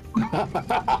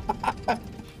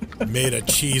 Made a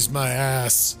cheese my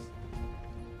ass.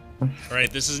 All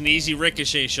right, this is an easy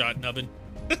ricochet shot, Nubbin.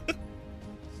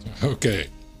 Okay.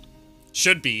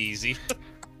 Should be easy.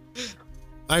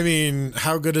 I mean,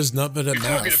 how good is Nutman at You're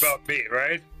talking math? about me,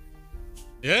 right?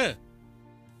 Yeah.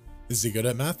 Is he good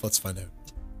at math? Let's find out.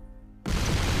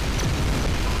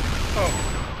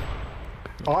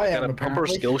 I Got am a bumper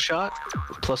apparently. skill shot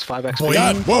plus 5 XP. Boing.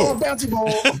 God, Oh, whoa! bouncy ball.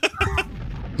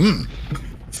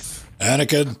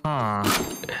 Anakin.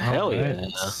 Hell yeah.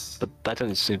 Alright. But that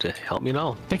doesn't seem to help me at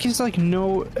all. That gives like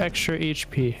no extra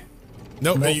HP.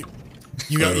 Nope.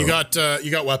 You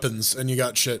got weapons and you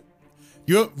got shit.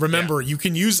 Remember, you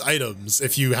can use items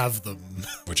if you have them.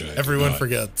 Which I Everyone not.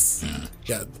 forgets.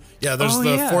 Yeah. There's Oh,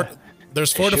 the yeah.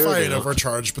 there's fortify and do.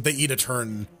 overcharge, but they eat a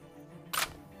turn.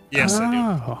 Yes, I do.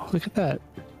 Oh, look at that.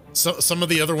 So some of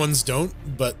the other ones don't,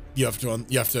 but you have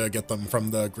to get them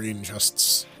from the green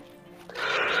chests.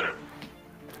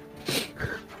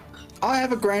 I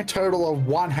have a grand total of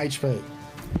 1 HP.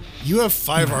 You have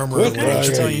 5 armor. What and did one I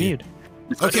That's all HP. you need.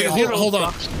 Okay, hold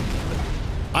on.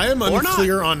 I am Or not.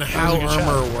 unclear on how That was a good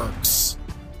armor works.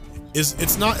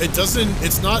 It's not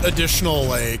additional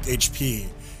like HP.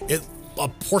 A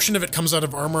portion of it comes out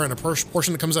of armor and a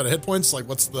portion that comes out of hit points. Like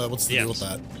what's the deal with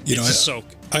that? You know, It's a soak.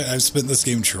 I've spent this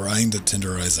game trying to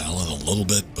tenderize Alan a little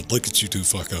bit, but look at you two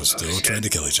fuckos still trying to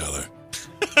kill each other.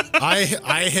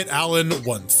 I hit Alan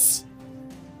once.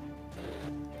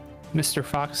 Mr.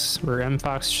 Fox or M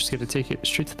Fox just gonna take it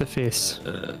straight to the face.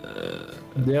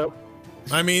 Yep.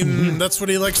 I mean, that's what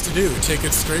he likes to do. Take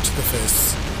it straight to the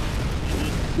face.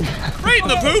 Right in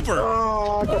the pooper.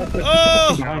 Oh,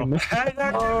 Oh,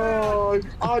 oh,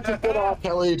 I just got off,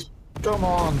 Kelly. Come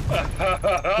on.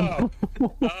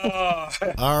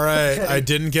 All right, I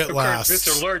didn't get Of course, last.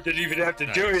 Mr. Lord didn't even have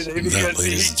to do anything And that, because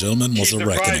ladies he, and gentlemen, was he a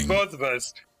surprised reckoning. both of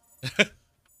us.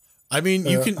 I mean,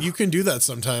 you can do that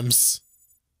sometimes.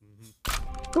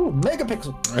 Ooh,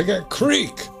 megapixel. I got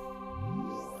Creek.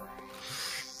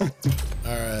 All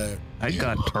right. I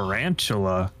got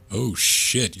Tarantula. Oh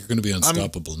shit! You're gonna be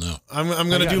unstoppable now. I'm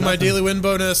gonna do my daily win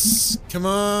bonus. Come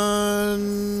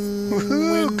on,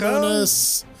 win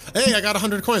bonus. Hey, I got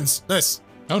 100 coins. Nice.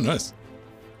 Oh, nice.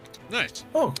 Nice.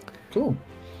 Oh, cool.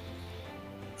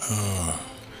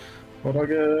 What do I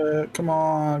get? Come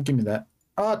on, give me that.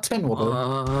 10 will do.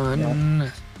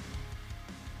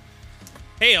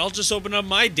 Hey, I'll just open up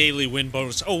my daily win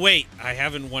bonus. Oh wait, I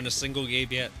haven't won a single game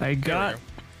yet. I got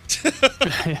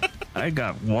I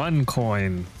got 1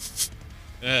 coin.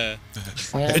 It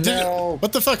didn't,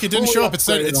 what the fuck? It didn't show up. It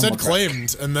said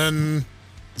claimed, and then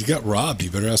You got robbed.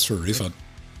 You better ask for a refund.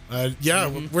 yeah.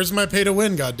 Where's my pay to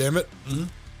win? God damn it!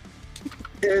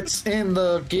 It's in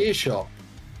the gear shop.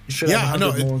 You should Yeah, have no,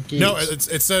 100 more gears. no.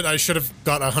 It said I should have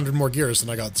got 100 more gears, and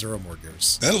I got 0 more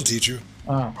gears. That'll teach you.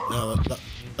 Oh. Yeah,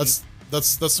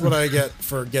 that's what I get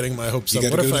for getting my hopes You up.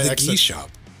 gotta What go if to I the gi exit shop.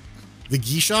 the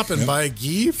gi shop and buy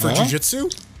gi for Uh-huh. jujitsu?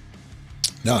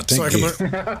 No, tank So I can gi.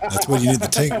 learn. That's what you need the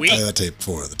tank tape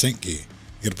for. The tank gi. You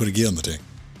gotta put a gi on the tank.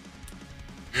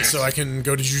 So I can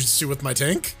go to jujitsu with my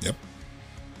tank. Yep.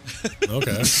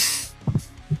 Okay.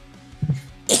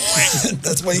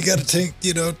 That's why you gotta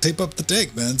tape up the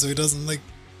tank, man, so he doesn't like.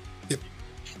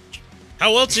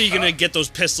 How else are you gonna get those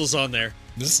pistols on there?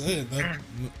 Just saying.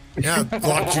 Yeah,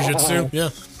 block jujitsu. Yeah.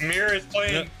 Mir is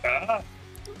playing.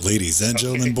 Ladies and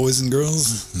gentlemen, boys and girls,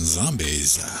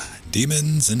 zombies,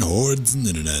 demons, and hordes and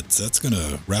internets. That's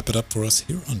gonna wrap it up for us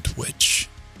here on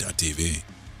Twitch.tv.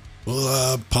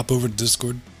 We'll pop over to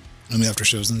Discord in the after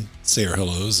shows and say our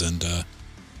hellos and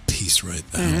peace right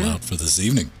the hell out for this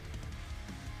evening.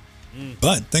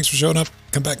 But thanks for showing up.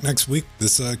 Come back next week.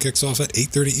 This kicks off at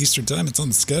 8:30 Eastern Time. It's on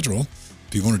the schedule.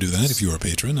 If you want to do that, if you are a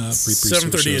patron, free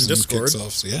 7:30 in Discord. Kicks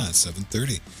off, so yeah,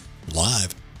 7:30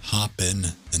 live. Hop in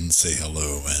and say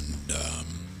hello. And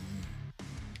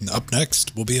up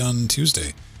next, we'll be on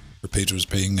Tuesday, where Pedro's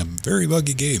playing a very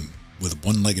buggy game with a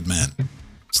one-legged man.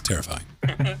 It's terrifying.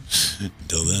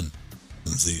 Until then,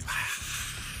 let's see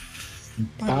you.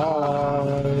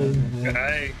 Bye.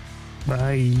 Hey.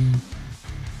 Bye.